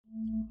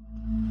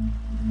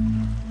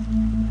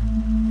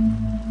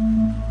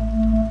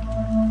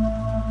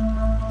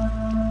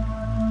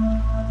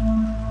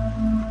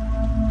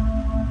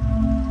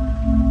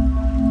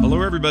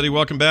everybody.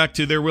 Welcome back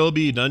to There Will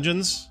Be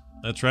Dungeons.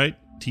 That's right,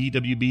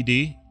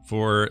 TWBD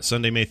for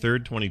Sunday, May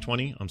 3rd,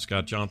 2020. I'm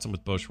Scott Johnson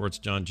with Bo Schwartz,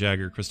 John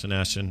Jagger, Kristen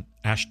Ashton,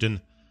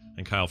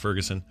 and Kyle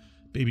Ferguson.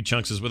 Baby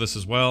Chunks is with us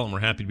as well, and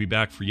we're happy to be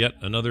back for yet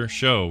another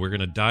show. We're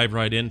going to dive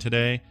right in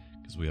today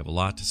because we have a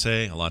lot to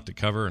say, a lot to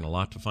cover, and a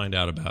lot to find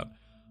out about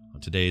on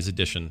today's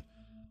edition.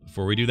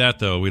 Before we do that,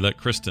 though, we let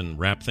Kristen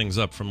wrap things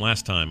up from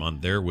last time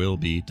on There Will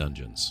Be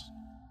Dungeons.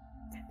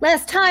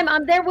 Last time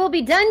on There Will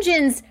Be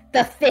Dungeons,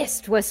 the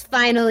fist was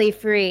finally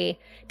free.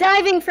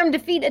 Diving from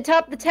defeat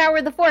atop the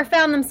tower, the four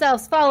found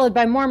themselves followed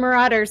by more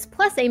marauders,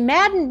 plus a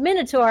maddened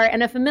minotaur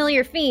and a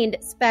familiar fiend,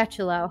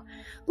 Spatulo.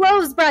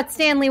 Blows brought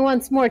Stanley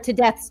once more to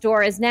death's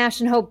door as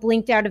Nash and Hope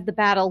blinked out of the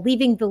battle,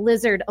 leaving the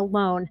lizard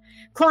alone.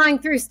 Clawing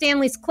through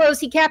Stanley's clothes,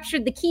 he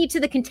captured the key to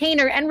the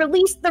container and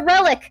released the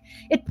relic.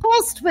 It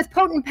pulsed with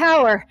potent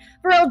power.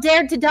 Varel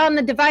dared to don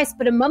the device,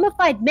 but a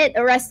mummified mitt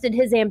arrested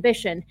his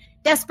ambition.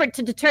 Desperate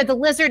to deter the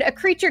lizard, a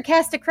creature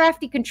cast a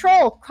crafty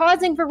control,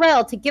 causing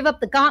Varel to give up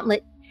the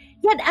gauntlet.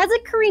 Yet as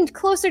it careened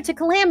closer to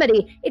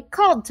Calamity, it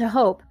called to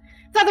Hope.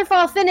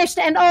 Featherfall finished,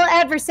 and all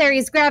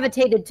adversaries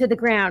gravitated to the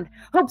ground.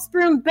 Hope's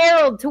broom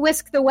barreled to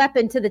whisk the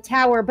weapon to the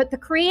tower, but the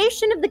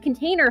creation of the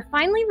container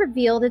finally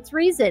revealed its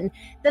reason.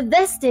 The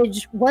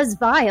vestige was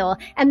vile,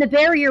 and the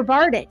barrier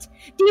barred it.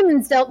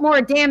 Demons dealt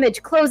more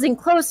damage, closing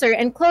closer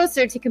and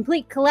closer to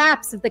complete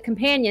collapse of the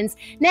companions.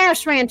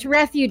 Nash ran to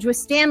refuge with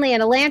Stanley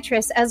and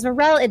Elantris as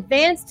Varel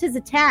advanced his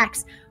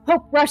attacks.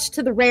 Hope rushed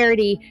to the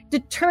rarity,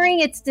 deterring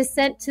its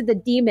descent to the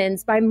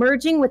demons by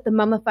merging with the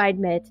mummified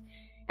mitt.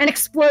 An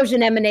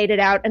explosion emanated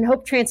out, and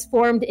Hope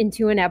transformed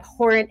into an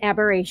abhorrent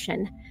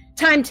aberration.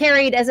 Time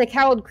tarried as a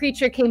cowled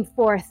creature came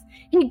forth.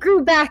 He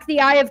grew back the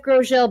eye of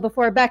Grosjean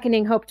before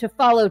beckoning Hope to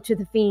follow to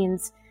the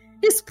fiends.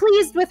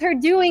 Displeased with her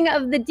doing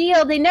of the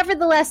deal, they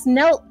nevertheless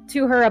knelt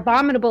to her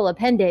abominable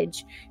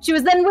appendage. She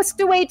was then whisked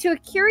away to a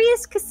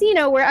curious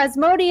casino where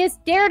Asmodeus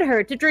dared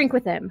her to drink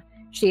with him.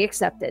 She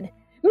accepted.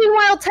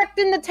 Meanwhile, tucked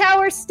in the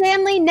tower,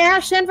 Stanley,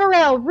 Nash, and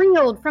Varel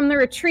reeled from the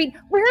retreat,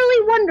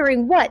 wearily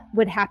wondering what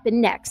would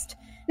happen next.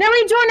 Now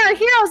we join our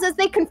heroes as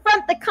they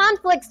confront the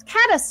conflict's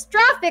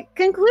catastrophic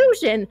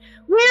conclusion.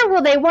 Where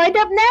will they wind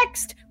up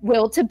next?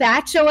 Will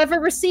Tabacho ever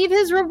receive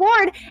his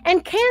reward?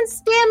 And can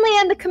Stanley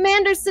and the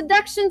commander's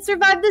seduction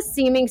survive the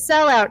seeming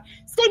sellout?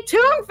 Stay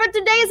tuned for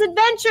today's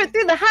adventure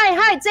through the high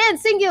heights and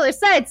singular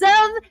sights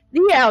of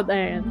the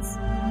Outlands.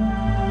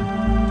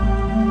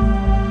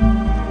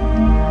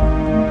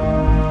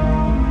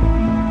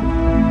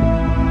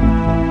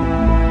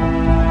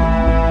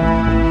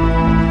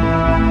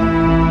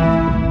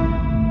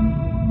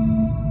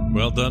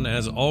 Well done,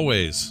 as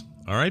always.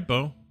 All right,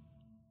 Bo,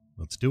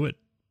 let's do it.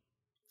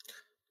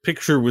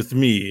 Picture with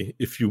me,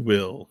 if you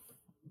will,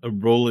 a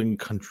rolling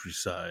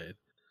countryside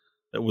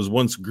that was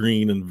once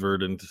green and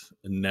verdant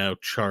and now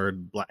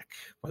charred black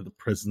by the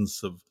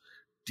presence of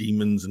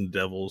demons and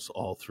devils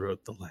all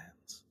throughout the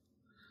lands.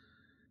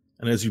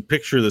 And as you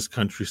picture this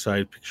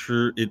countryside,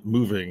 picture it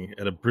moving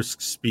at a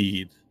brisk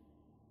speed,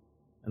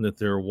 and that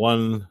there are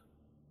one,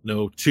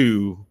 no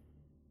two,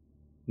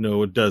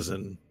 no a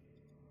dozen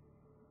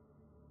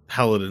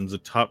paladins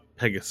atop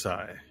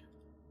Pegasi,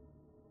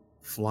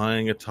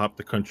 flying atop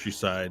the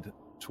countryside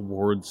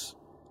towards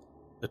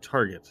a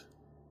target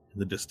in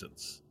the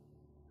distance.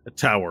 A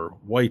tower,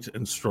 white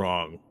and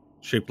strong,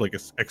 shaped like an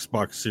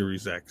Xbox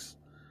Series X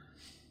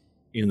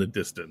in the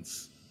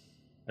distance.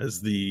 As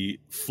the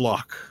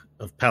flock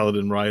of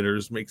paladin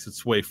riders makes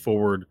its way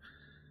forward,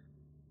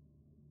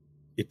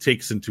 it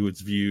takes into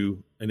its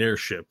view an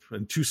airship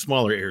and two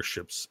smaller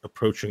airships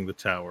approaching the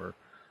tower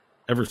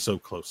ever so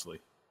closely.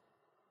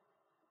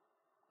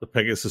 The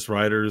Pegasus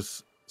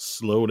riders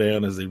slow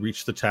down as they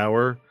reach the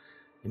tower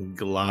and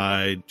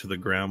glide to the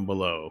ground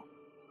below.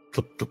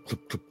 Clip, clip,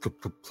 clip, clip, clip,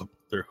 clip, clip.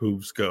 Their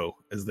hooves go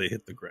as they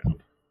hit the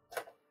ground.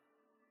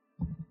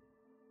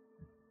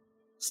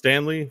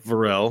 Stanley,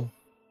 Varel,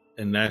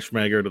 and Nash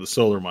Maggard of the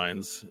Solar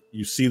Mines,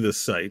 you see the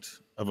sight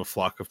of a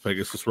flock of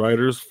Pegasus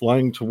riders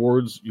flying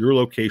towards your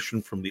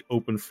location from the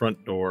open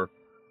front door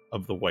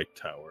of the White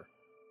Tower.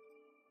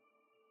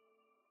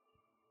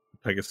 The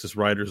Pegasus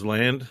riders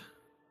land,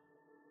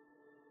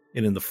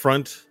 and in the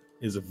front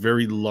is a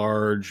very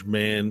large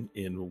man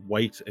in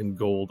white and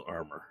gold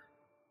armor.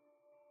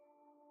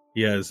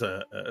 He has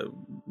a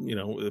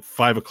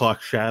 5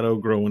 o'clock shadow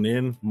growing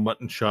in,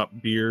 mutton chop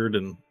beard,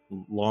 and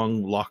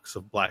long locks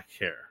of black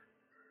hair.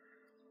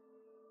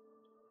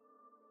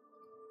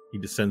 He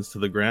descends to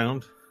the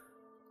ground,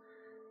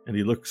 and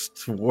he looks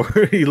towards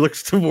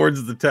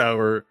the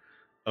Tower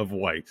of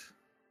White,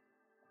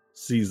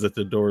 sees that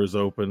the door is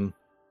open,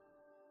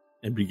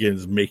 and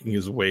begins making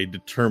his way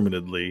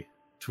determinedly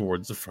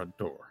towards the front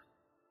door.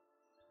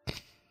 This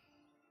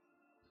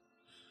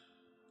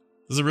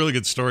is a really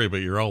good story,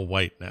 but you're all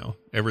white now.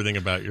 Everything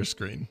about your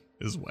screen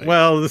is white.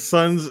 Well, the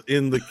sun's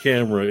in the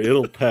camera.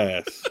 It'll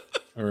pass.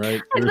 All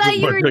right. I thought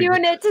you were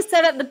doing it to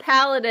set up the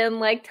paladin,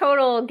 like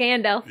total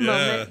Gandalf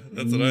moment.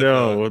 That's what I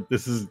thought.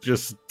 This is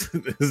just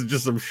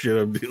some shit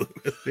I'm dealing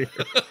with here.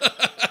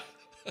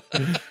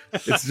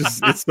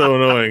 It's so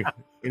annoying.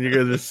 And you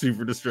guys are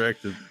super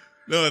distracted.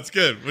 No, it's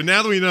good. But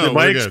now that we know,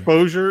 My we're good.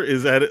 exposure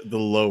is at the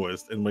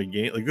lowest, and my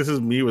game, like, this is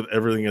me with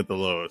everything at the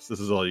lowest. This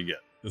is all you get.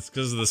 It's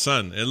because of the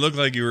sun. It looked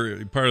like you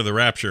were part of the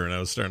rapture, and I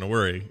was starting to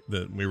worry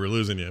that we were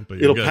losing you.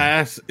 But It'll good.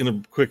 pass in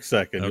a quick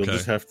second. Okay. You'll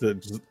just have to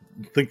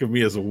think of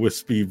me as a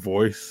wispy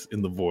voice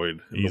in the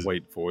void, in Easy. the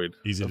white void.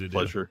 Easy of to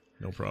pleasure.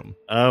 do. No problem.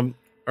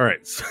 All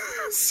right.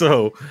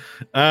 So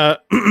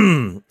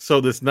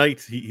this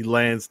knight, he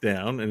lands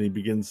down and he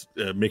begins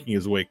making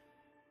his way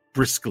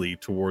briskly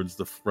towards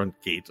the front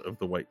gate of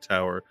the White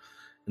Tower,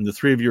 and the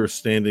three of you are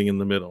standing in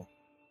the middle.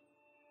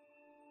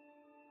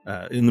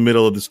 In the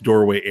middle of this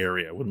doorway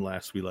area when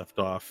last we left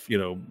off,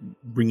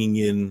 bringing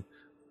in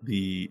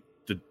the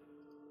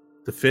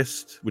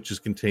fist, which is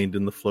contained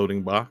in the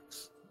floating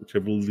box, which I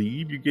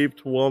believe you gave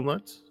to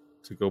Walnut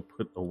to go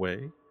put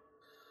away.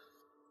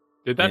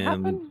 Did that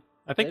happen?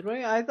 I think Did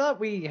we? I thought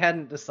we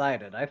hadn't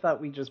decided. I thought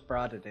we just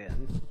brought it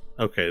in.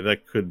 Okay,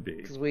 that could be.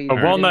 Because we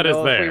Walnut didn't is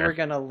know if there. we were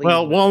gonna leave.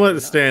 Well, with it Walnut or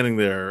is not. standing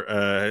there,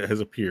 has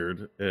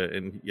appeared,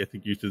 and I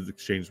think you did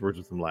exchange words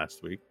with him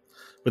last week.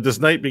 But this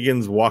knight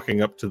begins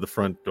walking up to the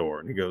front door,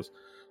 and he goes,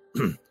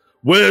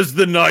 "Where's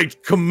the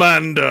knight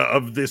commander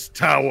of this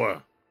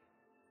tower?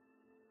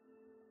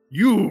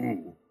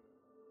 You!"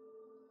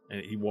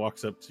 And he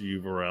walks up to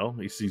you, Varel.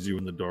 He sees you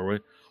in the doorway.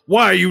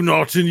 "Why are you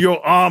not in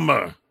your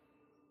armor?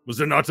 Was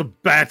there not a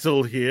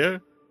battle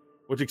here?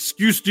 What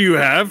excuse do you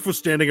have for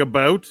standing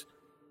about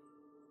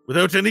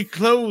without any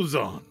clothes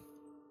on?"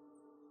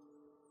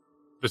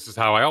 this is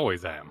how I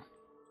always am.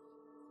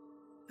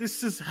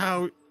 This is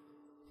how.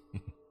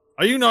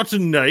 Are you not a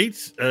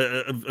knight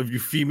of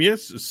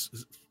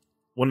Euphemius?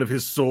 One of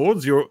his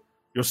swords? You're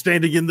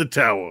standing in the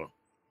tower.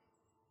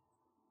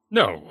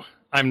 No,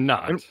 I'm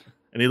not.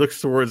 And he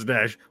looks towards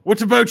Nash.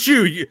 What about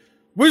you?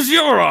 Where's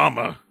your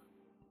armor?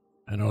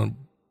 I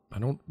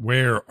don't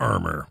wear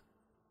armor.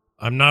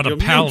 I'm not You're a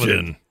paladin.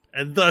 muted,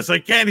 and thus I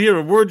can't hear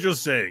a word you're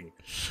saying.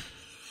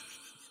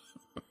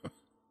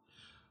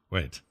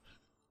 Wait.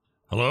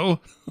 Hello?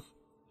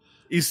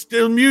 He's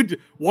still muted.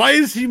 Why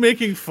is he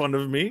making fun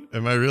of me?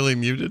 Am I really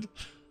muted?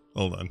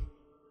 Hold on.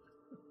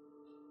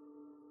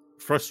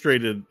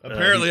 Frustrated.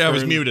 Apparently he I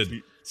was turns muted.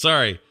 to-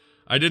 Sorry.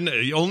 I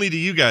didn't. Only to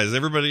you guys.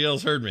 Everybody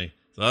else heard me.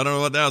 So I don't know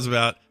what that was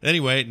about.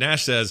 Anyway,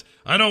 Nash says,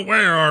 I don't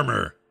wear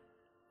armor.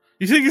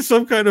 You think it's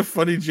some kind of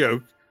funny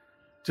joke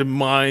to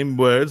mime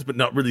words but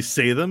not really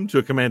say them to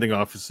a commanding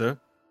officer?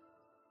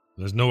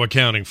 There's no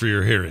accounting for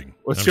your hearing.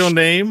 What's I'm your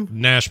name?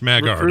 Nash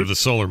Magard Recruit? of the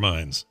Solar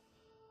Mines.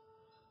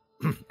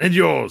 And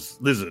yours,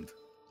 Lizard.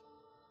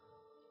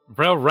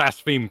 Vrel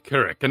Rasphim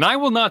Kurik, and I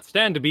will not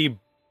stand to be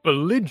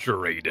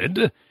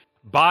belligerated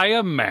by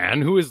a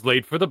man who is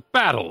late for the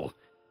battle.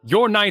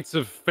 Your knights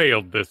have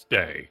failed this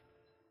day.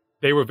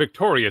 They were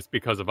victorious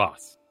because of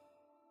us.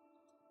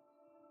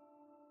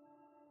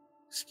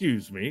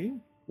 Excuse me?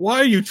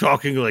 Why are you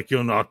talking like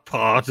you're not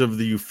part of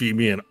the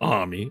Euphemian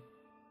army?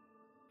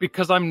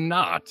 Because I'm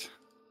not.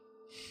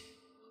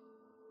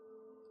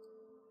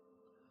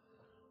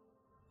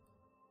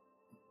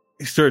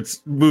 He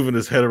starts moving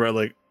his head around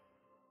like,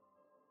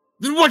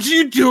 "Then what are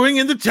you doing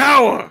in the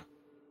tower?"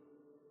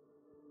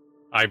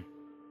 I'm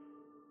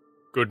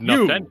good enough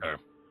You. to enter.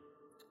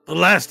 The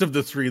last of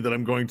the three that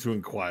I'm going to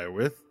inquire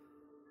with.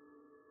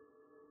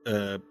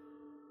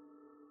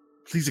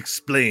 Please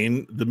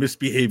explain the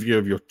misbehavior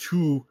of your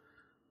two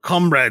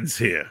comrades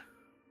here.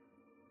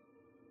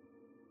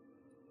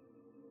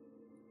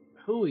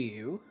 Who are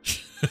you?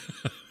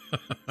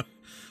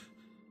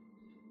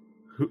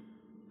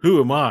 Who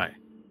am I?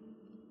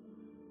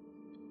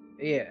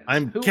 Yes.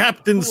 I'm who-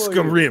 Captain who are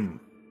you? Skarim.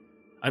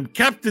 I'm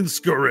Captain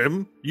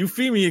Skarim,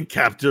 Euphemian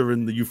captor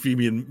in the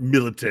Euphemian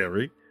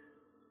military.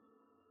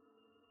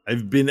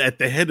 I've been at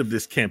the head of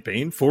this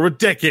campaign for a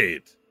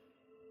decade.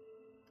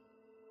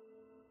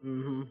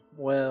 Mhm.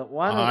 Well,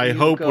 why don't I you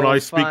hope go when I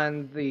speak-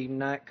 find the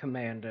Knight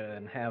Commander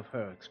and have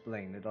her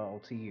explain it all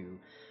to you.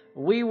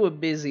 We were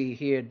busy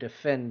here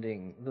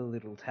defending the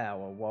little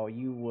tower while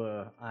you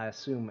were, I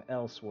assume,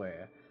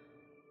 elsewhere.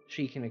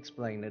 She can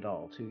explain it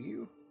all to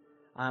you.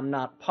 I'm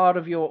not part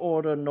of your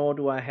order, nor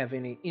do I have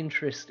any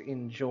interest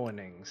in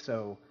joining,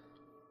 so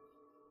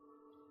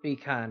be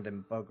kind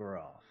and bugger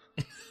off.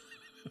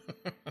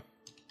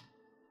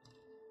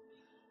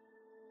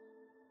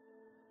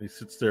 He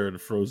sits there in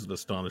frozen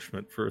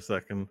astonishment for a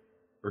second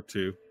or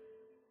two.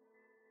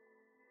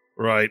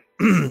 Right.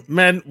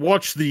 Men,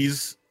 watch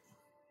these.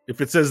 If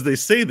it's as they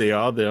say they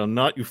are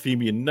not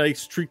Euphemian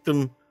knights. Treat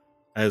them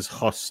as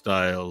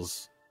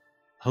hostiles.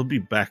 I'll be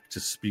back to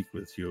speak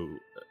with you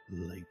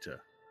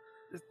later.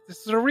 This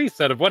is a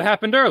reset of what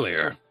happened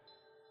earlier.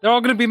 They're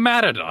all going to be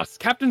mad at us.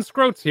 Captain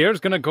Scroats here is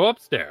going to go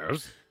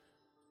upstairs,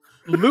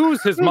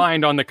 lose his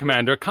mind on the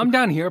commander, come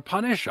down here,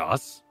 punish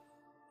us,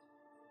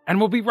 and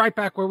we'll be right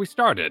back where we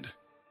started.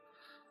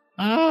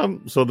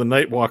 So the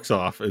knight walks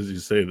off as you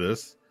say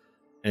this,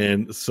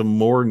 and some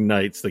more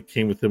knights that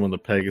came with him on the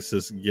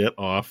Pegasus get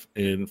off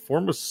and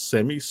form a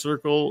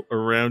semicircle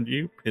around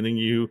you, pinning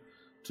you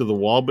to the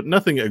wall, but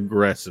nothing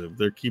aggressive.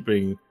 They're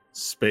keeping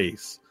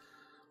space,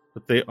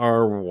 but they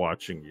are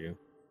watching you.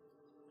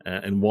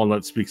 And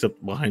Walnut speaks up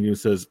behind you and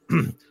says,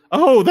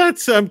 "Oh,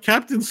 that's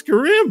Captain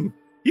Skarim.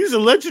 He's a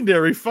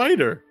legendary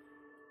fighter.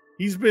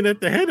 He's been at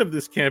the head of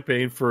this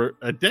campaign for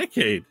a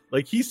decade,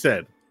 like he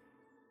said."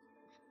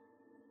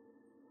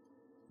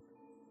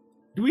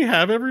 Do we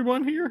have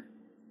everyone here?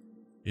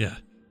 Yeah.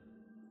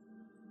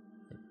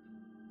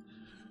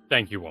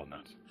 Thank you,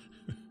 Walnut.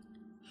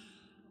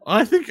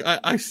 I think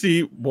I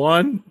see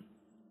one.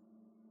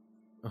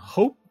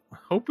 Hope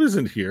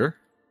isn't here.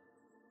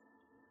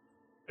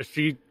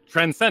 She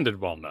transcended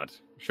Walnut.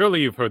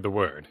 Surely you've heard the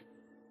word.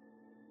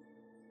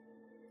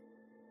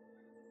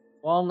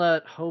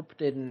 Walnut, Hope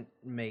didn't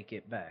make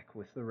it back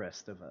with the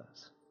rest of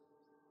us.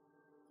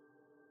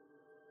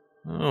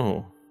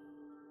 Oh.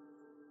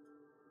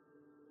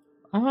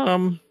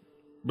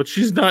 But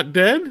she's not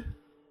dead?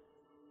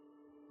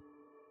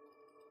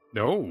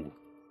 No.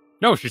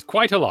 No, she's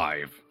quite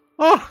alive.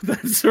 Oh,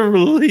 that's a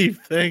relief.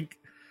 Thank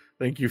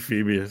you,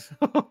 Phoebius.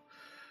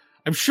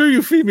 I'm sure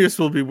Euphemius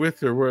will be with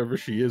her wherever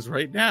she is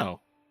right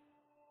now.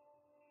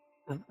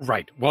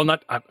 Right.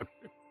 Walnut,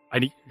 I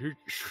need...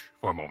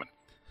 for a moment.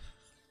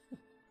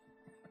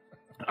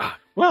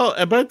 Well,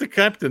 about the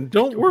captain,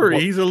 don't worry.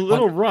 What- He's a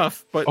little what-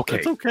 rough, but Okay.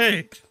 it's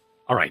okay.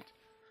 All right.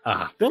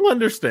 They'll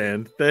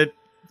understand that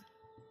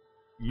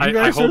you I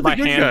guys are hold the my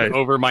good hand guys.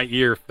 over my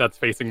ear that's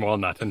facing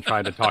Walnut and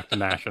try to talk to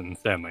Nash and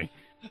Stanley.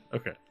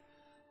 Okay.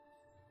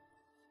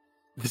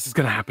 This is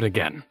going to happen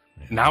again.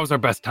 Now's our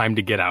best time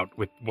to get out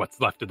with what's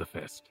left of the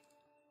fist.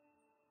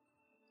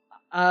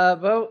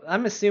 Well,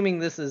 I'm assuming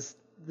this is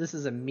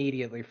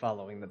immediately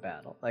following the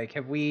battle. Like,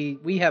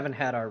 we haven't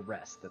had our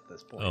rest at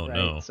this point, Oh, right?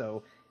 no.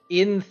 So,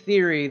 in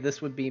theory,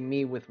 this would be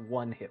me with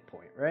 1 hit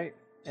point, right?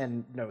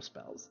 And no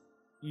spells.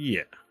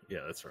 Yeah,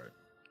 that's right.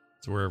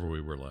 It's wherever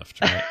we were left,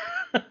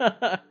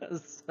 right?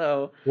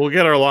 So, We'll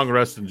get our long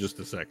rest in just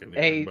a second.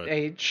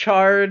 a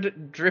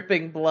charred,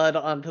 dripping blood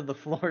onto the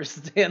floor.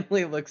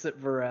 Stanley looks at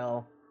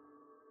Varel.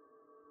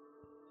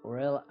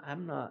 Varel,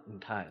 I'm not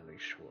entirely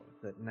sure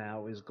that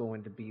now is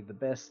going to be the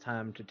best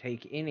time to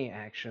take any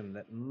action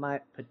that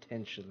might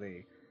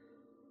potentially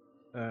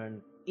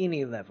earn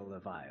any level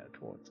of ire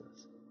towards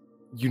us.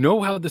 You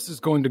know how this is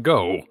going to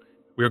go.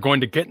 We're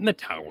going to get in the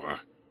tower.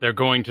 They're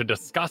going to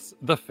discuss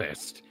the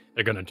fist.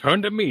 They're going to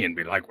turn to me and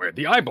be like, where'd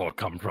the eyeball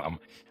come from?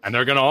 And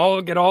they're going to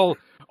all get all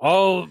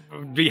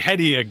be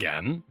heady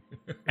again.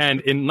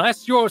 And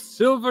unless your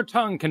silver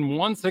tongue can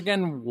once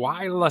again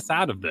wile us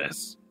out of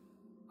this,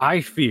 I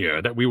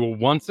fear that we will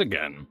once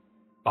again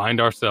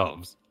find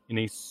ourselves in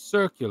a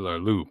circular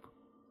loop.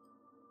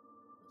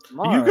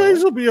 You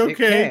guys will be It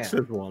okay, can.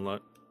 said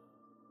Walnut.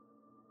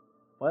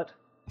 What?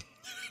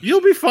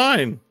 You'll be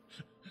fine.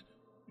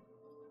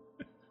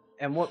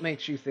 And what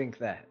makes you think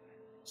that?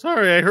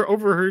 Sorry, I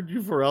overheard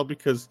you, Varel,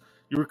 because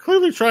you were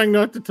clearly trying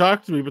not to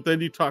talk to me, but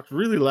then you talked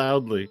really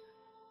loudly.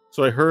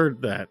 So I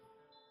heard that.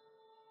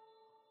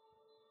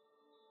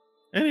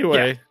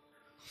 Anyway,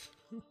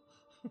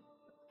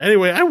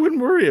 I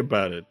wouldn't worry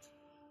about it.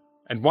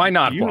 And why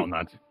not, You-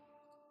 Walnut?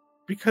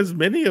 Because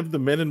many of the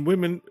men and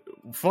women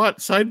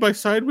fought side by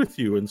side with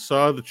you and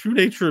saw the true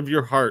nature of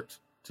your heart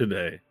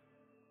today.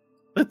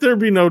 Let there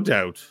be no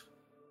doubt.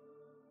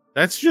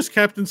 That's just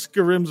Captain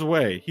Skarim's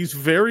way. He's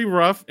very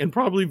rough and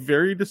probably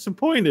very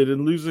disappointed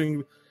in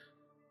losing,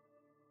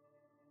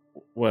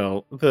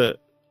 well, the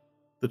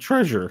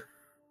treasure.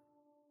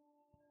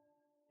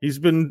 He's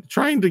been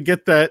trying to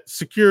get that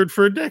secured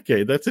for a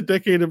decade. That's a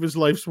decade of his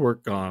life's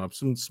work gone up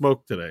in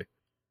smoke today.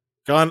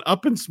 Gone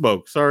up in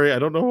smoke. Sorry, I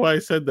don't know why I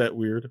said that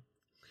weird.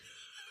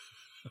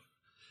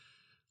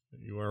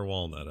 You are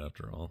Walnut,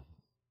 after all.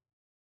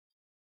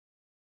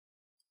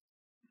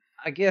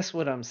 I guess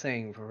what I'm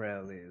saying,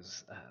 Varel,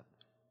 is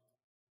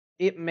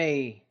it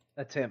may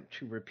attempt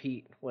to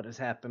repeat what has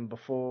happened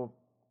before,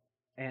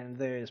 and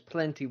there is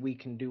plenty we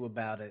can do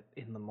about it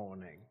in the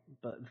morning,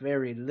 but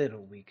very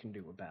little we can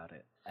do about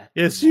it.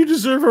 Yes, you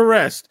deserve a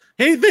rest.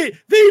 Hey, they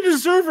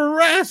deserve a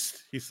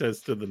rest, he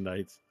says to the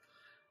knights.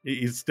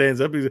 He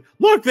stands up. He says,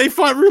 look, they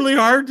fought really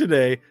hard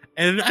today,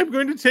 and I'm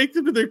going to take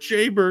them to their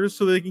chambers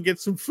so they can get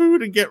some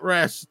food and get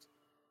rest.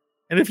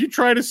 And if you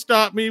try to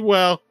stop me,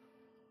 well,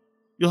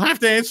 you'll have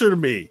to answer to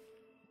me,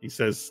 he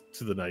says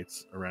to the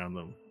knights around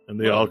them. And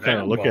they all kind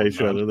of look at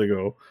each other. They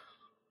go,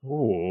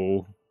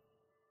 oh.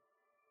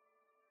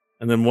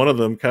 And then one of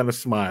them kind of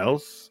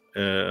smiles,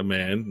 a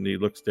man, and he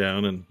looks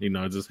down and he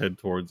nods his head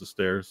towards the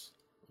stairs.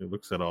 He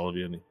looks at all of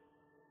you and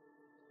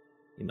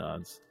he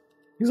nods.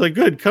 He's like,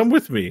 good, come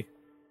with me.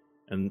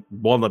 And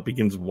Walnut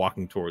begins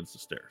walking towards the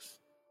stairs.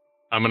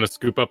 I'm going to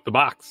scoop up the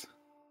box.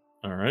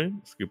 All right,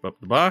 scoop up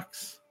the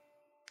box.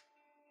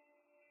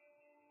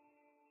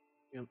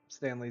 Yep,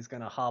 Stanley's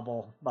gonna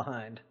hobble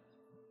behind.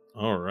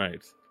 All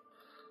right.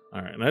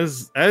 And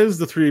as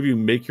the three of you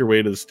make your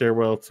way to the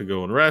stairwell to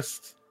go and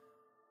rest,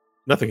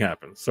 nothing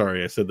happens.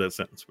 Sorry, I said that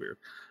sentence weird.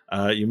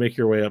 You make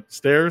your way up the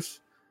stairs,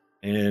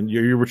 and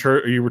are you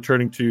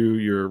returning to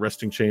your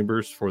resting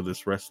chambers for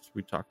this rest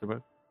we talked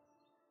about?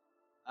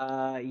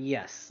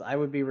 Yes, I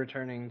would be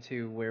returning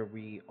to where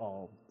we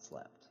all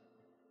slept.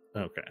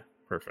 Okay,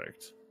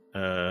 perfect.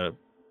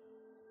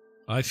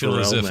 I feel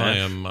as Varel if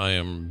Nash. I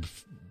am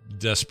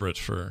desperate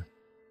for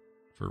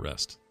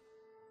rest.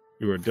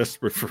 You are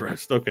desperate for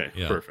rest. Okay,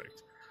 Yeah.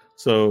 perfect.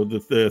 So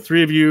the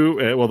three of you,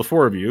 the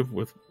four of you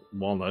with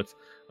Walnut,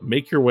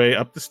 make your way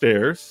up the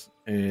stairs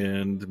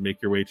and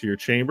make your way to your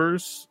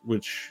chambers.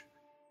 Which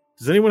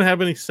does anyone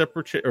have any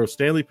separate? Or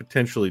Stanley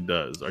potentially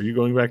does. Are you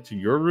going back to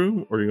your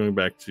room, or are you going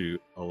back to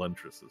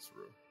Elentris's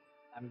room?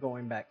 I'm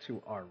going back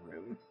to our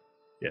room.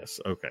 Yes.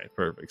 Okay.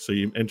 Perfect. So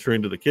you enter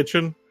into the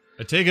kitchen.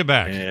 I take it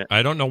back. Eh.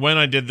 I don't know when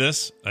I did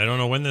this. I don't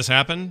know when this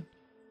happened.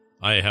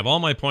 I have all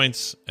my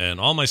points and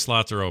all my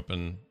slots are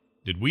open.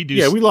 Did we do?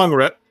 Yeah, we long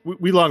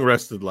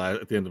rested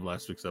at the end of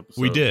last week's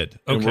episode. We did.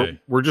 And Okay.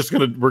 we're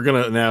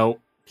gonna now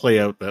play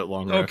out that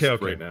long rest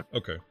Okay. right now.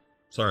 Okay.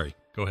 Sorry.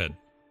 Go ahead.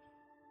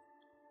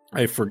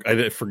 I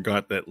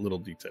forgot that little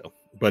detail,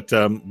 but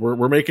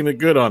we're making it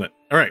good on it.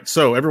 All right,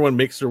 so everyone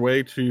makes their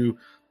way to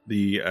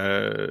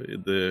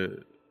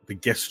the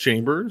guest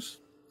chambers.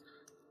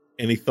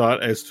 Any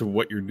thought as to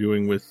what you're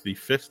doing with the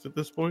fist at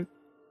this point,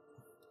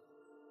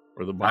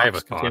 or the I have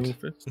box a thought. containing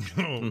fist?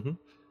 Mhm.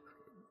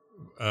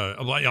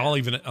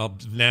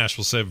 Nash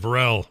will say,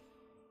 Varel, what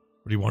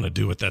do you want to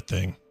do with that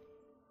thing?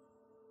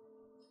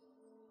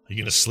 Are you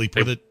going to sleep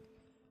with it?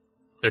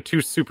 They're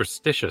too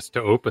superstitious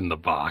to open the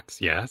box,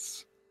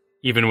 yes?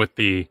 Even with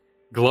the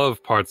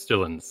glove part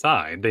still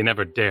inside, they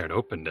never dared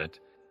open it.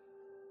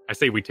 I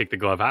say we take the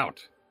glove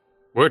out.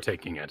 We're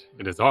taking it.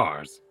 It is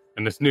ours.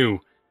 And this new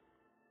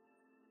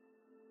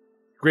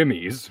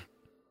Grimmies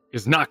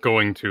is not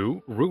going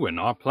to ruin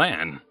our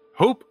plan.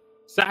 Hope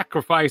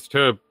sacrificed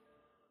her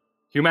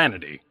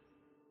humanity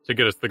to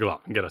get us the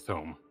glove and get us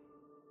home.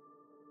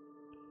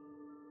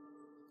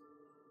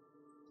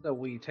 So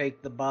we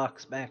take the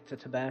box back to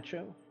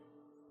Tabacho?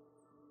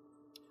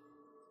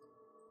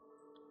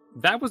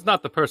 That was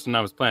not the person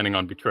I was planning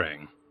on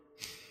betraying.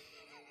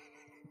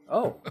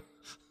 Oh,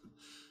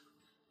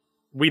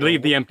 We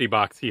leave the empty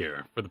box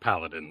here for the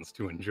paladins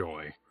to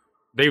enjoy.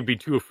 They would be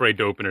too afraid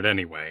to open it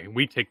anyway.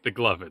 We take the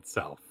glove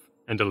itself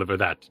and deliver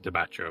that to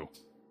Tabacho.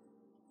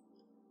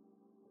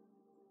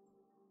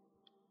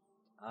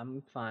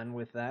 I'm fine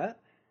with that.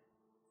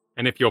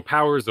 And if your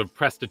powers of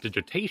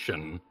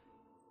prestidigitation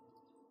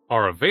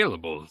are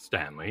available,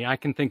 Stanley, I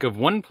can think of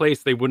one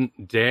place they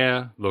wouldn't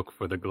dare look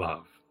for the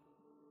glove.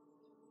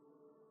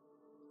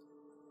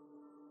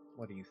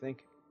 What do you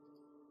think?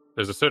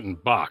 There's a certain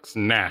box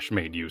Nash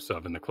made use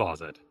of in the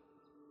closet.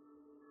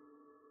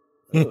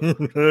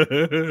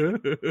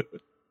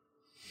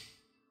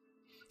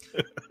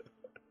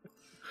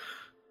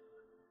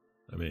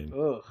 I mean,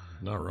 Ugh.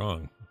 not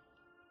wrong.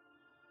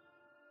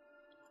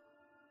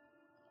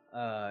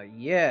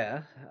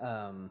 Yeah.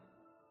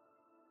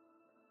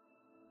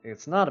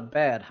 It's not a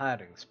bad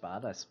hiding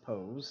spot, I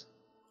suppose.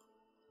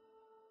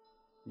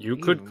 You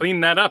could Ew.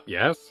 clean that up,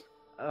 yes?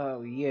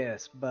 Oh,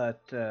 yes,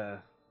 but,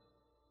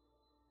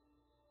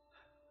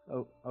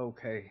 Oh,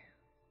 okay.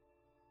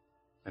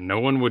 And no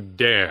one would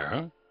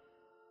dare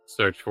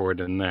search for it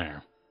in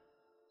there.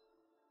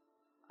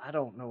 I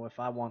don't know if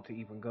I want to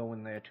even go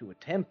in there to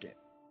attempt it.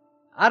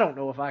 I don't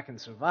know if I can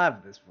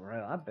survive this,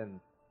 Varel.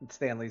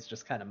 Stanley's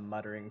just kind of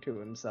muttering to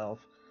himself.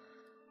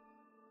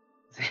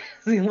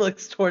 He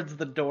looks towards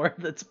the door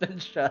that's been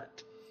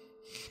shut.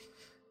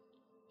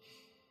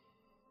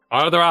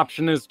 Our other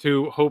option is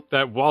to hope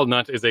that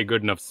Walnut is a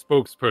good enough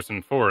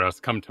spokesperson for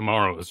us come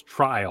tomorrow's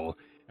trial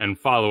and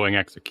following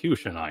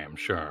execution, I am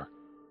sure.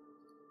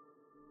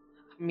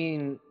 I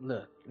mean,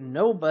 look,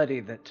 nobody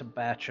that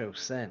Tabacho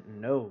sent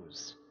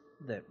knows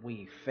that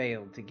we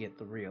failed to get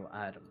the real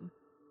item.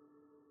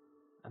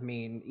 I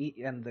mean,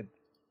 and the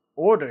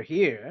order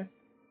here,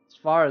 as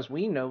far as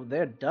we know,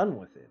 they're done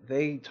with it.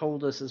 They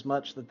told us as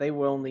much that they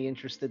were only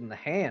interested in the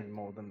hand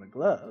more than the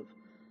glove.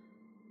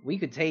 We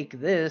could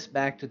take this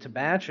back to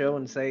Tabacho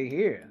and say,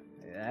 here,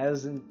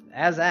 as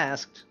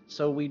asked,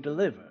 so we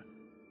deliver.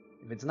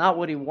 If it's not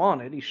what he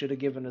wanted, he should have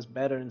given us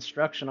better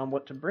instruction on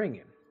what to bring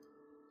him.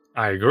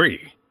 I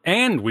agree.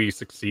 And we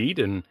succeed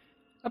in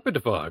a bit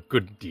of a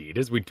good deed,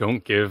 as we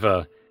don't give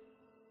a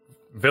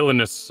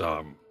villainous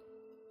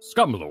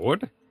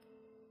scumlord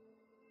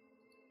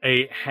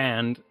a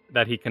hand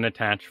that he can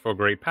attach for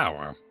great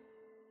power.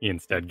 He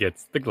instead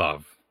gets the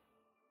glove.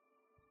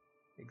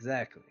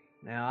 Exactly.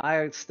 Now,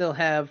 I still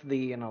have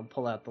and I'll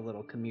pull out the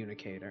little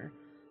communicator,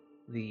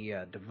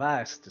 the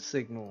device to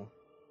signal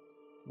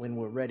when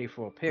we're ready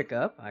for a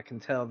pickup. I can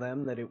tell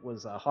them that it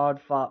was a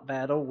hard-fought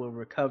battle, we're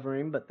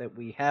recovering, but that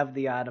we have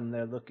the item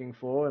they're looking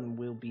for and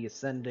we'll be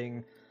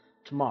ascending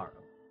tomorrow.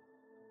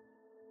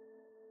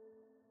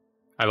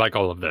 I like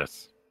all of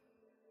this.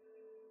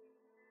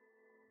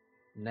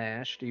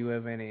 Nash, do you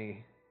have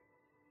any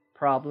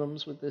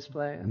problems with this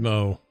plan?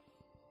 No.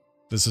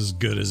 This is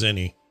good as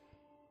any.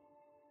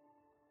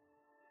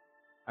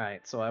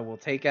 Alright, so I will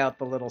take out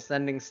the little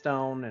sending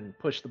stone and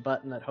push the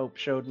button that Hope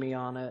showed me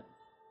on it.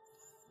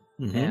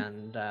 Mhm.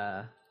 And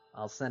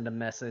I'll send a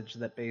message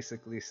that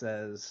basically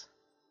says,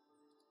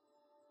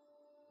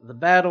 the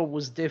battle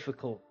was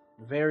difficult,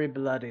 very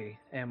bloody,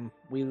 and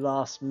we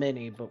lost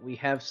many, but we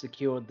have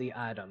secured the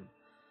item.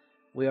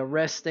 We are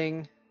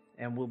resting,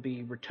 and we'll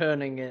be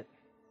returning it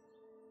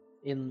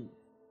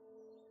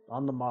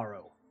on the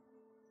morrow.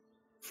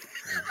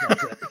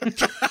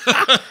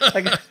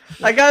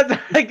 I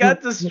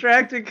got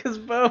distracted because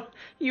Bo,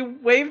 you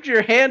waved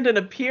your hand and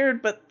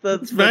appeared, but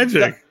It's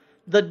magic.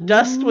 The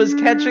dust was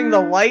catching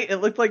the light. It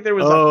looked like there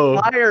was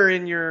a fire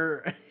in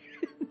your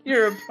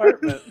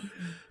apartment.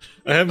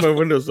 I have my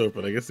windows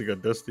open. I guess it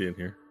got dusty in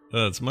here.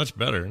 It's much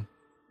better.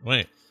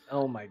 Wait.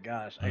 Oh my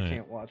gosh, I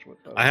can't watch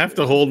what Bo I have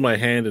to hold my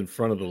hand in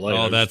front of the light.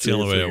 Oh, that's the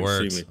only way it you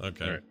can see works. me.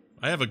 Okay. Right.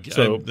 I have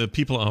So- the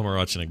people at home are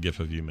watching a gif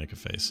of you make a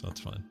face. That's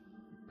fine.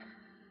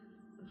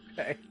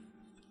 Okay.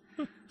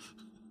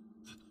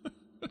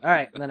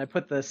 Alright, and then I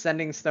put the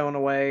sending stone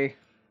away.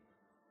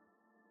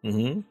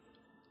 Mm-hmm.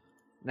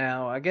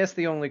 Now, I guess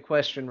the only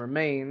question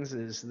remains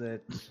is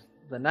that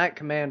the Knight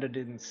Commander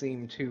didn't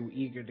seem too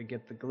eager to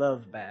get the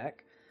glove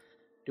back.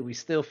 Do we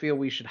still feel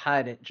we should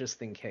hide it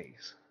just in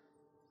case?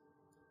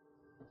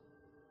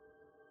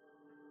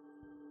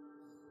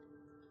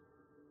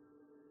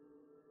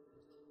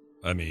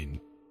 I mean,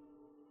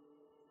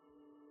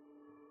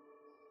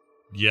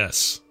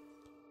 yes.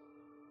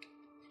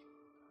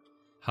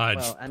 Hide.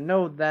 Well, I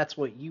know that's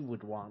what you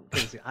would want,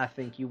 because I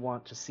think you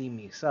want to see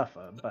me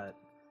suffer, but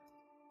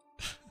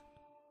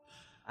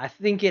I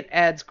think it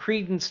adds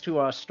credence to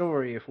our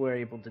story if we're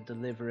able to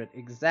deliver it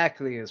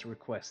exactly as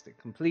requested,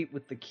 complete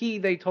with the key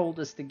they told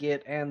us to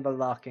get and the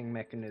locking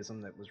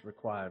mechanism that was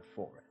required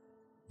for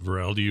it.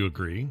 Varel, do you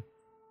agree?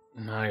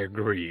 I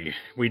agree.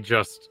 We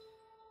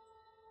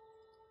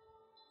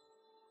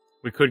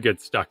could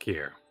get stuck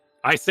here.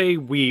 I say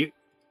we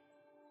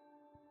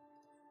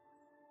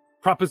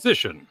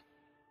proposition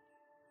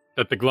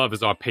that the glove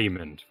is our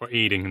payment for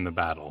aiding in the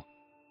battle.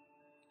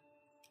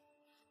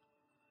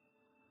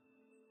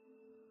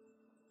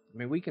 I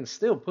mean, we can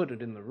still put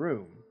it in the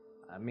room.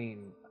 I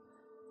mean,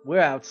 we're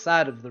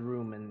outside of the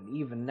room, and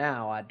even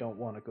now, I don't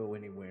want to go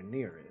anywhere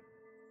near it.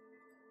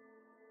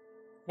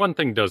 One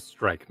thing does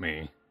strike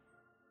me.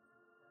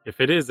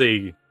 If it is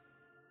a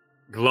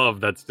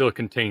glove that still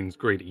contains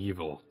great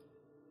evil,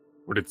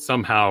 would it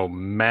somehow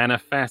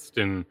manifest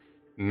in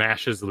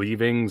Nash's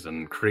leavings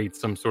and create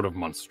some sort of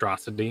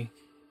monstrosity?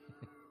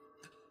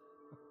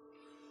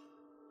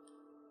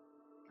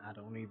 I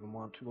don't even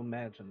want to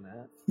imagine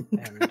that,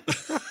 and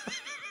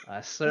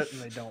I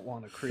certainly don't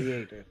want to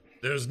create it.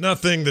 There's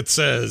nothing that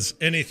says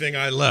anything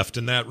I left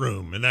in that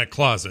room, in that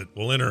closet,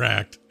 will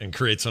interact and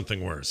create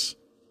something worse.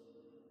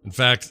 In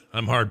fact,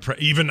 I'm hard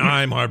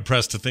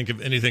pressed to think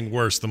of anything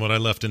worse than what I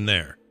left in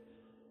there.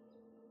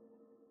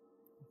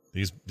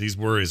 These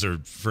worries are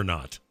for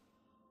naught.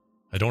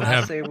 I don't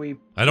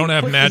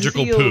have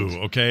magical poo,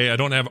 okay? I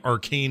don't have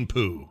arcane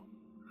poo.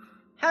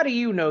 How do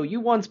you know? You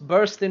once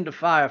burst into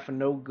fire for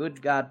no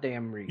good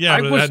goddamn reason. Yeah,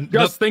 I but was it had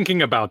just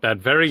thinking about that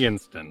very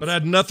instant. But it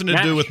had nothing to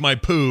do Nash. with my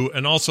poo,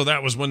 and also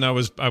that was when I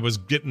was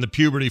getting the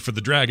puberty for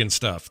the dragon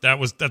stuff.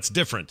 That's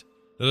different.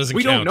 That doesn't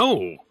We count. don't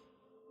know.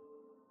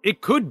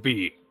 It could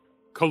be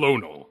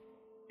colonial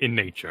in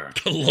nature.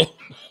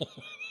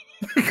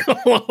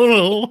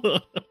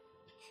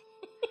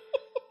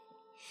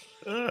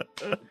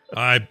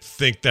 I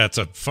think that's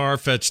a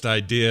far-fetched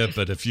idea,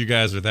 but if you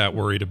guys are that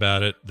worried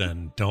about it,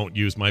 then don't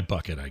use my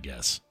bucket, I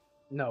guess.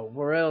 No,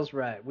 Morel's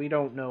right. We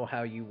don't know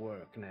how you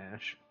work,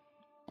 Nash.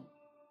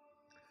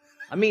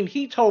 I mean,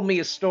 he told me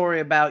a story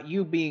about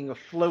you being a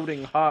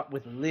floating heart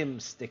with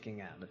limbs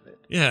sticking out of it.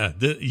 Yeah,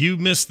 you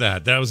missed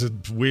that. That was a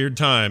weird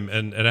time,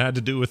 and it had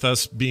to do with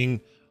us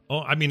being... Oh,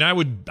 I mean,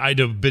 I'd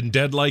have been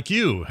dead like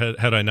you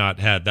had I not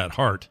had that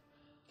heart.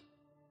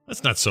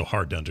 That's not so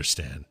hard to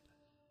understand.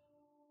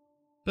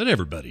 But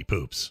everybody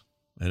poops,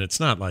 and it's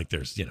not like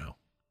there's, I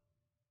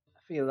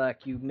feel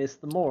like you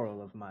missed the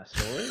moral of my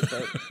story,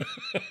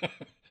 but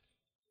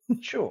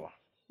sure.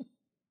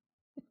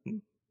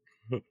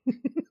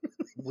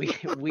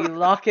 We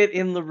lock it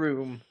in the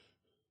room.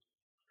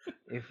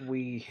 If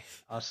we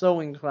are so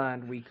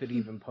inclined, we could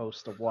even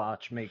post a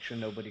watch, make sure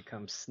nobody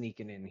comes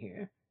sneaking in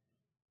here.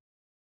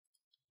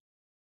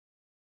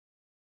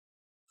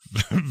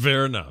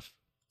 Fair enough.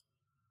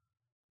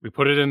 We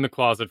put it in the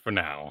closet for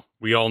now.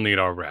 We all need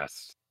our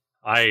rest.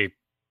 I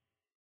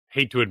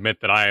hate to admit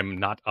that I am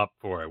not up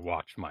for a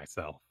watch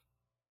myself.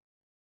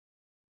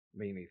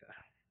 Me neither.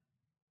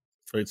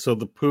 Right, so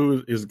the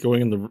poo is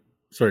going in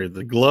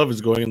the glove is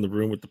going in the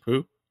room with the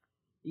poo?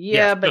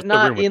 Yeah, Yes, but just the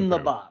room not with in the the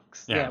poo.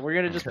 box. Yeah, Yeah. we're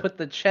gonna just put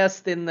the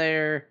chest in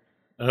there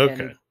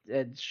Okay.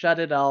 and shut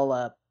it all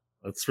up.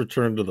 Let's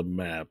return to the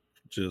map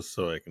just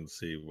so I can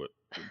see what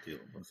we're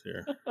dealing with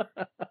here.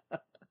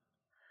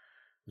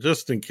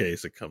 Just in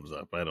case it comes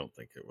up. I don't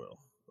think it will,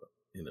 but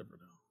you never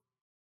know.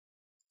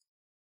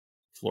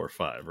 Floor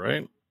 5,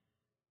 right?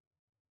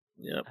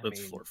 Yep, I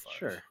that's mean, floor 5.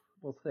 Sure,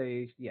 we'll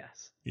say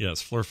yes.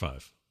 Yes, floor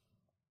 5.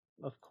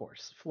 Of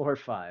course, floor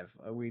 5.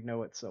 We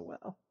know it so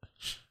well.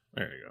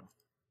 There you go.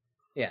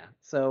 Yeah,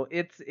 so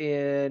it's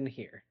in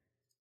here.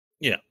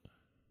 Yeah.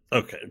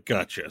 Okay,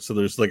 gotcha. So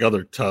there's like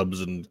other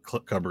tubs and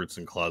cupboards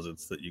and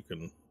closets that you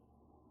can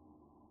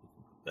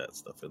put that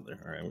stuff in there.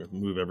 All right, I'm going to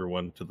move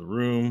everyone to the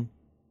room.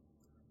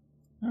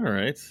 All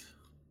right.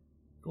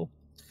 Cool.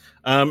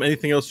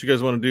 Anything else you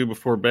guys want to do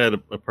before bed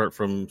apart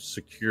from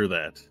secure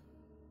that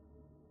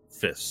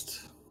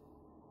fist?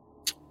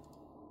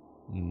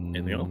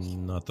 Anything else?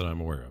 Not that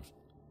I'm aware of.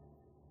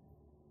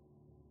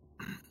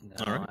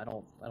 No, All right. I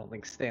don't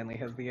think Stanley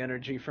has the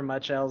energy for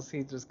much else.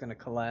 He's just gonna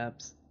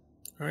collapse.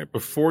 All right.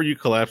 Before you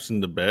collapse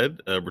into bed,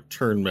 a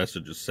return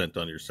message is sent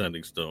on your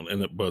sending stone,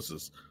 and it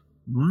buzzes.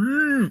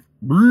 Breathe,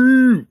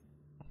 breathe,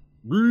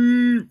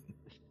 breathe.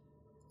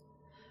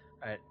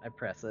 Alright, I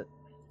press it.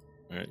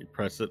 All right, you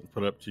press it and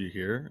put it up to you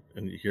here,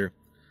 and you hear,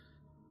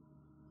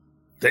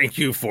 "Thank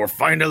you for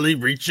finally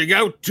reaching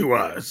out to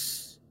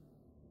us.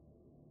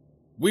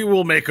 We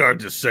will make our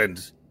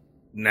descent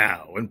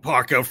now and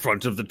park out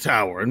front of the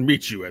tower and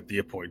meet you at the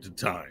appointed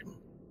time."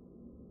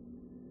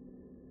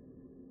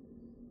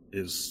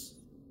 Is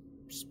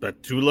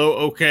Spatulo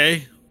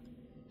okay?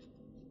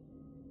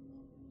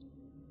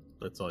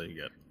 That's all you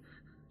get.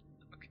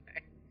 Okay.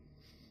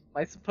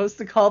 Am I supposed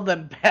to call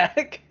them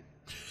back?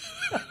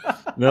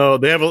 No,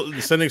 the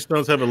sending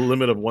stones have a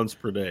limit of once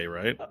per day,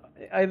 right?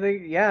 I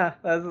think, yeah,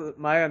 that's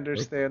my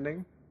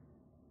understanding.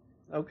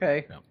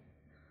 Okay. Yeah.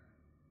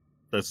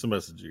 That's the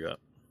message you got.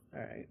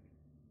 Alright.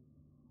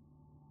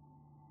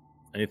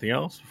 Anything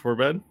else before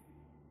bed?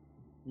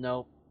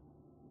 Nope.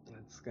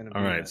 That's gonna be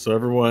All right, it. so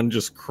everyone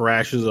just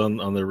crashes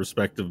on their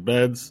respective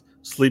beds.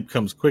 Sleep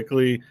comes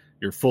quickly.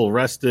 You're full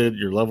rested.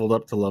 You're leveled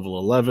up to level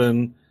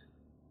 11.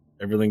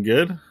 Everything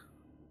good? I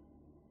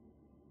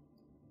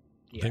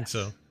think Yes.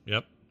 so.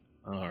 Yep.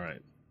 All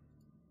right.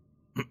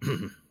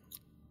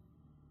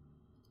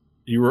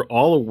 You were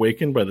all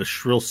awakened by the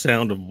shrill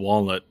sound of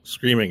Walnut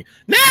screaming,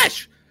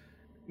 "Nash!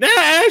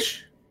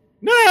 Nash!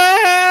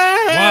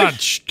 Nash!"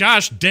 What?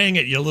 Gosh dang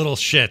it, you little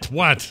shit.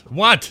 What?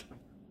 What?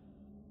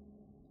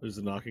 There's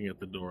a knocking at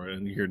the door,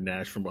 and you hear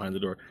Nash from behind the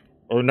door.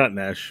 Oh, not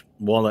Nash.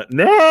 Walnut.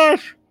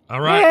 Nash! All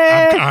right,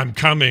 Nash! I'm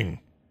coming.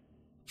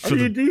 Are For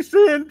you the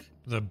decent?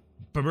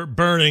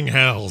 burning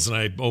hells. And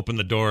I open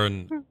the door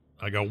and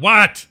I go,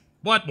 what?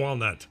 What,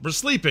 Walnut? We're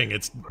sleeping.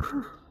 It's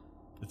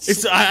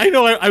I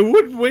know I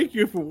wouldn't wake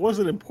you if it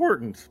wasn't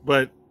important,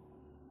 but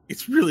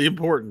it's really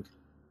important.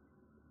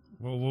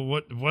 well,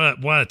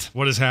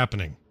 what is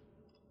happening?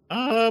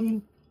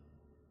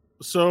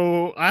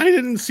 So I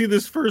didn't see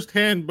this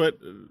firsthand, but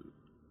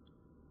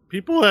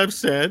people have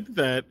said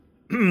that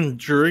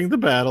during the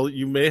battle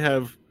you may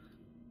have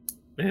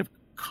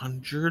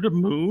conjured a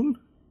moon.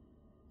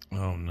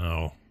 Oh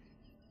no.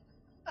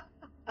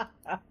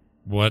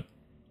 What?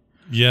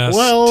 Yes.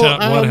 Well,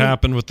 what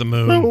happened with the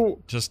moon? so-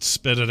 Just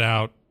spit it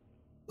out.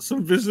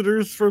 Some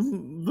visitors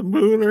from the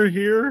moon are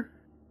here,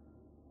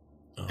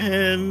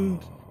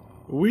 and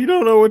we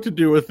don't know what to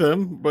do with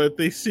them, but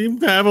they seem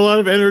to have a lot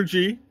of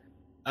energy.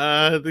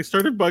 They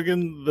started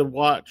bugging the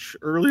watch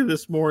early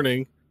this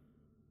morning.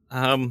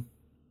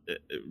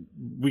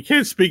 We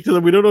can't speak to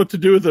them. We don't know what to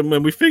do with them,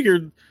 and we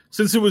figured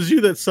since it was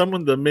you that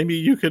summoned them, maybe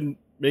you can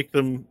make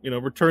them,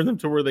 return them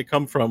to where they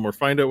come from, or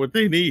find out what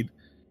they need.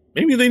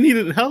 Maybe they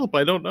needed help.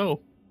 I don't know.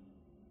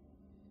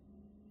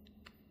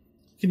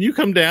 Can you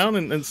come down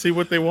and see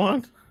what they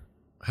want?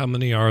 How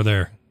many are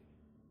there?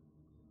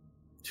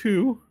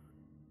 2.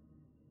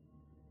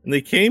 And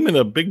they came in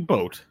a big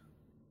boat.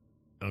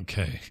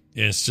 Okay.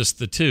 Yeah, it's just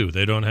the 2.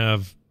 They don't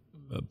have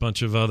a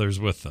bunch of others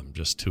with them,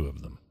 just 2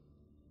 of them.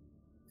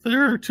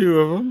 There are 2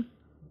 of them.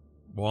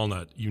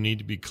 Walnut, you need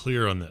to be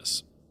clear on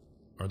this.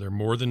 Are there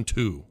more than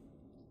 2?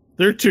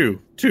 There are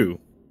 2. 2.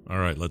 All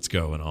right, let's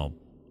go, and I'll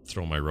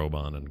throw my robe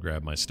on and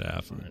grab my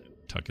staff and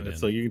tuck it in.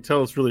 So you can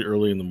tell it's really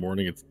early in the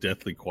morning. It's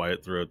deathly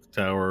quiet throughout the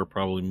tower.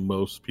 Probably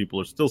most people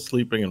are still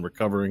sleeping and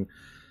recovering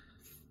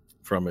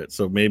from it.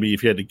 So maybe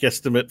if you had to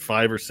guesstimate,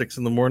 5 or 6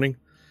 in the morning.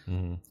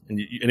 Mhm.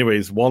 And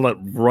anyways, Walnut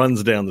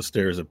runs down the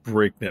stairs at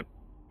breakneck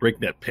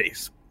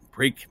pace.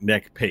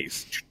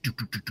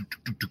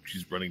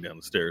 She's running down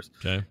the stairs,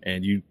 Okay.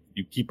 and you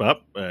keep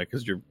up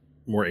because you're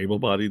more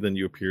able-bodied than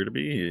you appear to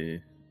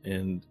be,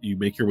 and you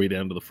make your way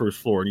down to the first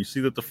floor, and you see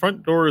that the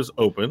front door is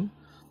open,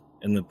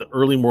 and that the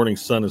early morning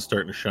sun is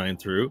starting to shine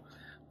through,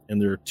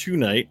 and there are 2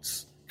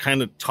 knights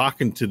kind of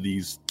talking to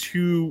these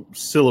 2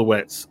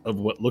 silhouettes of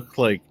what look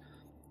like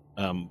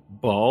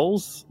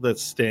balls that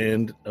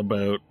stand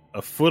about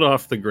a foot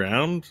off the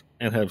ground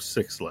and have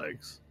 6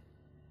 legs.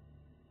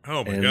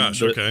 Oh my And gosh,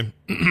 the- okay.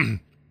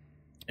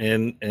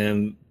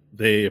 And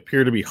they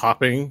appear to be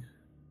hopping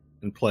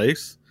in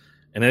place.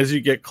 And as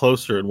you get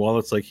closer, and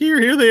Walnut's like,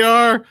 here they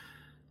are.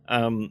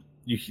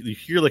 You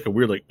hear like a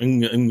weird like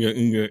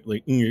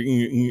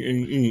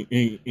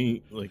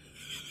like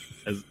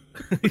as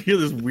you hear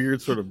this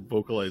weird sort of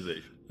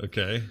vocalization.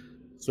 Okay.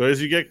 So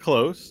as you get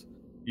close,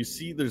 you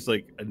see there's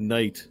like a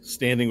knight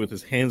standing with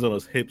his hands on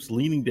his hips,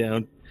 leaning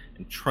down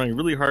and trying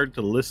really hard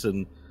to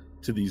listen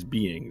to these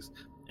beings.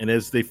 And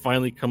as they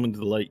finally come into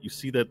the light, you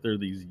see that they're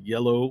these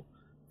yellow,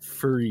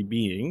 furry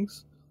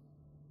beings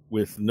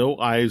with no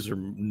eyes or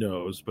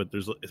nose, but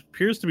it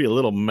appears to be a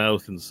little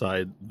mouth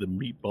inside the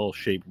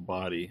meatball-shaped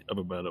body of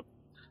about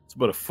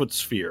a foot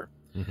sphere,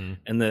 Mm-hmm.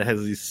 and then it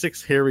has these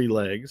 6 hairy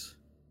legs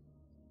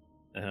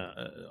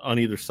on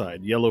either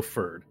side, yellow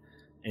furred,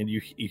 and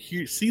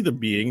you see the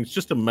being. It's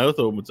just a mouth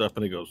opens up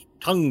and it goes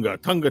Tunga,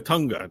 Tunga,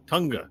 Tunga,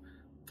 Tunga,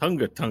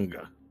 Tunga,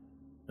 Tunga,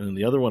 and then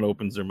the other one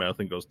opens their mouth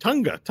and goes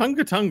Tunga,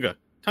 Tunga, Tunga,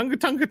 Tunga,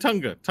 Tunga,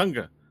 Tunga,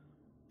 Tunga,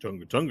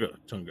 Tunga, Tunga,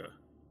 Tunga,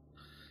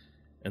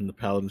 and the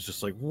paladin's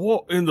just like,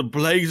 what in the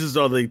blazes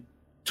are they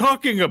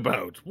talking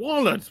about?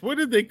 Walnuts, where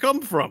did they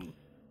come from?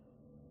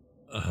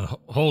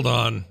 Hold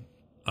on.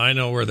 I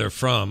know where they're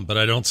from, but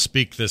I don't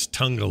speak this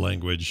Tunga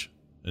language,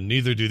 and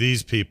neither do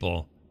these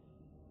people.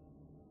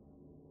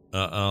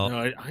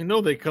 No, I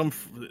know they come.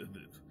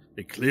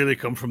 They clearly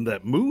come from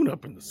that moon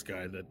up in the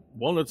sky that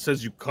Walnut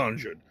says you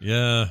conjured.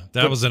 Yeah,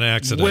 that was an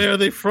accident. Where are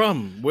they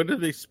from? Where do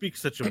they speak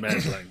such a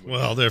mad language?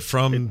 Well, they're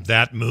from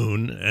that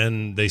moon,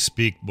 and they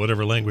speak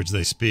whatever language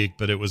they speak,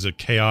 but it was a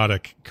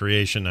chaotic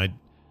creation.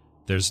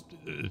 There's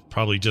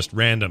probably just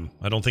random.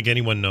 I don't think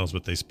anyone knows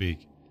what they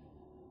speak.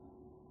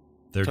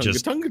 They're Tunga,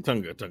 just Tunga,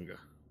 Tunga, Tunga.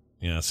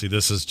 Yeah, see,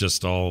 this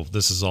is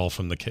all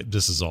from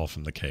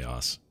the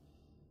chaos.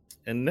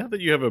 And now that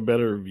you have a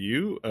better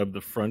view of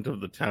the front of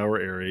the tower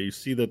area, you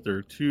see that there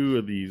are two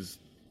of these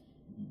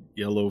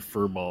yellow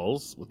fur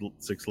balls with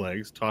 6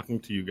 legs talking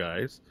to you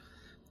guys.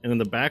 And in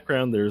the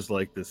background, there's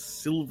like this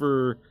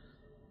silver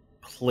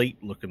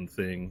plate-looking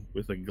thing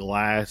with a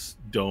glass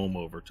dome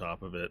over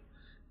top of it.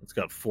 It's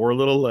got 4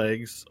 little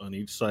legs on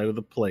each side of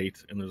the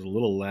plate, and there's a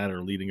little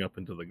ladder leading up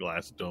into the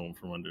glass dome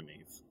from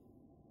underneath.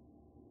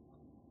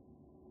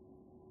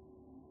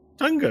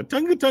 Tunga,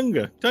 Tunga,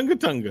 Tunga, Tunga,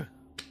 Tunga.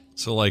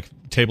 So, like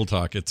table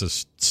talk,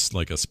 it's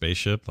like a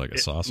spaceship, like a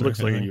saucer. It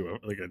looks like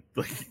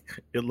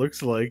it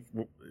looks like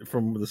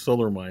from the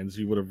solar mines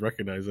you would have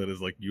recognized that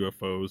as like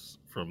UFOs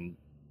from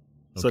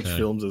such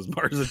films as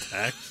Mars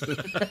Attacks.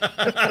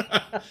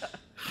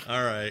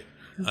 All right,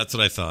 that's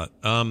what I thought.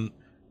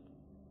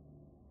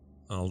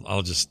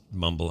 I'll just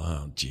mumble.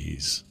 Oh,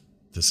 geez,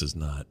 this is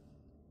not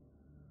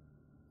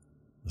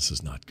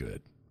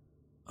good.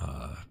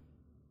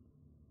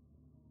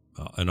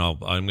 And I'm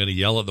going to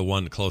yell at the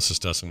one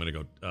closest to us. I'm going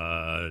to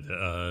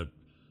go,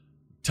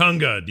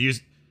 Tunga, do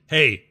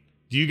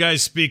you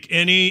guys speak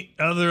any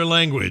other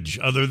language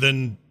other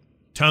than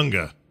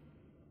Tunga?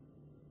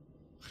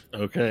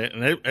 Okay,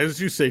 and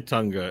as you say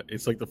Tunga,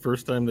 it's like the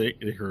first time they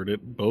heard it,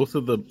 both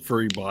of the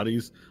furry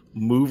bodies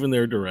move in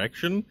their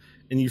direction,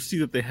 and you see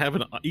that they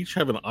each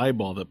have an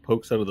eyeball that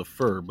pokes out of the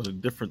fur, but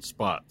in different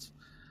spots.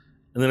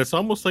 And then it's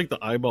almost like the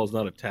eyeball's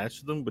not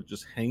attached to them, but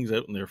just hangs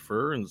out in their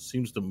fur and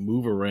seems to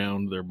move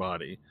around their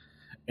body.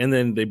 And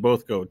then they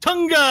both go,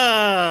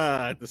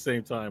 Tunga! At the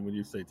same time when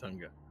you say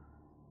Tunga.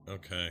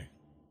 Okay.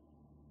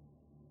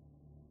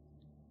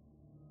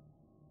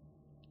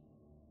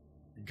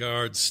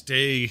 Guards,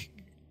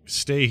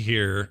 stay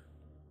here.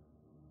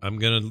 I'm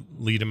going to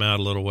lead them out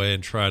a little way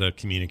and try to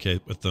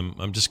communicate with them.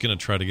 I'm just going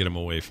to try to get them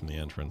away from the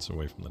entrance,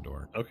 away from the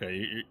door.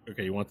 Okay,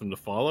 you want them to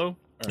follow?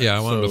 Right, yeah,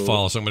 I want them to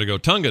follow, so I'm going to go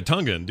Tunga,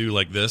 Tunga, and do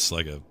like this,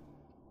 like a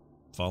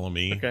follow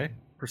me. Okay,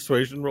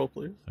 persuasion roll,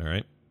 please. All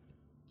right.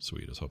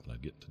 Sweet, I was hoping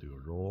I'd get to do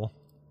a roll.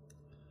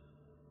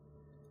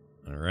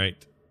 All right.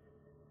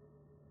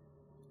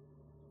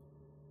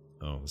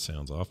 Oh, the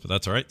sound's off, but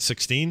that's all right.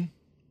 16.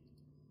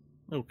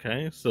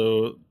 Okay,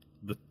 so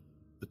the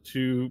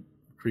 2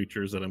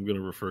 creatures that I'm going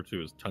to refer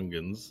to as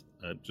Tungans,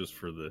 just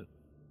for the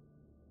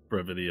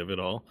brevity of it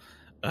all,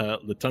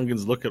 the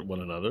Tungans look at one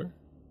another,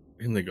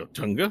 and they go,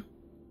 Tunga?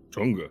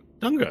 Tunga,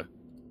 Tunga.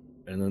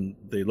 And then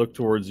they look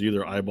towards you,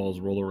 their eyeballs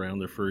roll around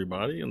their furry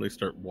body, and they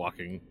start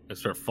walking and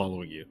start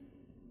following you.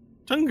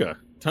 Tunga,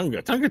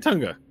 Tunga, Tunga,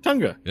 Tunga,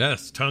 Tunga.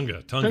 Yes,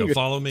 Tunga, Tunga,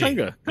 follow me.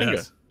 Tunga, Tunga.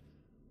 Yes.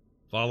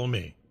 Follow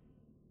me.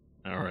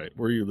 All right,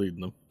 where are you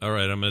leading them? All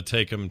right, I'm going to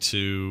take them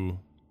to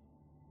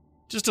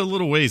just a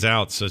little ways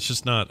out, so it's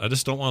just not, I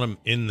just don't want them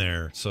in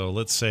there. So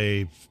let's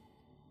say,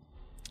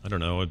 I don't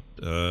know,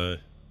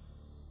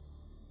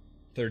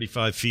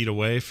 35 feet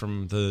away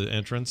from the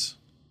entrance.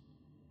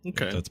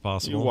 Okay, if that's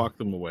possible. You walk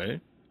them away,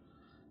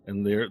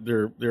 and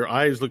their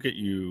eyes look at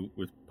you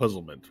with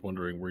puzzlement,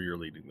 wondering where you're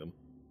leading them.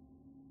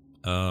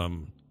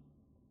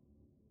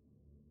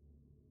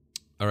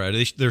 All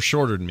right, they're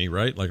shorter than me,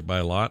 right? Like by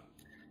a lot.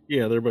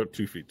 Yeah, they're about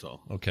 2 feet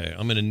tall. Okay,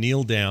 I'm going to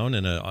kneel down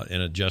in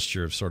a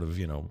gesture of sort of,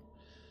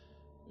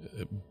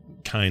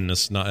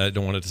 kindness. Not, I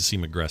don't want it to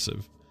seem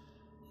aggressive,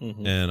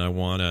 and I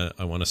want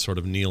to sort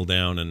of kneel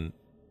down and,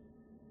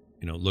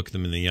 look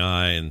them in the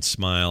eye and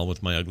smile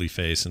with my ugly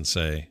face and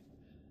say,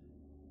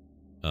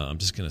 I'm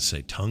just going to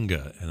say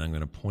Tunga, and I'm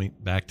going to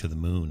point back to the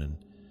moon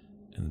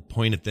and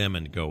point at them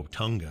and go,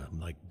 Tunga. I'm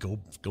like,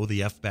 go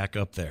the F back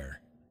up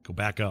there. Go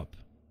back up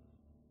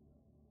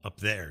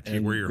there to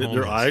where your home is.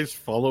 Their eyes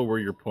follow where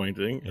you're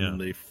pointing, Yeah. and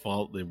they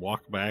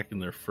walk back in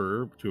their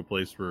fur to a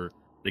place where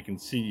they can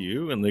see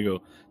you, and they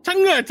go,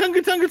 Tunga,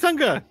 Tunga, Tunga,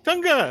 Tunga,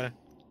 Tunga,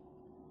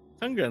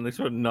 Tunga, and they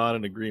sort of nod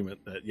in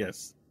agreement that,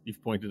 yes,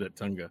 you've pointed at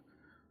Tunga.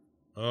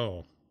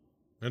 Oh.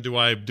 And do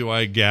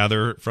I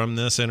gather from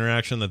this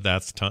interaction that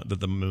that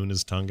the moon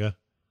is Tunga?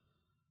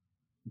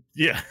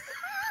 Yeah.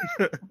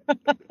 You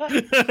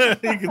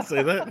can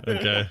say that.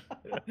 Okay.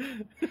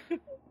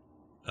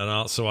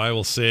 And so I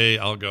will say,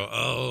 I'll go,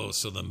 oh,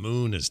 so the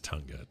moon is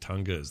Tunga.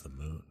 Tunga is the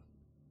moon.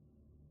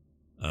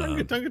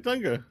 Tunga, Tunga,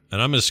 Tunga.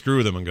 And I'm going to screw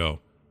with them and go,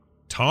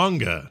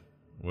 Tonga.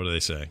 What do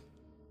they say?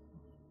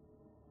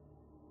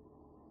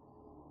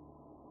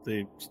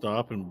 They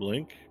stop and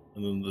blink,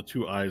 and then the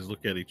two eyes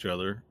look at each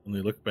other, and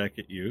they look back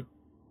at you.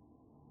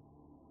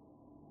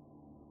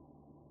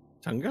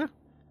 Tunga?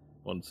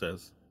 One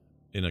says.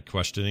 In a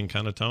questioning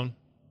kind of tone?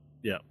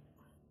 Yeah.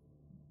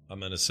 I'm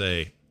going to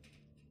say,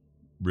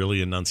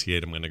 really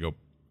enunciate, I'm going to go,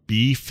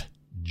 beef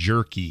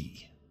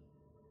jerky.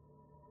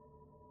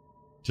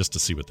 Just to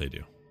see what they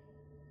do.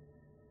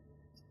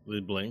 They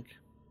blink.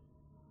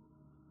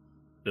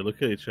 They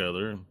look at each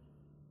other. And,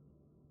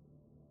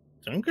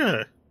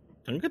 Tunga,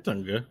 Tunga,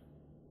 Tunga.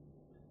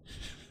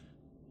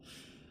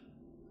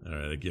 All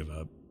right, I give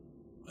up.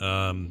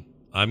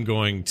 I'm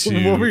going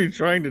to... What were you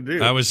trying to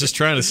do? I was just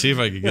trying to see if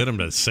I could get them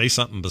to say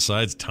something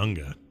besides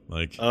Tunga.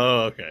 Like,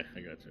 Oh, okay. I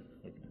got you.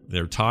 Okay.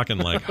 they're talking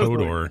like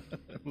Hodor.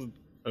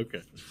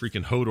 Okay.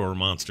 Freaking Hodor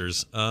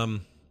monsters.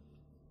 I'm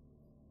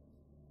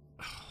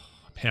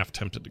half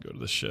tempted to go to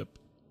the ship.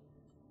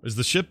 Is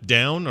the ship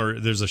down, or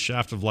there's a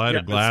shaft of light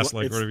or glass,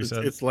 like whatever you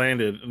said? It's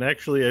landed, and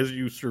actually, as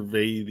you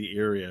survey the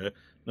area,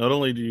 not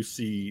only do you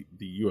see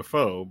the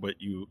UFO, but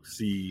you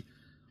see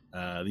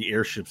the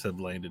airships have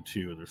landed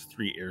too. There's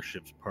 3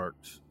 airships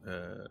parked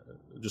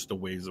just a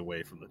ways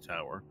away from the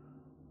tower.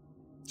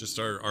 Just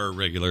our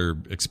regular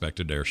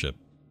expected airship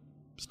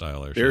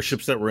style airships. The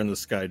airships that were in the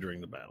sky during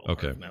the battle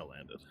Okay. have now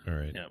landed. All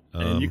right. Yeah,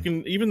 and you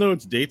can, even though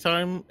it's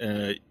daytime,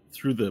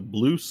 through the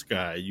blue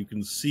sky, you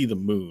can see the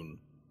moon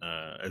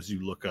as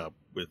you look up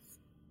with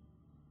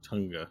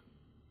Tunga.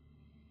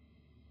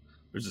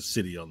 There's a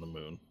city on the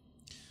moon.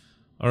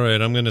 All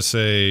right, I'm going to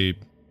say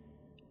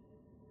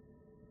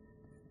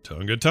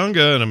Tunga,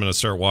 Tunga, and I'm going to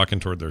start walking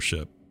toward their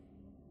ship.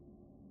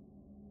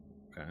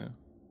 Okay.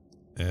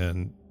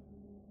 And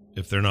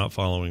if they're not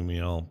following me,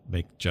 I'll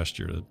make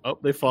gesture to... Oh,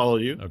 they follow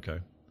you. Okay.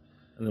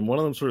 And then one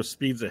of them sort of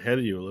speeds ahead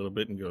of you a little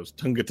bit and goes,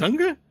 Tunga,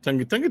 Tunga,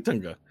 Tunga, Tunga,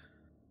 Tunga.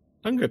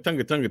 Tunga,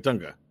 Tunga, Tunga,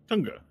 Tunga.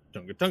 Tunga,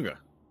 Tunga, Tunga.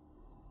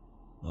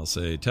 I'll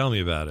say, tell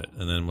me about it,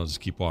 and then we'll just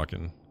keep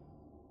walking.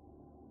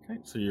 Okay,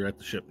 so you're at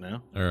the ship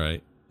now. All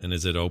right. And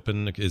is it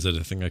open? Is it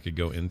a thing I could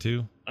go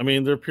into? I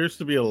mean, there appears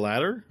to be a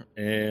ladder,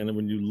 and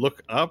when you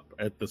look up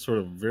at the sort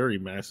of very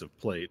massive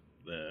plate,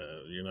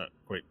 you're not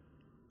quite...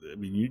 I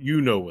mean,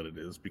 you know what it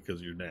is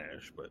because you're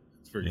Nash, but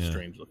it's very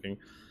strange looking.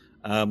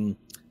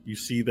 You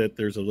see that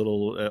there's a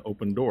little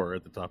open door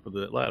at the top of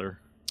the ladder,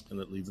 and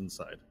that leads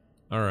inside.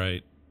 All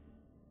right.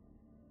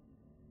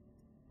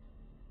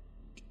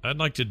 I'd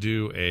like to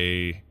do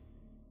a...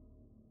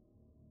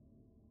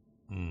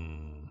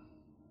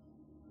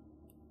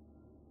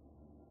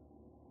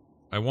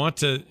 I want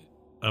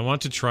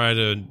to try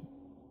to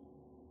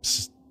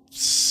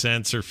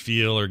sense or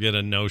feel or get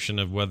a notion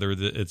of whether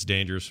it's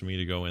dangerous for me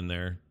to go in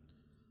there.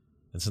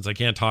 And since I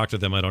can't talk to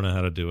them, I don't know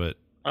how to do it.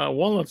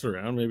 Walnut's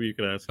around. Maybe you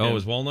could ask him. Oh,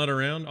 is Walnut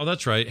around? Oh,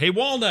 that's right. Hey,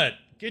 Walnut,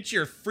 get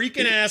your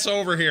freaking ass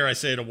over here, I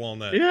say to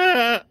Walnut.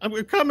 Yeah,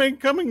 I'm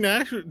coming,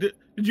 Nash. Did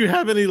you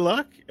have any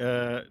luck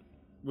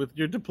with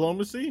your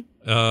diplomacy?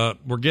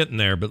 We're getting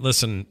there, but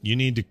listen, you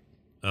need to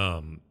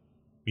come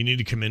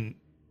in.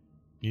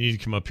 You need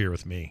to come up here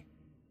with me.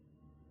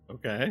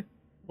 Okay.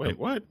 Wait,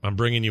 what? I'm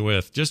bringing you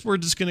with. We're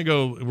gonna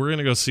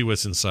go see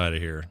what's inside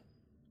of here.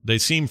 They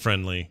seem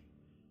friendly.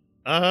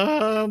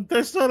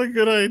 That's not a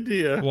good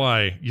idea.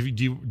 Why?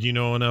 Do you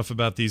know enough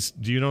about these?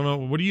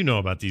 What do you know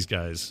about these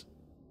guys?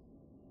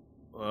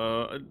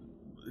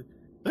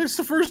 That's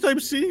the first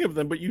I'm seeing of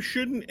them, but you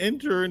shouldn't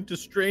enter into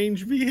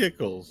strange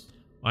vehicles.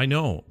 I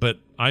know, but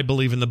I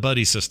believe in the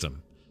buddy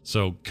system.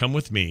 So come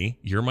with me.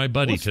 You're my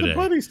buddy What's today. The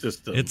buddy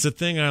system? It's a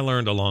thing I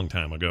learned a long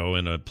time ago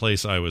in a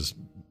place where I was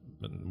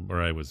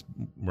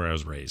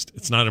raised.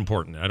 It's not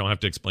important. I don't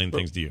have to explain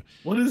things to you.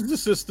 What does the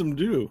system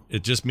do?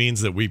 It just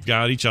means that we've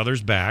got each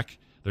other's back.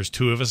 There's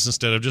 2 of us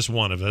instead of just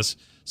one of us.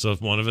 So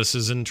if one of us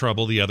is in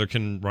trouble, the other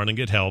can run and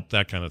get help,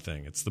 that kind of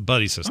thing. It's the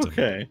buddy system.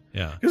 Okay.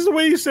 Yeah. Because the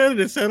way you said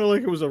it sounded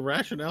like it was a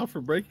rationale for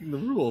breaking the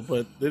rule,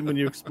 but then when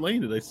you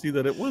explained it, I see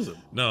that it wasn't.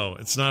 No,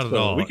 it's not at So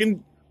all. we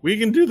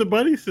can do the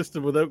buddy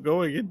system without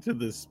going into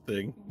this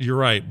thing. You're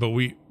right, but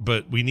we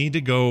need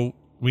to go.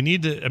 We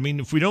need to. I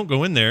mean, if we don't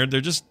go in there, they're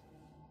just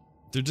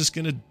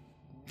gonna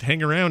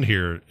hang around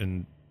here,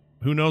 and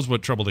who knows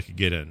what trouble they could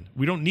get in.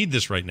 We don't need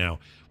this right now.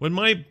 When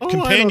my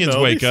companions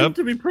wake they up, seem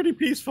to be pretty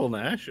peaceful,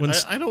 Nash.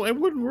 I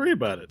wouldn't worry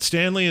about it.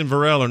 Stanley and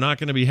Varel are not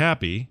going to be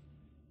happy,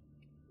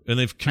 and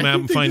they've come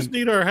out and they find just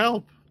need our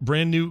help.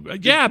 brand new.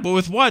 Yeah, but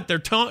with what?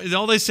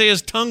 All they say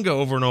is Tunga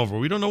over and over.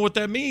 We don't know what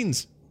that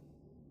means.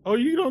 Oh,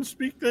 you don't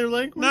speak their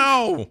language?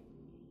 No.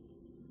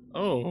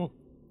 Oh.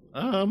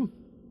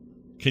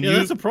 Can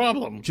that's a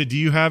problem. Do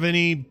you have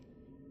any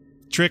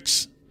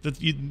tricks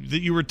that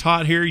you were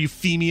taught here,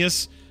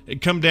 Euphemius?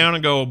 Come down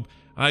and go,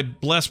 I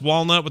bless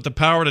Walnut with the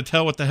power to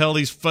tell what the hell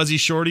these fuzzy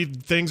shorty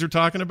things are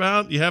talking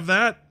about? You have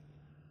that?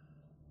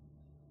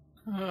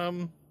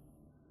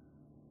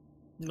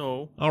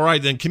 No. All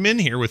right, then come in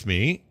here with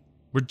me.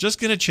 We're just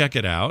going to check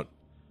it out.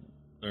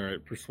 All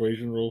right,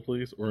 persuasion roll,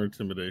 please, or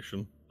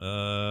intimidation.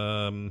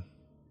 We'll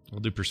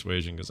do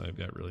persuasion because I've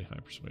got really high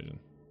persuasion.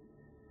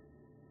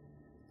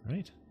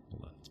 right?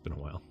 Hold on, it's been a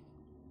while.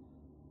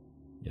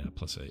 Yeah,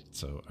 +8.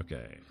 So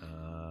okay,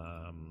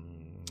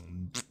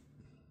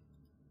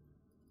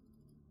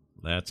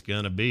 that's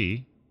gonna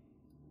be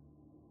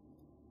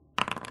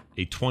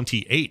a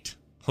 28.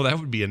 Well, that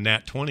would be a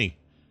nat 20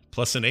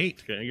 plus an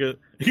 8. Okay,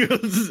 he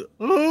goes,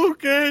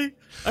 okay,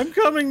 I'm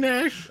coming,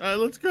 Nash.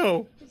 Let's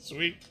go.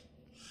 Sweet.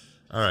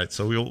 All right,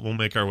 so we'll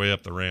make our way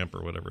up the ramp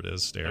or whatever it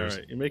is, stairs. All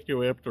right, you make your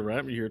way up the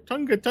ramp. You hear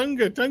Tunga,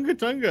 Tunga, Tunga,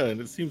 Tunga,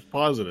 and it seems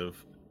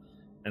positive.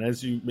 And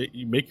as you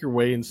make your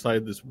way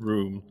inside this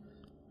room,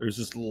 there's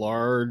this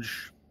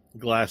large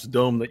glass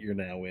dome that you're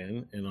now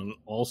in, and on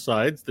all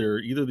sides there are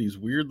either these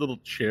weird little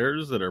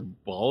chairs that are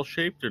ball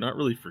shaped. They're not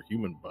really for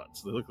human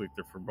butts. They look like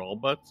they're for ball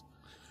butts.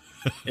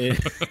 And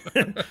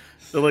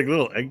they're like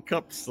little egg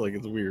cups. Like,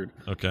 it's weird.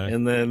 Okay.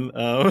 And then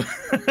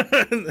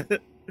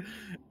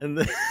and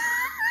then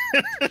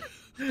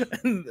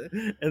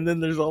and then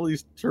there's all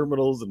these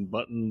terminals and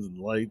buttons and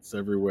lights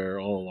everywhere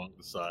all along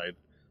the side.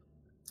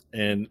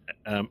 And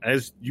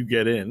as you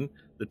get in,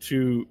 the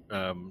two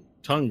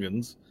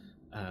Tungans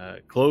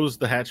close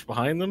the hatch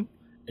behind them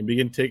and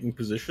begin taking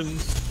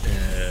positions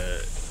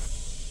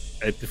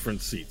at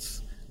different seats.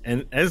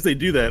 And as they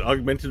do that,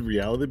 augmented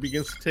reality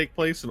begins to take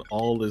place, and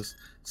all this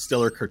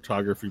stellar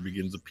cartography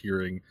begins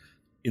appearing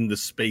in the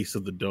space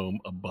of the dome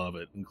above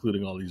it,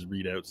 including all these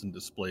readouts and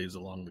displays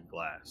along the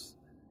glass.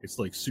 It's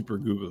like super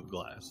Google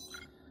Glass.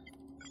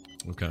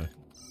 Okay.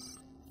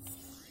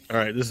 All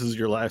right, this is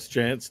your last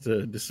chance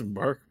to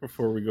disembark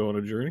before we go on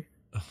a journey.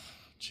 Oh,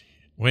 gee.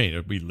 Wait,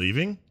 are we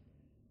leaving?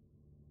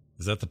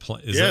 Is that the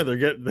plan?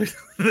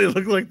 They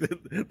look like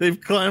they've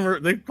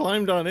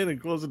climbed on in and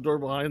closed the door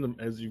behind them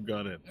as you've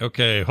got in.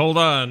 Okay, hold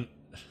on.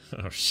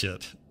 Oh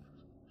shit.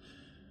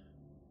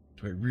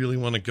 Do I really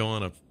want to go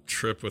on a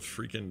trip with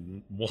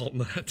freaking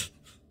Walnut?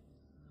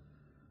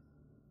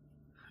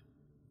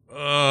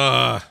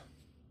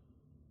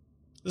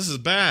 This is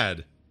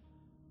bad.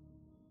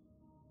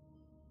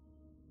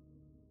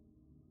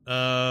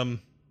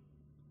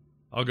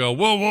 I'll go,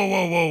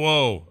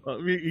 whoa.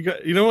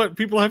 You know what?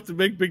 People have to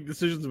make big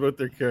decisions about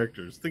their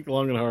characters. Think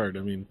long and hard.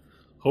 I mean,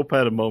 Hope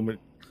had a moment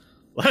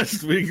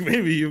last week.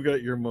 Maybe you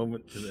got your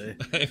moment today.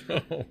 I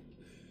know.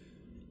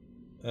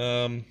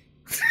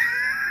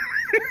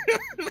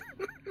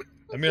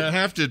 I mean, I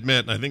have to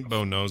admit, and I think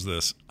Bo knows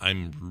this,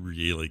 I'm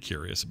really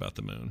curious about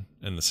the moon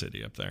and the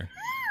city up there.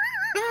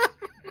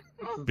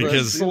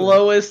 Because the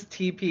slowest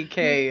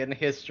TPK in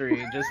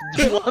history, just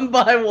one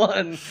by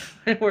one,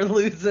 and we're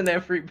losing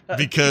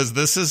everybody. Because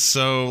this is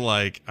so,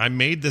 like, I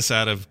made this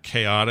out of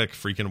chaotic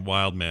freaking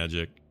wild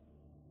magic,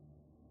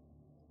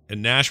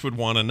 and Nash would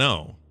want to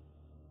know.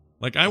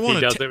 Like, I want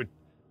to.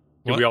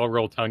 Do we all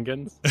roll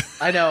Tungans?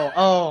 I know.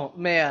 Oh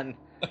man,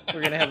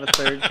 we're gonna have a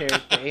third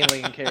character,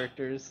 alien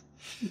characters.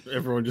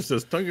 Everyone just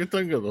says Tunga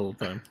Tunga the whole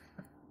time.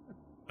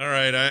 All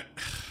right,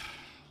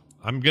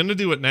 I'm gonna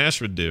do what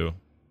Nash would do.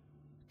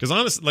 Because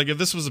honestly, like, if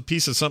this was a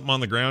piece of something on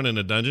the ground in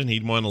a dungeon,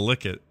 he'd want to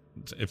lick it.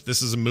 If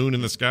this is a moon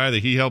in the sky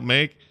that he helped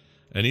make,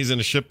 and he's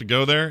in a ship to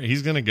go there,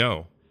 he's going to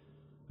go.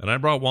 And I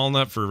brought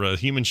Walnut for a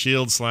human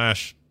shield /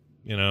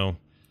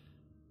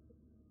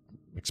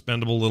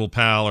 expendable little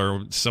pal,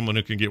 or someone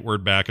who can get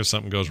word back if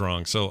something goes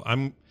wrong. So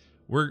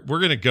we're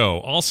going to go.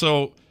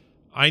 Also,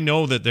 I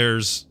know that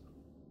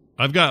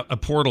I've got a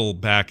portal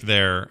back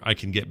there I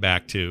can get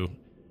back to.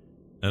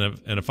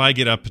 And if I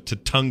get up to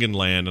Tungan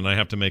land and I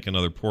have to make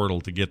another portal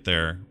to get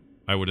there,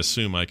 I would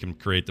assume I can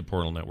create the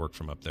portal network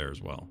from up there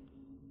as well.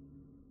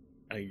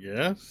 I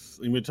guess.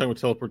 You mean talking about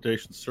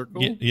teleportation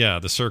circle? Yeah,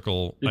 the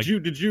circle.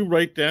 Did you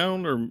write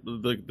down or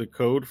the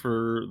code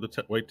for the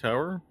White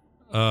Tower?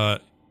 Yeah,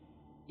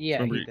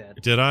 he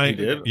did. Did I? He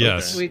did?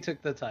 Yes. We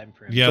took the time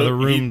for him. Yeah, So the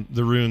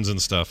runes and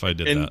stuff. I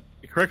did that.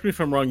 Correct me if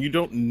I'm wrong. You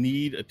don't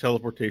need a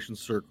teleportation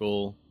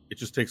circle. It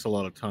just takes a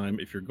lot of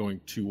time if you're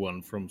going to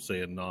one from,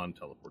 say, a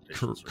non-teleportation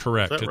circle.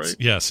 Correct. Is that right?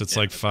 Yes, it's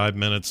like 5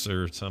 minutes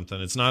or something.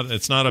 It's not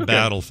a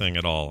battle thing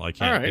at all. I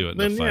can't do it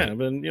in a fight. Yeah,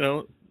 then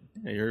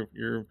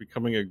you're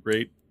becoming a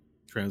great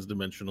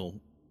transdimensional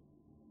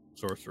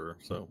sorcerer.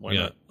 So why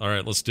not? All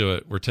right, let's do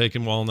it. We're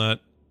taking Walnut.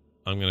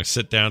 I'm going to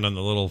sit down on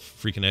the little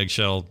freaking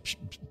eggshell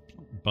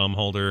bum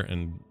holder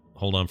and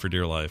hold on for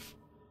dear life.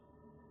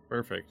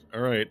 Perfect.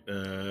 All right.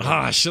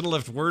 I should have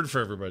left word for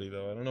everybody,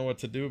 though. I don't know what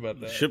to do about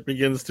that. The ship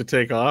begins to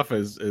take off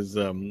as it's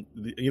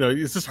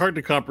just hard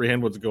to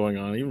comprehend what's going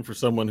on, even for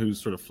someone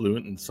who's sort of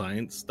fluent in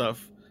science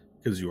stuff,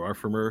 because you are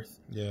from Earth.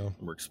 Yeah. And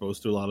we're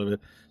exposed to a lot of it.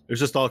 There's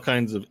just all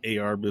kinds of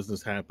AR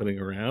business happening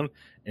around,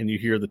 and you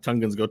hear the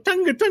Tungans go,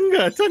 Tunga,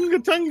 Tunga, Tunga,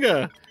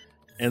 Tunga.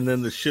 And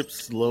then the ship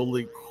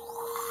slowly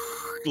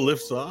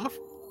lifts off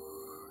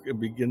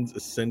and begins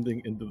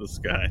ascending into the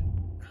sky.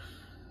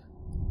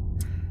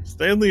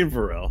 Stanley and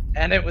Varel.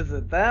 And it was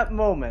at that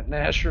moment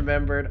Nash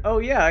remembered, oh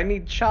yeah, I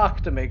need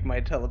chalk to make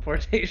my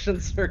teleportation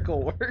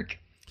circle work.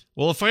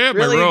 Well, if I have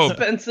really my robe,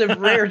 expensive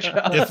rare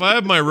chalk. if I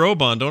have my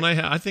robe on, don't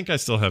I? I think I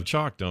still have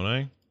chalk, don't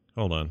I?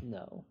 Hold on.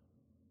 No.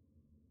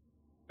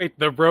 Wait,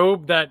 the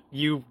robe that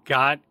you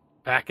got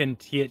back in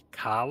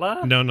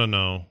Tietkala?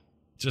 No.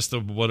 Just the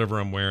whatever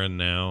I'm wearing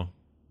now.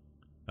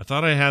 I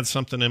thought I had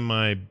something in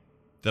my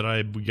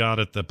that we got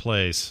at the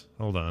place.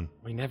 Hold on.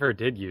 We never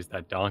did use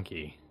that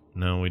donkey.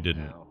 No, we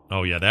didn't. No.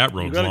 Oh yeah, that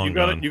road's long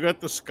gone. You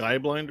got the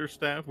Skyblinder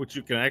staff, which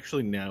you can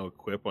actually now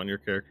equip on your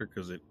character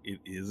because it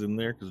is in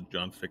there because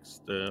John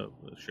fixed the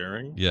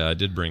sharing. Yeah, I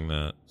did bring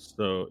that.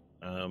 So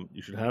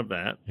you should have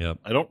that. Yep.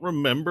 I don't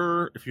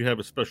remember if you have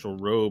a special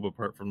robe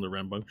apart from the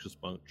Rambunctious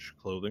Bunch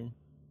clothing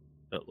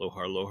that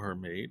Lohar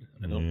made.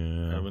 I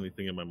don't have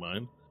anything in my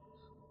mind.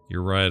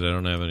 You're right. I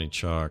don't have any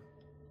chalk.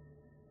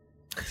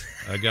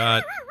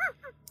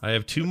 I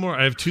have two more.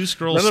 I have 2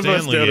 scrolls None of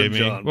us Stanley doubted gave me.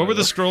 John, What by were the the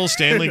way. scrolls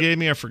Stanley gave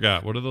me? I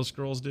forgot. What do those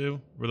scrolls do?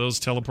 Were those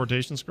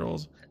teleportation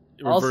scrolls?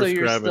 Also, Reverse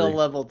you're gravity. still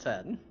level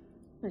 10.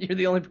 You're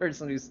the only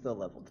person who's still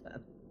level 10.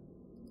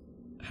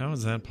 How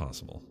is that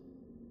possible?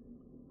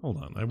 Hold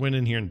on. I went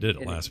in here and did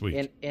it last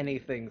week.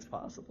 Anything's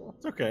possible.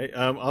 It's okay.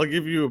 I'll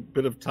give you a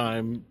bit of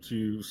time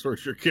to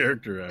sort your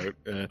character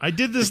out. I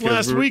did this because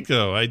last we're- week,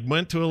 though. I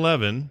went to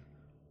 11,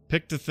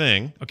 picked a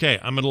thing. Okay,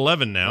 I'm at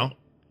 11 now.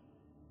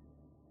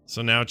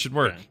 So now it should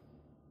work. Okay.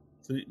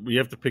 So we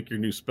have to pick your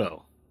new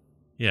spell.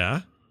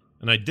 Yeah.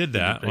 And I did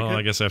that. pick Well, it?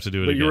 I guess I have to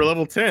do it But again. you were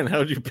level 10. How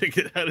did you pick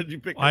it? How did you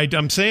pick it?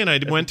 I'm saying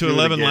I went to do it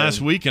 11 again. last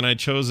week, and I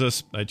chose a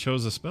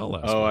spell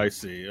last week. Oh, I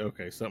see.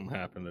 Okay, something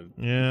happened.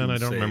 Yeah, and I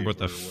didn't don't remember what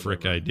save the or frick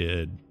whatever. I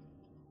did.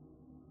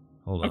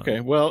 Hold on. Okay,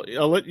 well,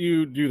 I'll let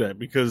you do that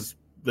because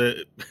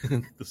the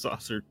the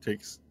saucer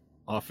takes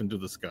off into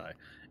the sky.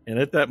 And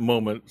at that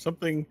moment,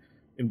 something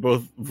in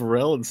both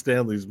Varel and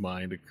Stanley's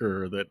mind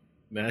occur that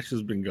Nash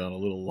has been gone a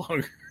little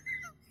longer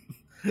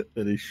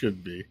than he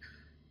should be.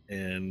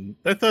 And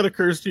that thought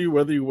occurs to you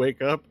whether you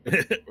wake up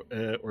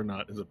or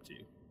not is up to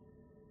you.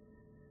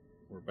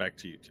 We're back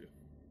to you two.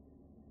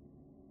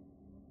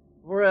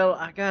 Well,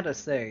 I gotta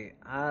say,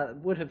 I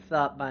would have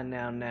thought by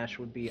now Nash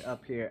would be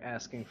up here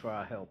asking for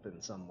our help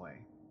in some way.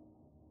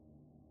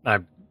 I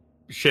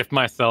shift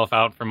myself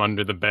out from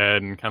under the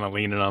bed and kind of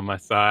leaning on my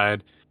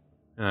side.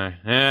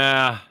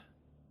 Yeah,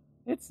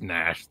 it's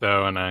Nash,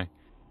 though, and I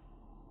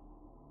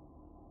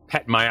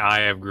pet my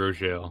eye of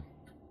Grosjean.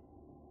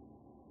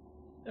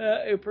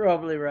 You're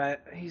probably right.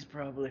 He's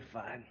probably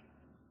fine.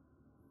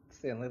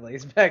 Stanley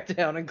lays back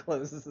down and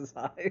closes his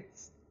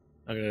eyes.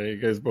 Okay, you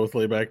guys both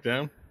lay back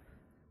down?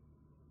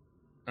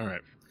 All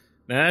right.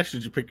 Nash,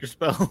 did you pick your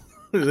spell?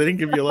 They didn't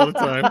give you a lot of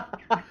time.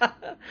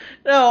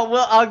 No,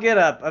 well, I'll get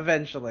up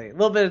eventually. A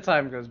little bit of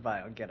time goes by,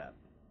 I'll get up.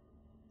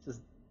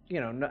 Just,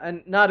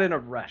 not in a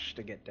rush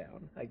to get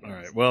down, I guess. All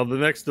right. Well, the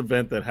next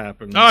event that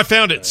happens. Oh, I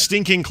found it.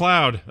 Stinking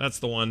Cloud. That's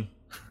the one.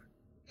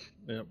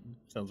 Yep,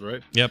 sounds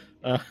right. Yep.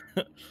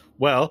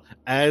 Well,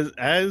 as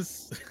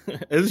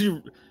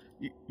you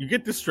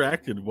get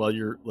distracted while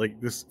you're like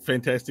this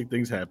fantastic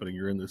thing's happening.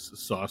 You're in this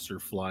saucer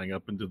flying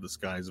up into the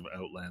skies of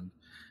Outland.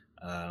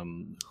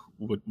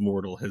 What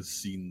mortal has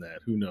seen that?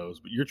 Who knows?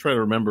 But you're trying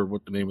to remember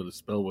what the name of the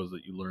spell was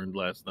that you learned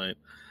last night.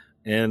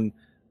 And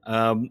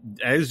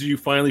as you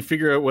finally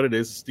figure out what it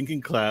is,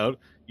 Stinking Cloud,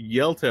 you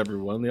yell to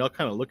everyone. They all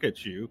kind of look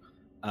at you.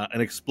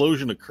 An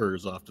explosion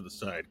occurs off to the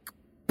side.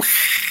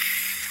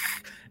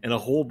 And a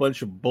whole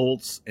bunch of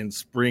bolts and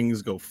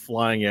springs go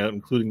flying out,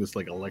 including this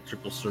like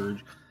electrical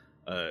surge,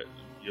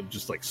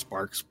 just like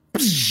sparks.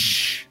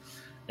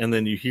 And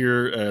then you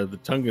hear the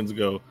Tungans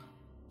go,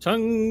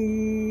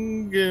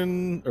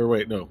 Tungan, or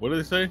wait, no, what do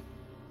they say?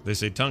 They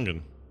say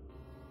Tungan.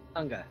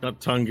 Tunga. Not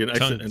Tungan.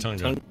 Tunga.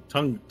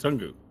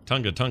 Tungu.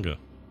 Tunga.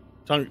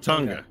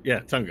 Tunga. Yeah,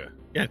 Tunga.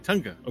 Yeah,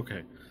 Tunga.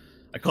 Okay.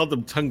 I called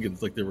them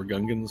Tungans like they were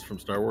Gungans from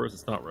Star Wars.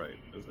 It's not right.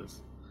 Is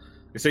this?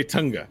 They say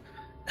Tunga.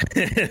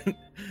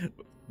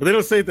 But they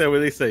don't say it that way.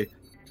 They say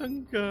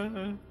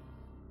Tunga.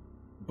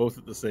 Both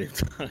at the same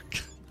time.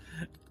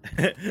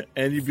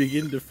 And you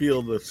begin to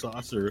feel the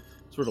saucer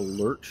sort of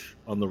lurch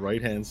on the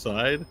right-hand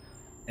side.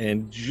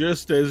 And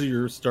just as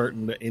you're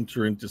starting to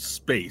enter into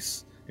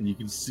space, and you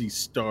can see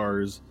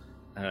stars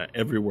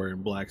everywhere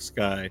in black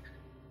sky,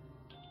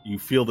 you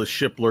feel the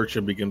ship lurch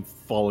and begin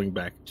falling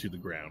back to the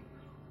ground,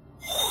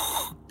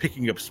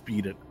 picking up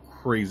speed at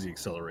crazy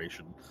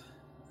acceleration.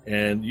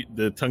 And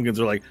the Tungans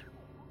are like,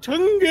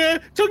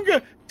 Tunga,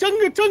 Tunga,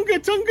 Tunga, Tunga,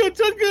 Tunga,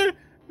 Tunga,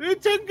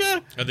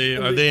 Tunga. Are they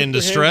And in put their hands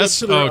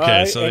distress? up to their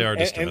Okay, eye, so they are and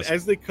distressed.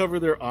 as they cover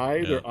their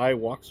eye Yeah.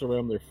 walks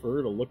around their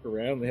fur to look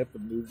around. They have to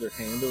move their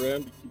hand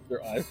around to keep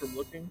their eye from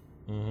looking.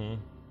 Mm-hmm.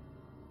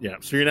 Yeah,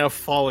 so you're now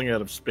falling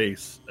out of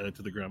space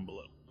to the ground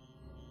below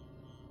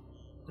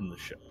in the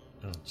ship.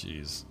 Oh,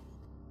 jeez.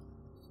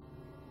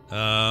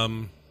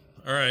 All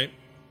right.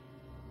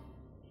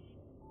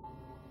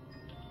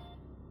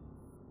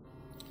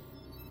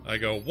 I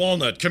go,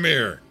 Walnut, come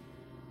here.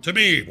 To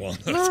me,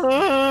 Walnut.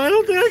 I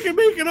don't think I can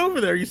make it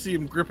over there. You see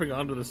him gripping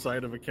onto the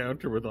side of a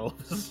counter with all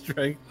of his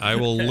strength. I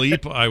will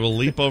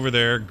leap over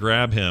there,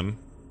 grab him.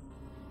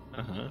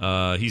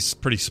 Uh-huh. He's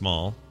pretty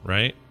small,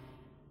 right?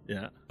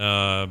 Yeah.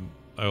 I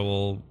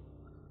will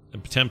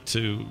attempt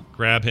to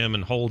grab him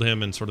and hold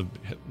him and sort of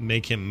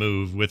make him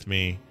move with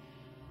me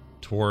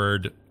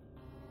toward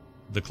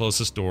the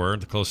closest door,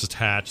 the closest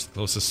hatch, the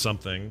closest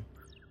something.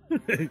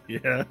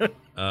 Yeah.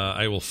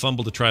 I will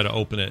fumble to try to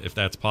open it if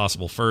that's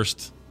possible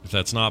first. If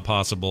that's not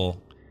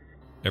possible,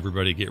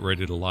 everybody get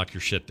ready to lock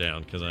your shit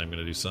down because I'm going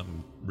to do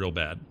something real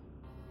bad.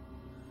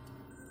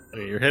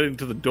 Okay, you're heading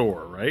to the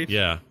door, right?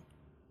 Yeah.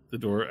 The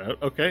door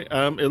out. Okay.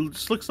 It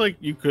just looks like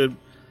you could.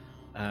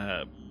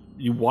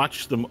 You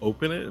watch them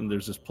open it, and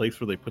there's this place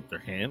where they put their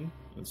hand,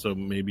 and so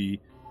maybe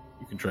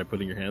you can try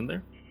putting your hand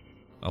there.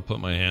 I'll put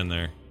my hand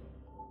there.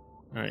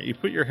 All right, you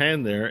put your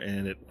hand there,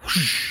 and it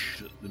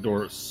whoosh, the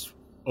door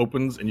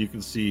opens, and you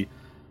can see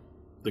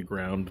the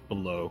ground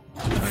below,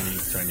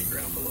 tiny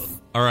ground below.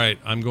 All right,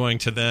 I'm going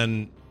to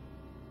then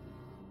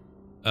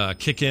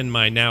kick in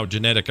my now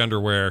genetic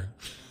underwear,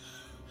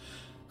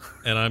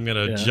 and I'm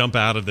going to jump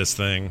out of this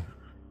thing,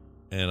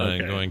 and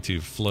I'm going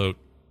to float.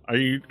 Are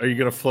you going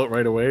to float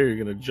right away, or are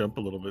you going to jump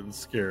a little bit and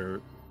scare?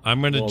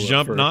 I'm going to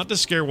jump, first? not to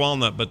scare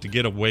Walnut, but to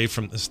get away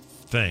from this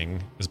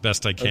thing as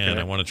best I can. Okay.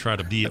 I want to try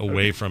to be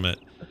away from it.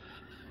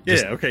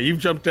 Yeah, okay, you've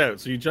jumped out.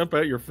 So you jump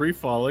out, you're free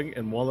falling,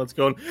 and Walnut's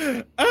going,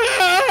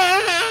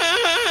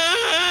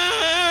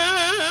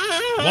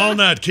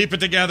 Walnut, keep it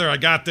together. I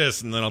got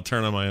this. And then I'll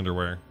turn on my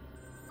underwear.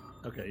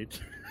 Okay,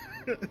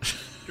 you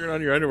turn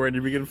on your underwear and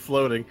you begin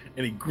floating,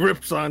 and he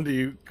grips onto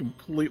you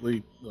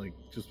completely, like,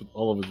 just with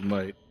all of his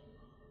might.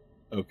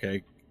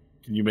 Okay,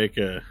 can you make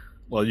a...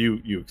 Well,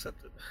 you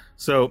accept it.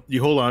 So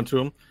you hold on to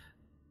him.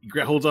 He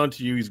holds on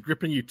to you. He's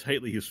gripping you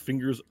tightly. His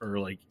fingers are,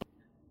 like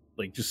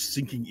just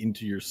sinking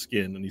into your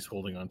skin, and he's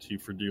holding on to you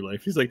for dear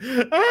life. He's like,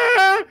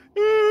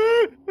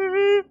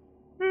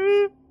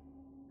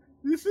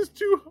 this is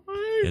too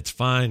high. It's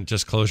fine.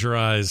 Just close your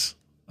eyes.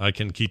 I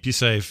can keep you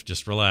safe.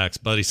 Just relax.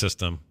 Buddy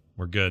system.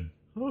 We're good.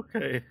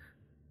 Okay.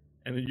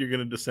 And then you're going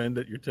to descend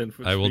at your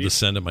 10-foot speed? I will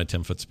descend at my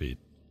 10-foot speed.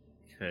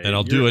 Okay. And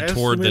I'll do it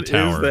toward the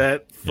tower. Is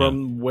that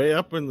from way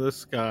up in the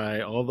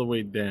sky all the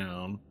way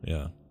down?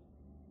 Yeah.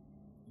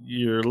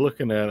 You're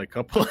looking at a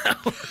couple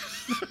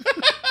hours.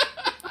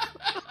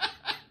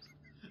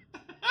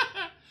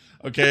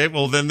 Okay,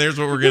 well then there's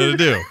what we're going to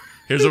do.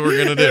 Here's what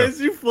we're going to do. As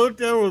you float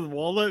down with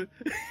Walnut,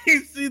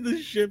 you see the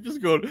ship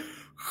just going...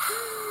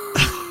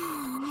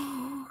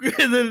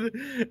 and then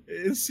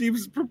it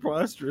seems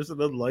preposterous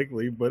and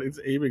unlikely, but it's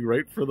aiming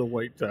right for the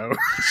White Tower.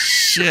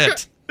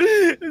 Shit.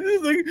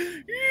 It's like...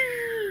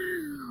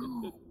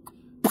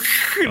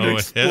 it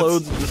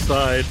explodes to the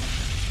side.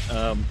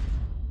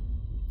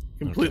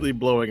 Completely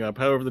blowing up.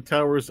 However, the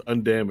tower is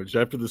undamaged.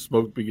 After the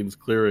smoke begins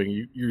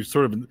clearing, you're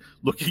sort of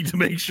looking to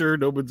make sure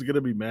no one's going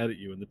to be mad at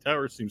you, and the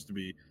tower seems to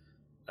be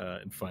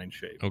in fine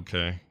shape.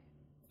 Okay.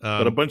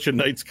 But a bunch of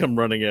knights come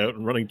running out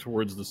and running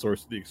towards the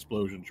source of the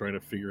explosion, trying to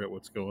figure out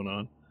what's going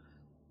on.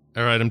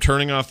 All right, I'm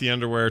turning off the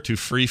underwear to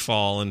free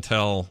fall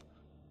until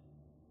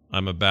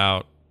I'm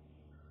about...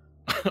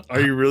 Are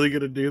you really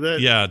going to do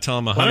that? Yeah, until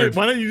I'm 100...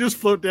 Why don't you just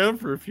float down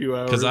for a few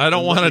hours? Because I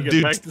don't want to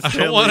do... I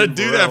don't want to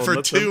do that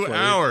for 2 hours.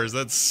 hours.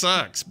 That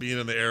sucks, being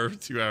in the air for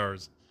 2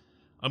 hours.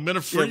 I'm going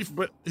to free... Yeah,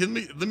 but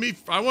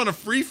I want to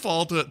free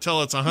fall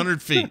till it's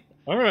 100 feet.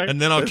 All right. And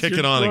then I'll kick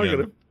it on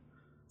again.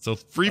 So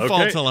free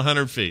fall till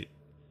 100 feet.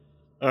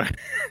 All right.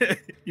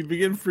 You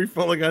begin free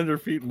falling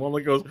 100 feet, and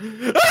Walnut goes,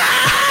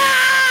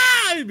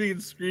 "Ah!" You begin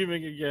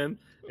screaming again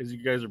as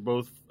you guys are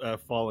both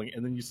falling.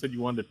 And then you said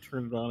you wanted to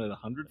turn it on at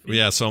 100 feet?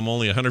 Yeah, so I'm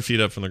only 100 feet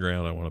up from the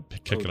ground. I want to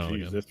kick it on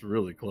geez, again. That's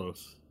really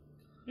close.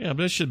 Yeah,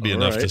 but it should be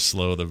enough to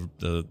slow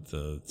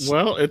the...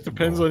 Well, it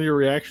depends on your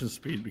reaction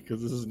speed,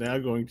 because this is now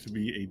going to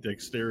be a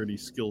dexterity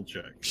skill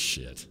check.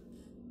 Shit.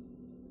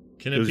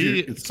 Can it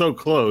be... It's so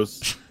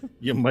close,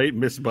 you might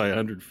miss by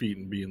 100 feet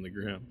and be in the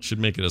ground. Should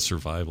make it a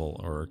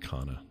survival or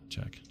arcana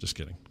check. Just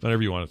kidding.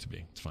 Whatever you want it to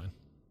be. It's fine.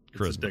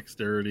 Charisma. It's a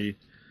dexterity.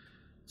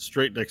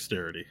 Straight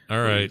dexterity.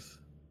 All right.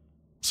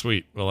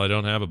 Sweet. Well, I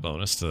don't have a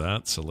bonus to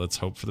that, so let's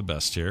hope for the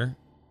best here.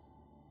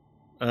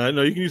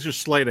 No, you can use your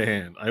sleight of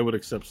hand. I would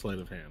accept sleight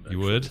of hand. You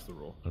would? The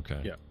rule.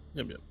 Okay. Yeah.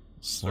 Yep.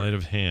 Sleight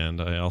of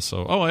hand. I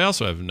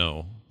also have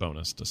no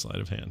bonus to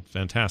sleight of hand.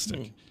 Fantastic.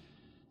 Mm.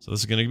 So this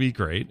is going to be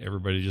great.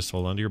 Everybody just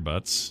hold on to your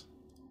butts.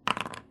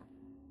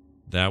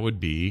 That would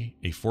be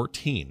a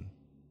 14.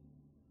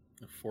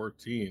 A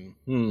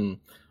 14.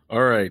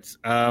 All right.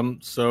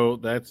 So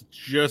that's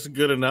just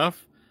good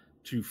enough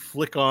to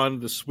flick on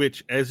the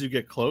switch as you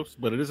get close,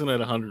 but it isn't at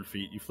 100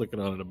 feet. You flick it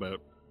on at about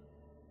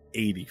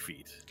 80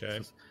 feet. Okay.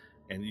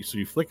 And so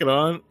you flick it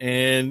on,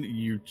 and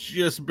you're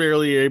just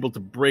barely able to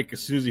brake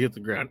as soon as you hit the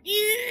ground.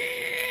 You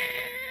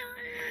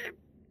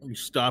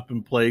stop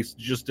in place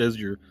just as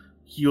your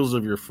heels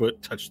of your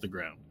foot touch the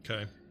ground.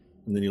 Okay.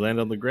 And then you land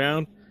on the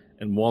ground,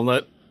 and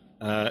Walnut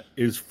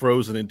is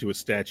frozen into a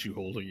statue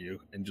holding you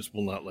and just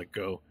will not let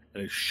go,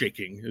 and is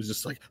shaking. It's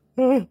just like...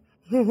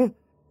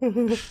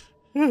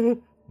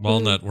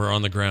 Walnut, we're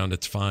on the ground.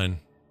 It's fine.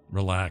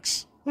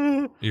 Relax.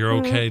 You're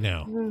okay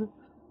now.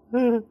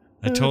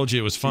 I told you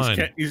it was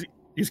fine. He's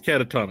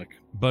catatonic.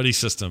 Buddy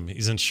system.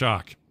 He's in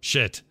shock.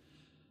 Shit.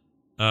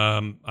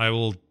 I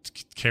will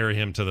carry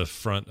him to the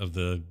front of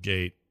the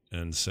gate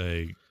and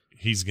say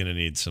he's gonna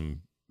need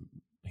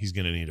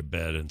a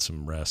bed and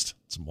some rest,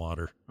 some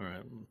water. All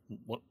right.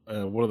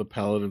 One of the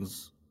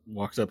paladins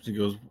walks up to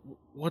you and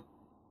goes,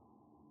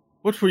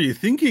 "What were you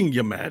thinking,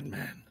 you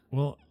madman?"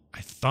 Well,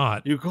 I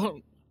thought you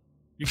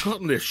You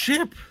got on their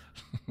ship.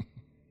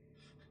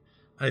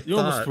 I You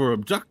almost were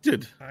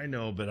abducted. I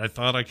know, but I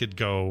thought I could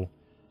go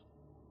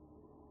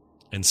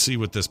and see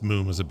what this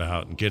moon was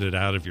about and get it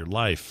out of your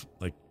life.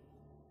 Like,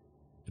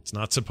 it's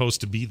not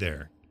supposed to be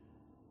there.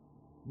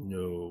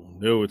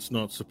 No, it's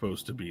not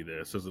supposed to be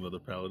there, says another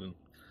paladin.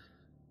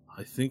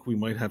 I think we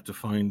might have to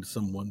find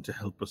someone to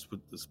help us with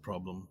this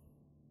problem.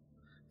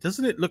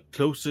 Doesn't it look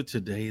closer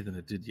today than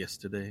it did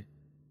yesterday?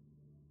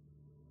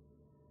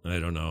 I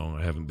don't know.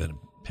 I haven't been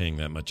paying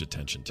that much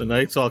attention to The it.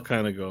 knights all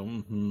kind of go,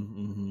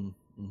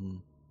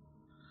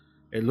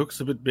 It looks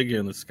a bit bigger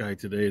in the sky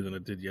today than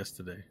it did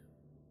yesterday.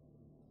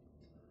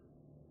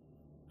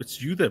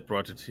 It's you that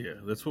brought it here.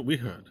 That's what we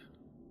heard.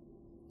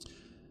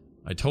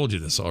 I told you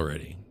this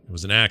already. It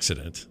was an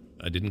accident.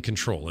 I didn't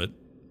control it.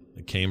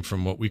 It came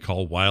from what we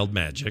call wild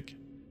magic.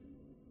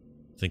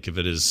 Think of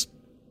it as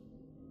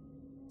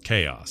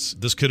chaos.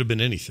 This could have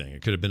been anything.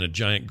 It could have been a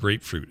giant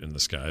grapefruit in the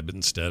sky, but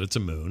instead it's a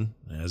moon.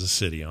 It has a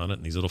city on it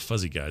and these little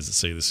fuzzy guys that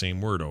say the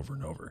same word over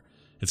and over.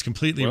 It's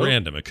completely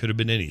random. It could have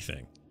been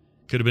anything.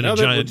 Could have been a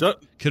giant,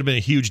 could have been a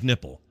huge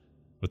nipple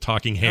with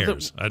talking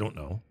hairs. I don't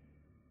know.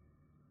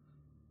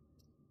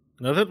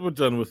 Now that we're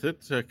done with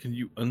it, can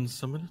you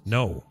unsummon it?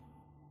 No.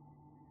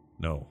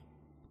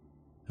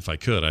 If I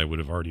could, I would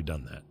have already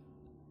done that.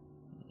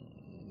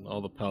 All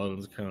the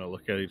paladins kind of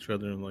look at each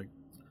other and like,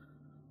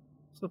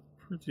 it's a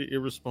pretty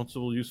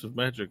irresponsible use of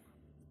magic,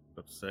 I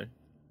have to say.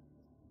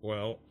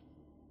 Well,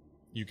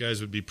 you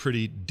guys would be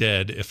pretty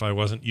dead if I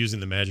wasn't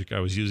using the magic I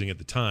was using at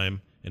the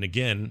time. And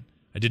again,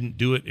 I didn't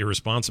do it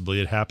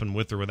irresponsibly. It happened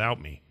with or without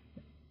me.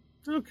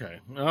 Okay.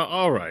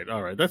 All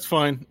right. That's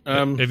fine.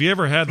 Have you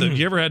ever had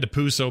to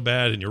poo so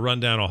bad and you run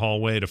down a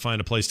hallway to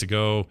find a place to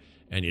go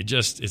and it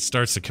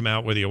starts to come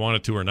out whether you want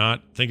it to or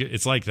not? Think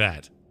it's like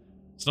that.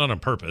 It's not on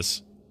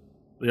purpose.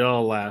 They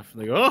all laugh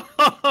and they go,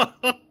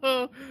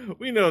 "Oh,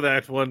 we know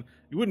that one.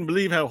 You wouldn't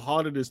believe how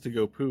hard it is to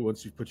go poo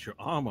once you put your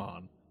armor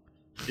on.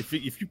 If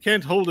you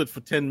can't hold it for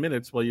 10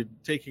 minutes while you're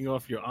taking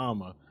off your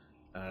armor,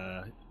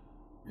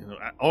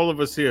 all of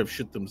us here have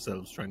shit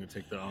themselves trying to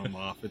take the armor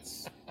off.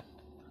 It's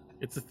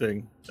a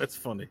thing. That's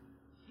funny."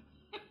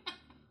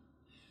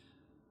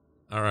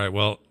 All right.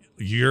 Well,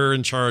 you're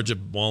in charge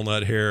of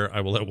Walnut here.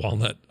 I will let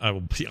Walnut.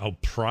 I'll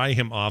pry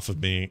him off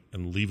of me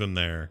and leave him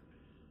there.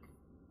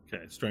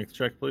 Okay, strength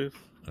check, please.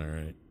 All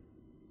right.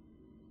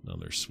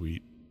 Another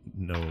sweet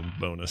no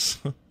bonus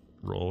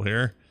roll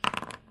here.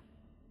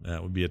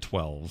 That would be a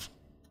 12.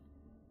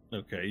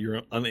 Okay,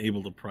 you're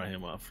unable to pry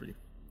him off for you.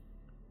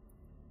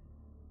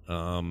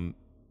 I'm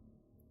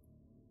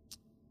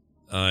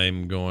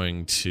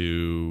going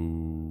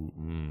to...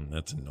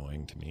 that's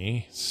annoying to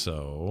me.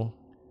 So...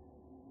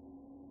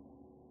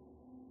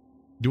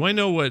 Do I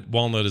know what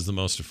Walnut is the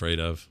most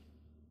afraid of?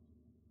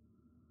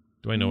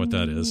 Do I know what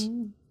that is?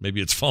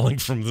 Maybe it's falling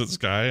from the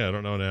sky? I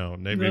don't know now.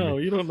 Maybe. No,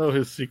 you don't know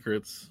his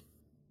secrets.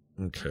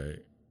 Okay.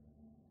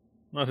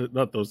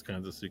 Not those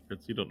kinds of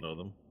secrets. You don't know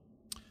them.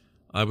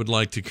 I would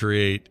like to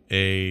create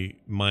a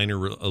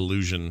minor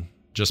illusion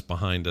just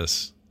behind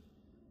us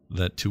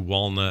that to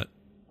Walnut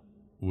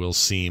will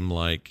seem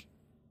like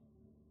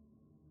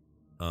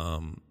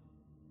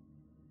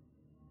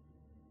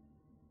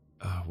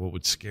what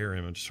would scare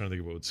him? I'm just trying to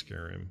think of what would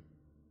scare him.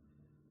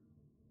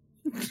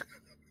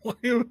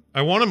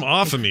 I want him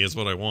off of me is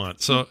what I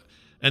want. So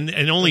and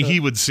only he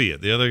would see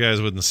it. The other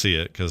guys wouldn't see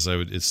it because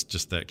it's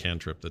just that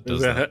cantrip that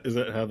does that. Is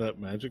that how that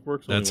magic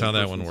works? That's how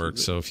that one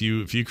works. So if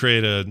you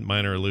create a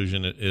minor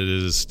illusion,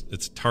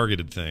 it's a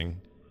targeted thing.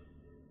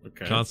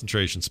 Okay.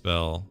 Concentration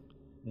spell.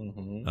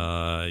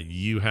 Mm-hmm.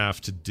 You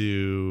have to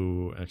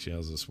do. Actually, how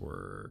does this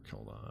work?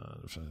 Hold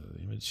on.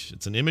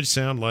 It's an image,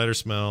 sound, light, or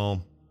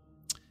smell,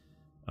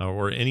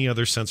 or any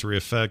other sensory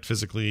effect.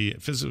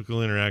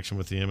 Physical interaction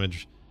with the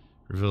image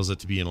reveals it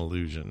to be an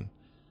illusion.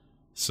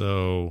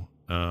 So,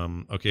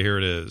 okay, here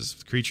it is. If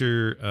the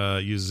creature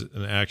uses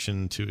an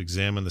action to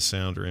examine the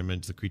sound or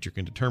image, the creature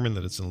can determine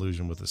that it's an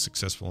illusion with a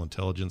successful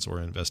intelligence or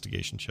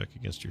investigation check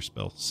against your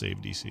spell save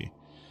DC.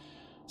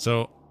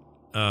 So,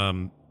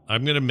 I'm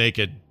going to make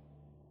it.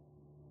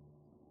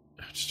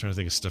 I'm just trying to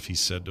think of stuff he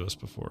said to us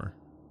before.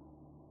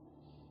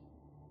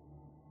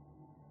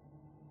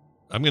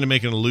 I'm going to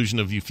make an illusion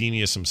of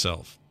Euphemius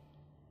himself.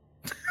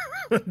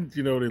 Do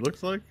you know what he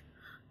looks like?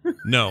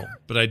 No,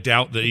 but I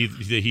doubt that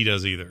he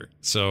does either.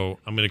 So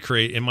I'm going to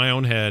create in my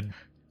own head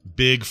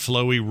big,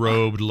 flowy,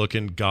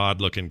 robed-looking,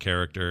 god-looking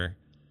character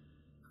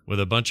with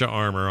a bunch of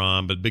armor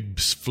on, but big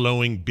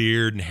flowing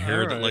beard and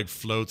hair that like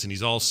floats, and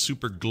he's all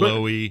super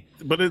glowy.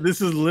 But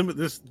this is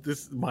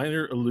This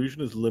minor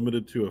illusion is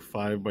limited to a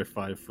 5 by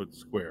 5 foot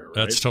square. Right?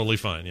 That's totally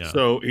fine. Yeah.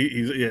 So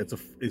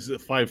he's a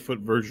 5 foot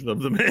version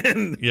of the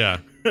man. Yeah.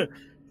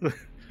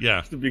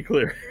 Yeah. To be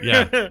clear.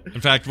 Yeah.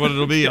 In fact, what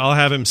it'll be, I'll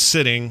have him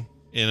sitting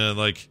in a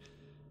like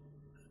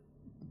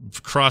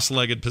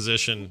cross-legged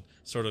position,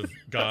 sort of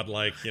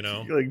godlike,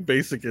 like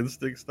Basic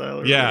Instinct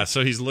style. Yeah,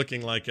 so he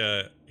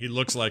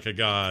looks like a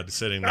god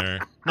sitting there.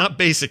 Not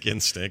Basic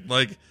Instinct,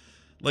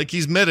 like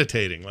he's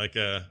meditating, like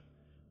a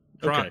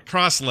Okay.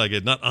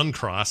 Cross-legged, not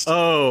uncrossed.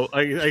 Oh,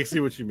 I see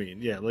what you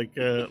mean. Yeah, like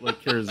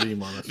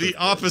Karazim on us. The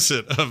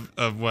opposite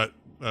of what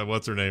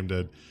what's her name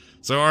did.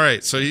 So all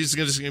right, so he's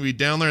just going to be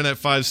down there in that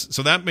 5.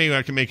 So that maybe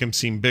I can make him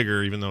seem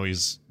bigger, even though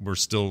we're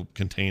still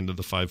contained to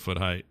the 5-foot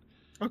height.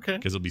 Okay.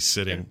 Because he'll be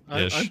sitting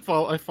ish.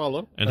 I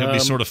follow. And he'll be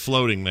sort of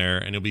floating there,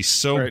 and he'll be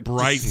so right.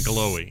 bright and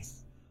glowy.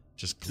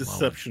 Just glowing.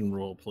 Deception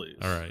roll, please.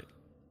 All right.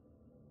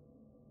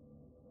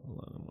 Hold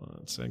on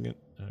 1 second.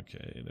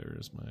 Okay,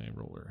 there's my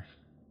roller.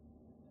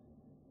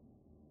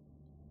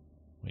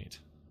 Wait,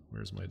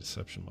 where's my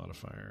deception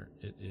modifier?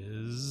 It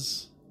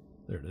is...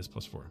 There it is,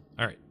 +4. All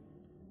right,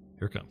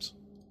 here it comes.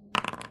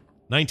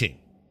 19.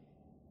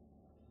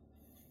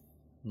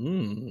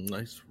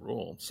 Nice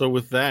roll. So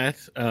with that,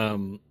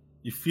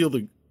 you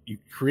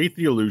create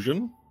the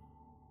illusion,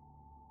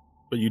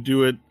 but you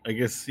do it, I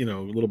guess, a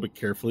little bit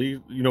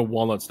carefully.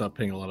 Walnut's not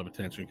paying a lot of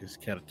attention because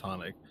he's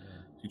catatonic.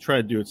 You try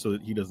to do it so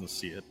that he doesn't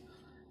see it.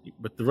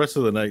 But the rest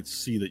of the knights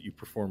see that you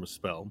perform a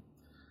spell.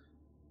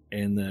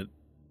 And that,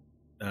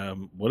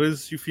 what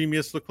does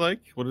Euphemius look like?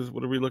 What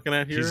are we looking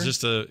at here? He's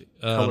just a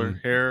color,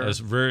 hair,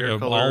 hair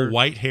color. All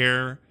white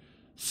hair,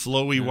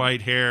 flowy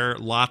white hair,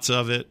 lots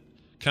of it,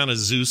 kind of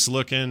Zeus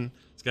looking.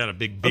 He's got a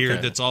big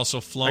beard that's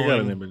also flowing. I got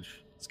an image.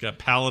 He's got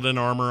paladin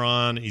armor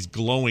on. He's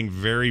glowing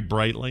very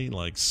brightly,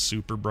 like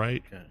super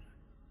bright. Okay.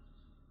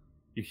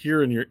 You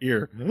hear in your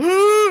ear.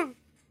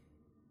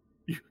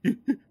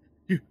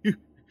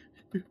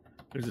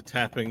 There's a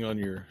tapping on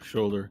your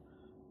shoulder.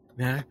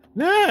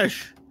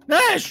 Nash!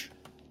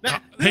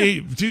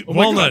 Hey, dude, Oh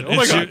Walnut,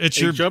 my God. it's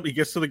your jump. He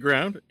gets to the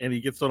ground and he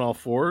gets on all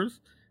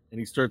fours and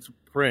he starts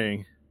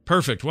praying.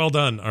 Perfect. Well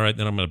done. All right,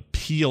 then I'm going to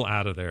peel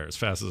out of there as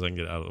fast as I can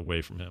get out of the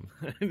way from him.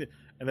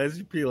 And as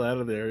you peel out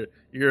of there,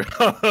 you're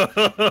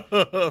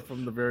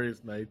from the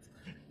various knights,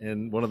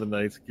 and one of the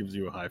knights gives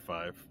you a high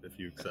five if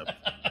you accept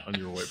on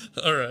your whip.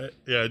 All right.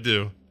 Yeah, I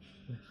do.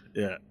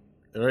 Yeah.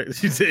 All right.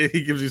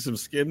 He gives you some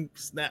skin.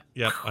 Snap.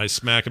 Yep. I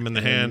smack him in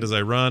the hand as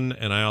I run,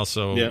 and I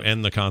also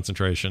end the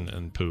concentration,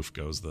 and poof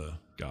goes the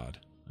god.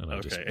 And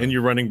okay. And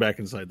you're running back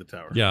inside the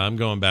tower. Yeah, I'm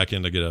going back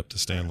in to get up to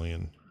Stanley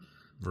and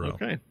Varel.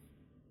 Okay.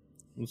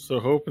 So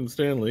Hope and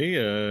Stanley,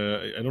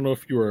 I don't know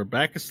if you were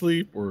back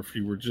asleep or if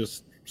you were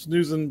just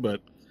snoozing,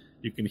 but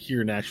you can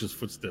hear Nash's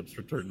footsteps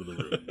return to the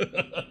room.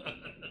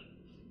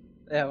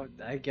 Yeah,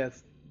 I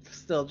guess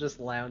still just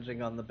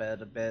lounging on the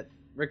bed a bit,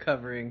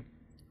 recovering.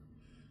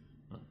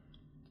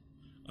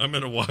 I'm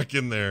going to walk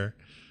in there,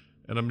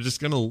 and I'm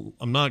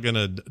not going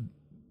to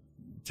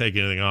take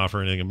anything off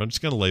or anything. I'm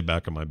just going to lay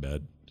back on my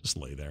bed. Just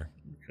lay there.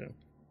 Okay.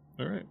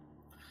 All right.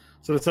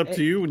 So it's up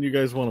to you when you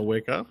guys want to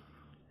wake up.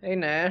 Hey,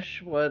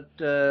 Nash, what's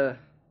the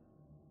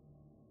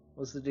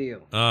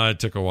deal? I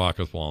took a walk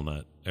with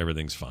Walnut.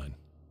 Everything's fine.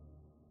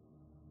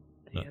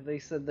 Yeah, they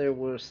said there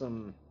were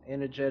some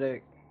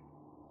energetic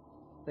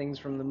things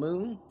from the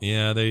moon.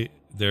 Yeah,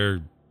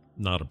 they're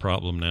not a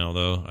problem now,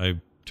 though. I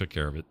took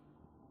care of it.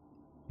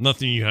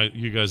 Nothing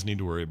you guys need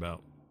to worry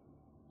about.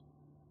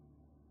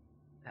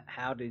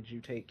 How did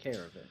you take care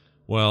of it?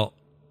 Well,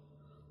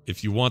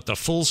 if you want the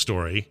full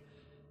story,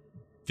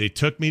 they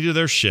took me to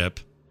their ship.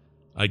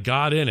 I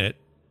got in it,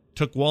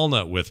 took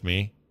Walnut with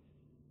me.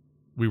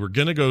 We were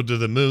going to go to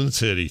the Moon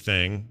City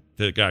thing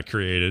that got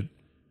created.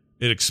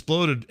 It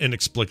exploded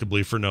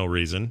inexplicably for no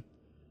reason.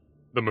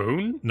 The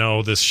moon?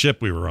 No, this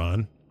ship we were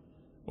on.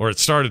 Or it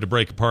started to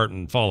break apart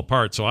and fall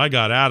apart. So I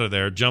got out of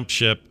there, jumped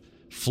ship,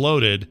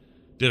 floated,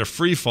 did a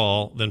free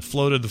fall, then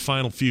floated the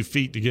final few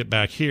feet to get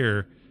back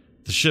here.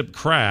 The ship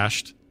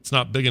crashed. It's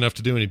not big enough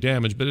to do any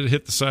damage, but it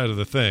hit the side of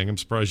the thing. I'm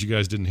surprised you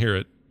guys didn't hear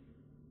it.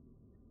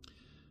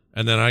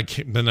 And then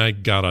I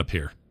got up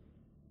here.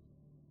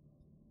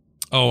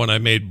 Oh, and I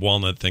made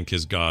Walnut think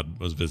his god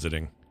was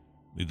visiting.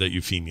 That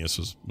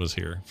Euphemius was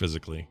here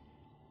physically.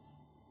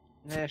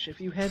 Nash,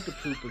 if you had to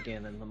poop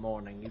again in the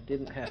morning, you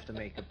didn't have to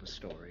make up a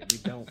story. We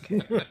don't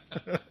care.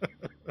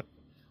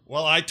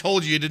 Well, I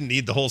told you didn't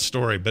need the whole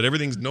story, but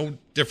everything's no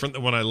different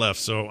than when I left,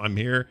 so I'm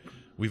here.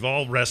 We've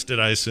all rested,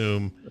 I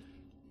assume.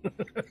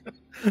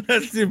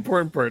 That's the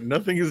important part.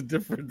 Nothing is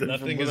different.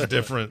 Nothing is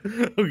different.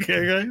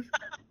 Okay,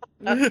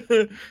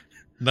 guys?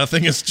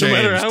 Nothing has changed.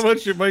 No matter how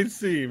much it might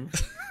seem.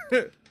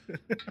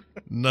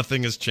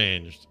 Nothing has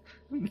changed.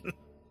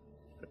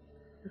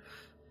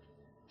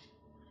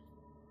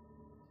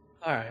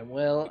 Alright,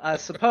 well, I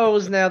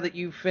suppose now that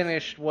you've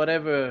finished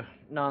whatever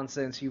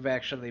nonsense you've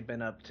actually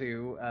been up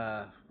to,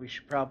 we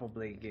should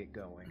probably get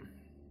going.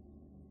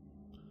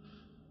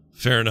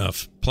 Fair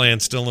enough. Plan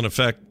still in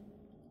effect.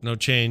 No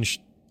change.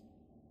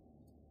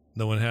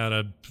 No one had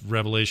a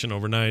revelation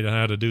overnight on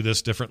how to do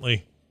this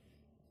differently.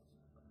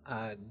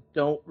 I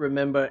don't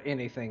remember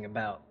anything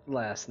about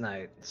last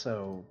night,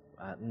 so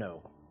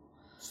no.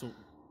 So,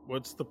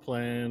 what's the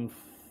plan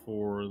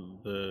for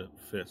the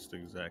fist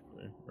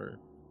exactly?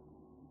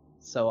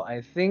 So I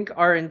think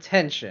our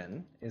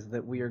intention is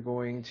that we are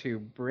going to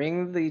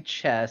bring the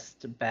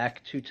chest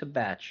back to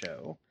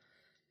Tabacho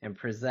and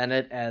present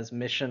it as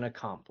mission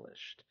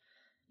accomplished.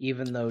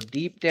 Even though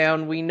deep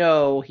down we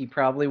know he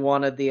probably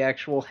wanted the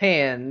actual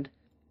hand,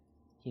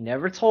 He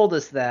never told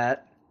us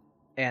that,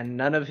 and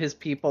none of his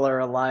people are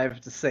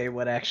alive to say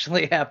what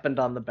actually happened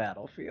on the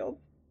battlefield.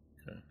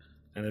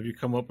 And have you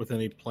come up with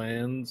any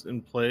plans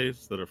in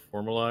place that are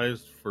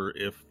formalized for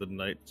if the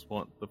knights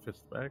want the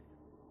fist back?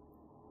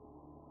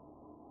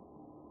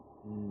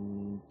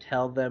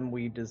 Tell them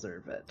we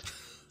deserve it.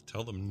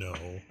 Tell them no.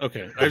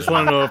 Okay, I just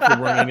want to know if there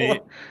weren't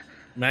any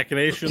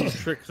machinations,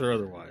 tricks, or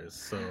otherwise.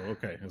 So,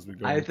 okay, as we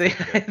go. I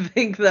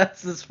think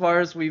that's as far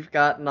as we've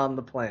gotten on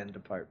the plan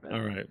department.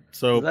 All right.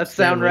 So does that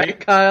sound right,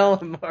 Kyle?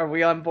 Are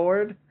we on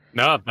board?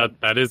 No,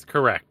 that is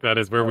correct. That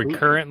is where we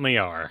currently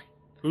are.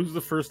 Who's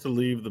the first to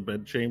leave the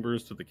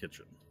bedchambers to the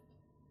kitchen?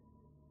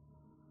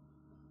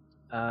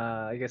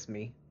 I guess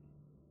me.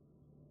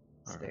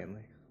 All Stanley.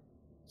 Right.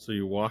 So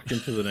you walk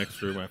into the next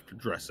room after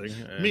dressing.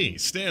 And me,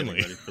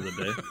 Stanley. Ready for the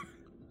day.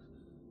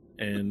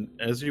 And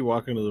as you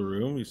walk into the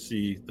room, you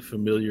see the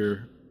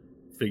familiar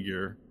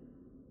figure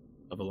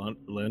of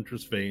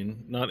Elantris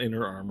Vane, not in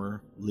her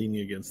armor,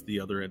 leaning against the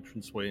other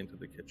entranceway into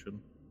the kitchen.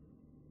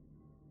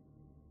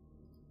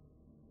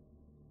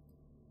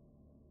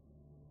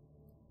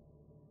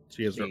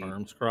 She has her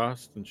arms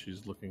crossed, and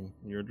she's looking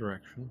in your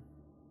direction.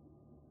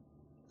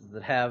 Does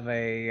it have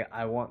a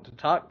 "I want to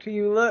talk to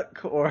you"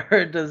 look, or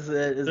does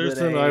it? There's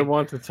an "I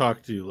want to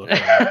talk to you" look.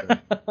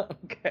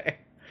 Okay.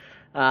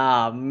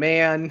 Ah,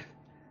 man,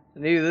 I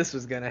knew this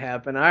was gonna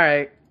happen. All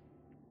right.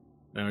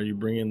 Now, are you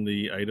bringing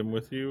the item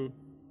with you?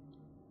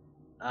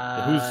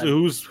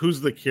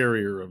 Who's the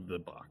carrier of the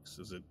box?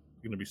 Is it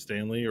going to be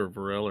Stanley or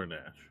Varel or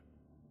Nash?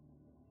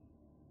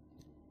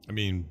 I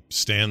mean,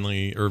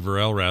 Stanley or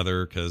Varel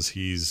rather, because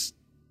he's,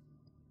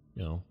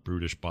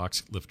 brutish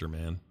box lifter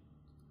man.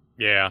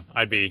 Yeah,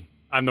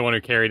 I'm the one who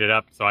carried it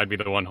up, so I'd be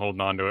the one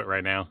holding on to it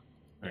right now.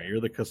 All right,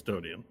 you're the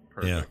custodian.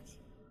 Perfect.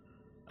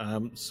 Yeah.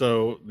 All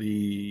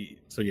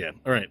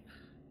right.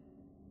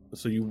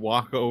 So you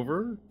walk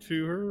over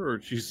to her,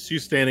 or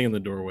she's standing in the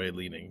doorway,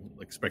 leaning,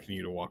 expecting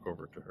you to walk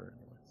over to her.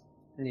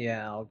 Anyways.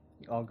 Yeah,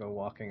 I'll go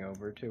walking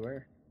over to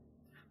her.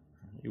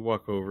 You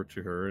walk over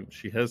to her, and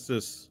she has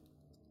this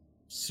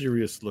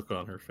serious look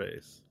on her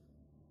face.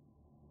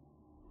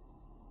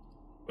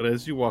 But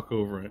as you walk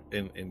over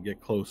and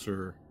get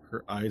closer,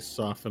 her eyes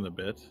soften a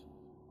bit,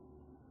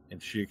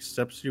 and she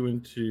accepts you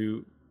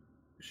into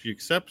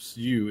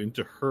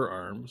her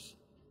arms,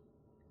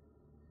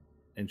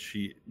 and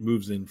she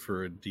moves in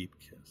for a deep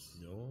kiss.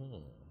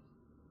 No.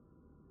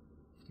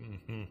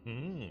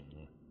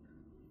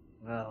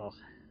 Well,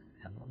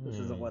 this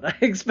isn't what I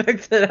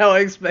expected. How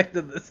I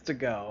expected this to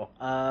go.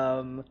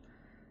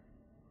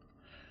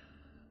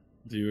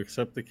 Do you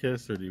accept the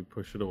kiss or do you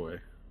push it away?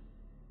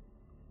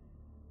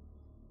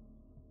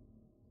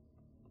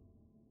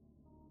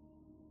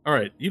 All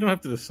right, you don't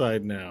have to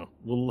decide now.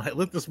 We'll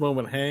let this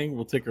moment hang.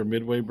 We'll take our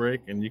midway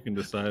break, and you can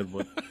decide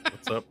what's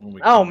up when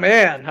we. Oh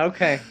man!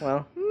 Okay,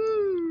 well,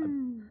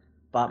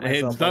 bought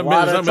myself a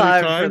lot of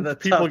time for the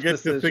people tough get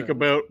decision. to think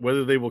about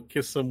whether they will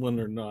kiss someone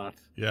or not.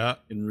 Yeah.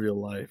 In real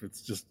life,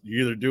 it's just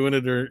you're either doing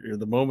it or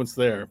the moment's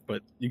there,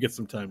 but you get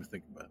some time to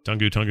think about it.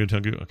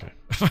 Tungu. Okay.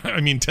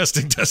 I mean,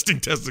 testing.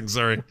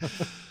 Sorry.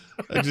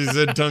 I just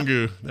said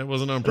Tungu. That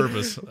wasn't on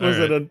purpose. Was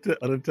it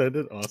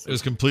unintended? Awesome. It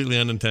was completely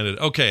unintended.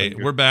 Okay,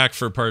 we're back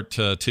for part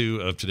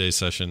 2 of today's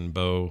session.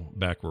 Bo,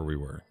 back where we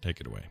were.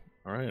 Take it away.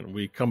 All right,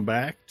 we come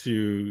back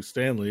to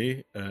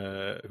Stanley,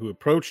 who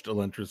approached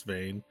Elantris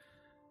Vane,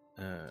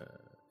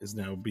 is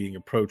now being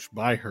approached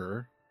by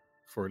her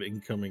for an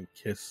incoming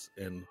kiss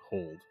and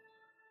hold.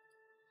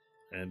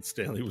 And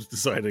Stanley was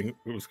deciding,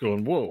 it was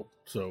going, whoa,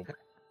 so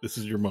this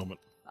is your moment.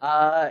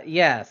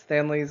 Yeah,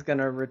 Stanley's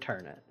gonna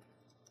return it.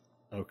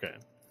 Okay.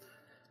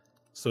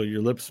 So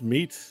your lips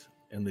meet,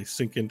 and they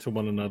sink into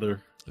one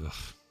another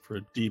for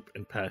a deep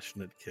and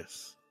passionate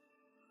kiss.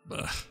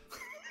 Now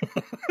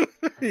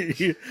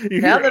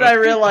that I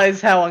realize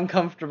how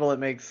uncomfortable it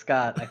makes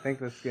Scott, I think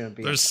this is going to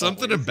be... There's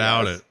something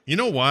about it. You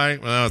know why?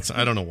 Well,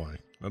 I don't know why.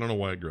 I don't know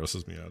why it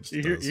grosses me out.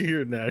 You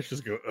hear Nash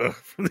just go, ugh,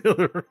 from the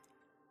other room.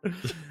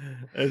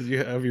 As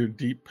you have your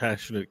deep,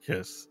 passionate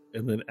kiss.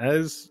 And then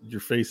as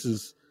your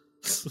faces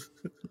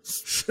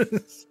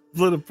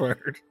split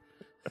apart...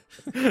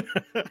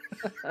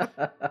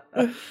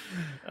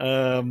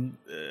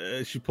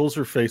 she pulls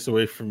her face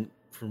away from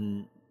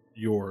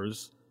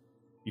yours.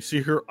 You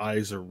see her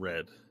eyes are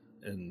red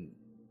and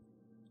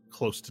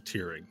close to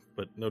tearing,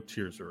 but no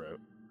tears are out.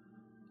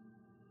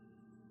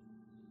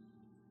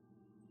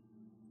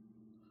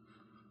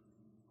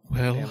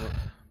 Well, Go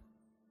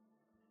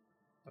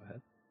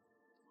ahead.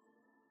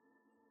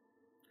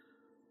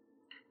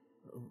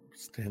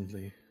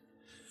 Stanley.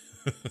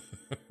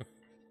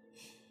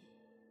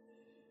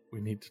 We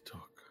need to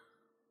talk.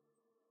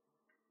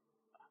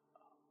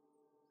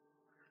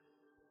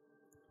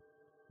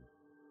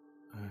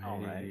 All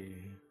right.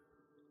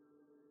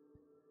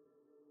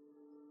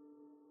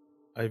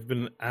 I've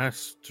been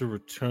asked to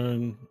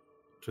return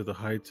to the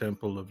High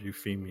Temple of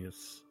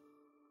Euphemius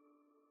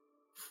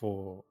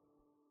for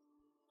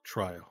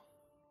trial.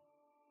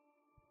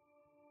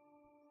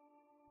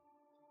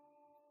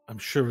 I'm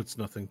sure it's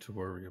nothing to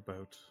worry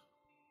about.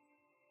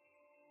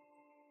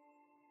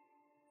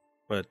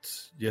 But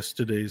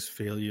yesterday's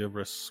failure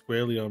rests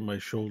squarely on my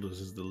shoulders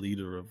as the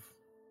leader of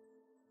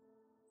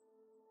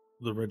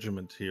the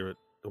regiment here at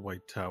the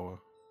White Tower.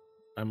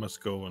 I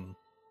must go and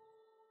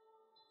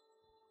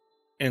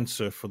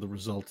answer for the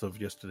result of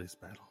yesterday's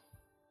battle.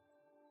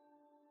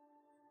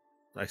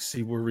 I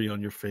see worry on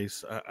your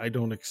face. I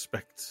don't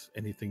expect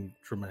anything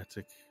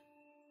dramatic.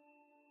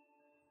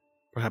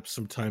 Perhaps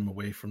some time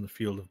away from the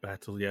field of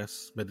battle,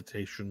 yes.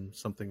 Meditation,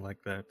 something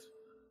like that.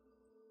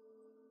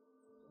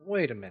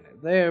 Wait a minute.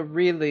 They're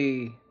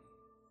really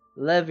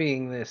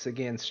levying this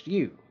against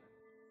you.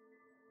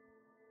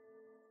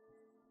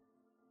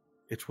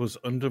 It was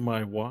under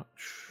my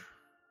watch,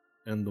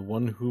 and the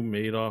one who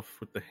made off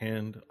with the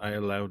hand I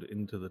allowed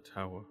into the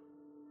tower.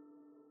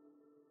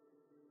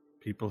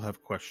 People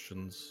have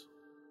questions,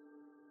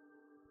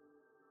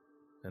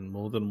 and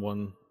more than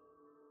one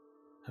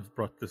have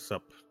brought this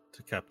up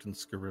to Captain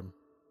Scarim.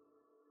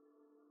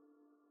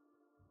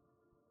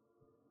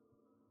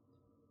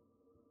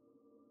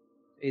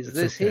 Is It's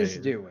this okay. his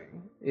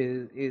doing?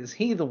 Is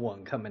he the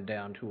one coming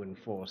down to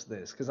enforce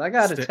this? Because I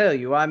gotta tell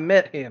you, I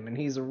met him and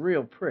he's a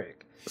real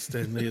prick.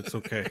 Stanley, it's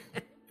okay.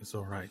 It's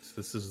all right.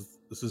 This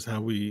is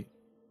how we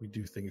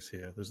do things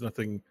here. There's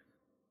nothing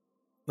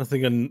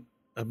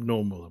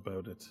abnormal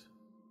about it.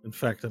 In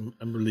fact, I'm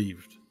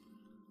relieved.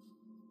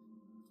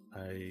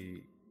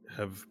 I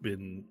have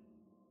been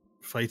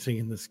fighting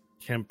in this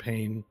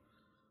campaign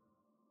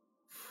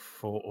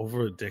for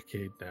over a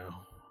decade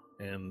now,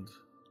 and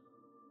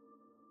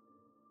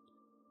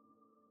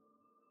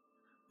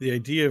the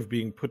idea of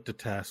being put to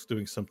task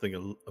doing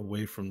something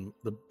away from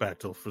the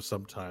battle for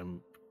some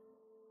time,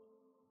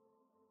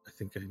 I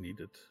think I need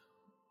it.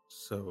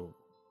 So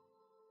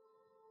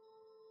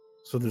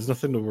there's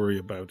nothing to worry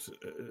about.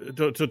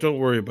 Don't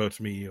worry about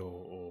me,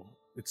 or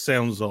it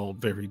sounds all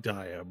very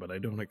dire, but I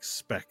don't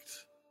expect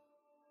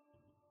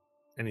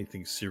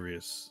anything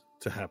serious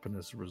to happen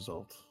as a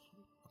result,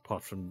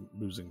 apart from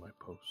losing my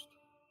post.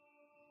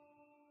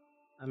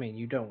 I mean,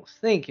 you don't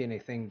think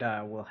anything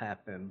dire will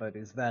happen, but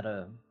is that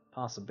a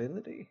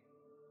possibility?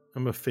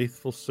 I'm a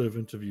faithful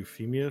servant of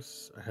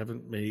Euphemius. I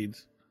haven't made,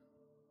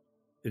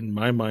 in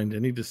my mind,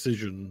 any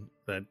decision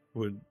that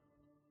would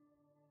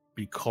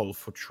be called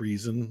for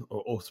treason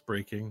or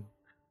oath-breaking.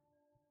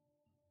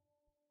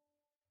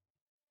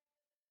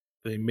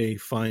 They may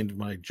find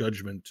my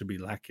judgment to be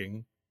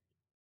lacking,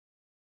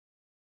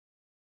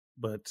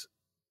 but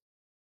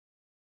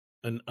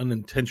an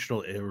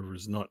unintentional error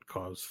is not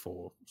cause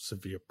for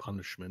severe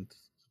punishment,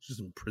 such as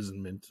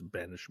imprisonment,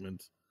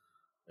 banishment,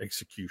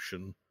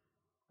 execution.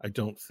 I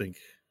don't think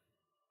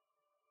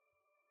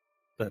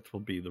that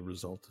will be the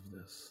result of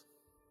this.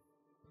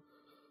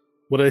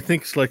 What I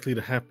think is likely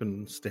to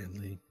happen,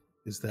 Stanley,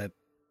 is that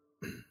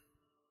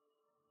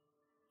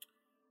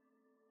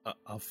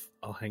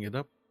I'll hang it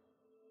up.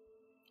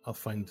 I'll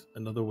find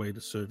another way to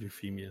serve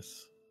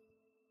Euphemius.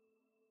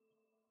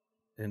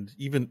 And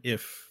even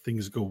if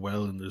things go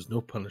well and there's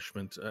no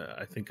punishment,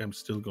 I think I'm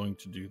still going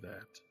to do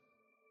that.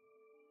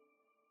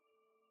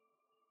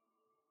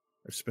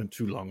 I've spent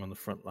too long on the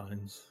front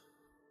lines.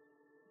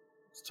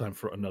 It's time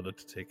for another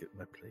to take it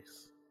my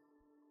place.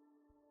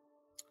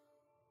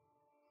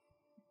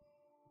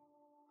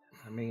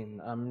 I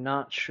mean, I'm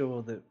not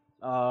sure that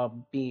our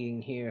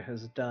being here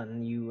has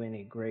done you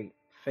any great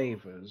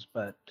favors,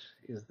 but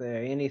is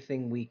there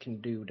anything we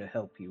can do to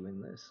help you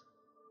in this?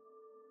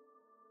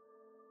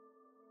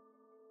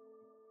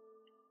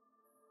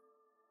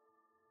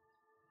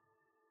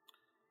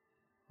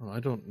 Well, I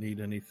don't need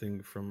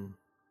anything from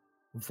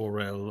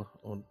Vorel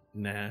or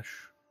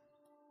Nash.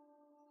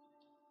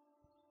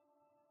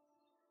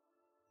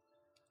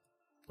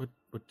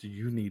 What do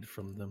you need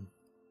from them?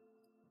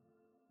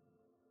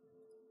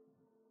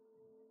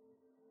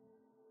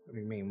 What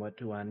do you mean, what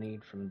do I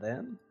need from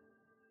them?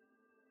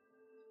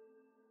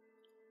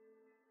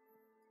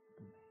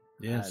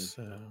 Yes.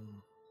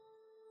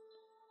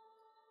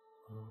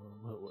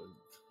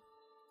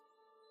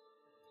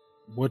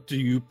 What do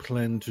you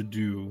plan to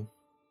do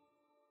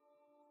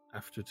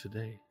after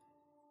today?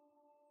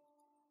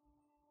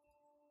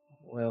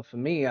 Well, for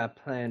me, I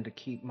plan to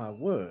keep my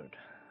word.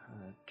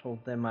 I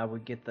told them I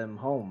would get them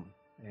home,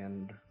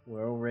 and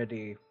we're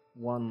already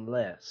one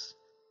less.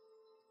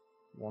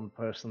 One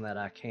person that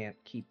I can't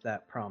keep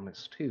that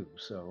promise to,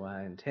 so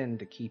I intend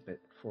to keep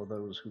it for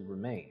those who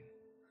remain.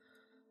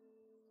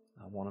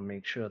 I want to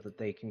make sure that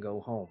they can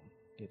go home,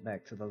 get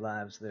back to the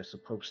lives they're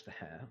supposed to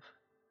have.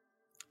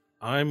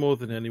 I more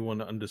than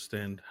anyone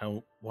understand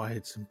why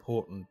it's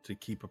important to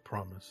keep a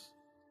promise.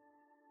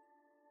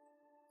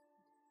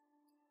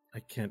 I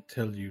can't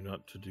tell you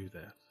not to do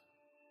that.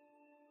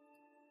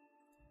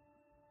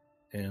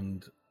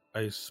 And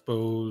I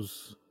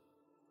suppose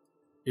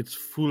it's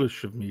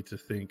foolish of me to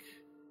think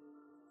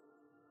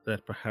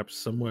that perhaps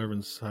somewhere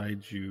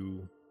inside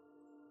you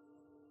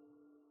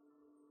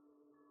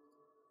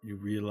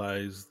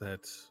realize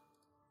that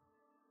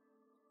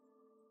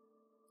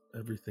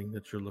everything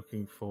that you're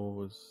looking for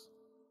was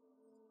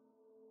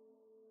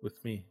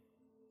with me.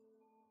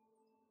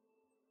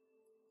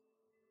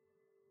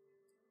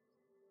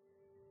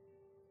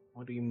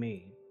 What do you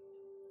mean?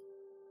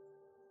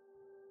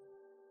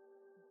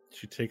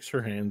 She takes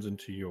her hands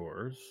into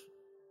yours.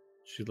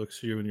 She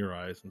looks you in your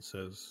eyes and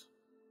says,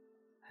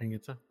 hang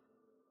it up.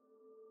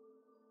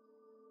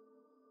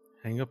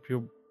 Hang up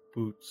your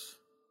boots.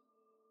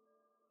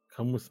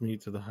 Come with me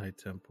to the High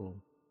Temple.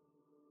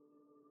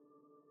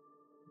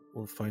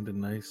 We'll find a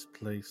nice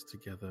place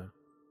together.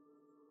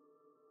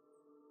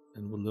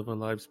 And we'll live our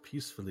lives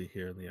peacefully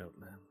here in the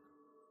Outland.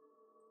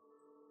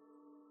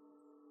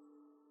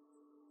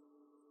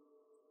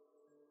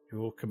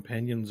 Your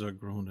companions are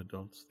grown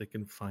adults. They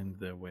can find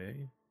their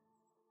way.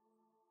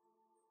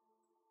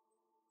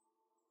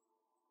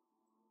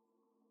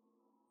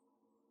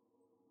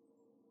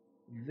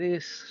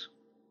 This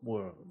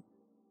world,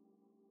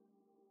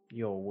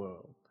 your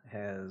world,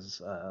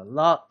 has a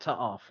lot to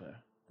offer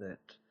that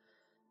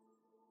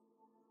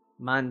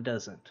mine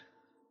doesn't.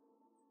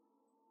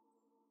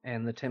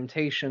 And the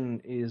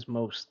temptation is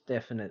most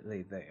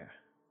definitely there.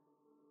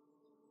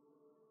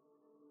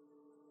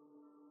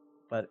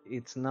 But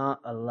it's not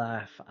a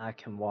life I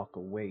can walk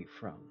away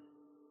from.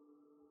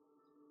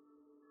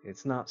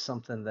 It's not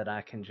something that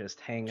I can just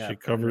hang up. She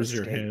covers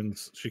your escape.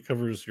 hands. She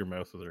covers your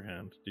mouth with her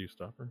hand. Do you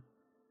stop her?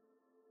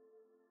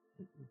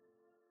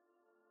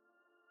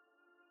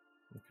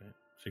 Okay.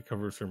 She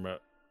covers her mouth.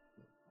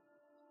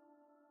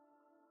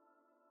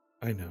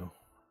 I know.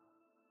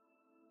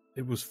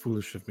 It was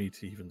foolish of me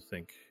to even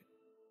think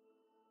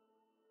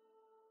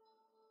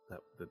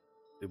that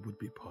it would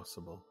be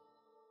possible.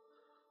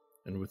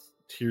 And with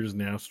tears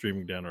now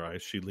streaming down her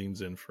eyes, she leans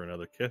in for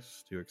another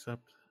kiss. Do you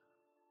accept?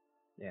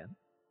 Yeah.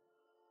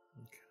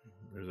 Okay.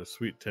 There's a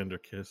sweet, tender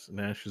kiss.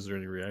 Nash, is there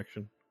any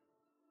reaction?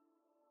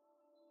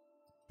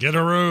 Get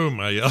a room,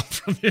 I yell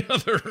from the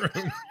other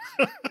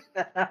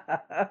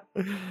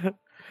room.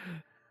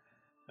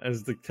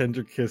 As the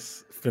tender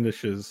kiss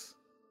finishes,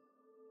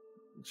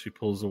 she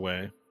pulls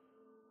away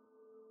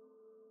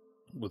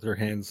with her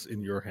hands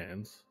in your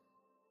hands.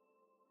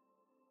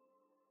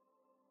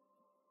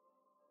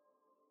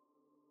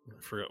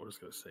 I forgot what I was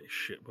going to say.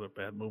 Shit, what a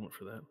bad moment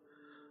for that.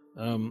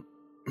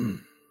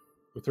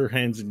 With her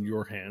hands in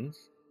your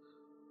hands,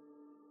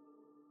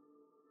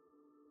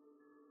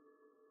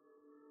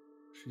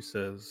 she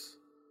says,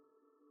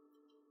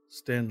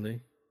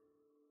 Stanley,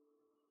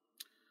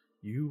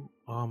 you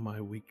are my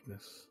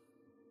weakness.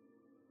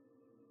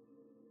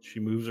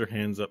 She moves her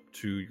hands up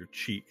to your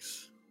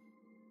cheeks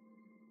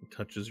and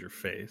touches your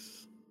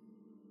face.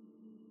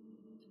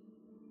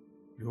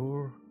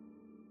 You're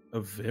a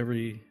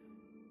very,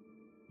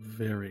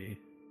 very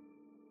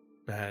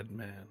bad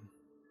man.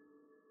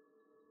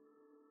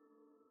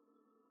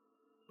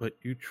 But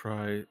you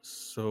try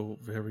so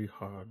very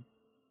hard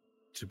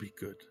to be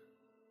good.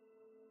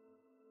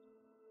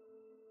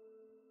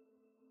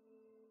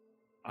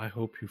 I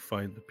hope you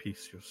find the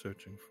peace you're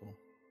searching for.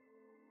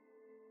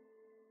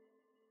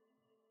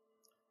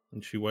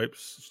 And she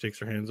takes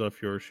her hands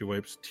off yours, she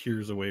wipes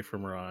tears away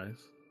from her eyes.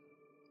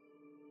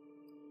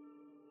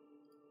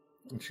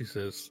 And she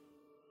says,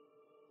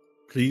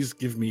 please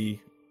give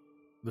me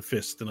the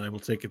fist and I will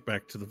take it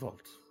back to the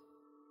vault.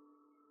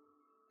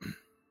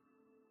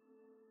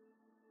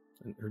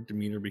 And her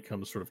demeanor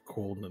becomes sort of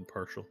cold and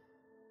impartial.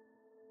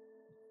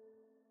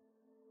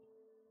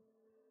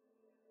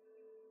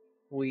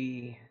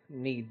 We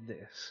need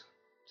this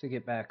to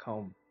get back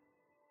home.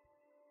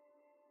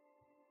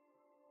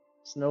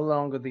 It's no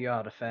longer the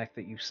artifact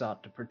that you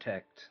sought to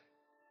protect.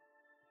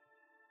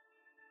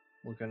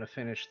 We're going to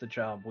finish the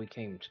job we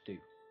came to do.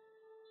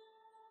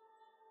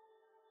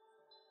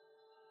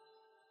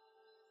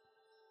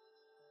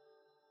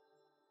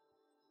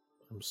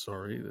 I'm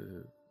sorry,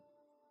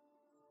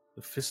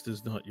 the fist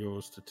is not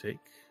yours to take.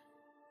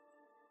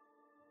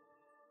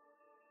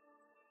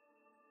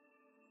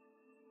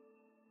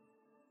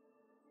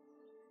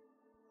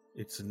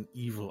 It's an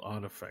evil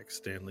artifact,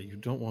 Stanley. You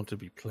don't want to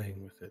be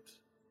playing with it.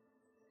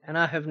 And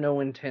I have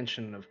no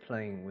intention of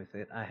playing with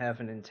it. I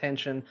have an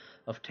intention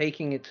of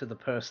taking it to the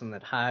person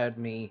that hired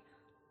me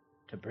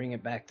to bring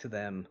it back to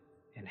them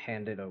and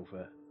hand it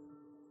over.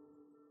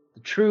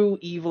 The true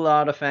evil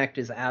artifact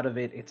is out of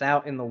it. It's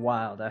out in the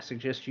wild. I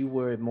suggest you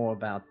worry more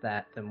about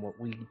that than what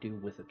we do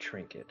with a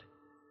trinket.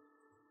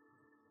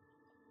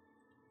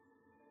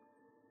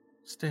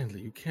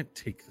 Stanley, you can't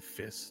take the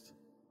fist.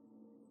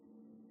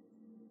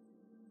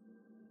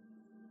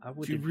 I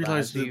would Do you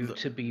realize advise you that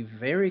to be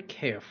very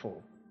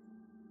careful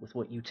with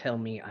what you tell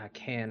me I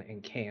can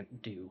and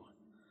can't do.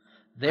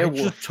 There I were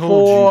just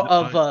told you 4 that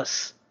of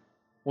us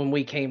when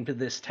we came to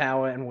this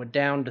tower, and we're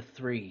down to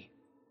 3.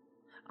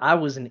 I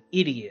was an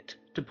idiot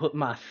to put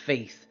my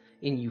faith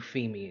in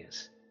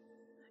Euphemius.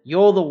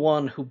 You're the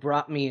one who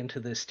brought me into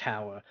this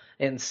tower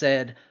and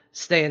said,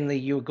 Stanley,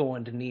 you're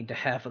going to need to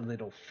have a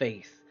little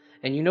faith.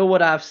 And you know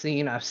what I've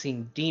seen? I've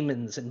seen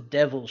demons and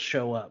devils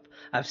show up.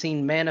 I've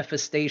seen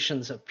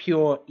manifestations of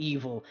pure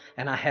evil,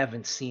 and I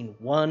haven't seen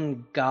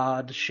one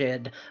god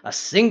shed a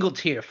single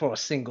tear for a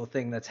single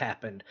thing that's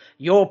happened.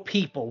 Your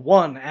people,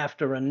 one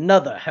after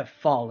another, have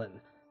fallen.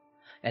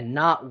 And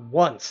not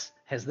once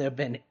has there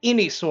been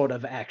any sort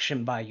of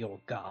action by your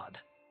god.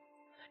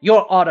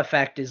 Your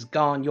artifact is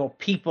gone, your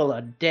people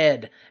are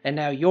dead, and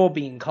now you're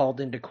being called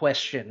into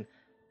question.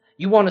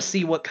 You want to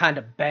see what kind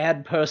of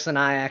bad person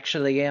I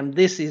actually am?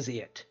 This is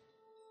it.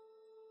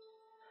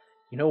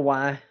 You know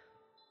why?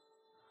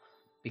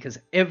 Because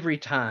every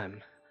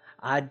time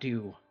I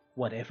do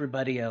what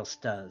everybody else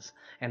does,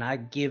 and I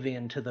give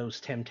in to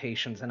those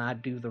temptations and I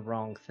do the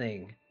wrong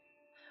thing,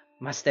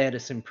 my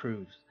status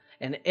improves.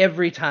 And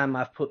every time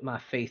I've put my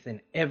faith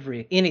in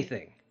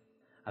anything,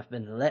 I've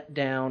been let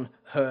down,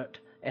 hurt,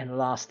 and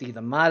lost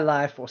either my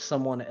life or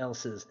someone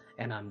else's,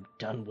 and I'm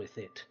done with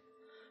it.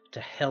 To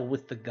hell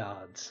with the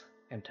gods,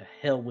 and to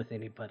hell with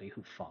anybody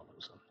who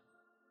follows them.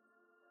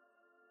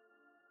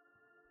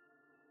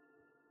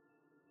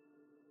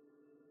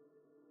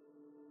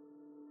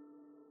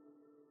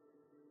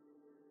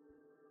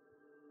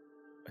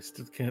 I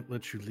still can't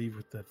let you leave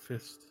with that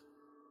fist.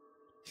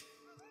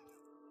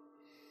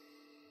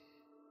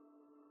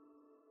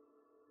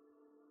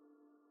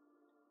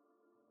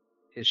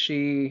 Are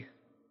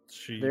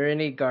there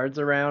any guards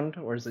around,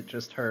 or is it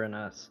just her and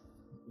us?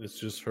 It's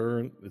just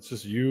her. It's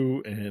just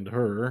you and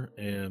her,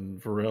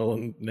 and Varel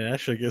and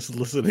Nash, I guess,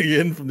 listening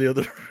in from the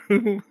other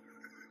room.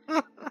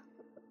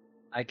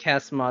 I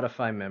cast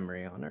Modify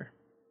Memory on her.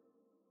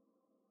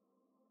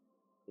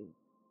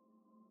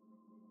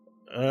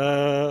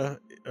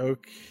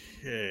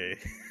 Okay.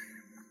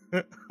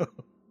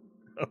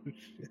 Oh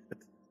shit.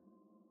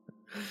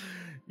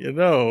 You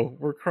know,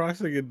 we're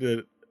crossing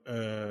into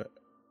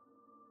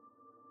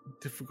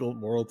difficult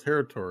moral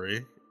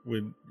territory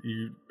when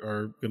you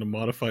are going to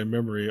modify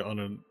memory on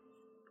a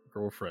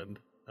girlfriend.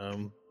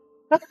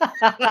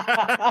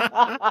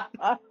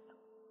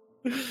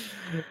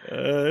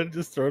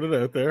 Just throwing it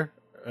out there.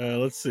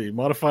 Let's see.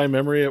 Modify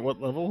memory at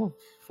what level?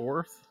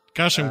 4th?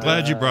 Gosh, I'm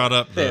glad you brought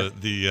up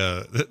fifth.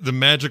 the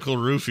magical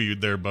roofie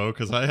there, Bo,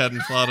 because I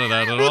hadn't thought it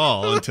out at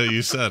all until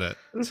you said it.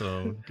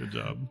 So good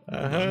job.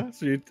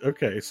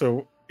 Okay,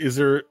 so is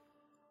there?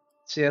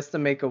 She has to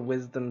make a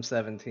Wisdom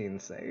 17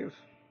 save.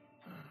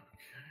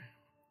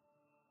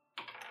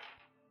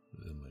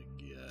 Oh my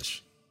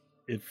gosh.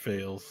 It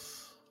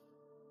fails.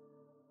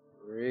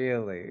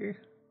 Really?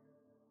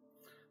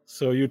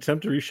 So you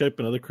attempt to reshape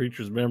another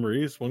creature's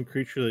memories. One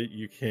creature that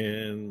you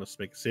can must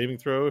make a saving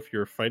throw. If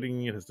you're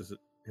fighting, it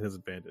has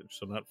advantage,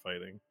 so not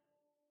fighting.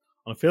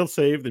 On a failed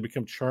save, they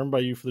become charmed by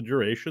you for the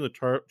duration.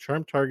 The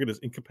charmed target is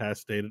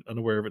incapacitated,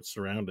 unaware of its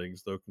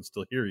surroundings, though it can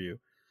still hear you.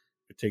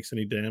 If it takes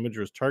any damage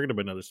or is targeted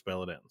by another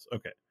spell, it ends.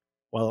 Okay.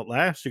 While it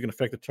lasts, you can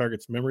affect the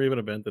target's memory of an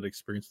event that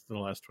experienced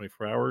within the last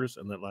 24 hours,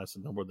 and that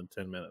lasted no more than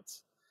 10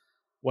 minutes.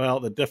 Well,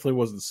 that definitely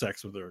wasn't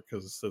sex with her,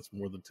 because that's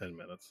more than 10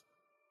 minutes.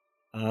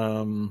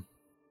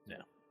 Yeah.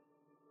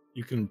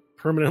 You can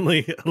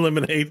permanently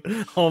eliminate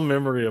all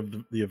memory of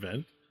the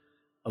event.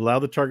 Allow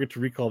the target to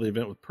recall the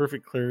event with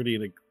perfect clarity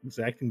and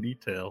exacting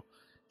detail.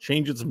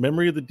 Change its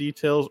memory of the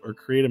details or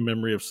create a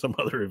memory of some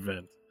other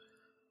event.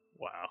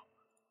 Wow.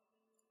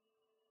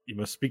 You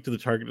must speak to the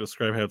target to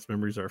describe how its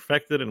memories are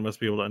affected and must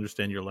be able to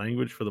understand your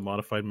language for the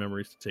modified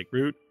memories to take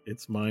root.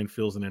 Its mind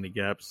fills in any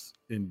gaps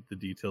in the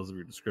details of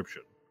your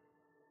description.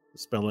 The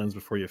spell ends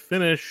before you've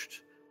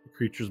finished. The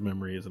creature's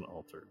memory isn't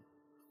altered.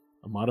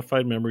 A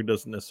modified memory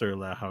doesn't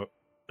necessarily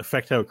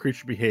affect how a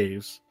creature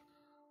behaves,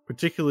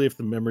 particularly if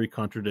the memory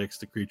contradicts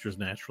the creature's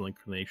natural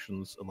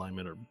inclinations,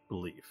 alignment, or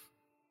belief.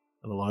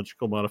 And a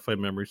logical modified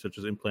memory, such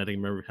as implanting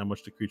a memory of how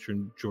much the creature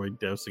enjoyed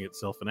dousing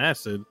itself in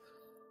acid,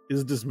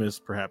 is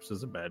dismissed perhaps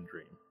as a bad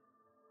dream.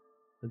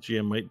 The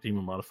GM might deem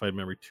a modified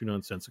memory too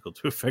nonsensical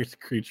to affect the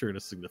creature in a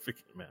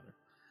significant manner.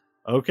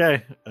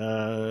 Okay,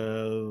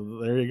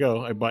 there you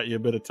go. I bought you a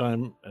bit of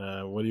time.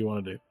 What do you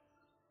want to do?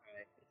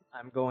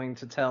 I'm going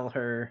to tell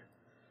her,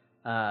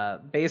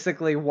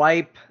 basically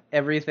wipe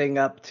everything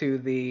up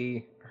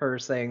to her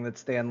saying that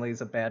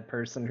Stanley's a bad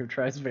person who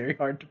tries very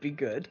hard to be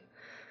good,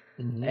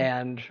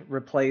 and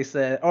replace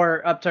it,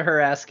 or up to her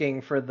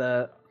asking for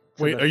the.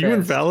 Wait, are you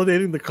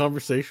invalidating the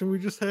conversation we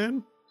just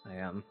had? I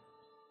am.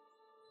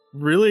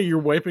 Really? You're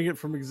wiping it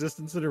from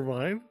existence in her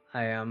mind?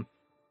 I am.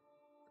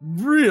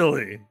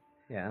 Really?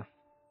 Yeah.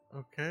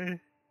 Okay.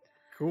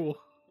 Cool.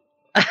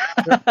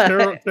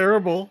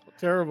 Terrible,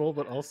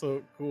 but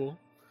also cool.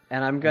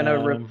 And I'm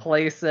gonna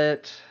replace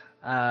it.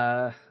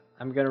 I'm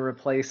gonna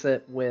replace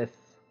it with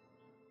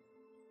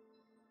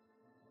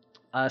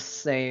us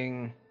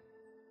saying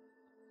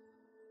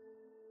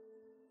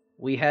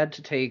we had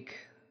to take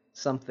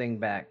something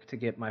back to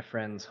get my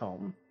friends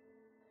home.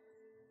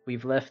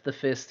 We've left the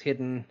fist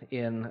hidden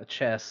in a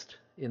chest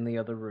in the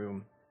other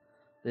room.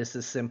 This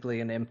is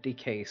simply an empty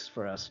case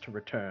for us to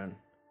return.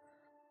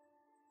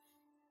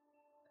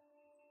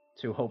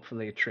 To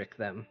hopefully trick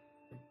them.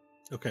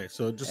 Okay,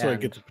 so just so I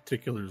get the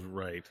particulars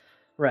right.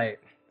 Right.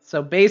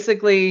 So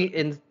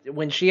basically,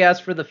 when she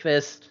asked for the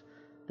fist,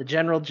 the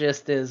general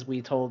gist is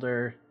we told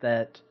her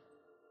that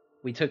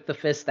we took the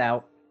fist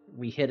out,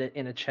 we hid it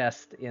in a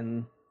chest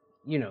in,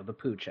 the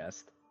poo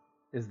chest,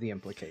 is the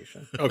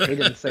implication. Okay. We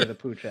didn't say the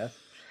poo chest.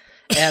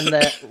 And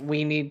that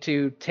we need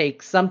to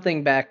take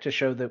something back to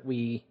show that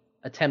we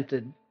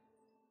attempted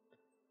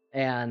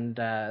And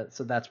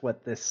so that's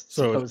what this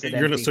So supposed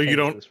you're empty so you case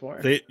don't is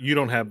for. you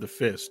don't have the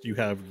fist. You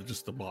have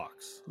just the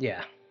box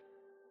Yeah.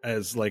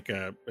 as like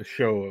a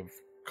show of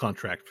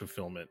contract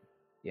fulfillment,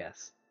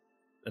 Yes.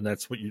 and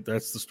that's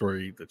the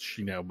story that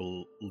she now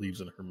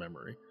believes in her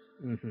memory.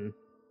 Mm-hmm.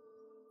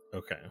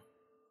 Okay.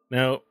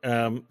 Now,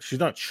 she's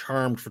not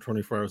charmed for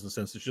 24 hours in the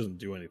sense that she doesn't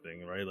do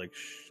anything, right? Like,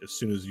 as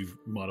soon as you've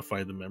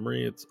modified the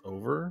memory, it's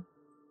over,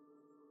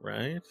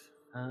 right?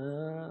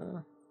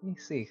 Let me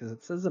see, because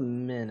it says a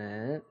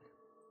minute.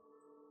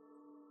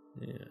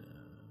 Yeah.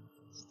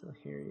 Still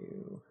hear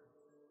you.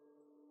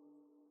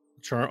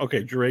 Charm.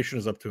 Okay, duration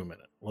is up to a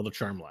minute. Well, the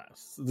charm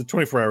lasts. The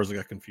 24 hours I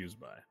got confused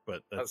by,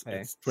 but that's Okay.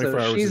 it's 24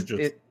 So hours is she's-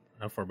 just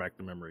how far back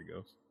the memory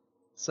goes.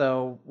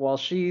 So while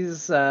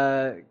she's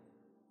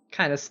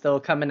kind of still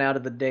coming out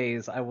of the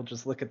daze, I will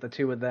just look at the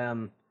two of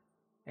them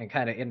and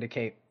kind of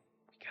indicate,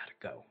 we gotta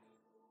go.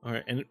 All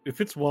right, and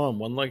if it's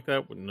one-on-one like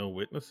that with no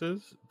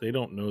witnesses, they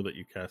don't know that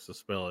you cast a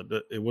spell.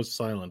 It was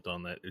silent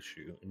on that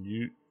issue, and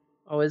you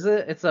Oh, is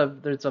it? It's a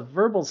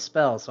verbal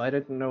spell, so I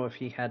didn't know if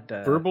he had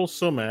to. verbal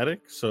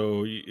somatic,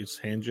 so it's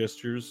hand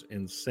gestures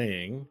and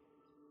saying.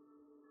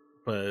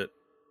 But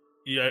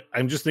yeah,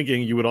 I'm just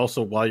thinking you would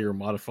also, while you're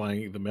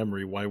modifying the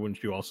memory, why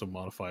wouldn't you also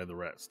modify the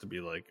rest to be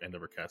like, I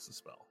never cast a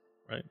spell,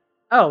 right?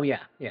 Oh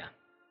yeah, yeah,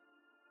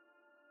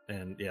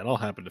 And yeah, it all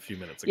happened a few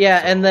minutes ago. yeah,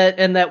 so-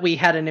 and that we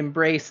had an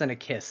embrace and a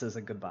kiss as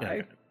a goodbye. Yeah,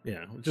 okay.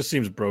 Yeah, it just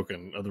seems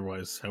broken.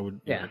 Otherwise, how would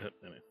you Yeah. would have,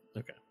 anyway,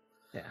 okay.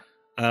 Yeah.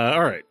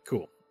 All right.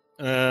 Cool.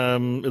 At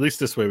least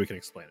this way we can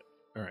explain it.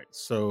 All right.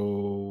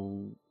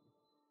 So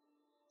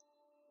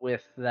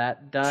With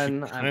that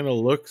done, she kind of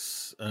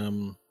looks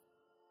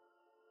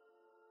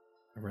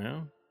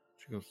around.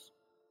 She goes,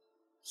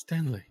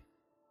 Stanley,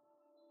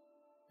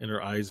 and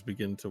her eyes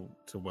begin to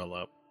well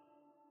up.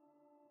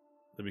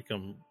 They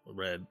become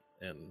red,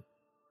 and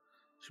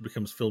she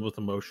becomes filled with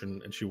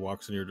emotion, and she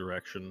walks in your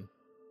direction.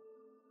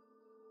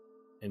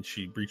 And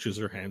she reaches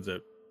her hands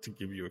out to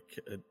give you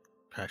a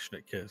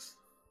passionate kiss.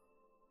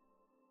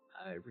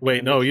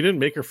 Wait, no, you didn't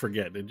make her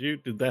forget, did you?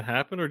 Did that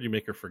happen, or did you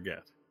make her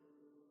forget?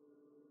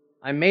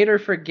 I made her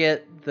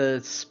forget the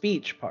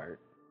speech part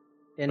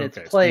in its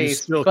Okay, so you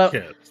place, still but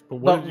kissed. But,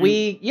 what but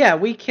did you-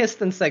 we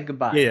kissed and said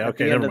goodbye. yeah, at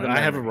the okay, end never of the mind.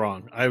 I have it memory.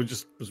 wrong. I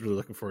was really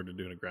looking forward to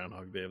doing a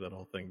Groundhog Day of that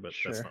whole thing, but that's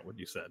Sure. not what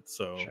you said,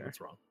 so Sure. that's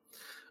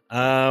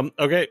wrong.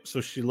 Okay,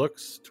 so she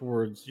looks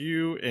towards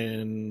you,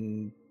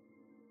 and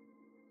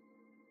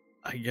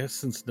I guess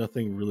since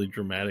nothing really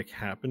dramatic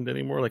happened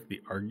anymore, like the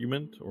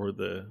argument or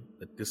the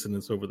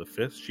dissonance over the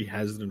fist, she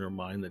has it in her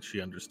mind that she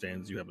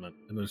understands you have an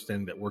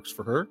understanding that works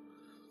for her.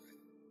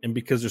 And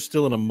because there's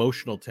still an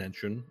emotional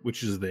tension,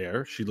 which is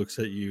there, she looks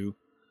at you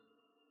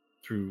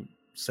through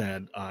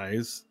sad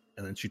eyes,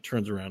 and then she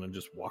turns around and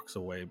just walks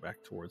away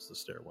back towards the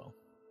stairwell.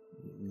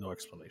 No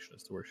explanation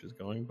as to where she's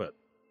going, but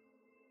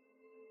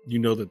you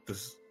know that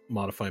this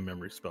modify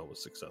memory spell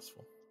was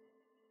successful.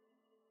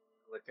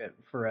 Look at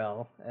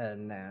Pharrell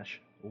and Nash.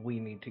 We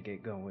need to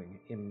get going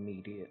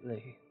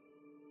immediately.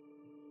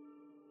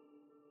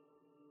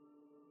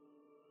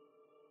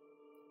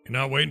 You're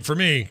not waiting for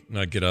me. And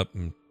I get up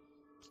and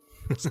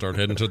start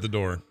heading to the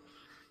door.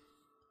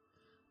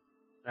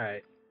 All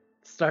right,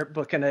 start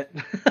booking it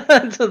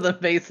to the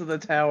base of the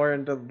tower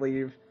and to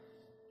leave.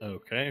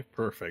 Okay,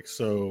 perfect.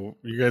 So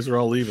you guys are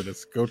all leaving.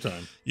 It's go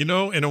time. You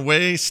know, in a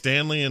way,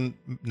 Stanley and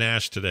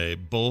Nash today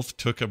both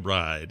took a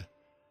ride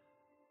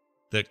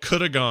that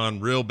could have gone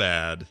real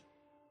bad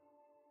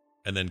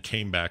and then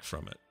came back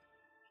from it.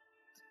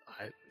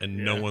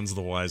 And no one's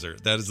the wiser.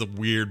 That is a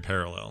weird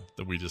parallel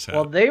that we just had.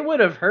 Well, they would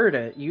have heard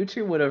it. You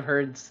two would have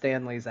heard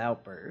Stanley's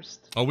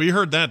outburst. Oh, we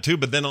heard that too,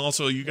 but then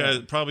also you guys,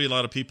 probably a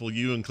lot of people,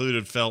 you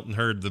included, felt and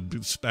heard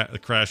the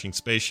crashing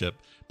spaceship,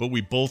 but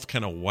we both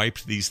kind of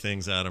wiped these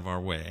things out of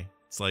our way.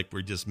 It's like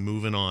we're just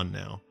moving on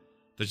now.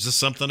 There's just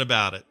something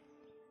about it.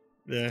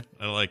 Yeah,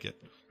 I like it.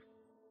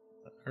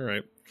 all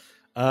right.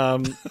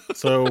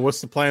 So what's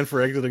the plan for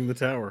exiting the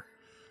tower?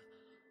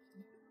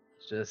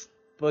 Just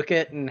book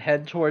it and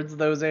head towards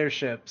those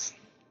airships.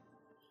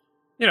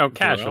 You know,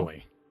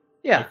 casually.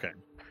 Yeah. Okay.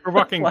 We're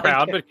walking Like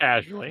proud, it. but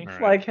casually. All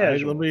Like All right,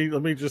 casual.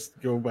 let me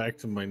just go back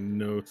to my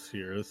notes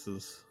here. Let's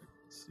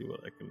see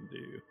what I can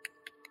do.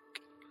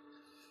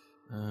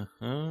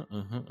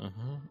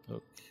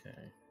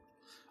 Okay.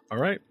 All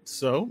right.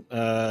 So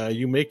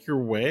you make your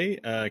way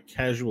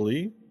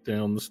casually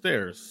down the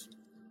stairs.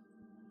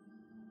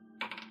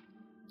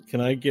 Can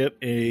I get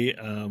a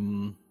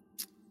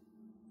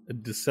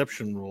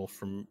deception roll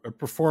from a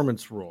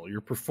performance roll? You're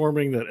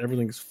performing that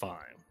everything's fine.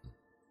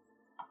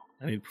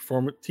 I need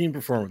team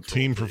performance. roll,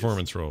 Team please.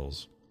 performance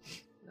rolls.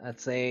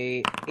 That's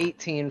a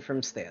 18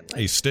 from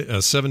Stanley.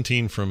 A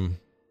 17 from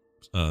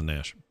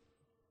Nash.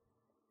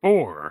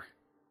 4.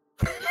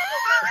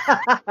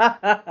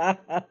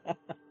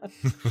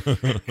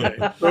 Okay,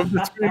 so of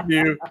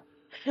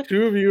the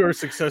two of you are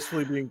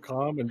successfully being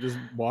calm and just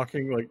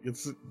walking like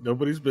it's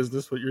nobody's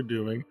business what you're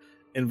doing,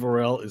 and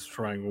Varel is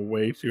trying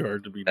way too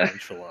hard to be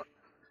nonchalant.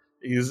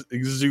 He is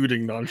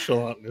exuding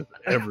nonchalantness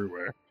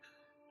everywhere.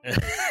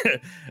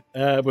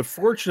 But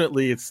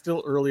fortunately, it's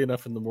still early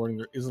enough in the morning.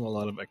 There isn't a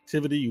lot of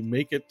activity. You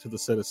make it to the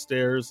set of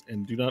stairs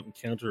and do not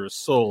encounter a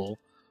soul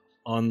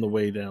on the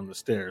way down the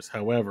stairs.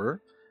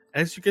 However,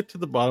 as you get to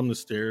the bottom of the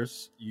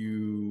stairs,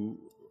 you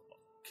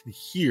can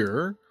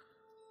hear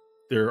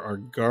there are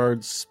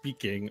guards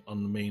speaking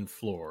on the main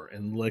floor.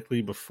 And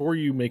likely before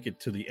you make it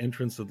to the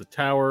entrance of the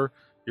tower,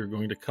 you're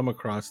going to come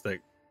across that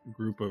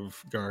group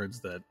of guards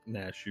that,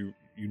 Nash, you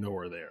know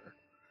are there.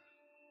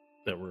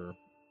 That were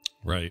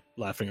Right.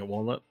 laughing at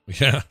Walnut.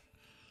 Yeah.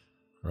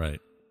 Right.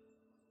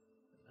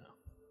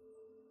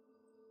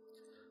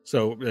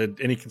 So,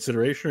 any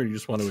consideration, or you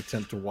just want to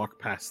attempt to walk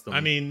past them?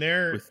 I mean,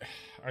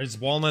 is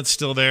Walnut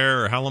still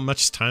there, or how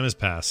much time has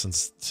passed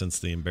since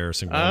the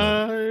embarrassing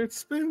moment?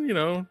 It's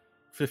been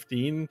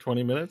 15,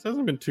 20 minutes. It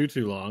hasn't been too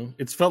long.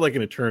 It's felt like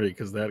an eternity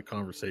because that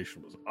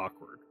conversation was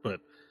awkward, but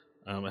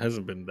it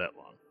hasn't been that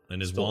long.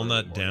 And is Still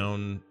Walnut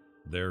down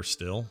there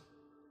still?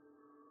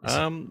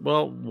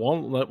 Well,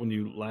 Walnut, when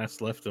you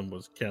last left him,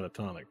 was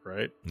catatonic,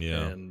 right?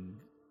 Yeah. And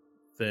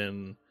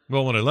then,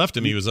 Well, when I left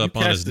him, he was you up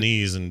on his casted-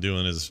 knees and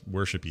doing his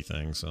worshipy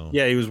thing. So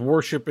yeah, he was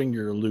worshiping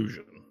your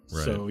illusion.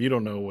 Right. So you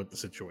don't know what the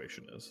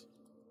situation is.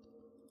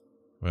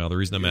 Well, the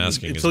reason I'm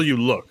asking until is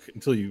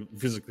you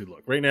physically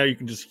look. Right now, you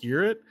can just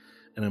hear it,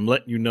 and I'm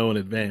letting you know in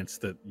advance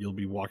that you'll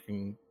be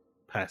walking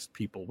past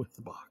people with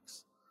the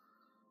box.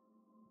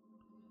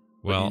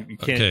 But well, you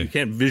can't okay. you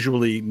can't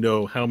visually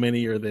know how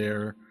many are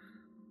there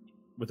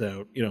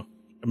without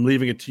I'm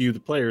leaving it to you, the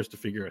players, to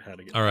figure out how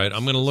to get. All right, past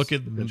I'm going to this look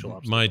at potential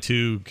obstacle. my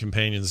two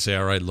companions and say,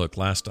 all right, look,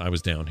 last I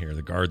was down here,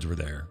 the guards were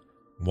there.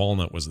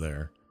 Walnut was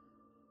there.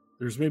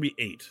 There's maybe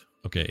 8.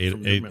 Okay,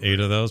 From your memory. eight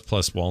of those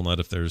plus Walnut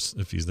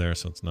if he's there,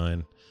 so it's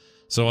 9.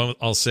 So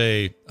I'll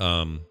say,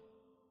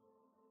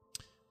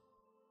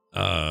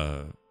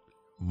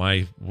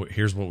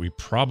 here's what we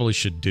probably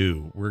should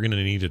do. We're going to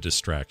need a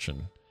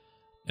distraction,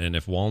 and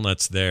if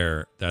Walnut's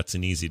there, that's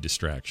an easy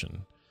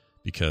distraction,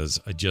 because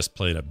I just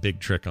played a big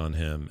trick on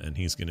him, and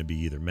he's going to be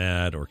either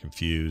mad or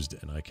confused,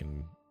 and I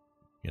can,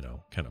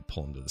 kind of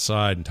pull him to the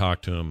side and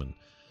talk to him,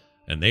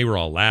 and they were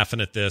all laughing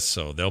at this,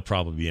 so they'll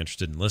probably be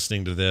interested in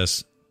listening to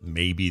this.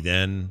 Maybe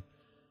then,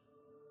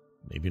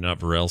 maybe not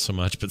Varel so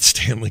much, but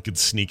Stanley could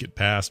sneak it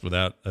past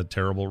without a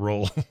terrible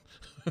roll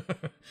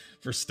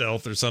for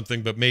stealth or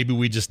something. But maybe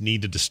we just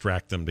need to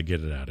distract them to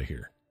get it out of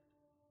here.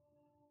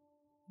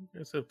 You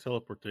guys have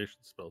teleportation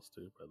spells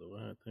too, by the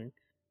way. I think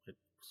it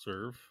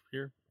serve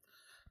here.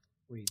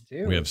 We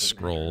do. We have as a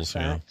matter of scrolls,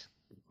 yeah. fact.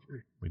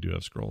 We do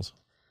have scrolls.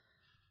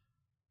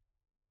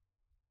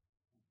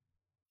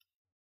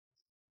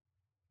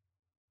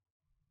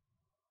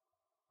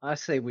 I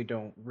say we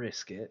don't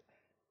risk it.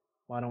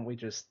 Why don't we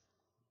just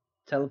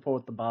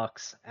teleport the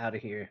box out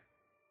of here?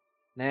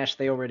 Nash,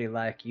 they already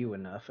like you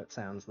enough, it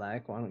sounds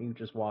like. Why don't you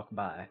just walk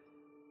by?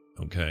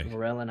 Okay.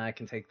 Morel and I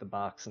can take the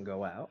box and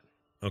go out.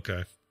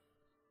 Okay.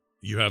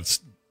 You have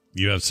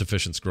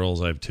sufficient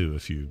scrolls. I have 2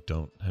 if you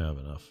don't have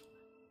enough.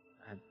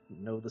 I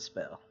know the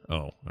spell. Oh,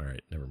 all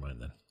right. Never mind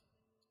then.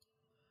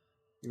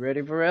 You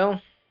ready,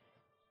 Varel?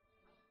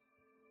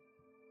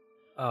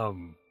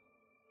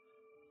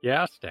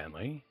 Yeah,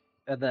 Stanley.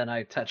 And then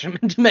I touch him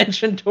in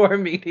Dimension Door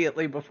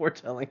immediately before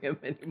telling him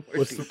any more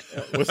What's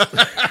details.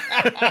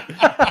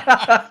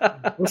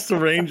 What's the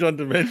range on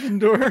Dimension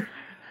Door?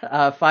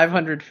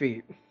 500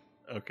 feet.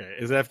 Okay.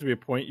 Does it have to be a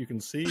point you can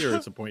see, or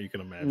it's a point you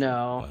can imagine?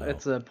 No, Wow.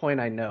 it's a point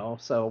I know.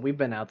 So we've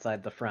been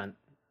outside the front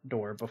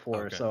door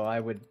before, Okay. so I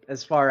would,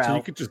 as far So out.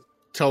 you could just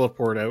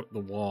teleport out the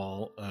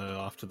wall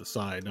off to the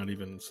side, not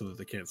even so that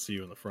they can't see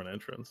you in the front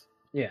entrance.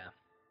 Yeah.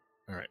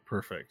 All right,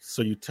 perfect.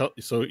 So you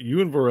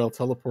and Varel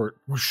teleport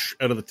whoosh,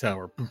 out of the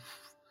tower poof,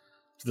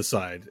 to the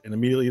side, and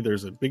immediately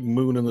there's a big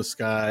moon in the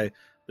sky.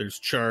 There's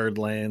charred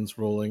lands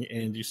rolling,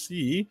 and you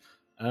see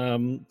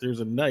there's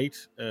a knight,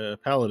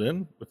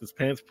 paladin, with his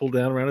pants pulled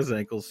down around his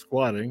ankles,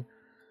 squatting,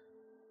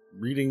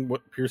 reading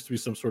what appears to be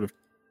some sort of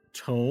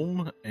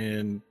tome,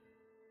 and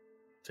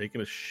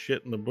taking a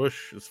shit in the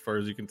bush, as far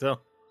as you can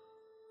tell.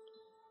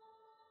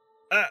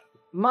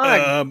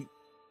 My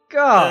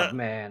God,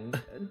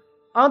 man.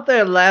 Aren't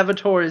there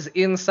lavatories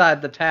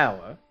inside the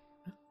tower?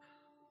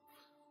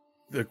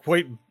 They're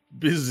quite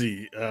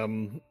busy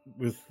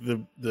with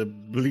the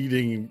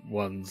bleeding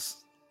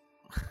ones,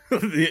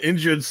 the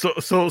injured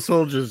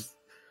soldiers.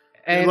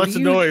 And Lots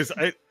of noise.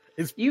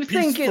 It's You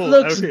think it peaceful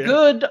looks out here.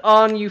 good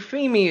on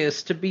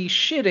Euphemius to be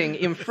shitting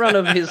in front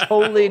of his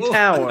holy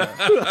tower?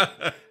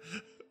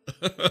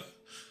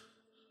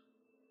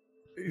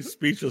 He's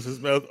speechless. His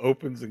mouth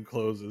opens and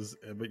closes,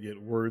 but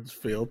yet words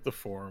fail to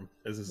form.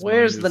 As his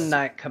Where's mind the is-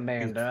 Knight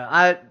Commander?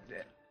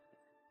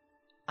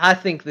 I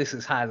think this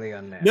is highly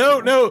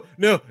unnatural.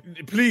 No,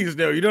 please,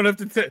 no. You don't have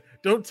to.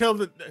 Don't tell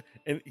the.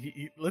 And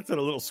he lets out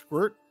a little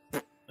squirt,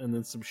 and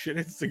then some shit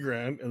hits the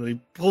ground, and then he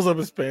pulls up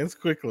his pants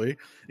quickly.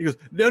 He goes,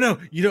 no.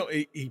 You know,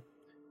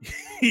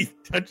 he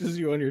touches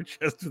you on your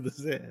chest with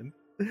his hand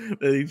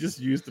that he just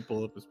used to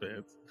pull up his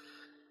pants.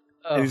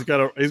 Oh, And he's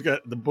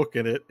got the book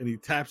in it, and he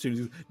taps you. And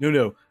he goes,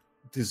 no.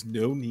 There's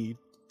no need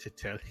to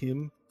tell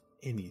him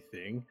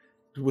anything.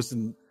 It was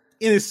an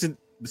innocent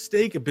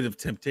mistake, a bit of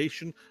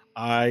temptation,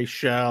 I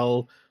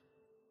shall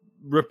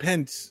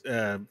repent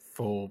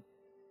for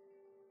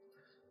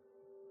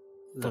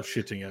Look,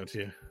 shitting out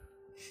here.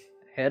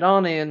 head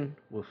on in.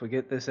 We'll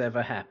forget this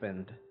ever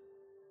happened.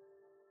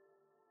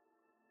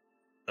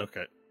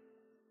 Okay.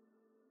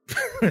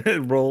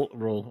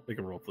 roll, make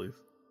a roll, please.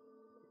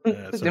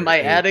 Sorry. Am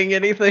I adding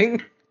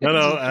anything?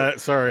 No,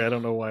 sorry, I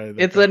don't know why.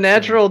 It's a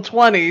natural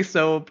 20,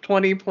 so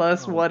 20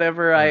 plus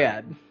whatever I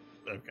add.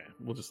 Okay,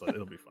 we'll just let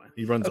it'll be fine.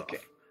 He runs Okay.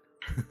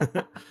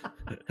 off.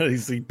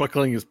 he's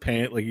buckling his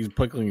pant, like he's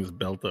buckling his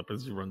belt up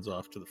as he runs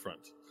off to the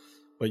front.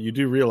 But you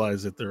do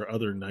realize that there are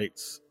other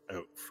knights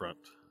out front,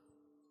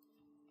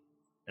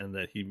 and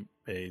that he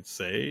may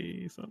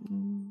say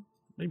something.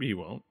 Maybe he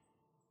won't.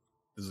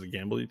 This is a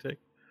gamble you take.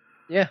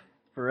 Yeah,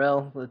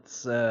 Pharrell,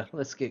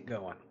 let's get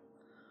going.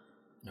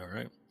 All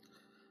right.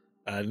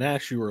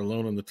 Nash, you are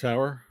alone in the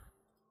tower,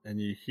 and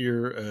you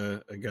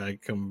hear a guy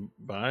come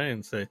by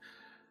and say,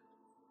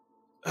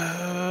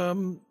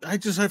 I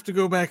just have to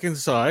go back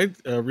inside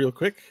real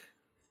quick.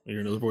 You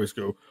hear another voice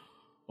go,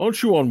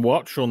 aren't you on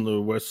watch on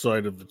the west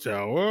side of the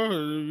tower?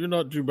 You're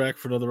not due back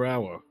for another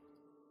hour.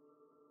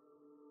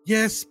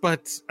 Yes,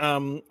 but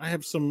I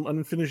have some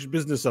unfinished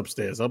business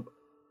upstairs.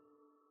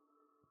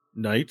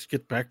 Knight,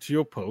 get back to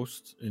your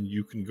post, and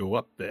you can go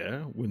up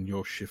there when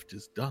your shift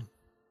is done.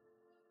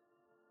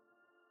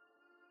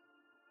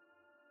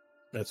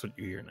 That's what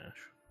you hear, Nash.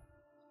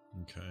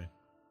 Okay.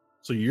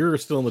 So you're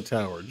still in the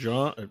tower.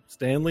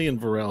 Stanley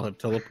and Varel have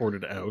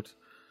teleported out,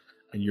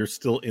 and you're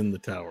still in the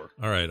tower.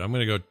 All right. I'm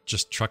going to go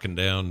just trucking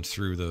down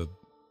through the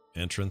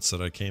entrance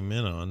that I came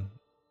in on.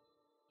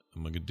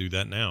 I'm going to do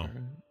that now.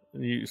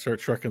 And you start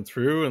trucking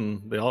through,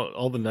 and they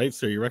all the knights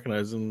there, you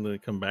recognize them. They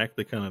come back,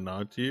 they kind of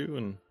nod to you,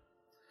 and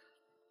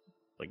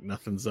like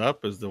nothing's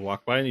up as they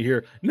walk by, and you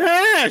hear,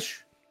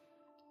 Nash!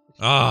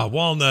 Ah,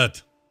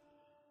 Walnut.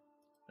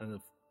 And the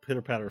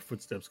pitter-patter of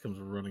footsteps comes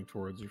running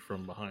towards you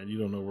from behind. You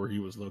don't know where he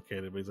was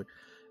located, but he's like,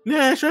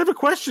 Nash, I have a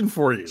question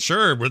for you.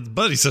 Sure, with the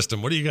buddy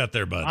system. What do you got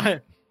there,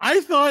 bud? I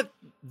thought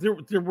there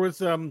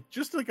was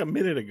just like a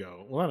minute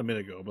ago, well, not a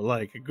minute ago, but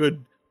like a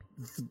good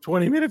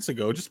 20 minutes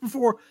ago,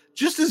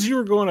 just as you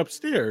were going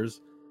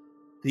upstairs,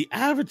 the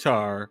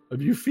avatar of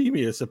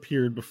Euphemius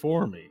appeared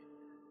before me.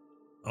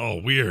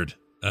 Oh, weird.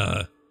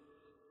 How'd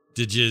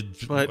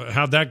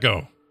that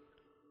go?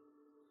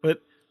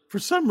 But for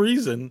some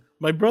reason,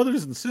 my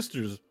brothers and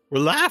sisters were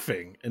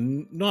laughing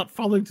and not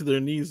falling to their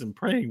knees and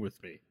praying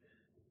with me.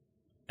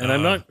 And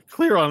I'm not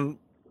clear on.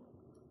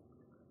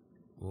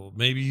 Well,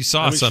 maybe you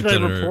saw something.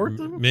 Should I report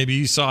them? Maybe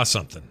you saw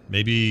something.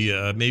 Maybe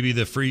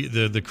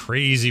the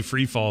crazy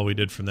free fall we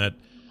did from that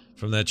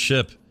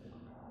ship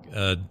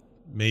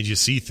made you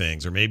see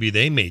things, or maybe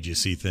they made you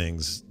see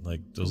things like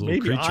those little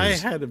creatures. Maybe I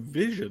had a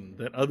vision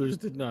that others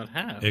did not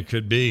have. It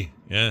could be,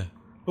 yeah.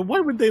 But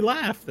why would they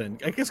laugh then?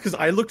 I guess because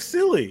I looked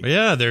silly.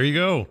 Yeah, there you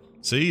go.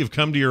 See, you've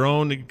come to your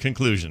own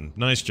conclusion.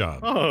 Nice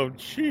job. Oh,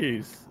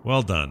 jeez.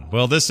 Well done.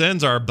 Well, this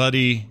ends our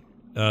buddy.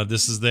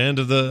 This is the end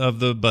of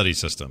the buddy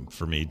system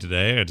for me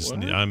today.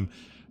 I'm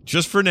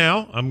just for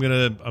now.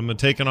 I'm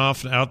taking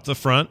off out the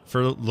front for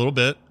a little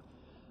bit,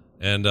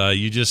 and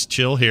you just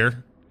chill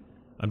here.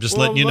 I'm just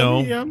letting you know.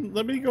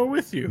 Let me go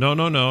with you. No. I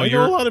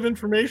know a lot of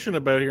information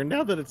about here.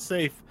 Now that it's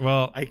safe,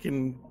 well, I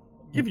can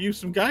give you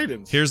some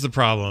guidance. Here's the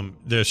problem.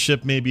 The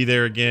ship may be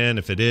there again.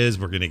 If it is,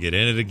 we're going to get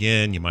in it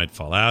again. You might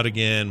fall out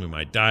again. We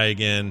might die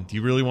again. Do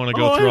you really want to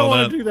go through all that?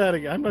 I don't want to do that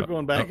again. I'm not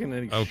going back in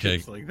any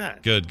ships like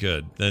that.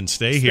 Good. Then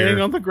stay here.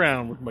 Staying on the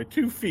ground with my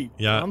 2 feet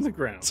on the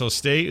ground. So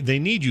they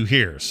need you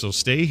here. So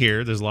stay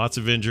here. There's lots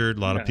of injured,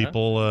 a lot of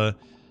people,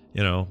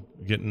 getting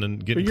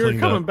But cleaned you're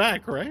coming up.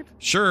 back, right?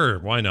 Sure.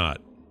 Why not?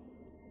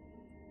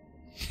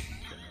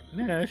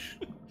 Nash.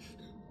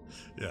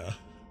 Yeah.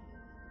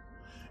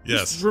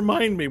 Yes. Just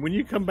remind me when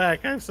you come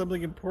back. I have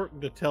something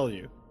important to tell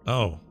you.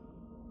 Oh.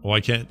 Well, I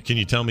can't. Can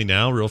you tell me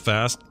now, real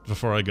fast,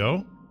 before I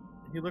go?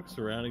 He looks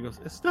around. He goes,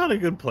 "It's not a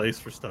good place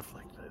for stuff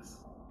like this.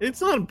 It's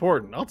not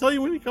important. I'll tell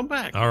you when you come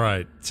back." All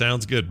right.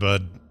 Sounds good,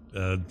 bud.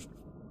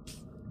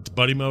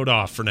 Buddy mode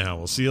off for now.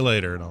 We'll see you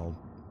later, and I'll.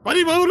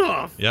 Buddy mode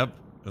off. Yep.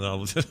 And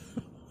I'll.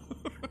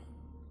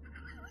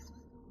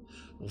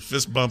 We'll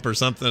fist bump or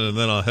something, and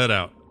then I'll head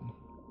out.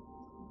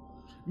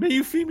 May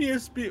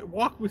Euphemius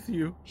walk with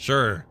you.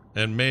 Sure,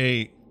 and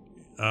may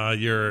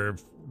your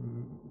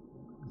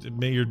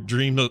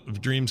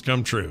dreams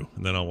come true,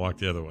 and then I'll walk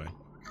the other way.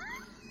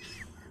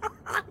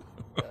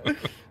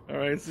 All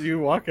right, so you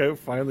walk out,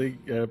 finally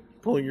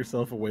pulling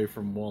yourself away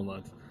from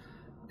Walnut,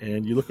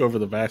 and you look over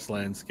the vast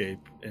landscape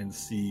and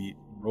see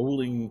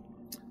rolling,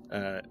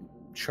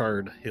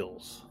 charred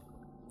hills.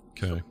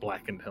 Okay, so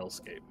blackened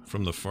hellscape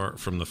from the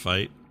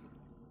fight.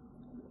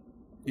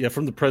 Yeah,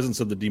 from the presence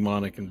of the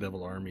demonic and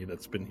devil army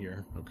that's been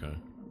here. Okay.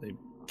 They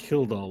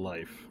killed all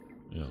life.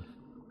 Yeah.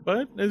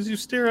 But as you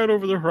stare out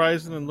over the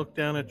horizon and look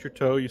down at your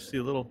toe, you see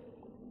a little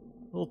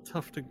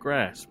tuft of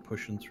grass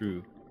pushing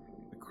through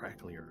the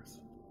crackly earth.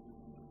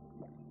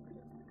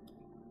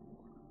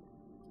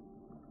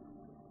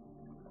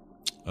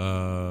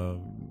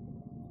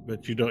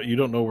 But you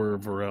don't know where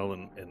Varel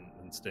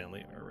and and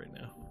Stanley are right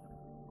now.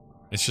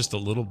 It's just a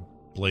little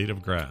blade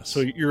of grass.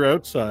 So you're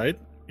outside.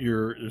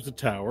 There's a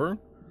tower.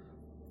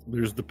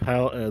 There's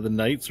the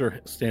knights are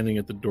standing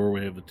at the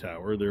doorway of the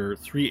tower. There are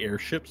 3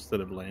 airships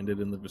that have landed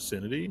in the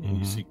vicinity, and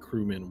you see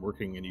crewmen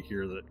working, and you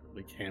hear the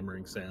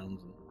hammering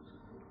sounds and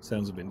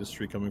sounds of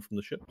industry coming from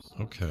the ships.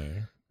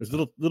 Okay. There's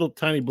little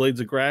tiny blades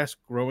of grass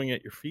growing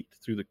at your feet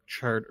through the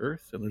charred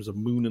earth, and there's a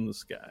moon in the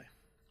sky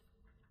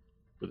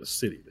with a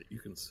city that you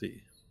can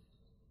see.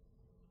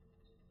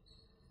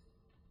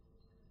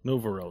 No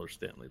Varel or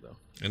Stanley, though.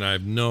 And I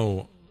have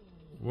no...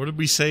 What did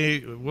we say?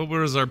 What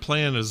was our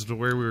plan as to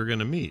where we were going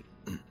to meet?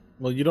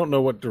 Well, you don't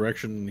know what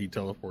direction he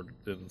teleported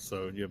in,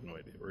 so you have no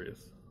idea where he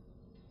is.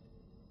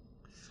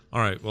 All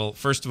right. Well,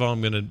 first of all,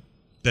 I'm going to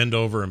bend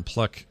over and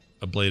pluck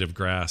a blade of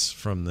grass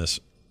from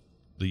this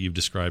that you've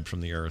described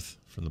from the earth,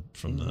 from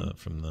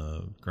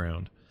the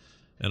ground,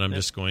 and I'm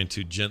just going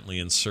to gently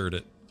insert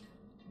it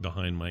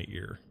behind my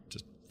ear.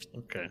 Just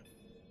okay.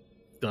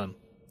 Done.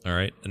 All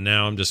right. And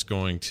now I'm just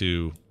going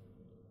to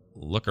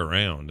look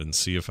around and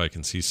see if I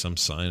can see some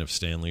sign of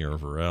Stanley or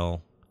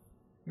Varel.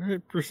 All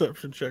right,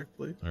 perception check,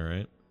 please. All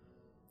right.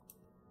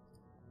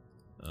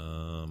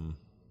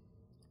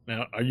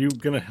 Now, are you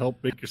going to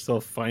help make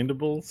yourself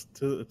findable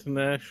to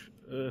Nash,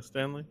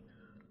 Stanley?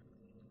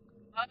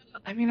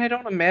 I mean, I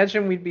don't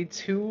imagine we'd be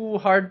too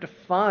hard to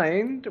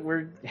find.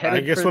 We're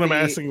headed I guess for what I'm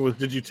asking was,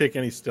 did you take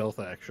any stealth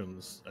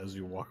actions as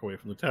you walk away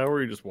from the tower, or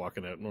are you just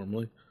walking out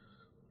normally?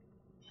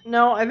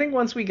 No, I think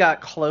once we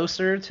got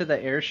closer to the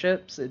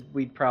airships,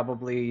 we'd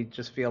probably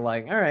just feel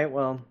like, all right,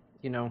 well,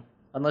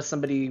 unless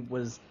somebody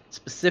was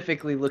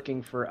specifically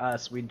looking for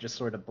us, we'd just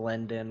sort of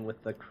blend in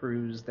with the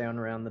crews down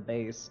around the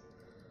base.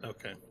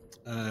 Okay.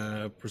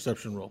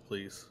 Perception roll,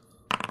 please.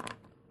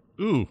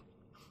 Ooh.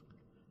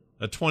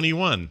 A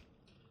 21.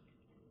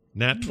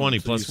 Nat 20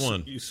 so plus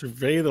 1. You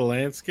survey the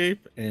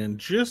landscape, and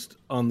just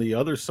on the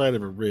other side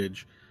of a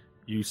ridge,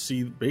 you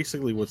see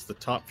basically what's the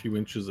top few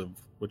inches of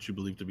what you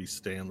believe to be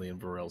Stanley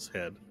and Varel's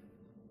head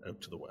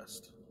out to the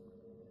west.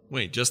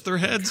 Wait, just their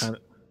heads? The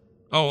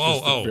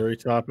Oh. very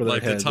top of their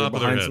Like head. the top They're of their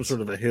behind heads. some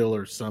sort of a hill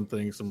or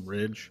something, some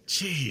ridge.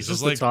 Jeez. It's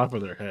just the top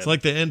of their head. It's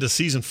like the end of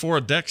season 4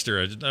 of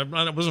Dexter.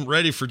 I wasn't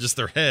ready for just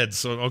their heads.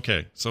 So,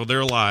 okay. So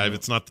they're alive.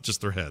 It's not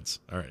just their heads.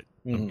 All right.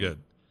 I'm good.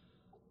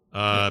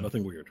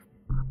 Nothing weird.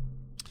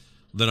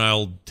 Then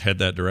I'll head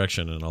that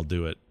direction, and I'll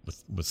do it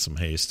with some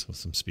haste, with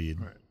some speed.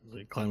 All right. So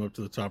you climb up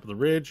to the top of the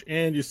ridge,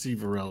 and you see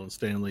Varel and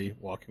Stanley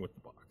walking with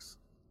the box.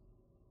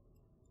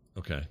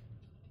 Okay.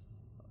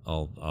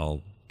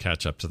 I'll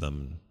catch up to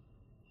them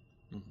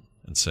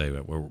and say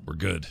that we're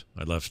good.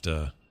 I left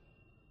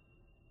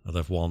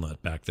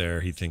Walnut back there.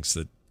 He thinks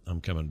that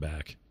I'm coming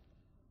back.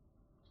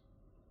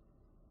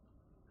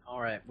 All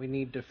right, we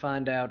need to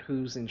find out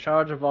who's in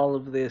charge of all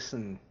of this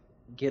and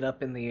get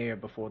up in the air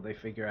before they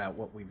figure out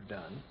what we've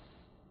done.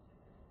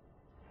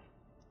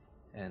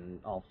 And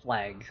I'll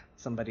flag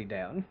somebody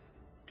down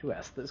to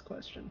ask this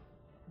question.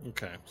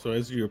 Okay, so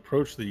as you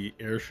approach the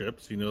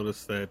airships, you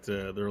notice that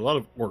there are a lot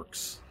of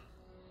orcs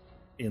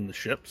in the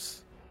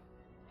ships.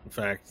 In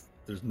fact,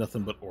 there's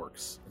nothing but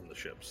orcs in the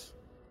ships.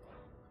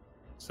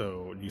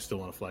 So, you still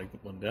want to flag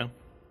one down?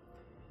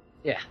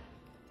 Yeah.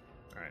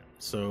 All right.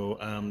 So,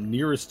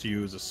 nearest to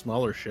you is a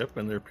smaller ship,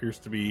 and there appears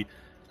to be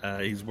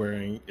he's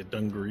wearing a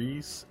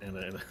dungarees and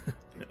a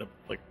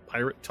like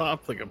pirate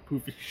top, like a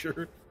poofy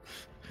shirt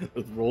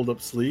with rolled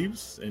up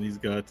sleeves, and he's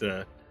got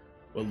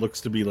what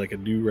looks to be like a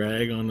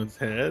do-rag on his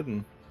head,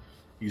 and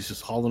he's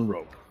just hauling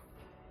rope.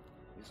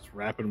 He's just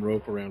wrapping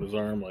rope around his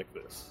arm like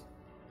this.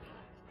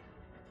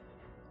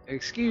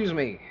 Excuse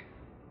me.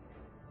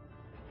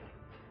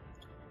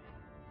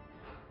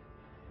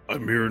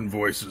 I'm hearing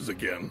voices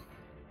again.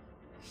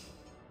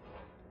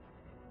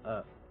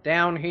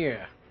 Down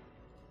here.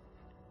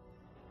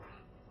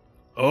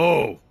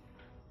 Oh!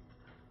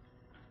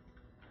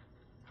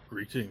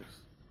 Greetings.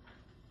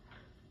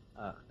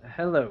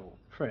 Hello,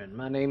 friend.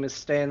 My name is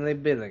Stanley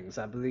Billings.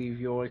 I believe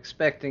you're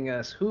expecting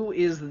us. Who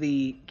is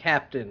the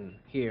captain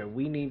here?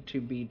 We need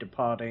to be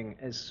departing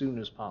as soon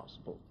as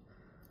possible.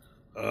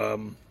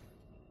 No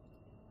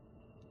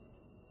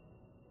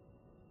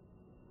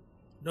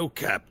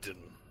captain.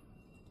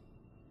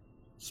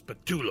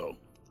 Spatulo.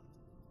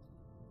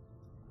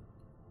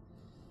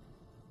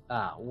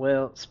 Ah,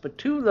 well,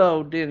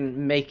 Spatulo didn't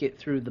make it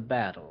through the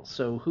battle,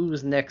 so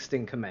who's next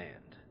in command?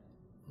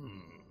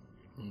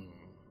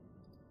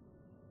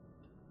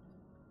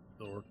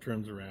 The orc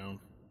turns around,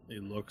 he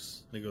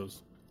looks, and he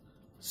goes,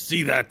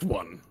 "See that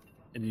one?"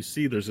 And you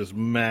see there's this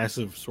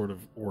massive sort of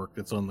orc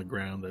that's on the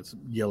ground that's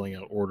yelling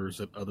out orders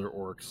at other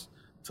orcs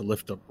to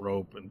lift up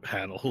rope and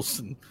paddles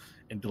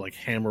and to like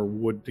hammer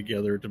wood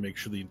together to make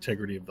sure the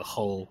integrity of the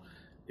hull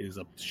is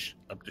up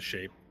to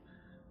shape.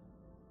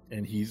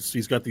 And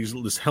he's got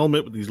this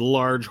helmet with these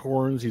large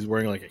horns. He's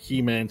wearing like a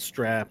He-Man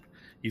strap.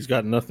 He's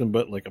got nothing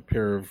but like a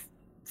pair of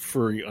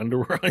furry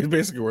underwear. He's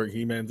basically wearing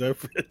He-Man's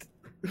outfit.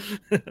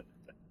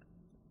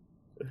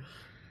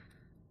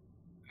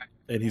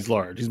 And he's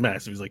large. He's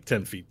massive. He's like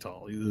 10 feet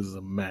tall. This is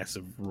a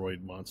massive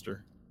roid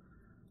monster.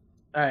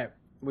 Alright,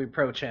 we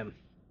approach him.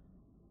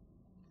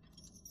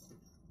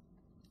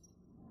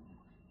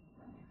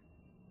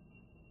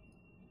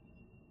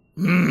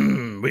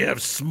 We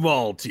have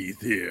small teeth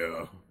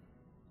here.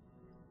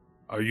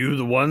 Are you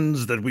the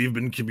ones that we've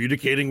been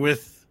communicating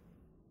with?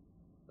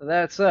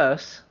 That's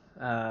us.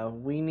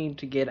 We need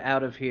to get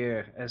out of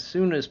here as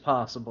soon as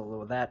possible,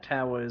 or that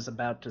tower is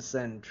about to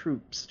send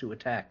troops to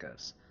attack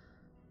us.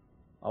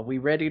 Are we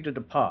ready to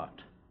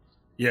depart?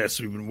 Yes,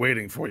 we've been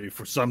waiting for you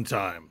for some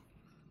time.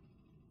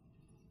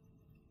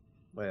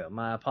 Well,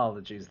 my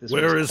apologies. This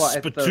Where was is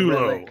quite the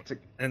Spatulo relic to-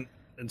 and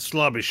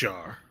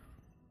Slobishar?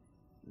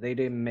 They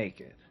didn't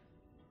make it.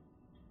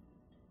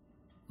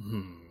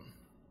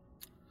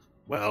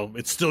 Well,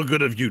 it's still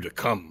good of you to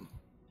come.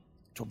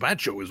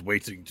 Tobacho is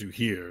waiting to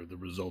hear the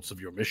results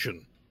of your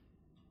mission.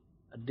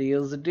 A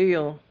deal's a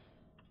deal.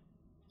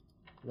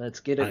 Let's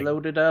get it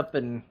loaded up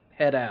and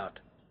head out.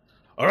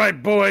 All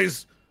right,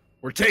 boys,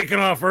 we're taking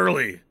off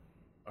early.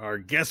 Our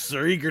guests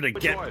are eager to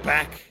get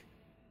back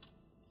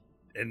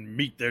and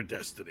meet their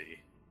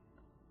destiny.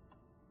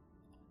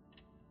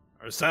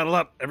 All right, saddle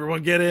up,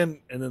 everyone get in,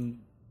 and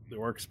then the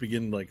orcs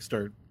begin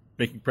start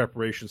making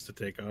preparations to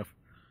take off.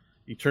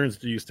 He turns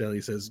to you, Stanley.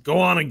 He says, "Go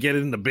on and get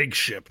in the big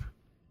ship.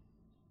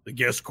 The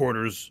guest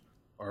quarters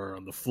are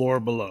on the floor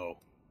below.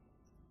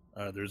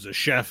 There's a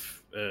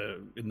chef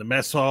in the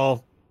mess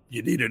hall.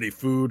 You need any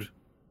food?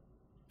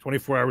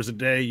 24 hours a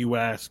day, you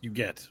ask, you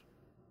get."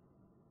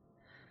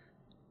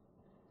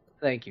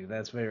 Thank you,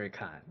 that's very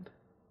kind.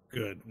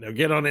 Good. Now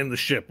get on in the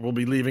ship. We'll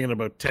be leaving in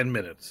about 10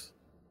 minutes.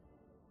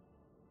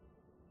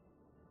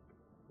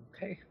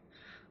 Okay.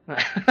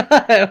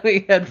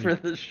 We head for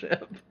the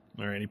ship.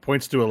 All right, he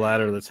points to a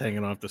ladder that's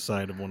hanging off the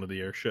side of one of the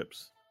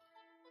airships.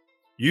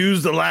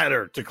 Use the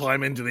ladder to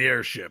climb into the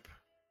airship.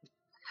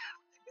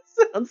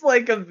 Sounds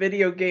like a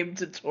video game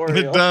tutorial.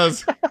 It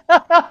does.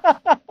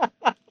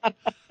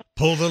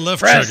 Pull the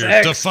left Press trigger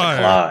X to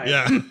fire.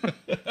 Yeah.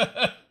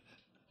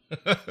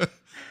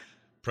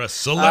 Press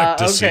select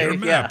to see your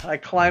map. Yeah, I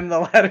climb the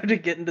ladder to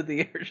get into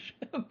the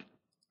airship.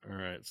 All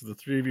right, so the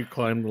three of you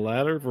climb the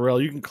ladder.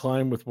 Varel, you can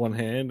climb with one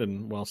hand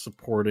and while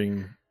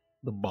supporting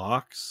the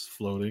box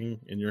floating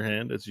in your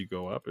hand as you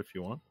go up if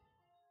you want.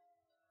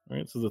 All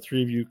right, so the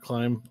three of you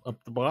climb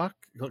up the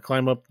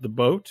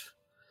boat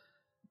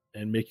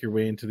and make your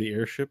way into the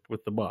airship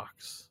with the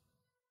box.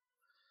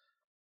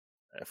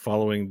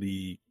 Following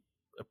the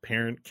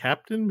apparent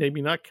captain,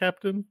 maybe not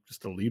captain,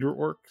 just a leader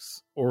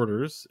orc's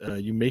orders,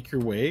 you make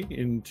your way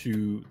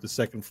into the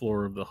second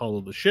floor of the hull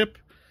of the ship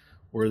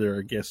where there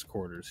are guest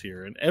quarters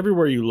here. And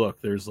everywhere you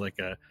look, there's like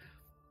a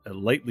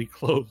lightly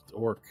clothed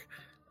orc.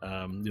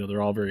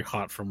 They're all very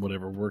hot from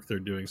whatever work they're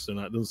doing, so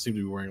doesn't seem to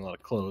be wearing a lot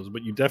of clothes,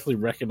 but you definitely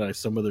recognize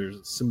some of their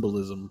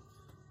symbolism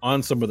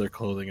on some of their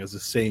clothing as the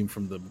same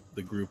from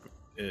the group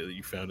that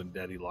you found in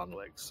Daddy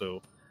Longlegs.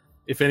 So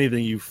if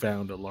anything, you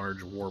found a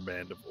large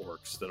warband of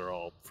orcs that are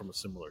all from a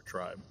similar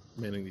tribe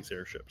manning these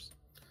airships.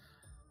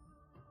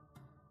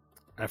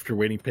 After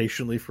waiting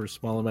patiently for a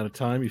small amount of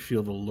time, you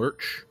feel the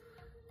lurch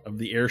of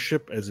the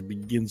airship as it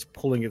begins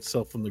pulling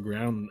itself from the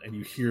ground, and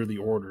you hear the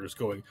orders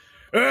going,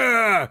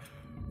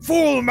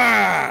 "Full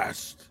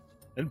mast!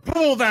 And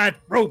pull that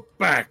rope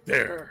back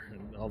there!"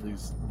 And all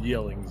these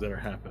yellings that are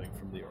happening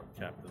from the orc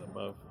captain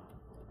above.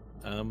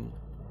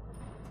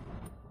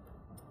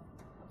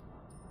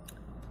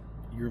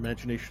 Your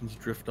imaginations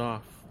drift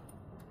off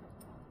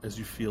as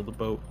you feel the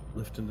boat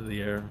lift into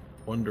the air,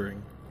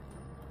 wondering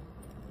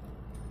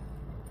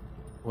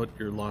what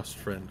your lost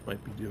friend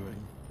might be doing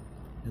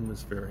in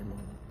this very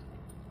moment.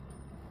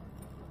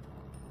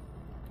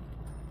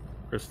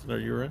 Kristen, are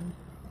you ready?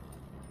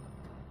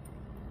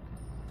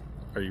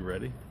 Are you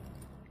ready?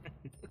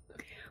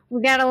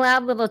 We got a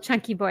loud little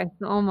chunky voice,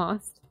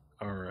 almost.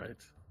 All right.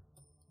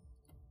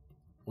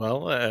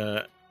 Well,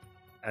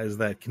 as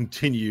that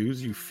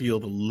continues, you feel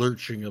the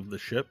lurching of the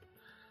ship,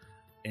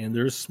 and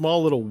there's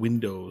small little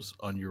windows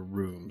on your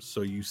rooms.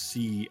 So you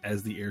see,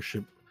 as the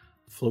airship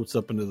floats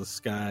up into the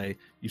sky,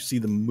 you see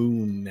the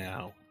moon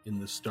now in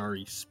the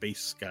starry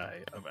space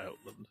sky of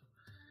Outland.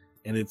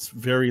 And it's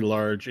very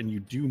large, and you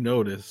do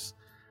notice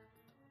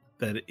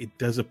that it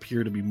does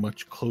appear to be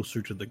much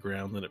closer to the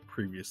ground than it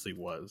previously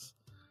was.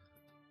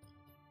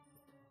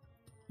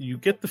 You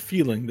get the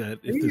feeling that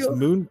if this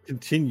moon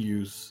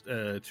continues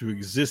to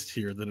exist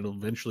here, that it'll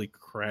eventually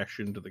crash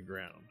into the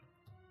ground.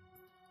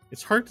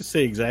 It's hard to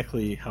say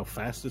exactly how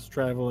fast it's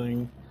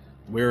traveling,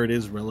 where it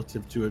is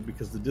relative to it,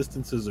 because the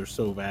distances are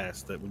so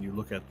vast that when you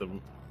look at them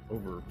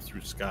over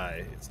through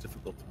sky, it's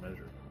difficult to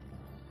measure.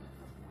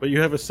 But you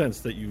have a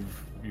sense that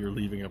you're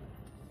leaving a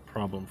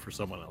problem for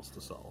someone else to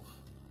solve.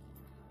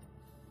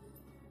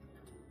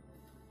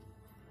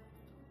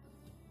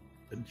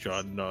 And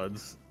John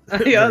nods.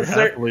 Yeah,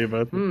 happily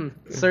about that.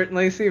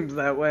 Certainly seems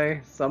that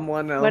way.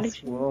 Someone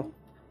else will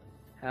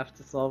have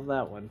to solve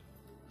that one.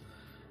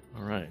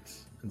 All right.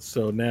 And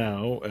so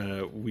now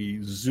we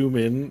zoom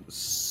in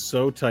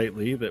so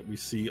tightly that we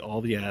see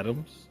all the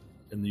atoms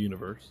in the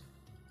universe.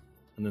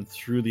 And then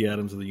through the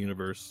atoms of the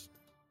universe,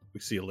 we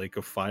see a lake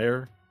of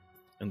fire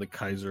and the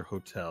Kaiser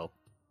Hotel,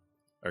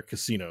 or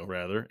casino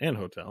rather, and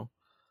hotel,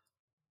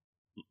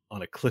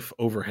 on a cliff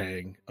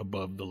overhang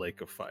above the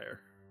lake of fire.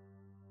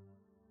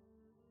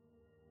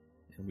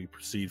 And we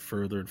proceed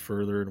further and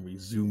further, and we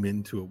zoom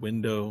into a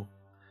window.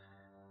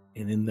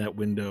 And in that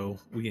window,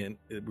 we're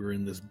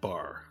in this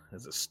bar.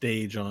 There's a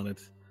stage on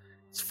it.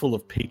 It's full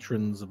of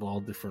patrons of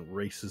all different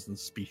races and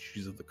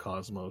species of the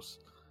cosmos.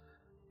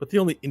 But the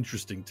only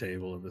interesting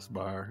table in this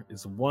bar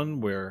is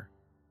one where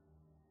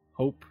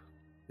Hope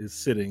is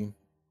sitting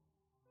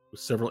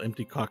with several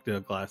empty cocktail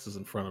glasses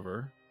in front of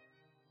her,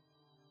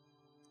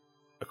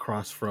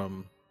 across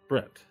from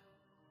Brett,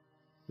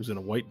 who's in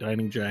a white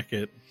dining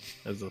jacket,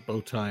 has a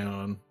bow tie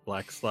on,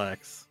 black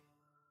slacks,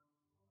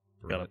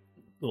 got a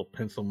little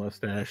pencil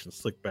mustache and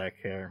slick back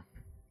hair.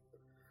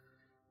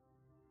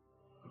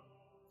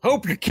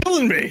 Hope, you're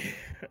killing me.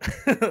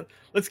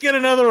 Let's get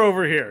another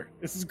over here.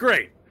 This is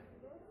great.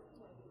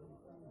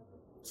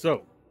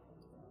 So,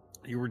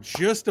 you were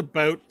just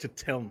about to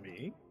tell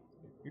me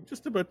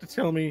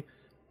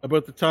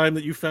about the time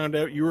that you found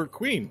out you were a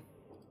queen.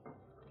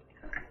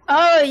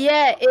 Oh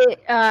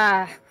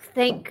yeah,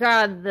 thank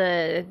God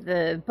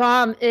the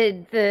bomb,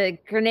 the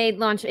grenade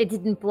launcher, it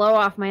didn't blow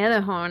off my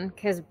other horn,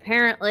 because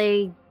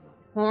apparently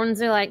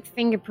horns are like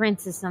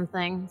fingerprints or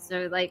something.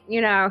 So like,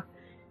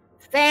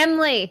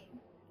 family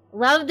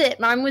loved it.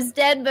 Mine was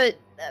dead, but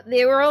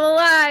they were all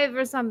alive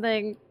or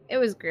something. It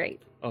was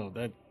great. Oh,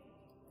 that.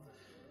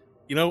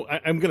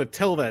 I'm going to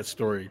tell that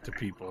story to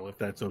people if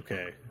that's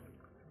okay.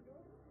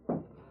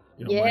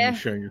 You don't mind me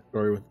sharing your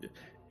story with you.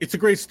 It's a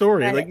great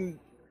story. Right. Like,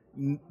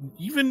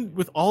 even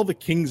with all the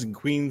kings and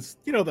queens,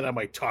 that I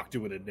might talk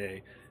to in a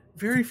day,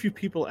 very few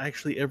people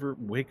actually ever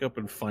wake up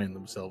and find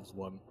themselves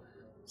one.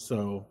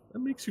 So that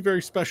makes you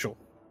very special.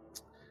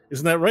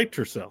 Isn't that right,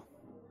 Tercel?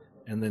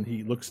 And then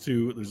he looks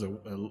to, there's a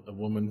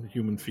woman,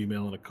 human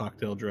female in a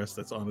cocktail dress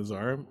that's on his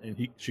arm, and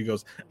she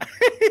goes,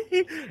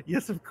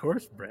 yes, of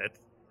course, Brett.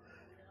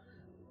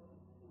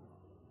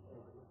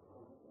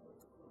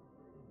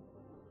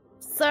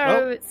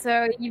 So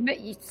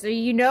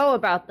you know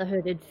about the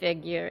hooded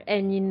figure,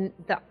 and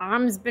the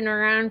arm's been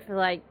around for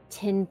like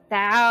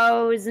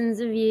 10,000s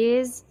of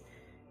years.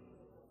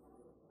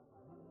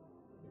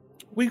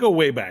 We go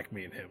way back,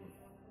 me and him.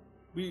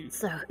 Who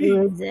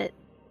is it?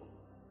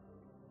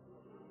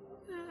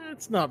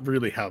 That's not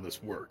really how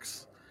this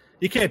works.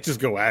 You can't just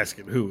go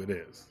asking who it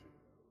is.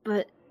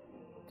 But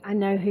I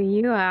know who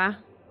you are.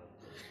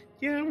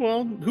 Yeah,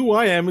 well, who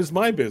I am is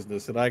my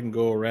business, and I can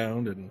go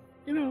around and,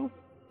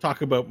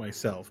 talk about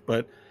myself.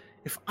 But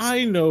if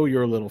I know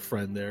your little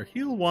friend there,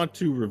 he'll want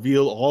to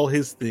reveal all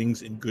his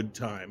things in good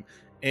time.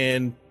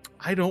 And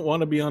I don't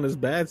want to be on his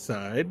bad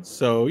side,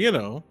 so,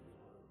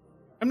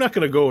 I'm not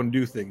going to go and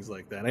do things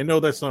like that. I know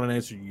that's not an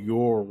answer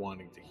you're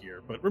wanting to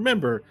hear, but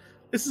remember,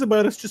 this is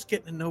about us just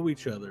getting to know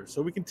each other,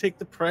 so we can take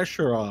the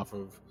pressure off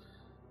of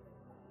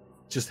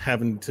just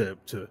having to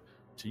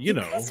You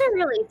guys are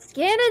really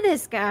scared of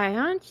this guy,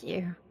 aren't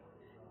you?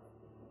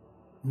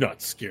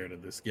 Not scared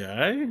of this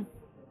guy.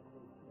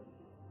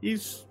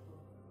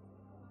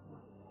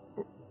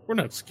 We're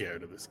not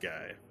scared of this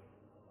guy.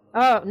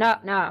 Oh,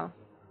 no.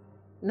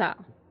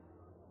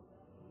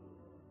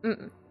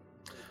 Mm-mm.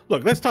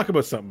 Look, let's talk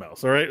about something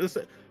else, all right?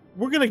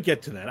 We're going to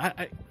get to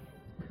that.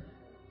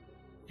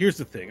 Here's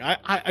the thing.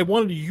 I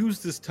wanted to use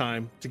this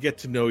time to get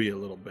to know you a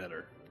little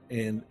better.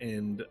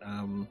 And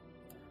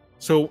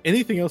so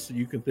anything else that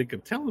you can think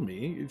of telling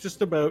me, it's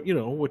just about,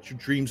 what your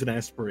dreams and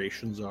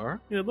aspirations are.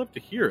 I'd love to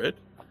hear it,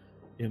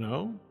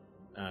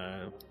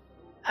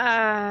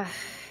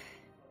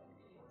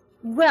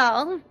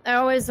 Well, I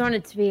always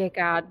wanted to be a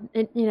god.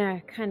 It,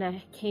 kind of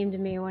came to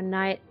me one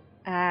night.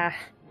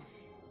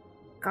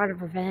 God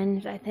of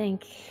revenge, I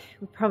think,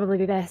 would probably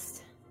be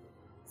best.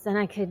 So then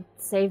I could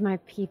save my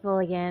people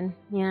again,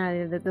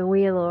 the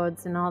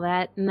warlords and all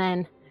that. And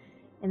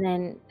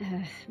then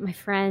my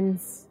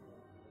friends,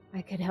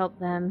 I could help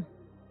them.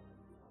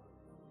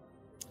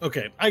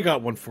 Okay, I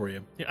got one for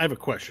you. I have a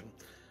question.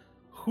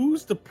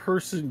 Who's the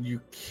person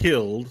you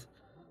killed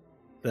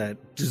that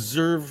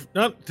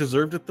not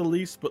deserved it the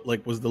least, but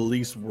was the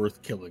least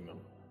worth killing them?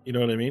 You know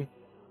what I mean?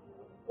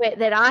 Wait,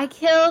 that I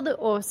killed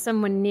or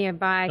someone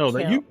nearby killed?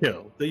 No,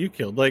 that you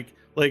killed. Like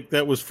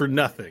that was for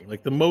nothing.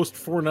 Like the most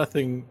for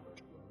nothing.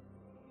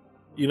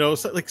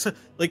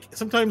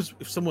 Sometimes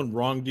if someone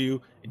wronged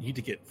you and you need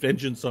to get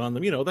vengeance on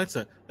them, that's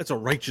a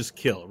righteous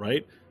kill,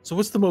 right? So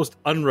what's the most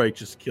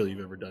unrighteous kill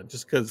you've ever done?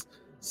 Just because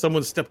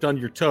someone stepped on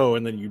your toe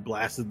and then you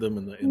blasted them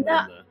in the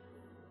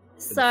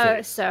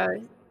face.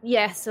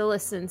 So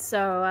listen.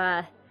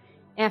 So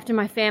after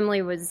my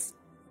family was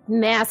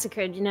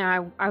massacred,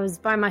 I was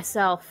by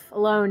myself,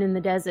 alone in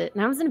the desert,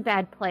 and I was in a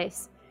bad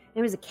place.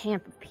 There was a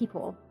camp of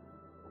people,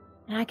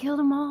 and I killed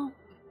them all.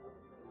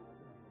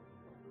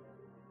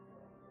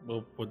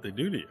 Well, what'd they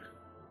do to you?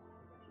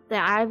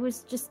 That I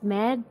was just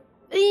mad.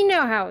 You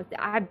know how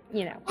I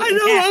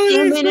know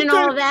human and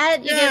all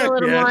that. You get a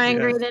little more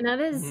angry than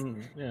others.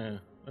 Yeah,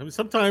 I mean,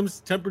 sometimes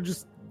temper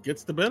just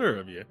gets the better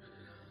of you.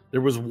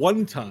 There was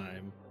one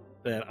time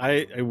that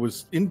I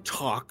was in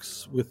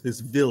talks with this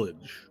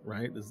village,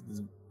 right? This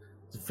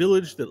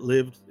village that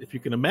lived, if you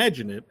can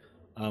imagine it,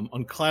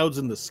 on clouds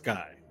in the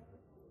sky.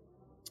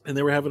 And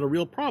they were having a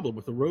real problem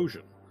with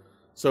erosion.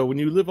 So when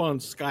you live on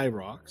sky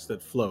rocks that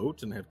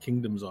float and have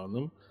kingdoms on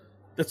them,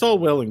 that's all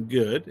well and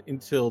good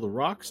until the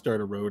rocks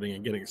start eroding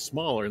and getting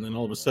smaller, and then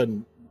all of a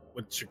sudden,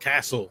 what's your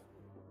castle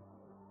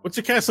going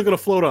to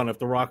float on if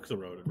the rocks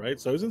eroded, right?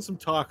 So I was in some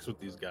talks with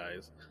these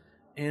guys,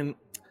 and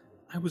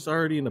I was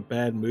already in a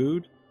bad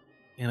mood,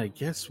 and I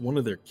guess one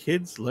of their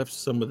kids left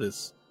some of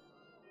this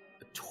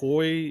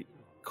toy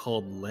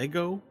called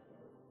Lego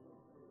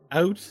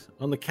out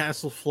on the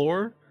castle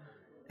floor,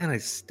 and I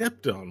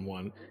stepped on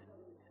one,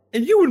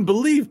 and you wouldn't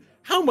believe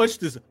how much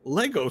this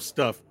Lego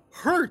stuff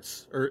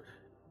hurts.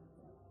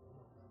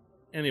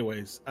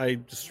 Anyways, I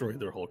destroyed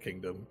their whole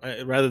kingdom.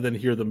 Rather than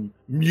hear them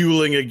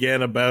mewling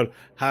again about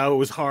how it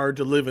was hard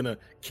to live in a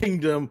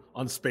kingdom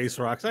on space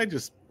rocks, I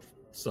just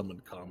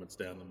summoned comets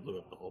down and blew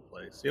up the whole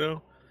place, you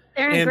know?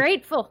 They're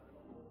ungrateful.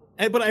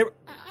 But I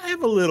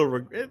have a little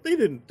regret. They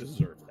didn't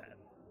deserve that.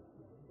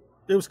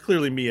 It was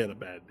clearly me at a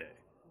bad day,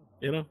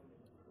 you know?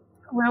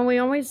 Well, we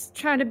always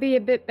try to be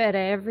a bit better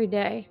every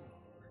day.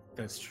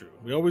 That's true.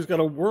 We always got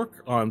to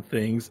work on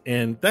things,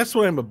 and that's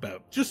what I'm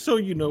about. Just so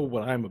you know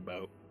what I'm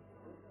about.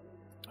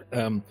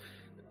 I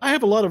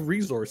have a lot of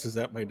resources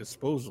at my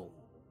disposal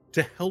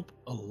to help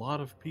a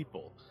lot of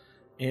people.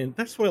 And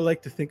that's what I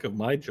like to think of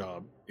my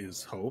job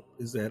is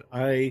that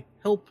I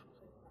help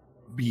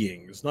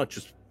beings, not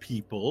just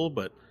people,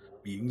 but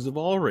beings of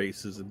all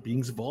races and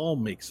beings of all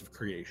makes of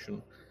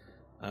creation.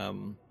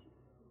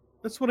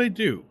 That's what I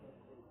do.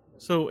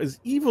 So as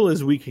evil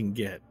as we can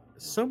get,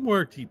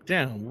 somewhere deep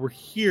down, we're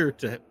here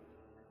to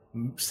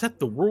set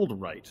the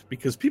world right,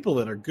 because people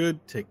that are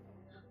good take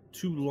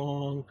too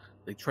long.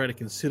 They try to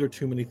consider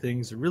too many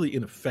things. They're really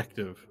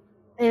ineffective.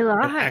 They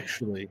lie.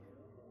 Actually.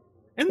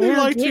 And they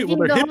lie too. Well,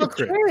 they're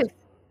hypocrites. Truth.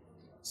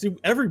 See,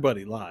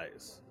 everybody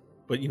lies.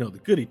 But, you know, the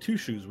goody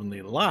two-shoes, when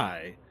they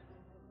lie,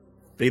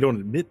 they don't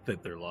admit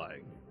that they're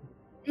lying.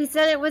 They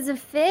said it was a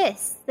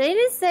fist. They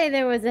didn't say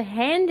there was a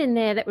hand in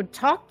there that would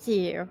talk to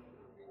you.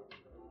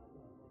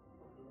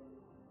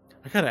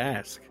 I gotta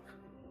ask.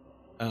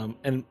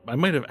 And I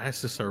might have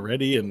asked this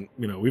already, and,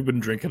 you know, we've been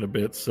drinking a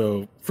bit,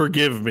 so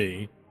forgive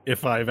me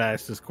if I've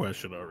asked this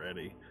question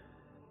already.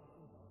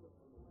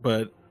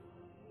 But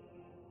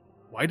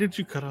why did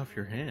you cut off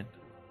your hand?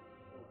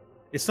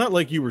 It's not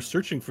like you were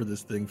searching for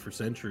this thing for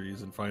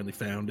centuries and finally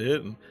found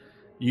it, and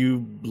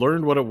you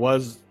learned what it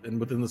was, and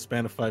within the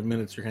span of 5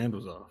 minutes, your hand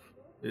was off.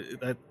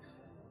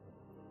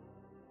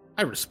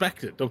 I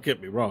respect it, don't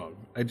get me wrong.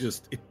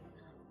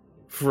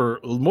 For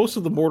most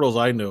of the mortals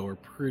I know are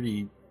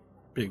pretty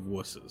big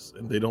wusses,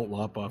 and they don't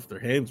lop off their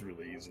hands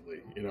really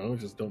easily. You know,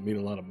 just don't meet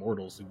a lot of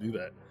mortals who do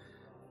that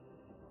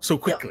so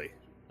quickly.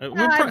 I'm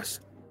impressed.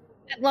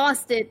 I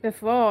lost it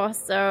before,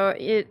 so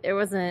it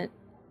wasn't,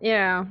 you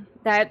know,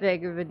 that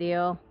big of a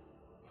deal.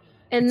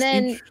 And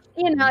then,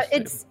 you know,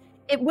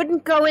 it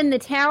wouldn't go in the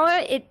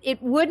tower. It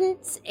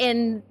wouldn't,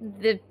 and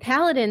the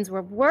paladins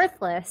were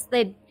worthless.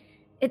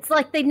 It's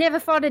like they never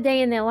fought a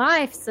day in their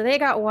life, so they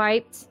got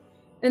wiped.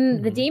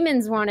 And the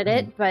demons wanted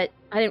it, but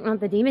I didn't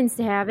want the demons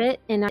to have it,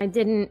 and I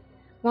didn't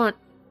want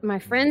my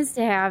friends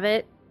to have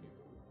it.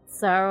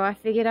 So I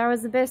figured I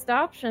was the best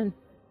option.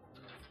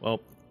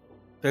 Well,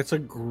 that's a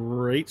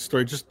great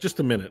story. Just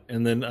a minute,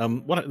 and then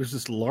there's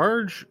this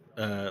large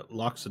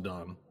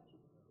Loxodon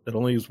that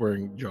only is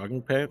wearing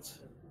jogging pants.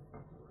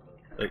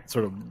 That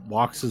sort of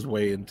walks his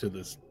way into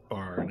this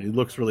bar, and he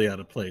looks really out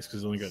of place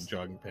because he's only got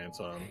jogging pants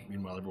on.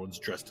 Meanwhile, everyone's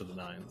dressed to the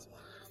nines.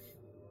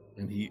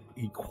 And he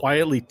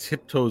quietly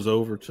tiptoes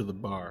over to the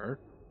bar,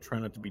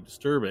 trying not to be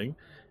disturbing,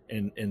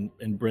 and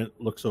Brent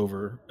looks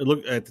over.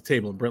 Look at the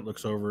table, and Brent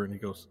looks over, and he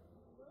goes,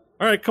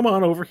 "All right, come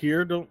on over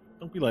here. Don't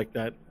be like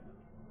that.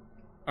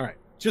 All right,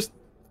 just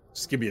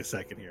give me a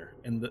second here."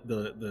 And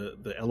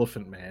the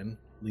elephant man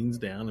leans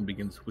down and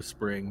begins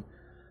whispering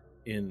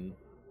in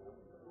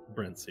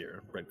Brent's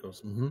ear. Brent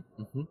goes,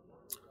 "Mm-hmm.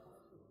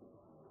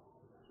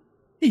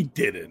 He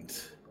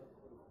didn't.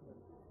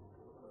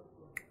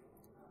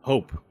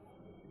 Hope.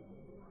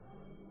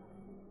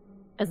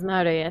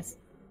 Asmodeus.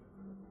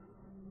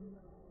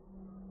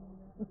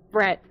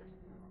 Brett.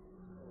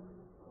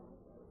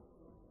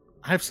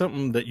 I have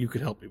something that you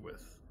could help me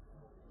with.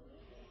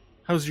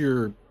 How's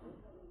your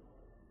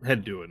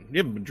head doing? You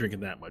haven't been drinking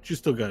that much. You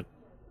still got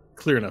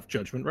clear enough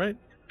judgment, right?"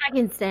 I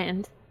can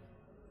stand.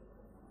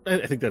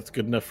 I think that's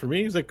good enough for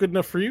me. Is that good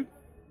enough for you?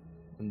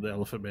 And the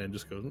elephant man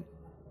just goes,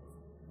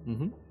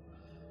 "Mm-hmm.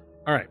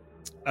 All right.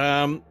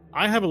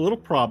 I have a little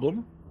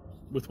problem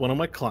with one of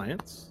my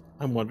clients.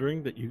 I'm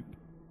wondering that you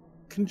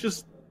can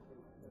just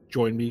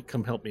join me,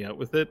 come help me out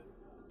with it.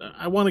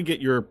 I want to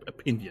get your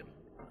opinion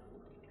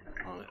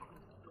on it.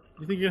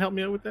 You think you can help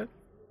me out with that?"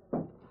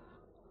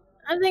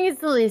 I think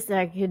it's the least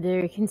I could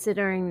do,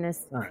 considering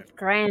this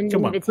grand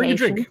Come on, invitation. bring a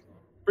drink.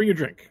 Bring a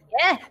drink.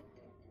 Yeah.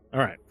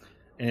 All right.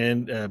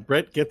 And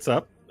Brett gets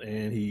up,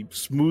 and he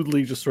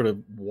smoothly just sort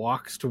of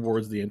walks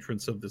towards the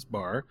entrance of this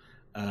bar,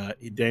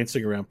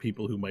 dancing around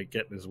people who might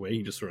get in his way.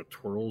 He just sort of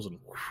twirls and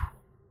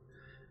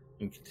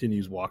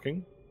continues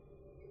walking.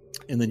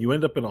 And then you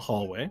end up in a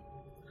hallway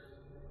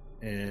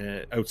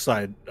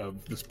outside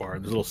of this bar,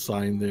 and there's a little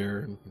sign there.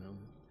 And, you know,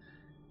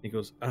 He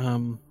goes,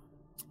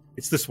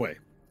 it's this way.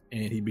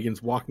 And he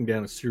begins walking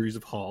down a series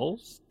of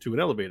halls to an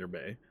elevator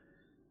bay.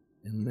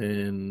 And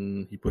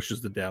then he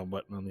pushes the down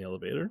button on the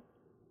elevator.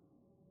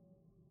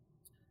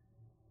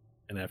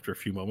 And after a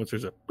few moments,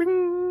 there's a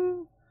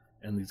bing,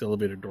 and these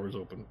elevator doors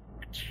open.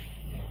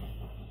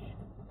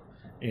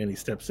 And he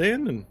steps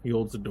in, and he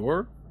holds the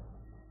door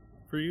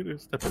for you to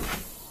step in.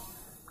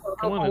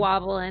 Come on in.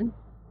 Wobble in.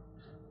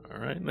 All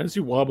right. And as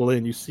you wobble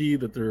in, you see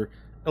that their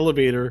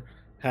elevator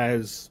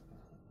has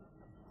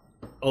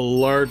a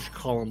large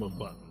column of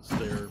buttons.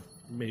 They're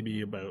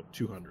maybe about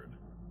 200.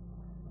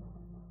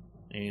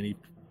 And he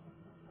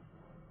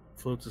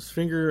floats his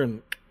finger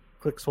and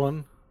clicks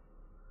one.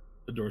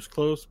 The door's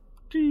closed.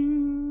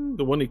 Ding!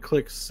 The one he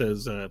clicks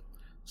says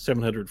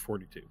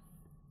 742.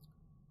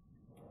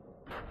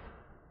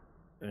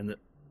 And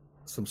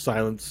some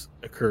silence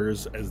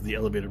occurs as the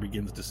elevator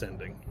begins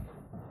descending.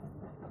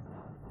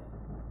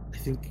 I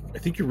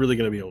think you're really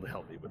going to be able to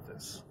help me with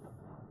this.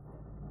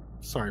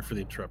 Sorry for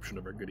the interruption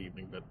of our good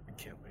evening, but I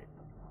can't wait.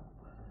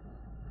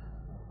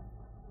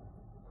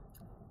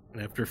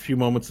 And after a few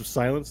moments of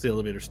silence, the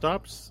elevator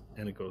stops,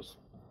 and it goes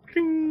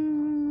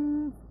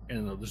ding!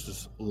 And there's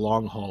this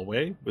long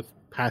hallway with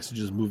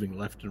passages moving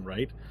left and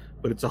right,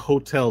 but it's a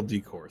hotel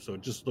decor, so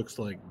it just looks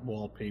like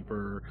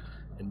wallpaper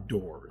and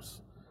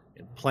doors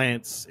and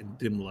plants and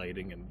dim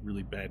lighting and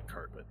really bad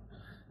carpet.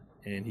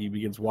 And he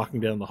begins walking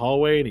down the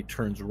hallway, and he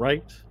turns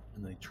right,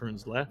 and then he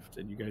turns left,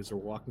 and you guys are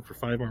walking for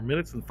 5 more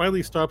minutes, and finally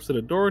he stops at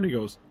a door, and he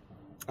goes,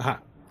 aha,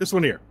 this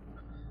one here.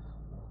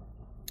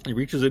 He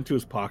reaches into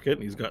his pocket,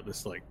 and he's got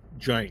this, like,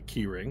 giant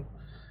key ring,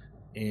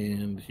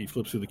 and he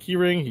flips through the key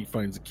ring, he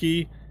finds a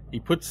key, he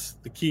puts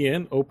the key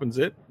in, opens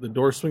it, the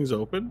door swings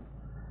open,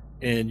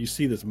 and you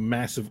see this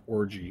massive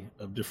orgy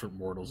of different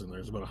mortals in there.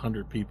 There's about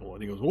 100 people,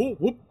 and he goes, whoop,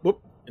 whoop,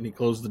 whoop, and he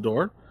closes the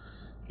door,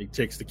 he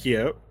takes the key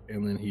out,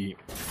 and then he...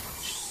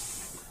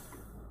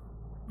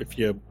 If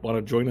you want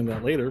to join in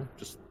that later,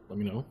 just let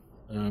me know.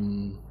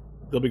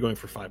 They'll be going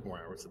for 5 more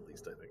hours at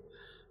least, I think.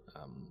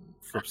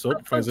 Flips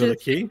up, finds another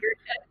key,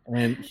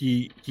 and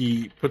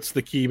he puts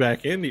the key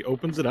back in. He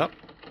opens it up,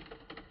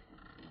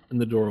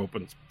 and the door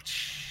opens.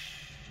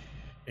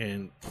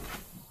 And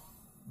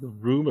the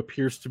room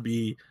appears to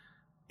be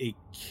a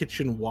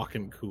kitchen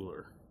walk-in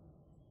cooler.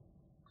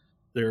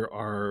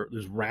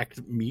 There's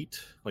racked meat,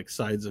 like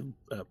sides of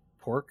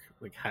pork,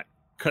 like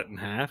cut in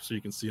half, so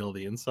you can see all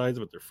the insides,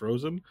 but they're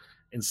frozen.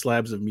 And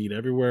slabs of meat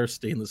everywhere,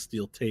 stainless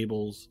steel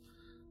tables,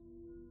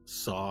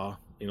 saw,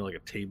 like a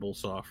table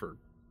saw for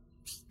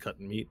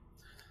cutting meat.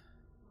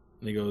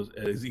 And he goes,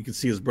 as you can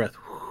see his breath,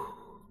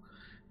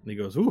 and he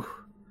goes, ooh,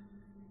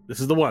 this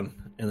is the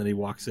one. And then he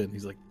walks in.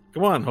 He's like,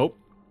 come on, Hope.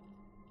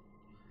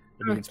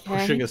 And he begins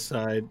pushing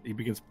aside.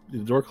 The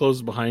door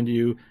closes behind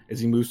you. As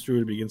he moves through it,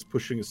 he begins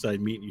pushing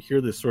aside meat. And you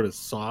hear this sort of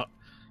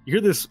you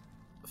hear this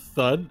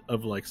thud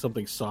of like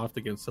something soft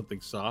against something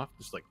soft,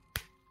 just like.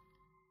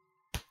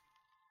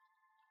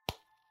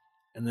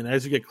 And then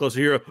as you get closer,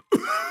 you hear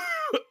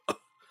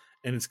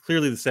and it's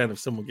clearly the sound of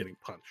someone getting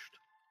punched.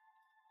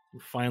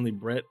 And finally,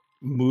 Brett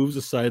moves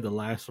aside the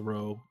last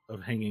row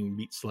of hanging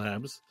meat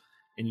slabs,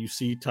 and you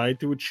see tied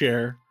to a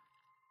chair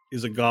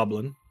is a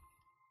goblin,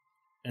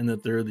 and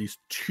that there are these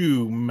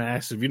 2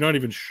 massive, you're not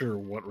even sure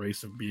what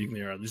race of being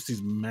they are, just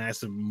these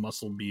massive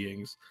muscle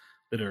beings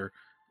that are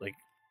like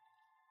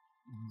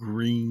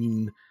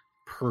green,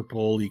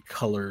 purpley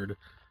colored,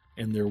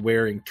 and they're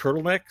wearing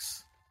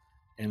turtlenecks.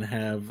 And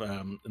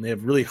they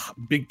have really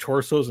big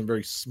torsos and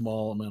very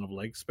small amount of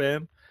leg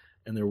span,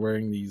 and they're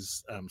wearing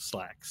these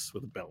slacks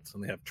with belts,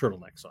 and they have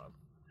turtlenecks on,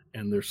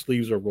 and their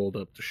sleeves are rolled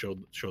up to show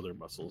their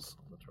muscles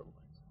on the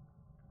turtlenecks.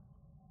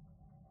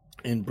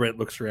 And Brent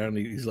looks around,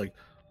 and he's like,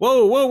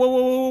 "Whoa, whoa, whoa,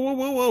 whoa, whoa, whoa,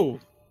 whoa, whoa!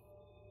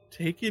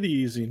 Take it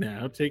easy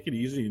now. Take it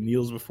easy." He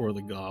kneels before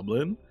the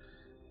goblin,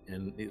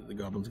 and the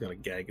goblin's got a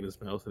gag in his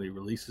mouth, and he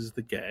releases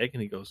the gag,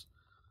 and he goes,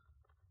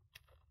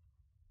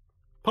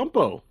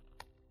 "Pumpo.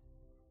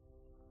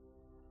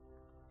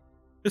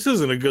 This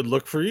isn't a good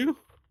look for you."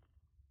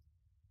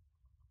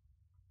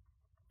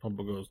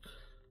 Pumpo goes,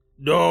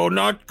 "No,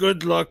 not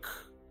good luck.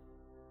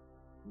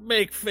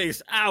 Make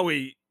face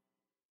owie.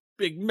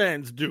 Big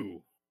mans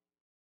do."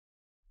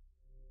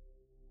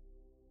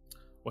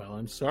 Well,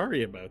 I'm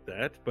sorry about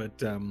that,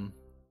 but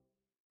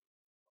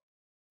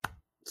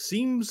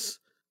seems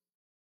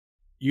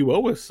you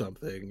owe us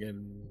something,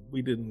 and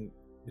we didn't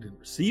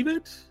receive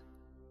it.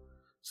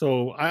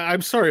 So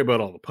I'm sorry about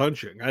all the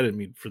punching. I didn't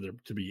mean for there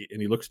to be,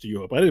 and he looks to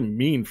you up. I didn't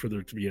mean for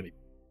there to be any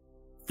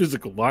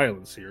physical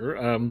violence here.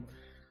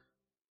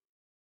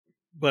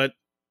 But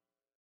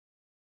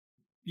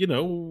we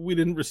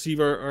didn't receive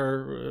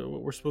our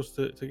what we're supposed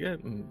to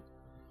get. And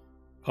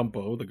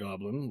Pumpo, the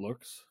goblin,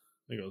 looks.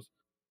 He goes,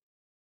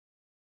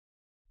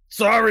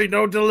 "Sorry,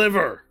 no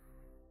deliver."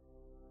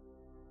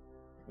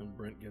 And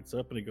Brent gets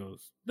up and he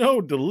goes, "No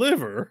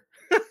deliver."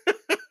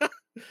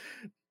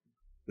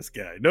 This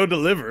guy, no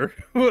deliver.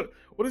 What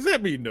does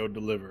that mean, no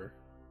deliver?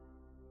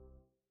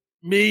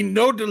 Mean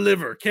no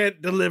deliver,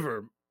 can't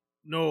deliver,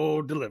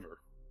 no deliver.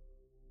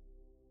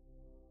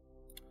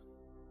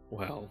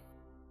 Well,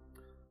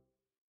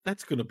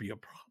 That's going to be a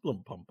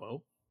problem,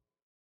 Pumpo.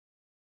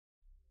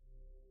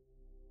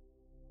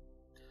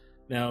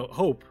 Now,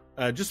 Hope,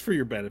 just for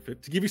your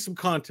benefit, to give you some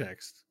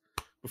context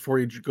before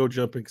you go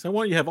jumping, because I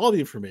want you to have all the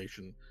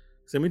information,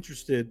 because I'm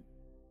interested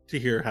to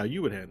hear how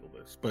you would handle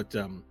this. But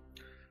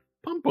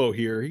Pumpo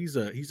here, he's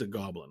a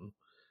goblin,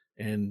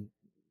 and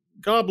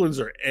goblins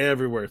are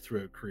everywhere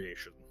throughout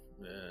creation.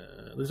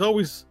 There's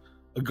always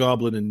a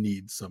goblin in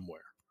need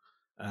somewhere.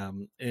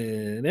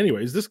 And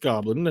anyways, this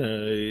goblin,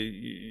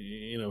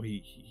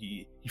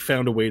 he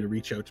found a way to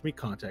reach out to me,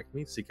 contact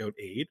me, seek out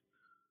aid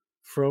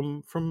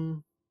from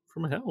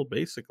hell,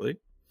 basically.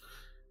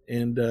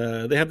 And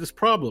they have this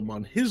problem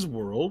on his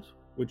world,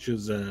 which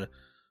is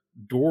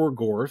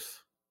Dorgorth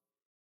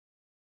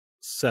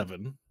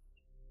 7.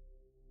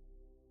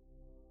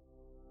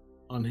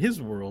 On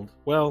his world,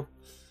 well,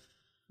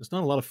 there's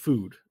not a lot of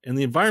food, and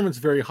the environment's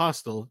very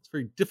hostile. It's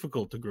very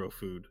difficult to grow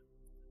food.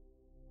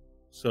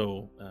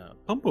 So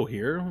Pumpo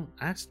here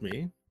asked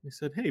me, he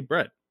said, "Hey,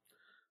 Brett,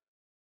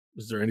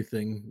 is there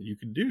anything you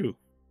can do?"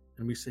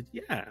 And we said,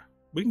 "Yeah,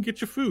 we can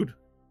get you food."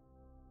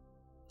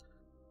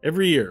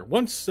 Every year,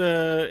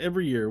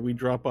 every year, we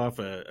drop off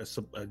a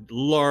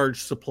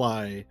large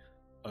supply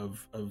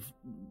of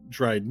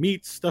dried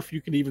meat, stuff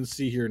you can even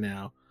see here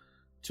now,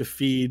 to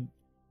feed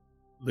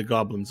the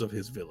goblins of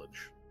his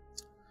village.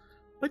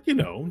 But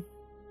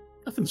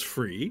nothing's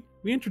free.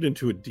 We entered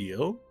into a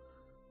deal.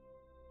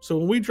 So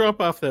when we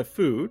drop off that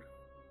food,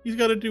 he's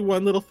got to do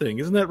one little thing.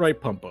 Isn't that right,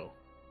 Pumpo?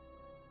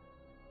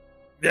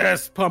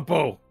 Yes,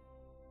 Pumpo.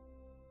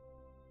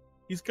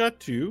 He's got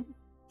to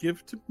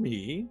give to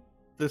me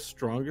the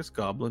strongest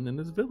goblin in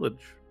his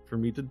village for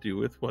me to do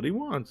with what he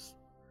wants.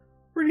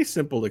 Pretty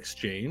simple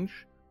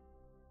exchange.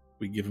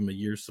 We give him a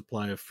year's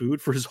supply of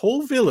food for his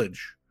whole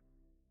village,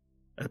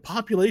 a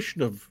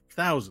population of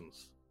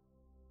thousands,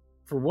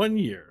 for 1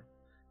 year.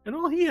 And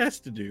all he has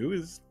to do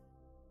is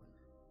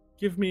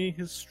give me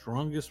his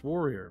strongest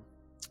warrior.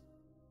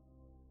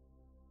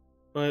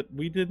 But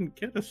we didn't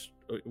get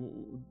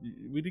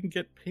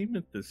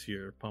payment this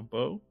year,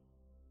 Pumpo.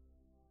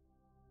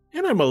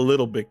 And I'm a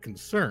little bit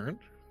concerned.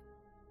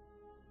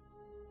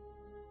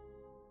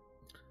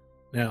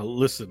 Now,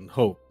 listen,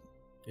 Hope,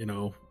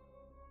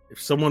 if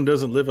someone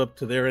doesn't live up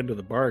to their end of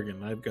the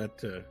bargain, I've got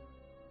to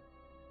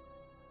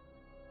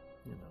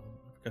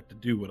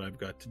do what I've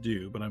got to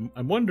do. But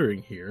I'm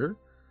wondering here,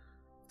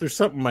 if there's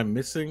something I'm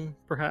missing,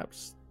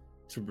 perhaps,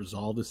 to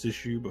resolve this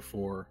issue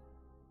before,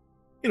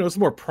 it's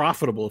more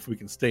profitable if we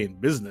can stay in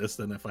business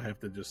than if I have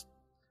to just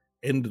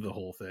end the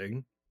whole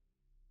thing.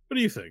 What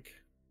do you think?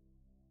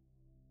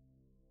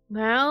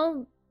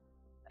 Well,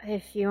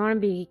 if you want to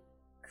be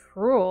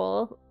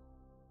cruel,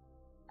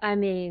 I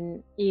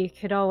mean, you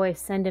could always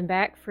send him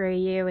back for a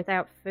year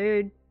without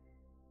food.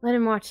 Let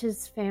him watch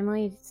his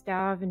family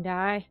starve and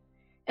die.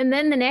 And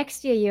then the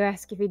next year you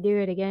ask if he'd do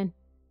it again.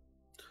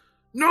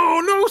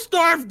 No,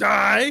 starve,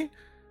 die!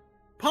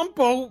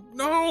 Pumpo,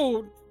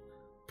 no!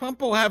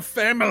 Pumpo have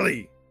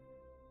family!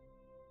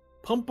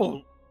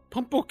 Pumpo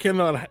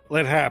cannot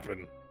let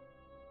happen.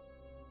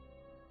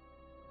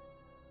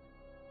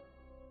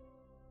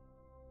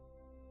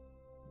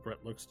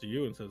 Brett looks to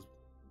you and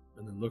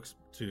then looks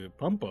to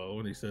Pumpo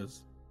and he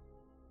says,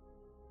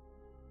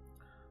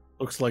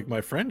 "Looks like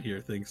my friend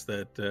here thinks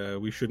that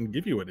we shouldn't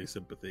give you any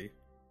sympathy.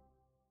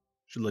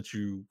 Should let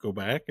you go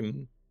back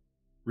and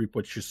reap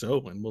what you sow,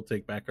 and we'll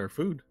take back our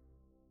food.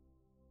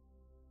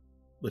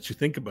 Let you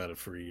think about it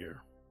for a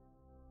year."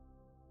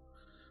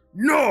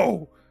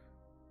 No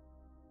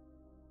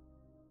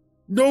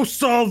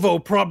salvo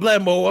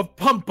problemo of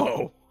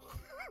Pumpo.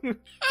 What?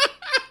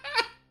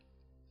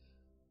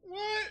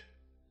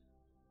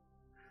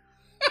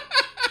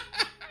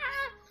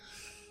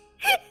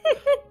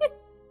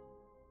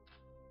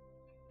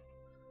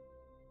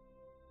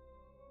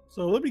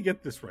 So let me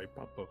get this right,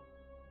 Pumpo.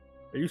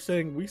 Are you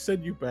saying we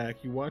send you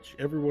back, you watch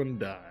everyone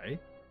die,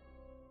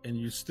 and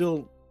we're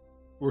still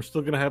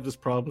going to have this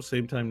problem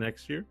same time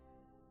next year?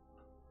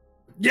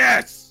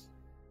 Yes!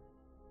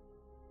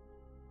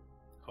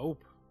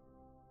 Hope.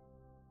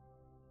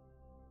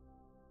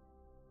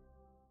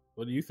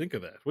 What do you think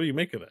of that? What do you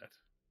make of that?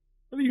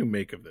 What do you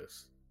make of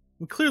this?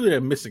 And clearly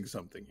I'm missing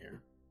something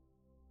here.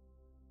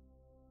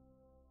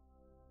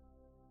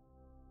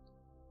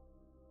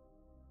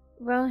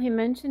 Well, he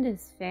mentioned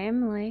his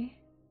family.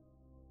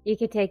 You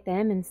could take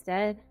them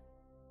instead.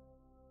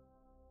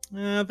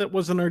 That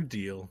wasn't our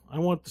deal. I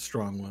want the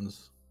strong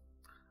ones.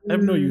 I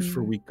have no use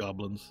for weak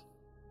goblins.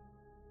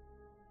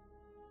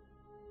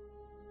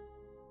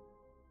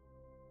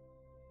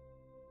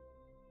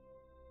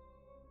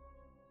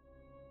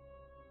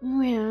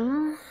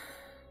 Well...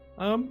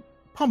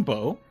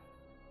 Pumpo,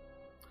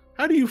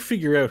 how do you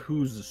figure out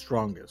who's the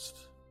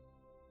strongest?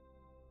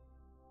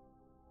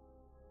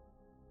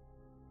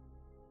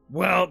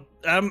 Well,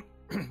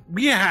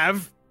 we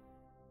have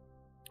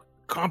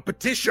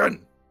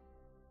competition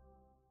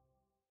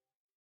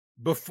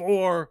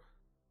before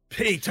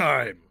pay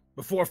time,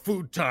 before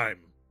food time,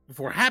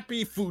 before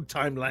happy food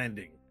time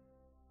landing.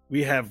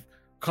 We have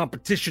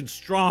competition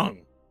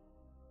strong,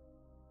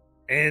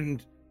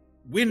 and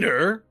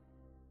winner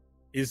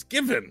is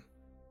given.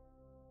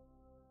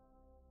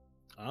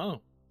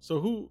 Oh, so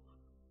who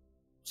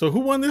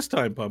won this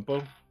time,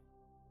 Pumpo?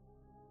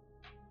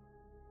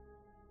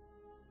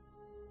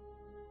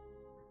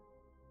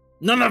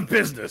 None of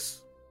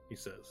business, he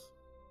says.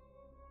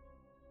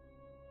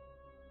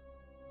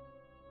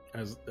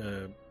 As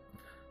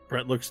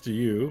Brett looks to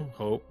you,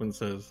 Hope, and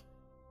says,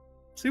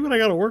 "See what I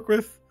got to work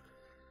with."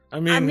 I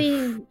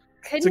mean,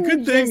 it's a couldn't good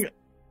you thing. just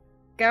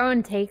go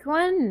and take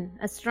one,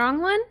 a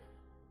strong one,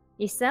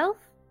 yourself?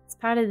 It's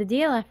part of the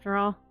deal, after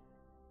all.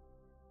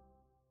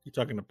 You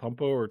talking to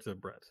Pumpo or to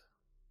Brett?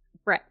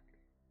 Brett.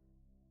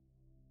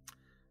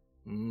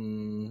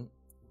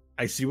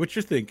 I see what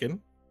you're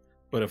thinking,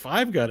 but if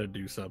I've got to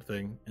do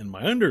something and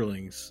my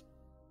underlings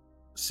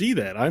see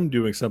that I'm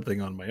doing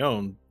something on my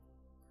own,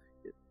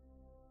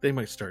 they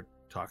might start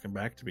talking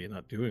back to me and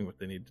not doing what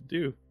they need to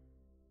do.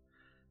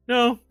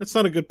 No, that's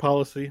not a good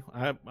policy.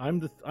 I'm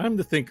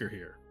the thinker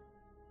here.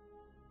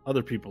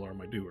 Other people are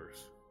my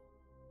doers.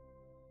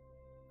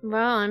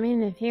 Well, I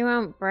mean, if he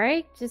won't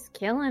break, just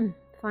kill him.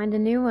 Find a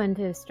new one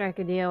to strike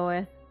a deal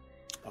with.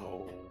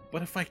 Oh,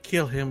 but if I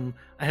kill him,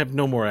 I have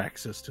no more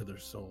access to their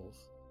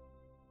souls.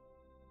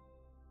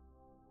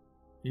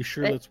 You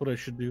sure But- that's what I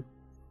should do?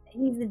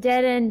 He's a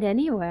dead end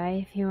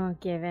anyway, if he won't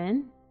give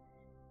in.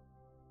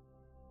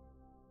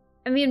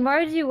 I mean,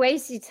 why would you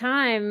waste your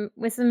time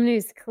with someone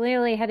who's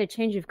clearly had a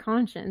change of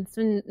conscience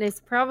when there's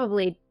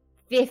probably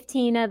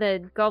 15 other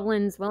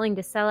goblins willing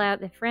to sell out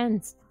their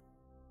friends?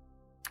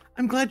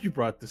 I'm glad you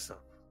brought this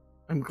up.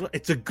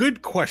 It's a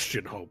good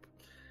question, Hope.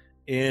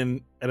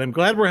 And I'm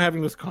glad we're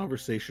having this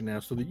conversation now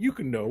so that you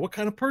can know what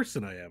kind of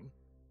person I am.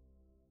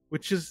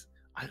 Which is,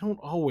 I don't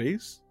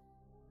always,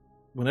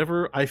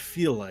 whenever I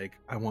feel like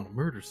I want to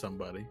murder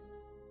somebody,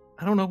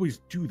 I don't always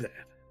do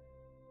that.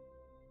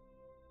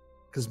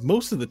 Because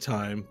most of the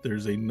time,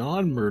 there's a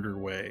non-murder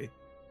way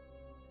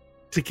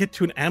to get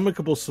to an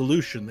amicable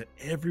solution that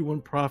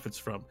everyone profits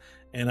from.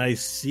 And I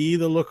see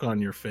the look on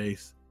your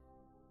face.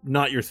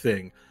 Not your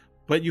thing.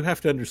 But you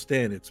have to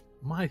understand it's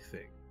my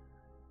thing.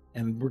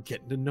 And we're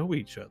getting to know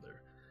each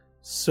other.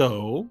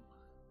 So,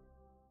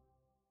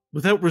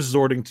 without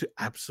resorting to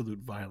absolute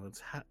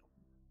violence,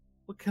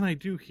 what can I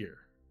do here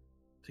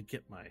to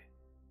get my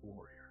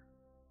warrior?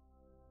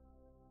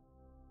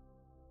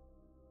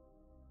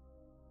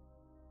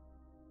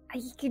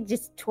 You could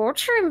just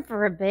torture him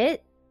for a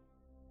bit.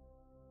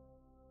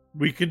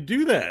 We could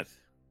do that.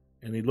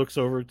 And he looks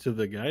over to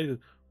the guy,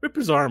 rip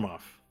his arm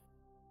off.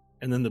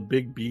 And then the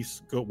big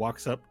beast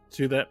walks up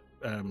to that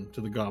to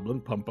the goblin,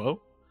 Pumpo,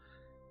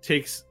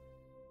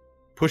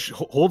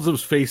 holds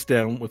his face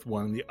down with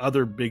one, the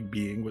other big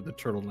being with the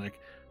turtleneck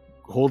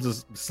holds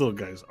his little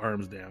guy's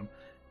arms down,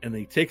 and then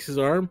he takes his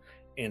arm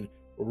and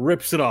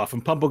rips it off,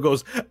 and Pumpo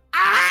goes,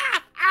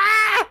 "Ah!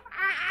 Ah!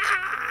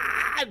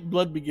 Ah!" And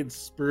blood begins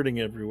spurting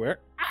everywhere.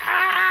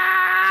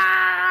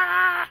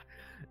 Ah!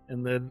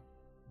 And then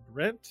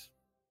Brent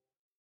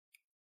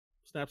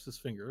snaps his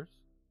fingers,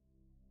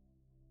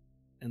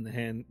 and the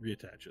hand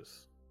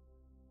reattaches.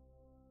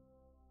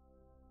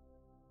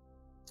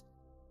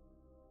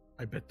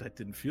 I bet that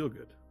didn't feel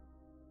good.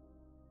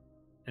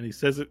 And he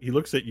says it, he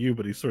looks at you,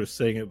 but he's sort of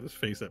saying it with his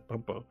face at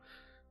Pumpo.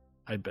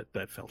 I bet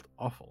that felt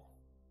awful.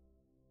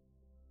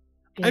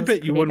 I Feels bet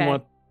you pretty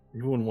wouldn't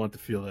bad. want to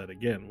feel that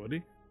again, would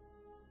he?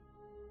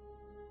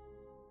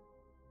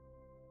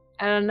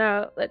 I don't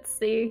know. Let's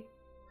see.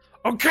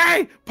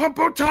 Okay,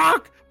 Pumpo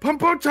talk!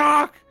 Pumpo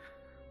talk!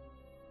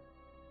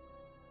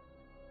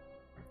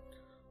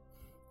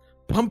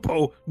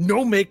 Pumpo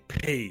no make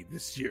pay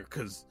this year,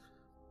 cause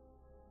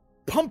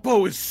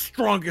Pumpo is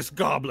strongest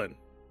goblin.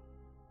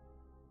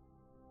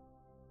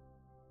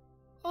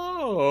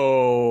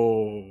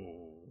 Oh.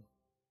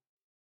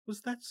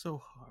 Was that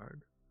so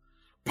hard?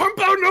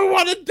 Pumpo no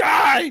wanna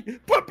die!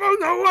 Pumpo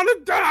no wanna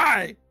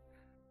die!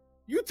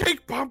 You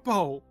take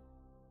Pumpo!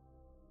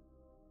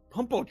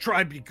 Pumpo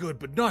try be good,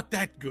 but not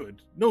that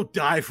good. No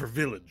die for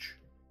village.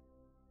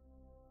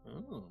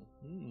 Oh.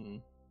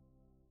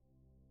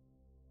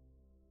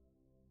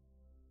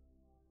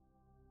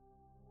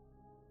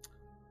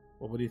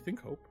 Well, what do you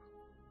think, Hope?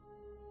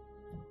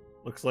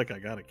 Looks like I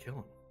gotta kill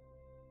him.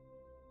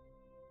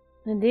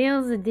 The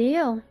deal's a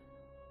deal.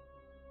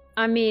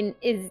 I mean,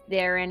 is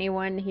there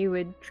anyone he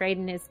would trade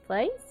in his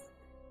place?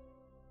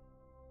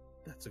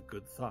 That's a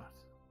good thought.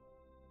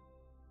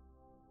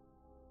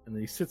 And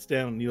then he sits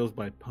down and kneels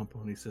by Pumpo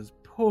and he says,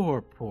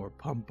 poor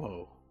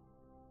Pumpo.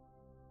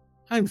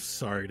 I'm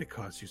sorry to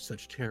cause you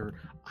such terror.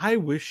 I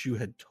wish you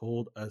had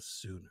told us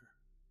sooner.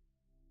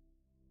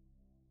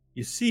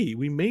 You see,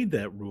 we made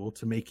that rule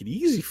to make it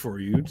easy for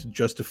you to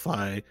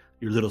justify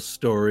your little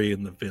story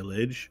in the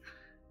village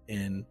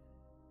and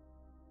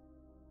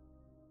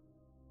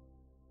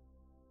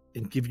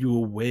give you a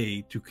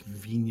way to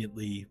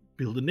conveniently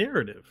build a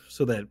narrative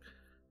so that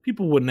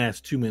people wouldn't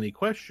ask too many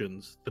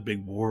questions. The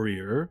big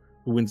warrior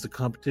who wins the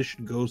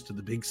competition goes to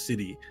the big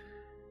city,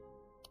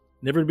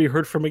 never to be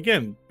heard from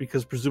again,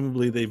 because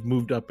presumably they've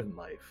moved up in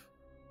life.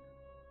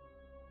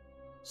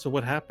 So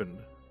what happened?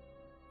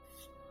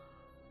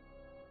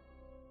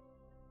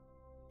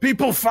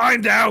 People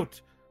find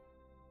out.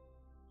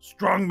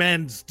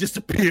 Strongman's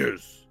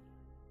disappears.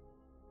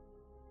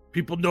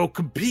 People no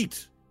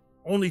compete.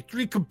 Only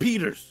 3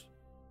 competitors.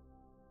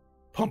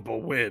 Pumpo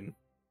win.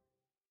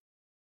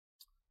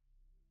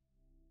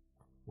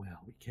 Well,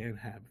 we can't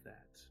have that.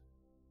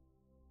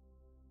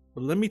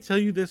 But let me tell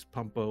you this,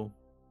 Pumpo.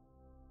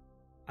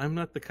 I'm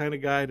not the kind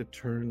of guy to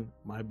turn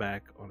my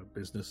back on a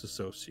business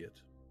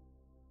associate.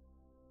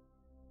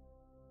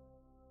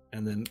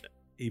 And then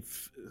he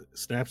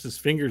snaps his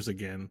fingers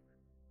again.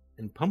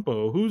 And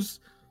Pumpo, who's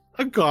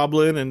a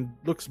goblin and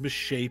looks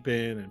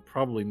misshapen and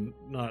probably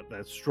not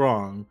that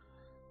strong,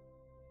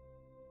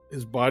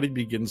 his body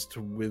begins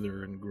to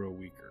wither and grow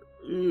weaker.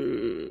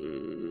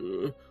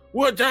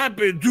 What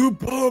happened to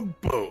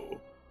Pumpo?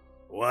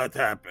 What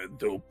happened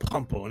to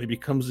Pumpo? And he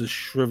becomes this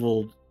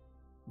shriveled,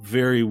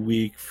 very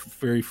weak,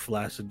 very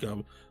flaccid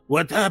goblin.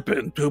 What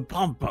happened to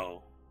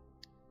Pumpo?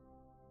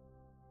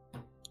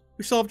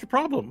 We solved your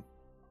problem.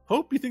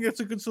 Hope, you think that's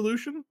a good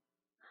solution?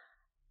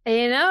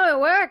 You know, it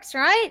works,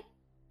 right?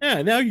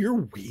 Yeah, now you're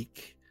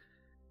weak.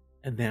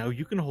 And now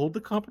you can hold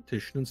the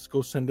competition and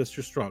go send us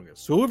your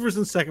strongest. So whoever's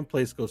in second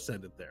place, go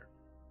send it there.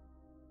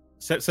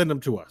 Send them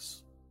to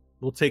us.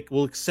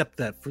 We'll accept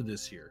that for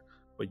this year.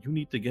 But you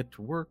need to get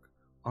to work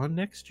on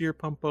next year,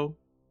 Pumpo.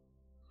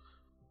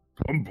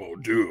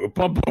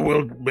 Pumpo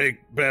will make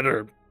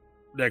better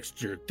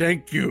next year.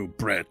 Thank you,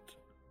 Brett.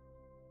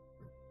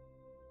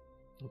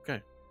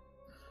 Okay.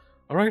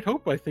 All right,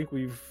 Hope. I think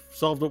we've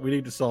solved what we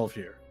need to solve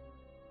here.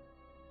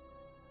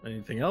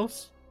 Anything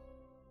else?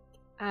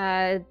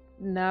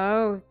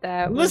 No,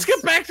 Let's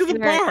get back to the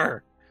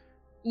bar.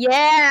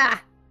 Yeah.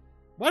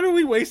 Why are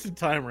we wasting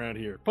time around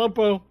here?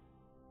 Pumpo,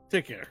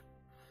 take care.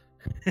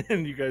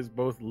 And you guys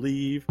both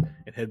leave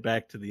and head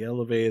back to the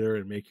elevator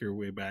and make your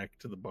way back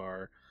to the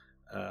bar.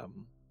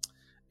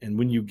 And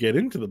when you get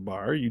into the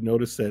bar, you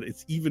notice that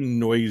it's even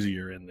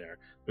noisier in there.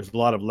 There's a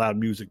lot of loud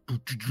music.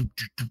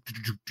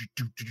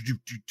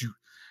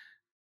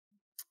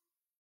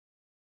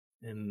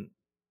 And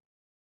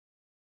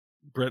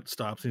Brett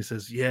stops and he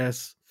says,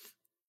 yes,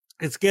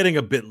 it's getting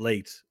a bit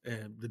late.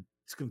 And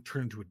it's going to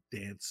turn into a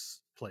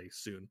dance place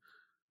soon.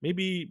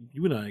 Maybe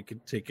you and I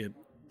could take it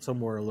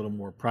somewhere a little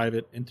more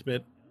private,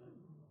 intimate,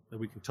 that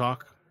we can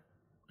talk.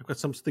 I've got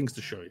some things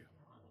to show you.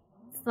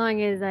 As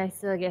long as I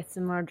still get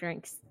some more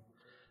drinks.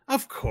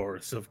 Of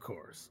course.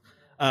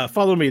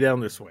 Follow me down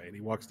this way. And he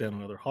walks down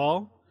another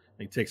hall.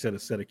 And he takes out a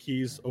set of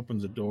keys,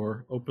 opens a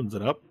door, opens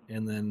it up,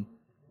 and then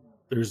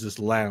there's this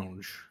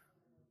lounge.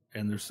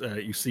 And there's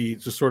you see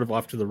just sort of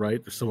off to the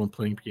right, there's someone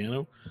playing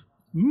piano.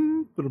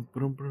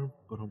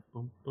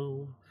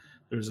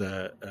 There's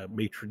a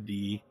maitre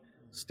d'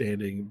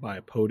 standing by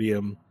a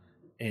podium,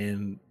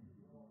 and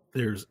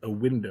there's a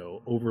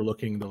window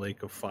overlooking the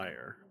lake of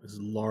fire. This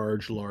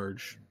large,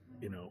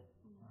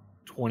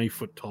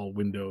 20-foot tall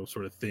window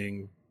sort of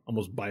thing,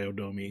 almost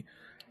biodomy.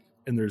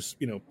 And there's,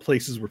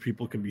 places where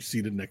people can be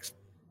seated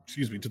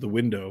to the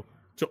window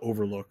to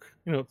overlook.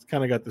 It's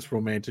kind of got this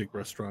romantic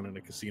restaurant and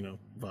a casino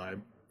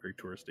vibe, very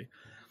touristy.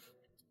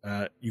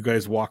 You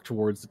guys walk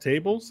towards the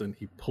tables, and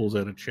he pulls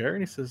out a chair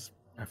and he says,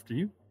 after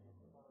you.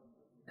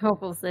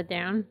 Hope will sit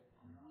down.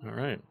 All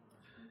right.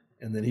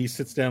 And then he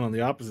sits down on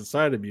the opposite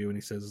side of you and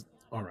he says,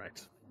 all right,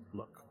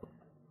 look.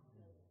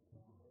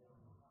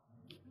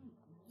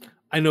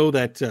 I know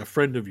that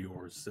friend of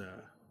yours,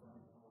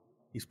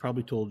 he's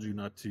probably told you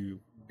not to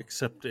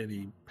accept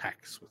any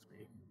pacts with me,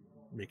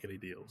 make any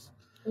deals.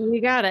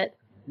 You got it.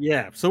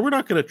 Yeah, so we're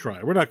not going to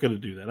try. We're not going to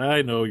do that.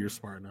 I know you're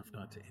smart enough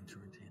not to enter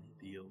into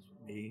any deals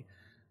with me,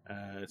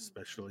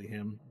 especially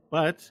him.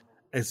 But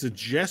as a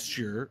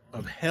gesture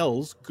of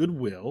Hell's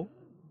goodwill,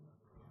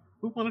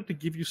 we wanted to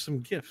give you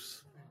some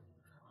gifts.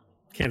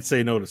 Can't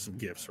say no to some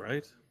gifts,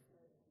 right?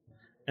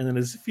 And then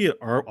as if he had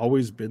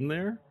always been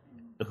there,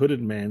 the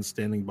hooded man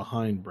standing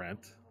behind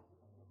Brent.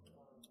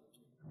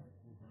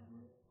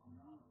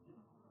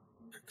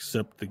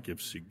 Accept the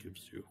gifts he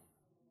gives you.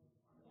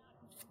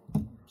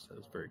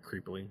 Says very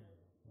creepily.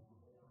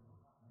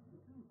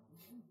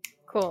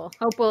 Cool.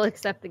 Hope we'll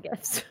accept the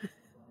gifts.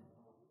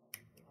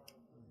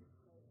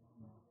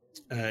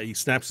 He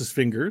snaps his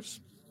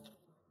fingers,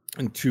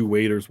 and 2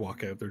 waiters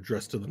walk out. They're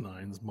dressed to the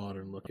nines,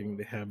 modern looking.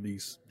 They have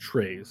these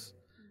trays,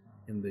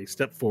 and they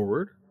step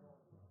forward,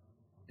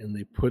 and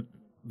they put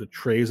the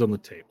trays on the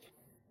table.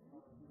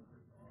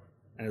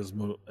 As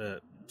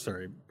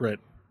Brett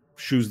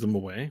shoos them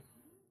away,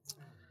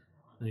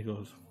 and he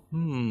goes,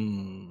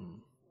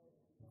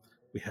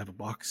 we have a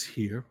box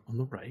here on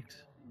the right,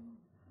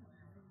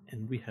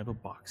 and we have a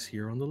box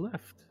here on the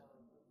left.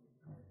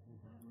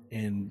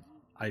 And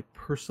I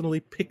personally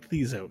picked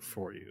these out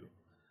for you.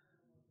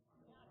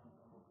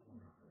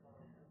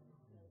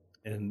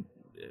 And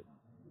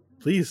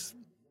please,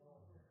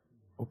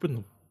 open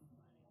them.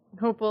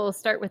 Hope we'll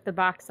start with the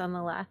box on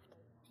the left.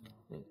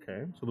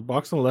 Okay, so the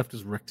box on the left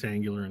is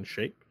rectangular in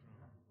shape,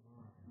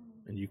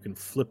 and you can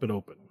flip it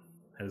open.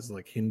 It has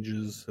like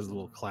hinges, has a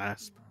little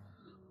clasp.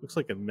 Looks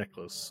like a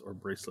necklace or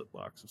bracelet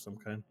box of some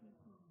kind.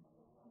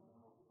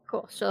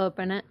 Cool. She'll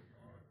open it.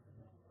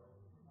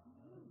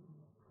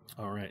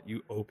 All right,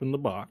 you open the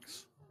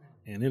box,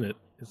 and in it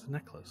is a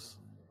necklace.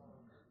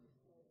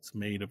 It's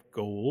made of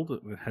gold,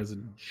 and it has a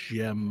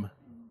gem.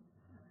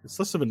 It's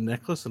less of a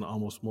necklace and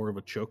almost more of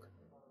a choker.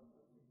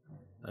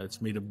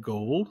 It's made of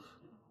gold,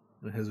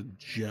 and it has a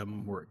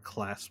gem where it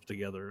clasps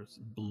together. It's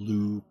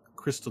blue,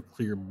 crystal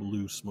clear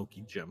blue,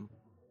 smoky gem.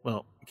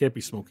 Well, it can't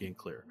be smoky and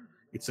clear.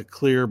 It's a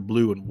clear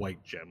blue and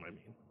white gem, I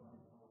mean.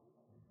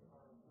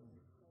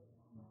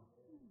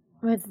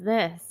 What's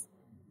this?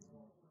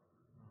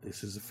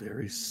 This is a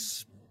very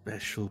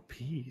special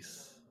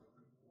piece.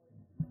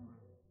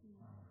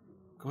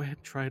 Go ahead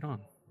and try it on.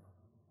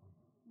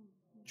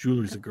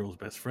 Jewelry's a girl's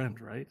best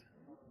friend, right?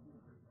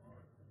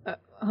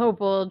 Hope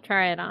will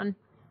try it on.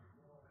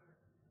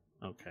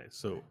 Okay,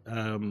 so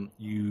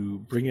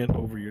you bring it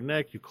over your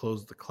neck, you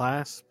close the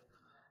clasp.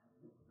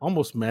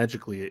 Almost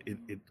magically,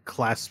 it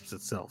clasps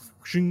itself.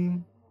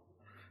 Shing!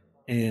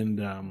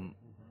 And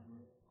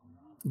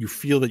you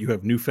feel that you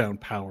have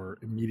newfound power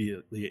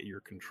immediately at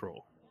your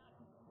control.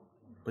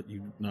 But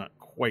you're not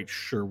quite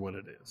sure what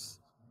it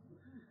is.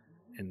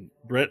 And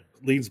Brett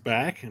leans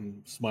back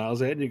and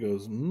smiles at you and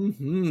goes,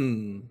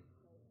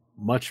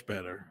 much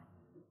better.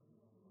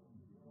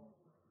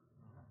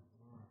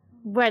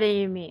 What do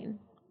you mean?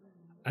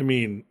 I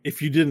mean,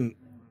 if you didn't,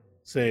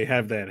 say,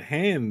 have that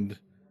hand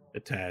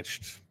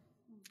attached,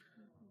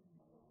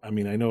 I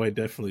mean, I know I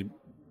think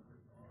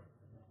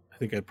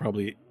I'd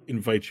probably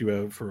invite you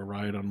out for a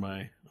ride on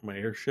my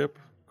airship,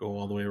 go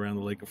all the way around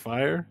the Lake of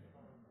Fire.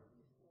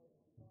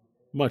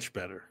 Much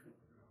better.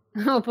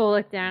 Hope will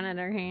look down at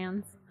her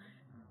hands.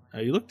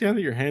 You look down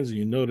at your hands and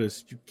you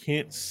notice you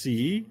can't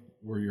see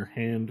where your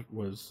hand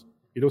was.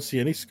 You don't see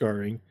any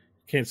scarring.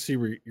 You can't see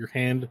where your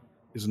hand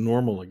is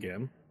normal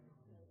again.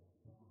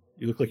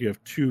 You look like you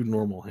have two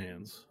normal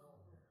hands.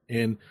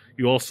 And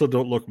you also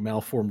don't look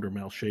malformed or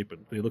malshapen.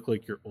 They look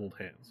like your old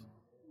hands.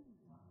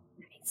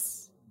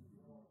 Nice.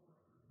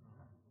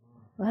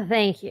 Well,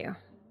 thank you.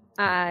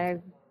 I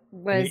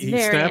was He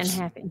very snaps-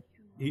 unhappy.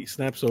 He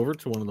snaps over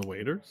to one of the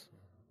waiters.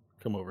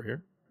 Come over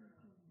here.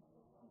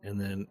 And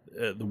then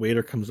the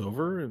waiter comes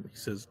over and he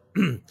says,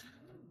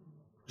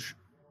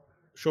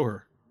 show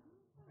her.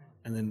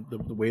 And then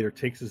the waiter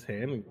takes his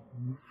hand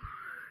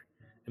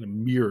and a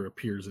mirror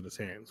appears in his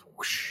hands.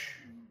 Whoosh,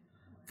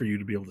 for you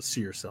to be able to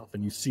see yourself.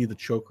 And you see the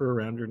choker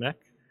around your neck.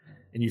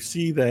 And you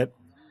see that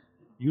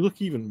you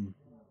look even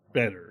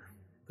better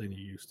than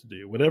you used to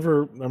do.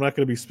 Whatever, I'm not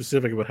going to be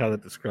specific about how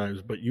that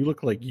describes, but you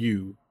look like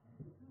you,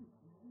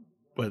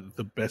 but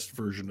the best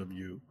version of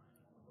you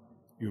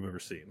you've ever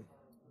seen.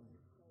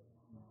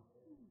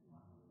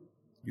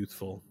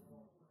 Youthful,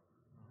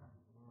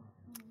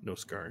 no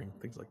scarring,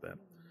 things like that.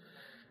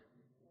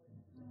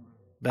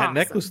 That Awesome.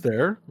 necklace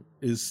there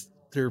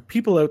are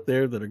people out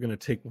there that are going to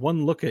take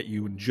one look at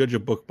you and judge a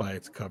book by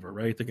its cover,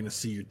 right? They're going to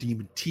see your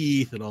demon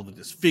teeth and all the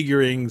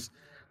disfigurings.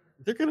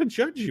 They're going to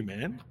judge you,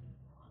 man.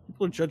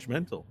 People are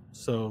judgmental.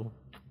 So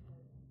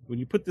when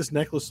you put this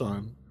necklace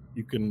on,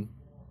 you can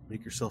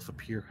make yourself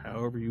appear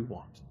however you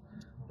want.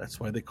 That's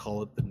why they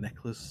call it the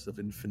necklace of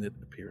infinite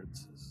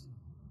appearances.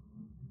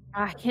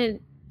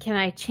 Can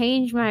I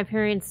change my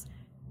appearance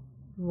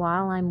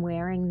while I'm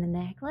wearing the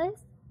necklace?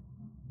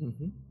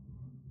 Mm-hmm.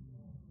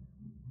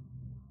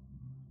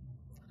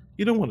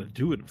 You don't want to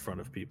do it in front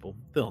of people.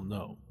 They'll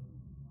know.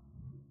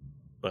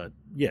 But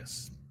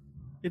yes,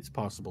 it's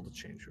possible to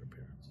change your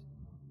appearance.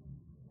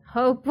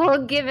 Hope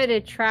will give it a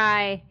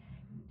try,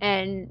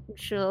 and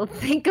she'll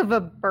think of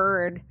a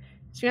bird.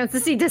 She wants to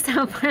see just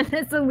how far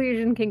this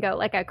illusion can go,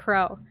 like a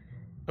crow.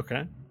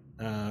 Okay.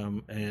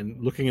 And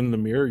looking in the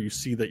mirror, you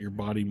see that your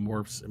body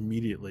morphs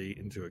immediately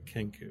into a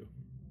kenku.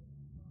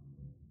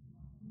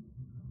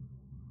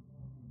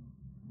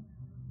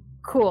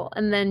 Cool.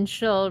 And then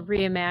she'll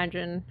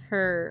reimagine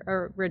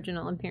her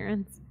original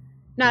appearance.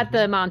 Not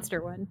the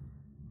monster one.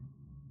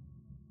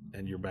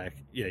 And you're back.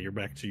 Yeah, you're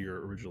back to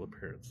your original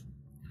appearance.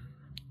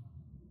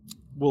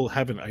 We'll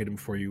have an item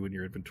for you in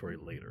your inventory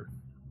later.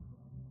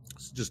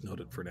 So just note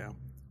it for now.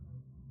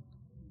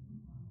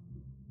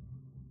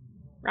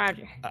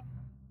 Roger.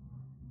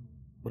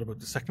 What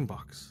about the second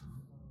box?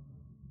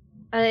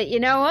 You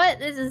know what?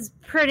 This is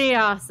pretty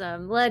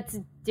awesome. Let's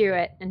do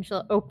it. And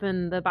she'll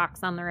open the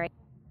box on the right.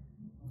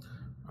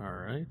 All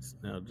right.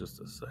 Now,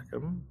 just a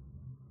second.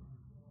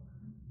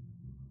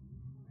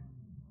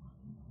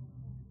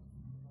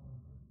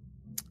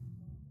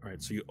 All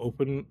right. So you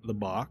open the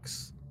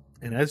box.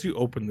 And as you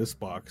open this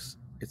box,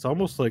 it's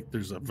almost like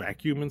there's a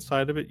vacuum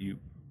inside of it. You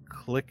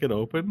click it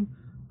open,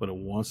 but it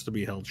wants to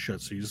be held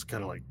shut. So you just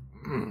kind of like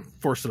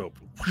force it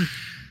open.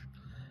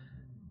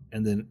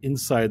 And then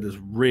inside this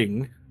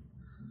ring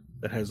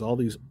that has all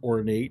these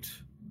ornate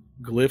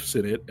glyphs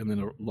in it, and then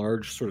a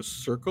large sort of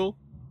circle,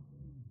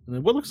 and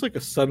then what looks like a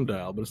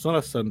sundial, but it's not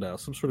a sundial,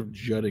 some sort of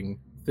jutting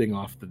thing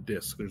off the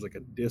disc. There's like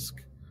a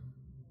disc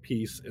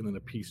piece and then a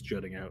piece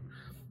jutting out.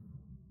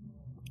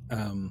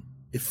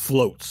 It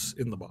floats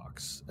in the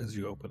box as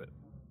you open it.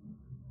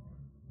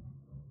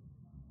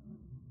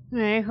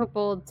 I hope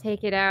we'll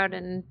take it out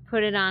and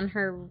put it on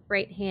her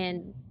right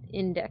hand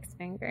index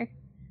finger.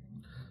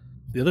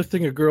 The other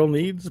thing a girl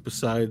needs,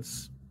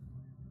 besides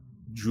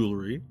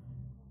jewelry,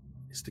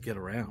 is to get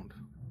around.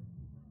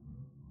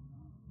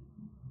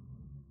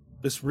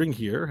 This ring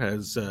here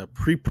has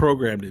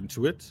pre-programmed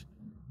into it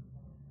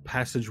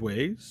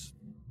passageways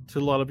to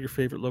a lot of your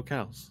favorite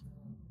locales.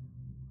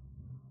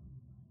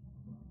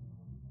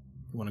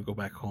 You want to go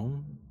back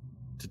home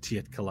to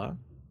Tiet Kala?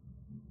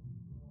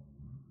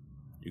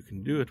 You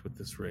can do it with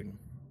this ring.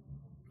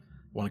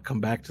 Want to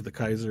come back to the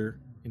Kaiser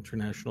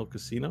International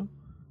Casino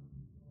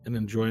and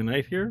enjoy a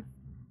night here?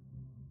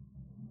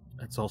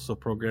 That's also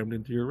programmed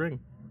into your ring.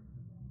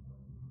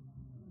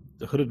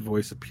 The hooded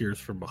voice appears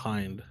from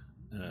behind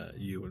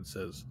you and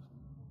says,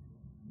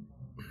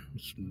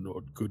 "It's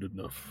not good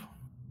enough.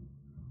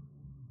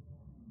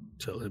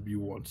 Tell him you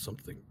want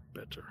something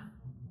better."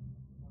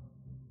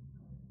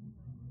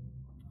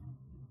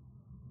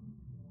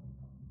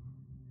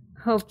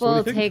 Hope So what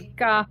will do you think?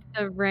 take off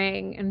the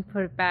ring and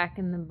put it back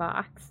in the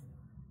box.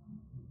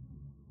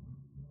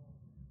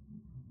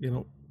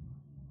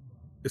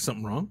 Is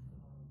something wrong?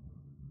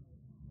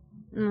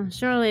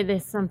 Surely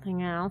there's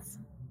something else.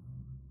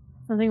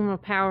 Something more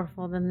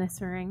powerful than this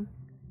ring.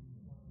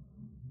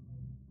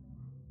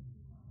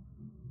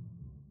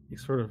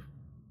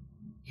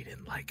 He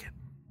didn't like it.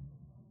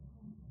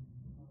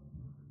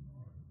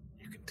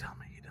 You can tell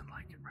me he didn't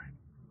like it, right?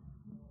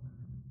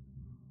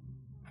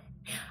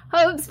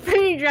 Hope's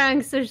pretty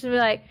drunk, so she'll be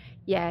like,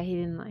 yeah, he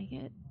didn't like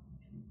it.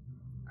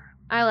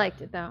 I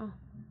liked it, though.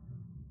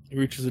 He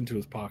reaches into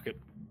his pocket.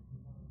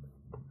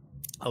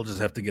 I'll just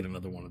have to get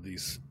another one of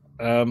these.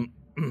 I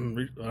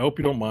hope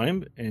you don't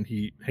mind. And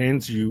he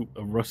hands you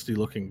a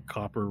rusty-looking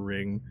copper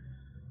ring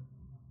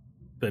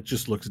that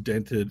just looks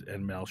dented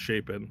and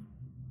malshapen.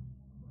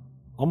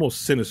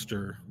 Almost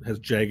sinister, has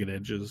jagged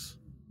edges.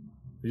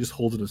 He just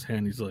holds it in his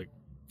hand. He's like,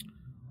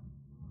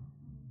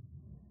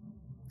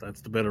 "That's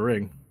the better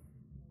ring."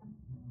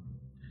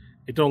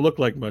 It don't look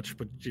like much,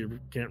 but you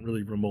can't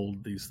really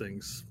remold these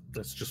things.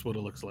 That's just what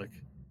it looks like.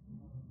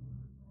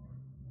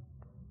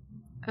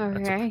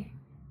 Okay.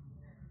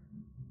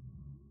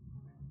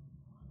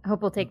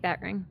 Hope we'll take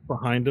that ring.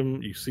 Behind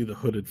him, you see the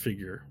hooded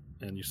figure,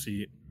 and you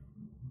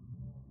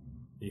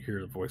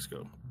hear a voice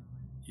go,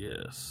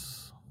 "Yes."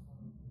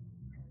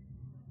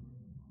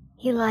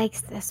 He likes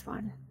this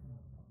one.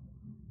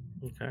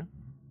 Okay.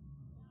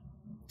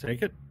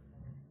 Take it.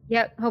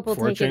 Yep, Hope will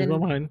Before I take it change my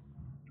and mind.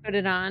 put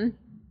it on.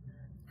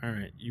 All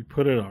right, you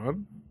put it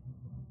on,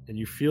 and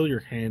you feel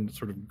your hand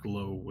sort of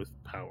glow with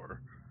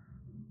power.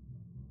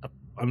 A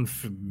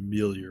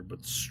unfamiliar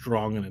but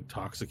strong and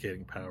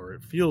intoxicating power.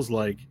 It feels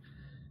like,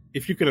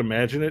 if you can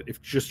imagine it, if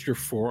just your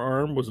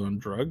forearm was on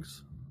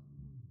drugs,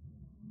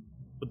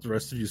 but the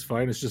rest of you is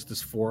fine, it's just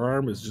this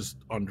forearm is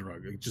just on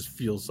drug. It just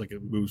feels like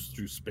it moves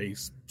through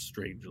space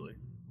strangely.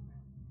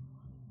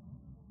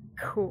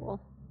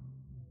 Cool.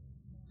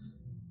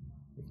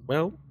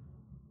 Well,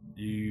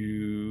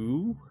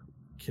 you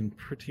can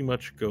pretty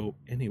much go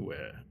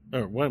anywhere.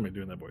 Or why am I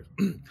doing that voice?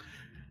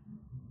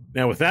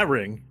 Now with that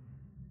ring,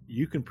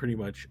 you can pretty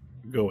much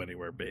go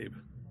anywhere, babe.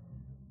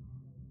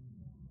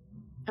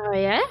 Oh,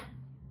 yeah?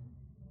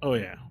 Oh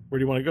yeah. Where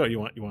do you want to go? You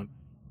want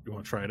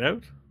to try it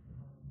out?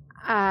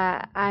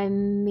 I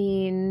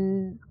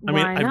mean,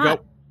 why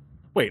not?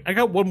 I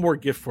got one more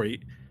gift for you.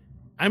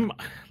 I'm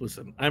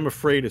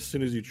afraid as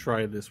soon as you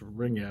try this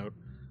ring out,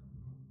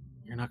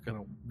 you're not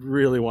gonna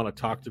really want to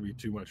talk to me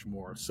too much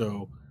more.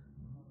 So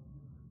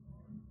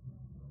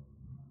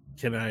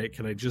can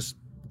I just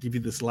give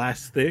you this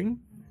last thing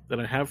that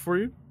I have for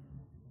you?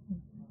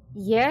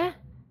 Yeah?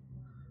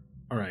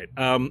 All right.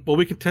 Well,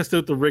 we can test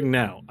out the ring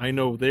now. I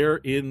know they're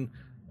in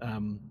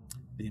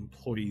the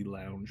employee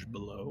lounge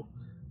below.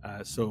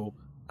 So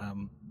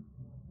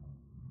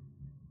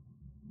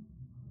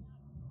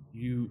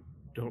you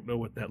don't know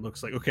what that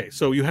looks like. Okay,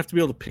 so you have to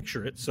be able to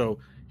picture it. So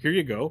here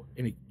you go.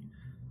 And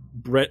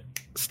Brett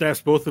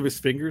snaps both of his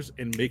fingers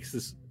and makes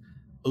this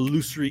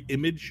illusory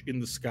image in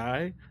the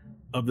sky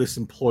of this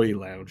employee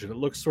lounge. And it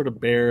looks sort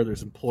of bare.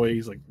 There's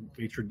employees like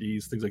maitre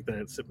d's, things like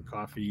that, sipping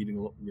coffee,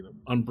 eating,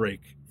 on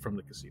break from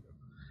the casino.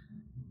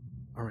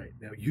 All right,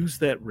 now use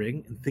that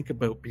ring and think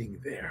about being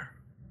there.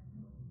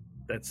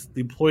 That's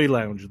the employee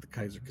lounge at the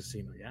Kaiser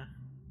Casino, yeah?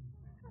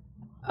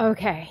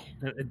 Okay.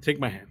 And take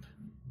my hand.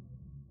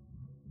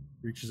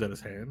 Reaches out his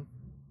hand.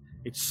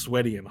 It's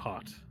sweaty and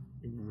hot.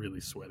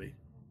 Really sweaty.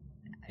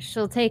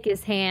 She'll take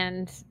his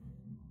hand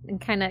and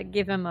kind of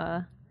give him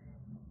a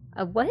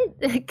what?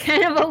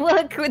 Kind of a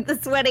look with the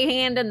sweaty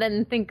hand, and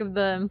then think of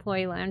the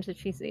employee lounge that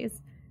she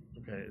sees.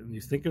 Okay, and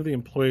you think of the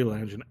employee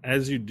lounge, and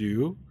as you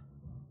do,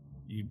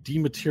 you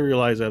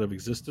dematerialize out of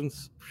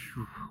existence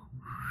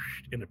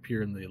and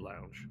appear in the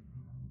lounge.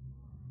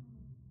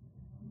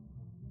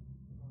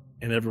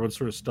 And everyone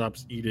sort of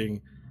stops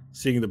eating,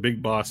 seeing the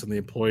big boss in the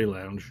employee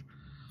lounge,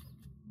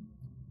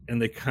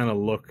 and they kind of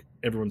look,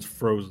 everyone's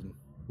frozen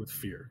with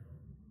fear.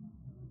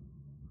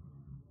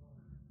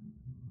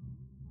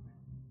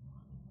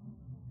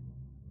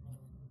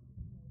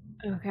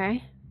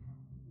 Okay.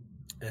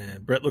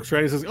 And Brett looks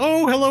around and says,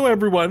 "Oh, hello,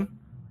 everyone.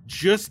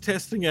 Just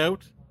testing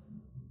out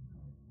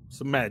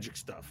some magic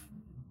stuff."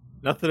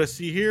 Nothing I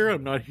see here.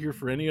 I'm not here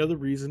for any other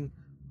reason.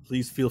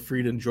 Please feel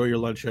free to enjoy your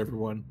lunch,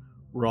 everyone.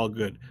 We're all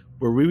good.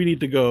 Where we need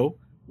to go,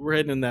 we're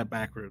heading in that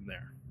back room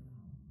there.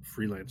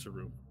 Freelancer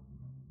room.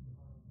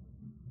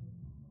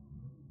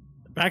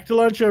 Back to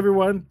lunch,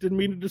 everyone. Didn't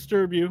mean to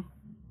disturb you.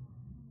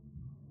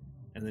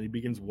 And then he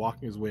begins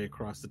walking his way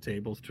across the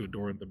tables to a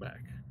door in the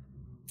back.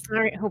 All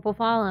right, hope will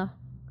follow.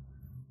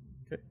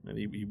 Okay. And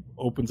he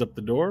opens up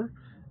the door,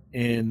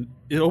 and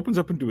it opens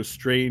up into a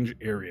strange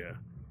area.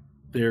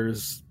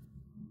 There's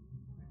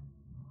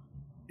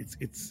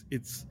it's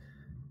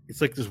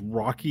like this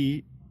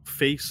rocky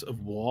face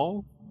of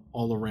wall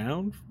all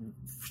around,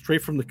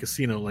 straight from the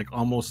casino, like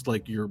almost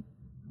like you're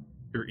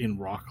in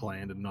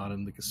Rockland and not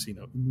in the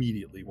casino.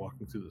 Immediately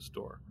walking through this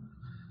door.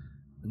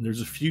 And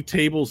there's a few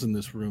tables in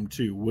this room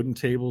too, wooden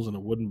tables and a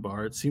wooden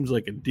bar. It seems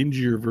like a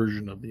dingier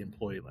version of the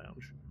employee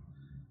lounge.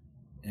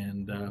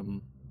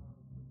 And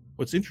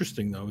what's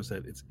interesting though is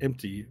that it's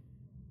empty,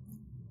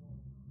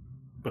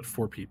 but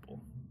 4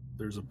 people.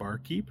 There's a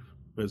barkeep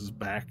who has his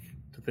back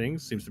to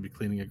things, seems to be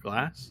cleaning a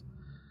glass.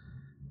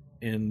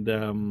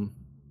 And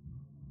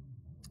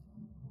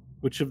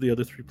which of the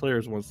other 3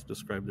 players wants to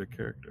describe their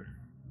character?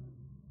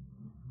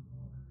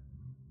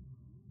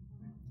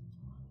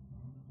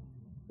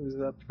 Who's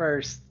up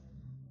first?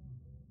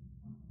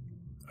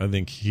 I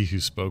think he who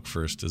spoke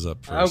first is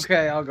up first.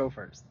 Okay, I'll go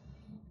first.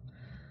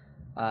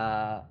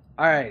 All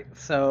right,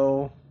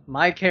 so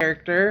my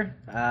character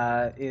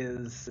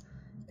is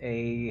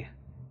a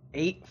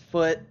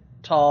 8-foot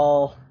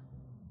tall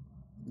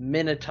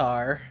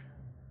minotaur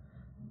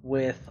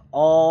with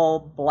all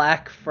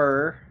black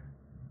fur,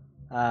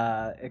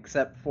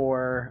 except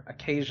for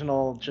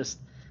occasional just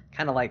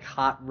kind of like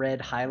hot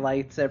red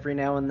highlights every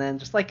now and then,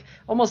 just like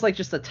almost like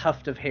just a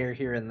tuft of hair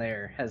here and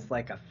there, has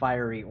like a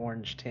fiery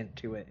orange tint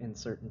to it in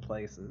certain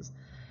places.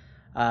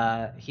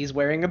 He's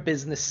wearing a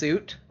business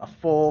suit, a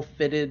full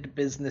fitted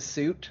business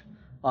suit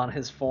on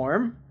his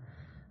form.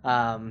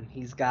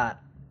 He's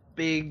got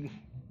big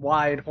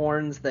wide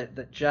horns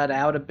that jut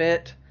out a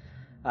bit,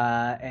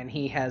 and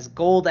he has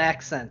gold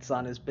accents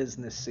on his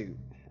business suit.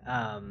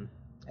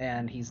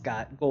 And he's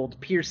got gold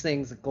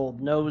piercings, a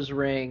gold nose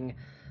ring,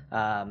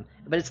 but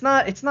it's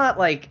not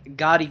like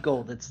gaudy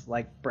gold, it's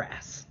like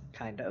brass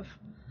kind of.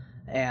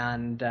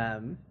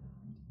 And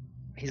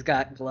he's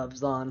got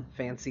gloves on,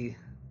 fancy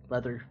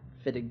leather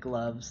fitted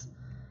gloves.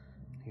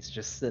 He's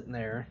just sitting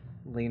there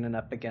leaning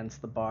up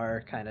against the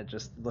bar, kind of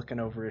just looking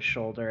over his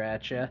shoulder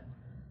at you.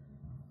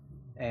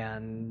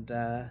 And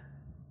I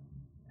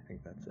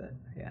think that's it.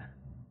 Yeah,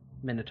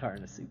 minotaur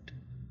in a suit.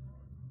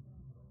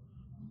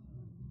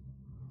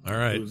 All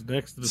right. Who's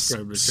next to describe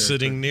their character?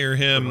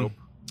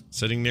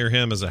 Sitting near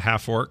him is a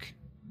half orc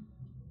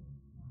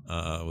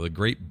with a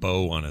great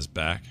bow on his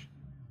back.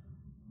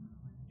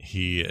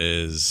 He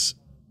is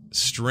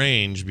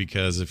strange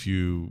because if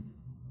you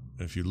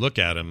look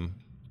at him,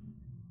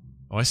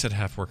 I said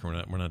half orc. We're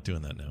not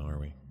doing that now, are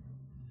we?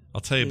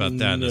 I'll tell you about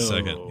that in a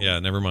second. Yeah,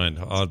 never mind.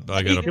 I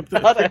gotta skip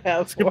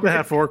the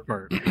half orc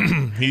part.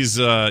 He's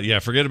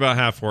forget about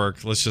half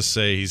orc. Let's just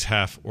say he's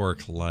half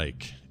orc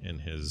like in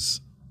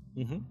his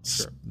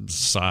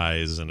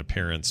size and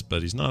appearance,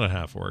 but he's not a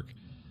half orc.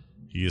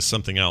 He is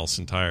something else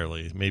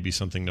entirely. Maybe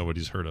something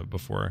nobody's heard of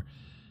before.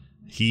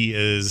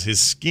 His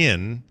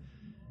skin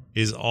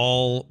is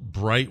all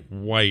bright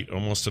white,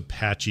 almost a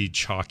patchy,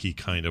 chalky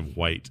kind of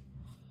white.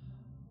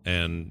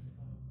 And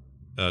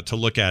to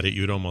look at it,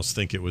 you'd almost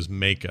think it was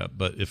makeup.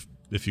 But if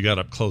you got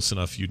up close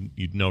enough,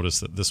 you'd notice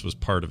that this was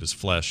part of his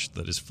flesh.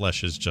 That his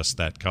flesh is just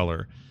that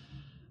color,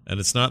 and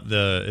it's not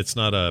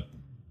a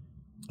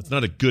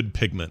good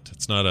pigment.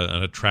 It's not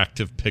an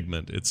attractive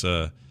pigment.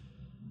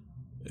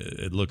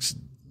 It looks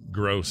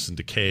gross and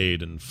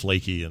decayed and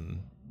flaky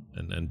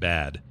and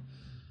bad.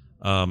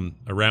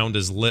 Around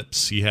his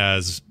lips, he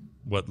has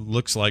what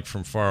looks like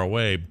from far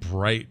away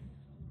bright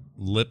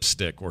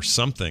lipstick or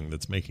something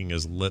that's making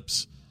his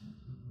lips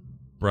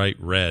bright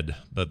red.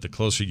 But the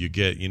closer you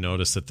get, you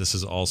notice that this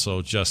is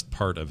also just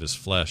part of his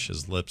flesh.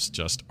 His lips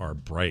just are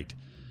bright,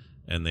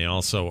 and they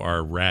also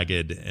are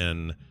ragged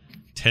and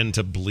tend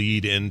to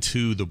bleed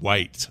into the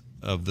white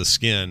of the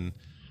skin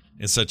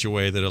in such a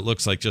way that it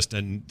looks like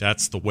and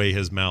that's the way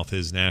his mouth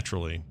is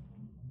naturally.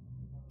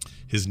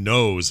 His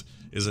nose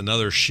is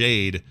another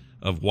shade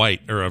of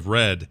white or of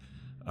red.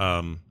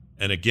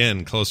 And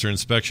again, closer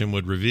inspection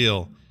would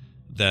reveal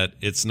that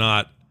it's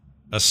not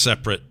a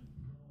separate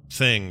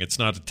thing. It's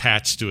not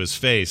attached to his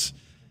face.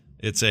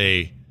 It's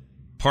a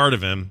part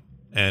of him,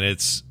 and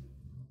it's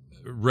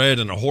red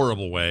in a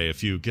horrible way.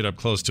 If you get up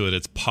close to it,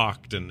 it's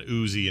pocked and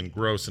oozy and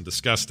gross and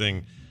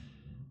disgusting.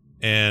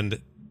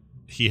 And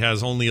he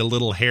has only a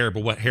little hair,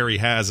 but what hair he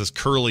has is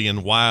curly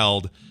and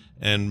wild,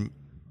 and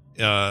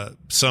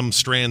some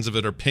strands of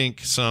it are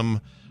pink,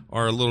 some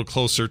are a little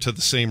closer to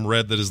the same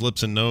red that his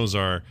lips and nose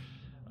are.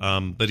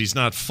 But he's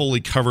not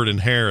fully covered in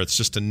hair. It's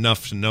just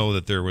enough to know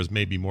that there was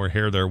maybe more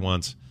hair there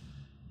once.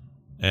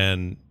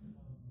 And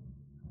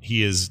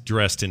he is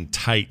dressed in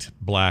tight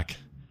black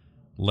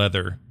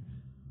leather.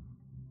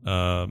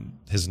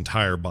 his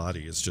entire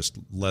body is just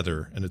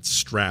leather, and it's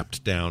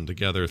strapped down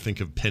together. Think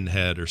of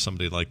Pinhead or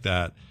somebody like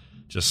that,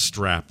 just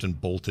strapped and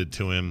bolted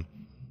to him.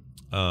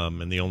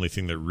 And the only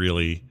thing that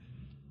really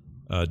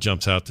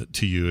jumps out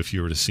to you if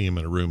you were to see him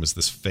in a room is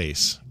this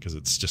face, because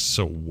it's just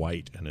so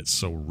white and it's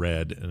so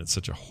red, and it's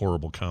such a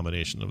horrible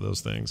combination of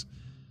those things.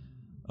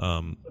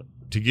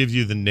 To give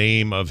you the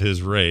name of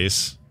his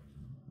race,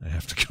 I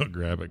have to go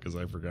grab it because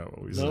I forgot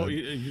what we said. No,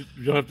 you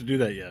don't have to do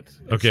that yet. It's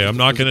Okay, just I'm a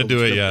not going to physical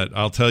do it yet. description.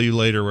 I'll tell you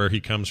later where he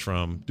comes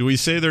from. Do we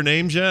say their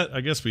names yet? I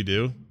guess we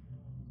do.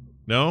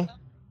 No?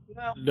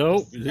 No,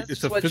 That's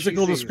it's a what she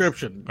physical sees.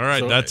 description. All right,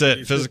 So that's it.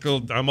 it's-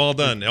 Physical. I'm all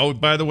done. Oh,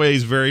 by the way,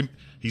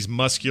 he's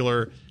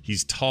muscular.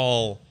 He's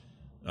tall,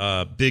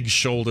 big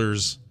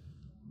shoulders.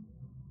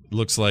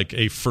 Looks like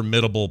a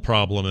formidable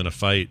problem in a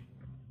fight.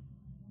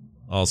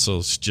 Also,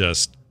 it's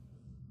just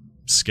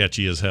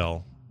sketchy as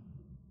hell.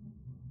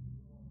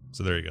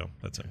 So there you go.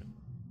 That's it.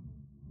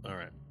 All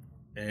right.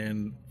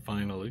 And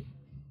finally,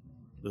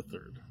 the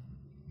third.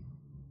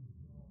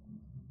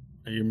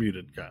 And you're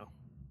muted, Kyle.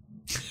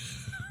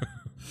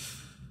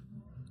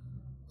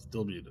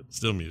 Still muted.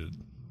 Still muted.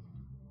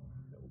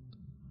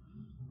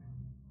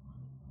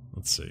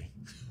 Let's see.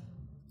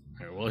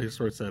 All right, while he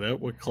sorts that out,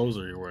 what clothes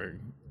are you wearing?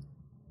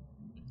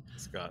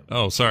 Scott.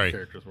 Oh, sorry.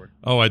 Characters wearing.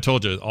 Oh, I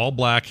told you, all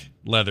black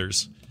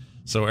leathers.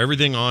 So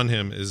everything on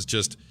him is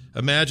just,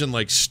 imagine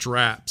like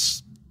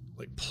straps,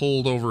 like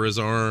pulled over his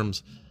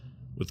arms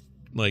with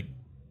like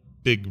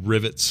big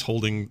rivets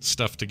holding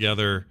stuff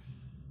together.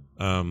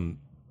 I'm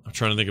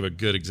trying to think of a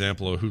good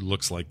example of who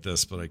looks like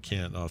this, but I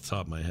can't off the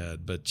top of my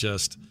head. But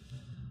just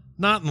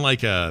not in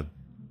like a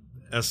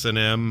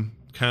S&M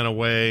kind of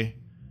way,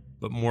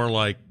 but more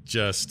like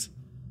just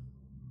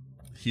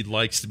he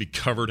likes to be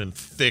covered in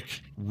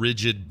thick,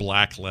 rigid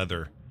black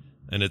leather.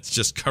 And it's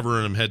just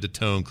covering him head to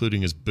toe,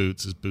 including his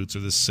boots. His boots are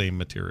the same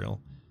material.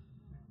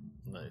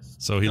 Nice.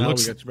 So he Kyle,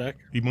 looks, we got you back.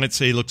 you might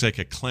say he looks like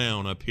a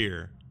clown up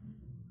here,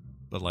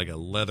 but like a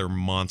leather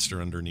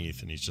monster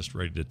underneath, and he's just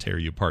ready to tear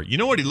you apart. You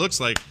know what he looks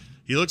like?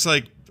 He looks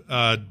like,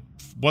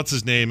 what's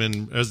his name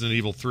in Resident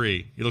Evil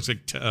 3? He looks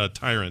like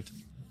Tyrant.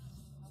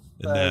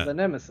 In that. The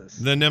Nemesis.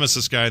 The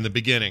Nemesis guy in the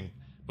beginning,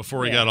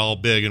 before he Yeah. got all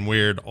big and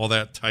weird, all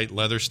that tight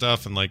leather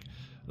stuff, and like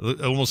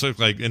it almost looked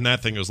like in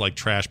that thing it was like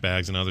trash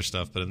bags and other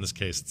stuff, but in this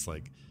case it's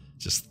like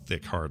just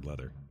thick, hard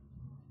leather.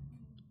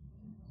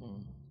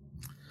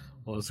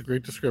 Well, it's a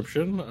great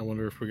description. I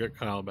wonder if we got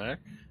Kyle back.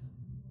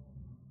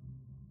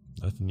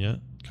 Nothing yet,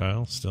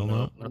 Kyle. Still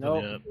no. Nothing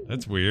Nope. yet.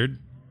 That's weird.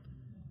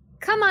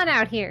 Come on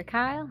out here,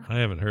 Kyle. I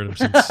haven't heard him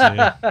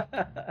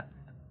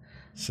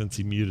since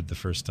he muted the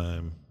first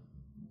time.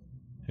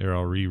 Here,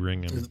 I'll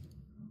re-ring him.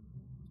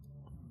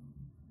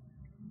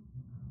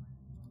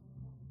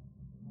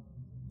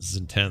 This is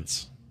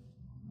intense.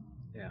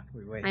 Yeah,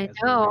 we wait. I as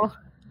we know. wait.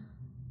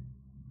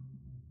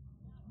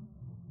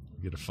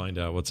 We got to find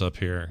out what's up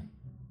here.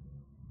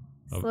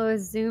 Oh.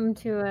 Slowest zoom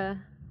to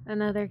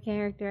another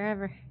character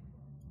ever.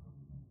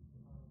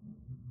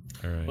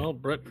 All right. Well,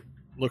 Brett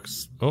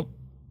looks. Oh,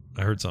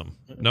 I heard something.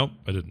 Nope,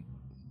 I didn't.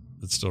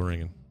 It's still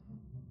ringing.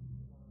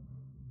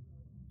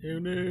 Oh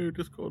no,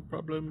 Discord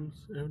problems.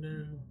 Oh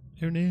no.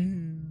 Oh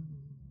no.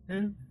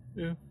 Oh,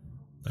 yeah.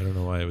 I don't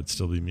know why it would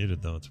still be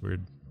muted though. It's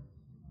weird.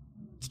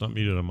 It's not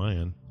muted on my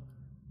end.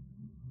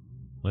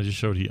 I just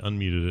showed he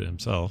unmuted it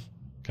himself.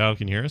 Kyle,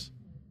 can you hear us?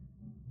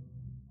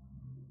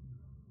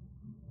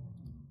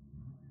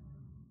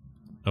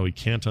 Oh, he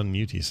can't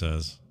unmute, he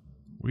says.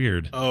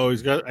 Weird. Oh,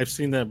 he's got. I've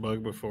seen that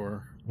bug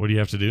before. What do you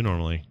have to do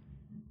normally?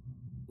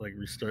 Like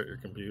restart your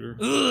computer.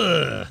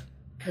 Ugh.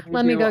 Could we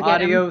Let me do go get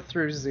audio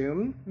through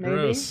Zoom, maybe?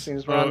 Gross.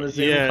 Seems we're on Oh, the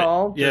Zoom yeah,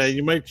 call. yeah, Just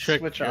you might check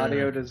switch your-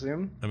 audio to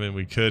Zoom. I mean,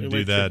 we could You do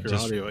might that check your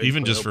just audio even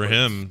input just for outputs.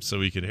 him, so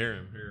we could hear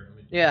him. Here, let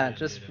me- Yeah,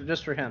 just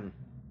for him.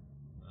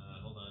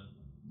 hold on.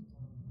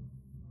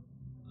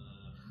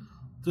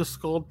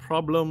 Discord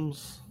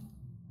problems.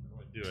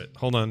 Do it.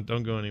 Hold on.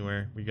 Don't go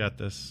anywhere. We got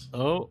this.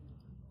 Oh.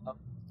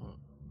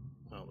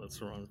 Oh, that's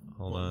the wrong.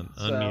 Hold on.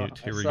 So Unmute.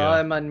 Here I we saw go.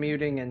 him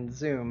unmuting in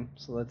Zoom.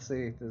 So let's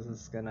see. Is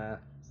this gonna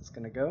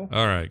go?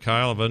 All right,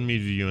 Kyle, I've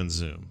unmuted you in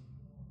Zoom.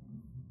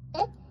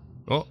 Oh,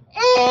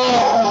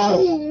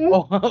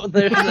 Oh,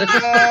 there's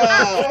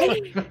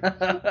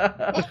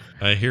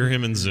I hear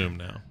him in Zoom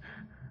now.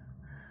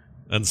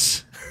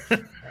 That's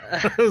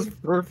That was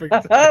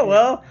perfect.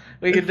 well,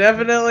 we can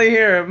definitely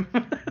hear him.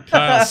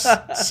 Kyle.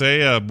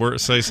 Say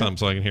something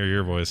so I can hear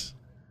your voice.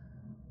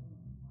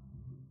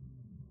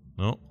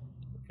 No,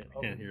 I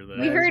can't hear that.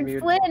 We he's heard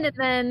muted. Flynn and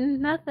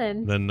then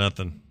nothing. then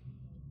nothing.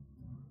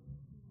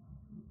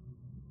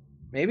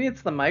 Maybe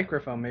it's the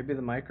microphone. Maybe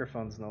the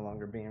microphone's no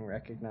longer being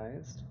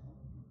recognized.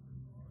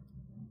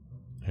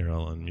 Here,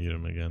 I'll unmute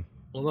him again.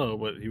 Well, no,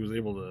 but he was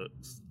able to.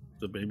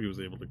 The baby was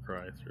able to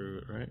cry through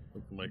it, right?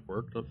 Like the mic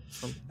worked. Or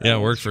something. Yeah,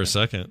 it worked for a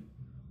second.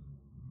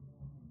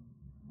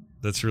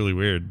 That's really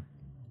weird.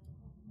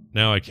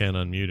 Now I can't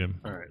unmute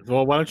him. All right.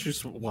 Well, why don't you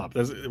swap?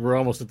 We're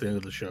almost at the end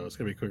of the show. It's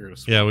gonna be quicker to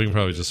swap. Yeah, we can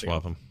probably just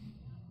swap him.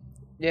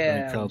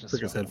 Yeah. Kyle we'll just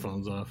took his swap.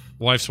 headphones off.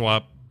 Wife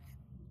swap.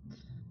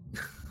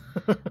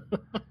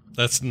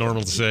 That's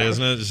normal to say,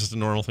 isn't it? It's just a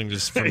normal thing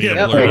just for me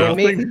Yeah, to blurt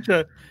it's a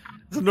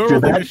out.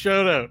 normal thing to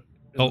shout out.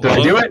 Oh, Did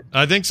I do it?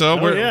 I think so.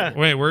 Oh, yeah.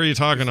 Wait, where are you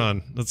talking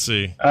on? Let's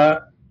see.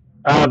 The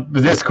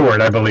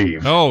Discord, I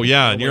believe. Oh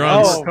yeah, and you're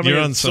on Oh, coming you're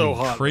in on so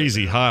some hot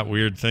crazy right now. hot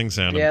weird thing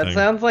sounding Yeah, it thing.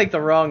 sounds like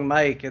the wrong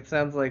mic. It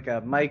sounds like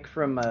a mic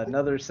from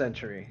another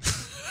century.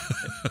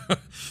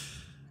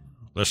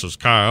 This is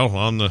Kyle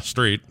on the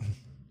street.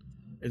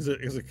 Is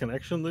a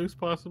connection loose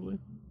possibly?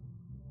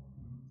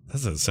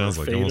 That sounds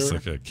like almost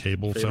like a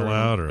cable fell on,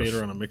 out, or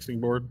fader on a mixing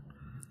board.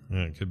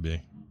 yeah, it could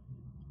be.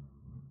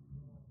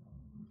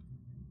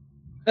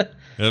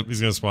 Yep,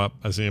 he's gonna swap.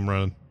 I see him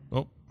running.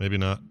 Oh, maybe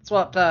not.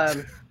 Swap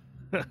time.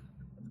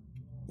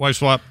 Wife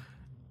swap.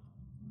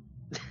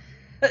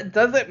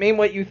 Doesn't mean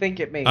what you think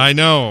it means. I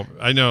know,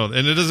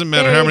 and it doesn't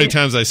matter how many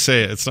times I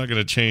say it. It's not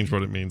gonna change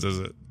what it means, is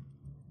it?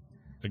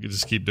 I could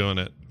just keep doing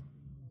it.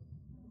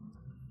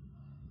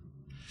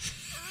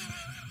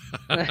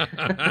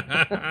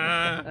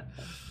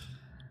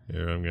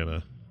 Here, I'm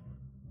gonna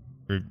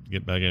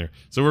get back in here.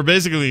 So we're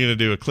basically gonna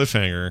do a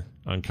cliffhanger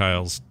on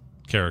Kyle's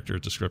character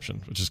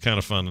description, which is kind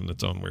of fun in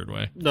its own weird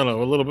way.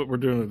 No, a little bit. We're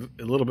doing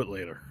it a little bit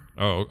later.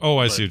 Oh,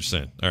 I see what you're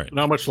saying. All right,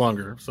 Not much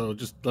longer. So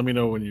just let me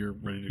know when you're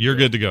ready to you're go.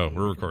 good to go.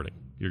 We're recording.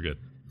 You're good.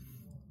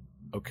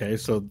 Okay,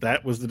 so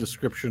that was the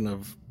description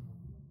of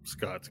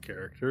Scott's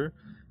character.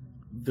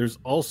 There's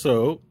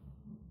also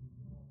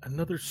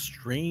another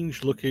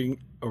strange looking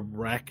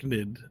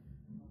arachnid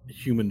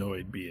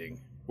humanoid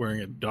being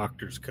wearing a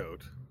doctor's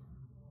coat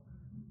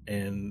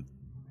and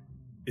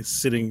is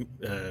sitting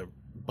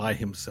by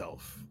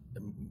himself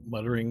and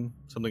muttering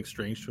something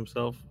strange to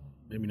himself,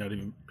 maybe not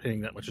even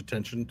paying that much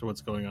attention to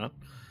what's going on.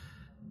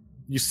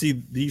 You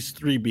see these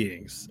three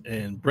beings,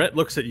 and Brett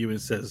looks at you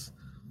and says,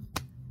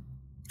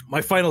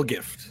 "My final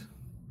gift.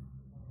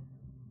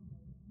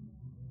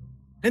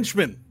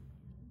 Henchman,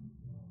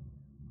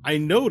 I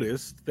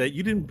noticed that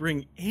you didn't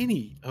bring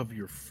any of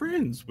your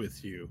friends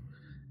with you.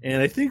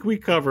 And I think we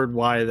covered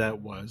why that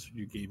was.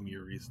 You gave me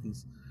your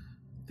reasons.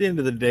 At the end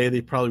of the day,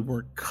 they probably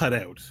weren't cut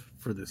out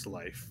for this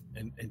life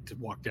and to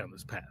walk down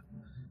this path.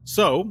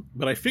 So,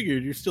 but I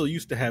figured you're still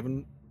used to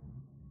having,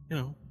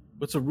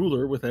 what's a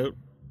ruler without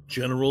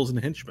generals and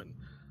henchmen?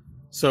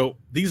 So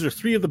these are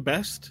three of the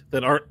best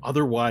that I'm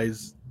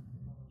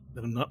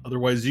not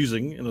otherwise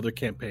using in other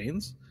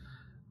campaigns.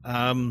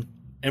 And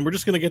we're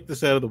just going to get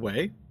this out of the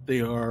way.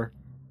 They are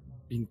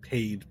being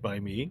paid by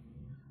me,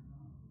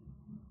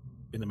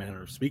 in a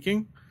manner of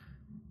speaking.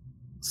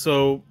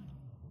 So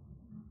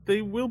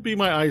they will be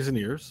my eyes and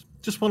ears.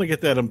 Just want to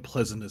get that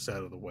unpleasantness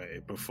out of the way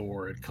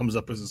before it comes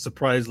up as a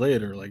surprise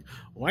later. Like,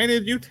 why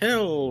did you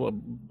tell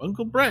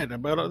Uncle Brett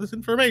about all this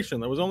information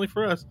that was only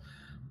for us?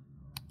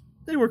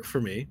 They work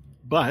for me,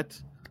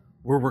 but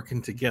we're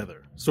working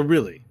together. So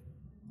really,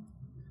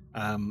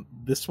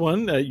 this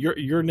one,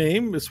 your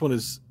name, this one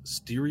is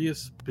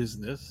Mysterious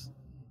Business.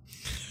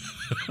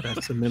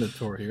 That's a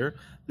Minotaur here.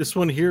 This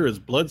one here is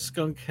Blood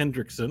Skunk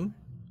Hendrickson.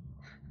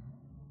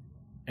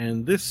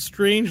 And this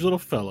strange little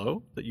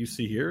fellow that you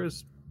see here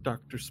is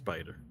Dr.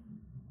 Spider.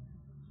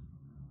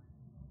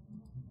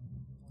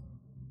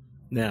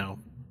 Now,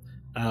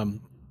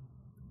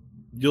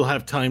 you'll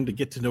have time to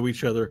get to know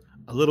each other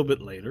a little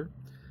bit later,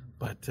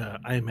 but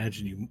I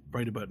imagine you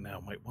right about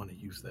now might want to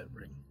use that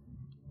ring.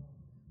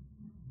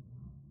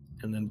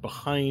 And then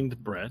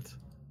behind Brett,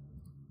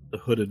 the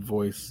hooded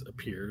voice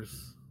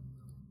appears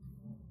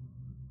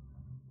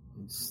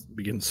and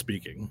begins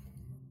speaking.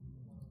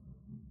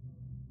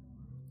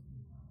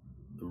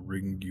 The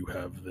ring you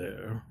have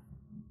there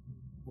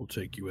will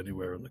take you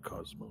anywhere in the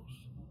cosmos.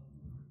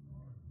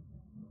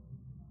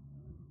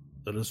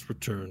 Let us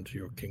return to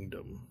your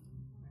kingdom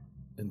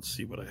and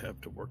see what I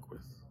have to work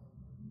with.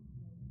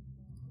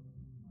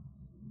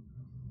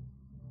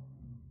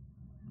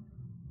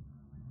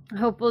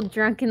 Hope will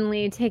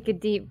drunkenly take a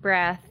deep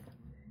breath,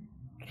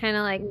 kind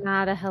of like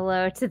nod a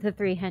hello to the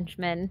three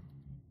henchmen,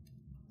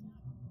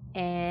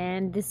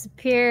 and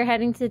disappear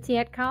heading to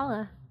Tiet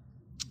Kala.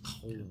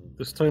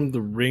 This time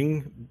the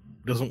ring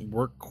doesn't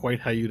work quite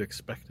how you'd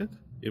expect it.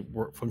 It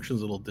functions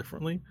a little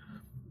differently,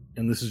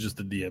 and this is just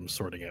the DM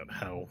sorting out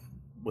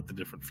what the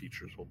different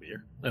features will be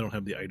here. I don't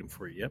have the item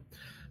for you yet,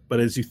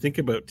 but as you think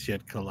about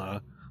Tiet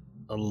Kala,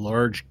 a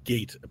large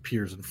gate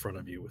appears in front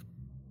of you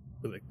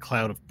with a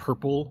cloud of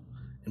purple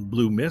and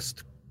blue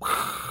mist.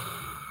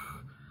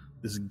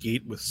 This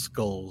gate with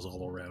skulls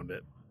all around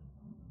it.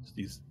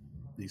 These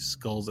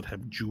skulls that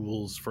have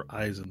jewels for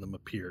eyes in them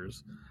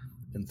appears,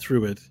 and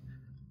through it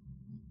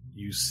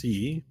you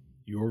see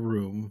your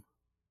room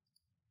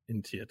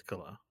in Tiet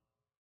Kala,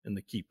 in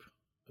the keep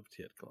of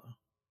Tiet Kala.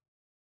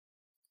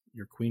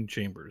 Your queen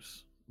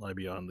chambers lie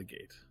beyond the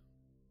gate.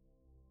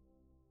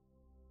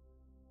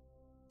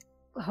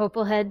 Hope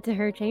will head to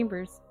her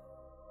chambers.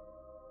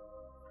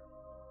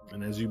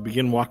 And as you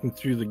begin walking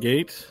through the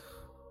gate,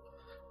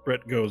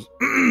 Brett goes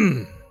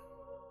and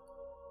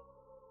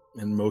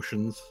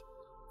motions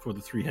for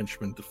the three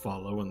henchmen to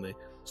follow, and they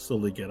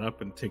slowly get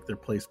up and take their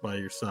place by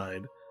your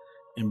side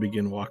and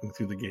begin walking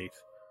through the gate.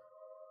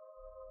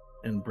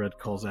 And Brett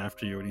calls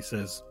after you and he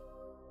says,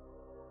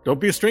 Don't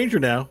be a stranger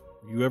now.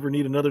 If you ever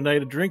need another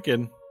night of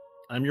drinking,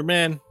 I'm your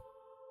man.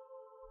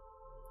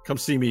 Come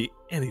see me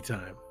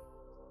anytime.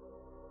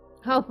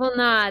 Hopeful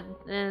nod,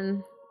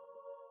 and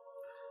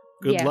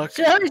Good luck.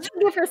 She'll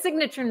give her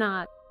signature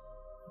nod.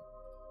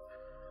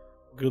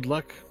 Good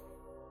luck.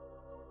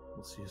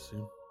 We'll see you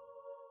soon.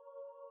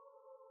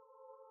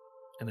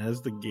 And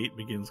as the gate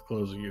begins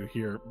closing, you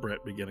hear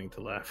Brett beginning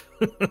to laugh.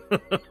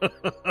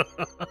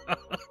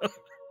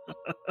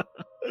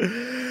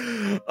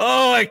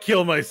 Oh, I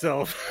kill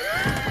myself.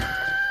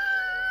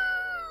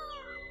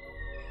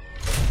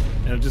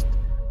 And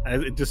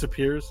it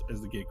disappears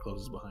as the gate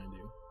closes behind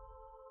you.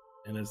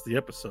 And as the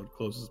episode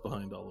closes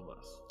behind all of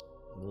us.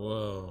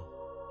 Whoa.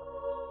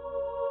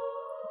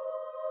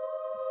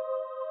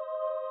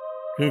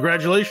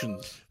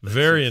 Congratulations.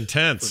 Very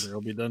intense.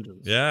 There'll be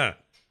dungeons. Yeah.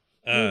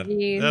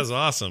 Indeed. That was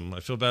awesome. I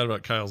feel bad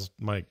about Kyle's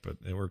mic, but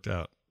it worked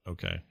out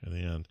okay in the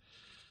end.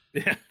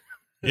 Yeah.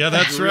 Yeah,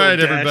 that's Real right,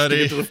 dash to everybody.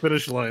 get to the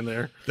finish line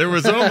there. There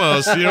was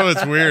almost,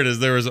 what's weird is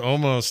there was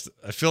almost,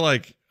 I feel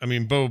like,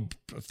 Bo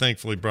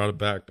thankfully brought it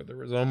back, but there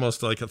was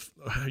almost like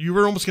you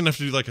were almost going to have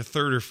to do like a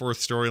third or fourth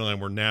storyline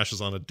where Nash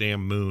is on a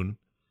damn moon.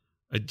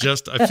 I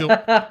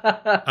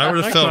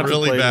would have felt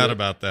really bad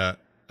about that.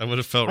 I would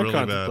have felt really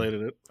bad.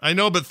 It. I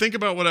know, but think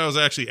about what I was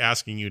actually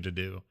asking you to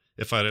do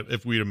if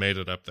we'd have made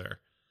it up there.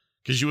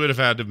 Because you would have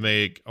had to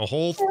make there's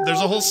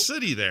a whole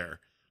city there.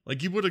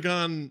 Like you would have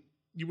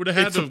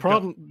had it's a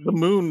problem. The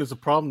moon is a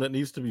problem that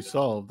needs to be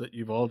solved. That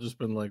you've all just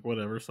been like,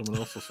 whatever, someone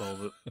else will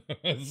solve it.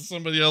 It's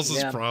somebody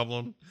else's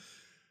problem.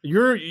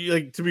 You're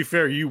like, to be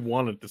fair, you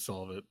wanted to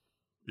solve it.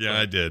 Yeah,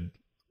 I did.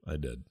 Yeah,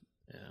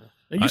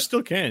 and you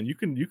still can. You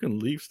can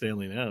leave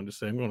Stanley now and just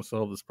say, I'm going to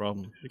solve this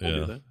problem. You can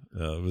do that.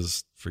 It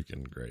was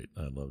freaking great.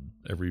 I loved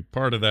every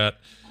part of that.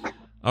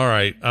 All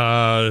right.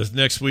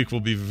 Next week will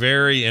be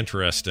very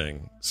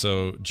interesting.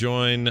 So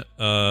join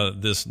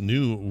this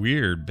new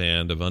weird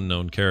band of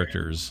unknown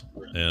characters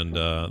and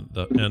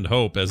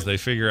Hope as they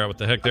figure out what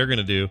the heck they're going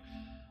to do.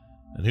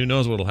 And who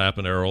knows what'll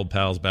happen to our old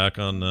pals back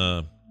in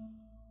the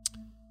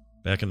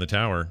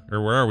tower.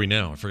 Or where are we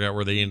now? I forgot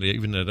where they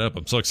even ended up.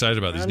 I'm so excited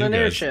about these new guys.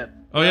 Airship.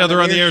 Oh, yeah,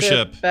 they're on the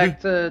airship.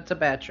 Back to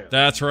Bacho.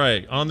 That's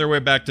right. On their way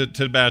back to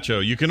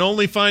Bacho. You can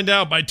only find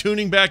out by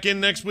tuning back in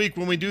next week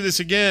when we do this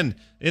again.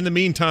 In the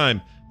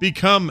meantime,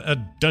 become a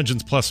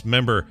Dungeons Plus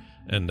member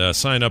and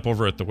sign up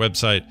over at the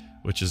website,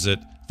 which is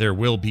at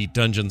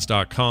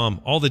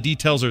therewillbedungeons.com. All the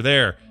details are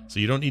there, so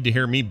you don't need to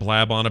hear me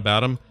blab on about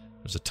them.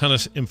 There's a ton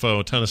of info,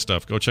 a ton of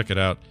stuff. Go check it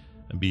out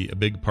and be a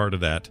big part of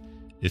that,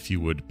 if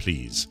you would,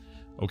 please.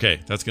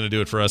 Okay, that's going to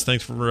do it for us.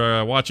 Thanks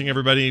for watching,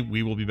 everybody.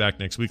 We will be back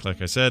next week,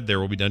 like I said.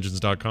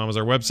 Therewillbedungeons.com is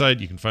our website.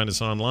 You can find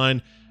us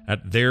online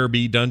at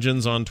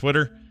ThereBeDungeons on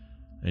Twitter,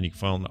 and you can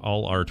find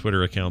all our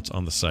Twitter accounts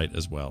on the site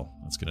as well.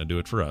 That's going to do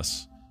it for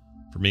us.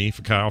 For me,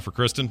 for Kyle, for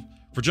Kristen,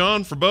 for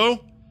John, for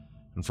Bo,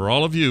 and for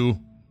all of you,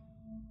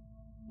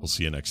 we'll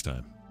see you next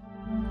time.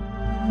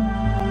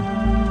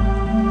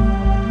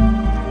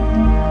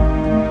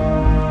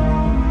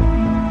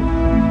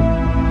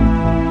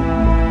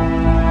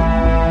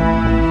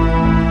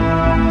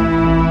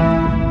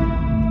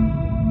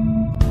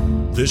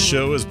 This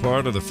show is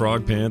part of the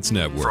Frog Pants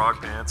Network.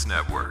 Frog Pants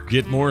Network.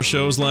 Get more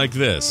shows like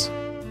this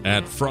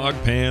at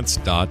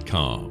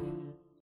frogpants.com.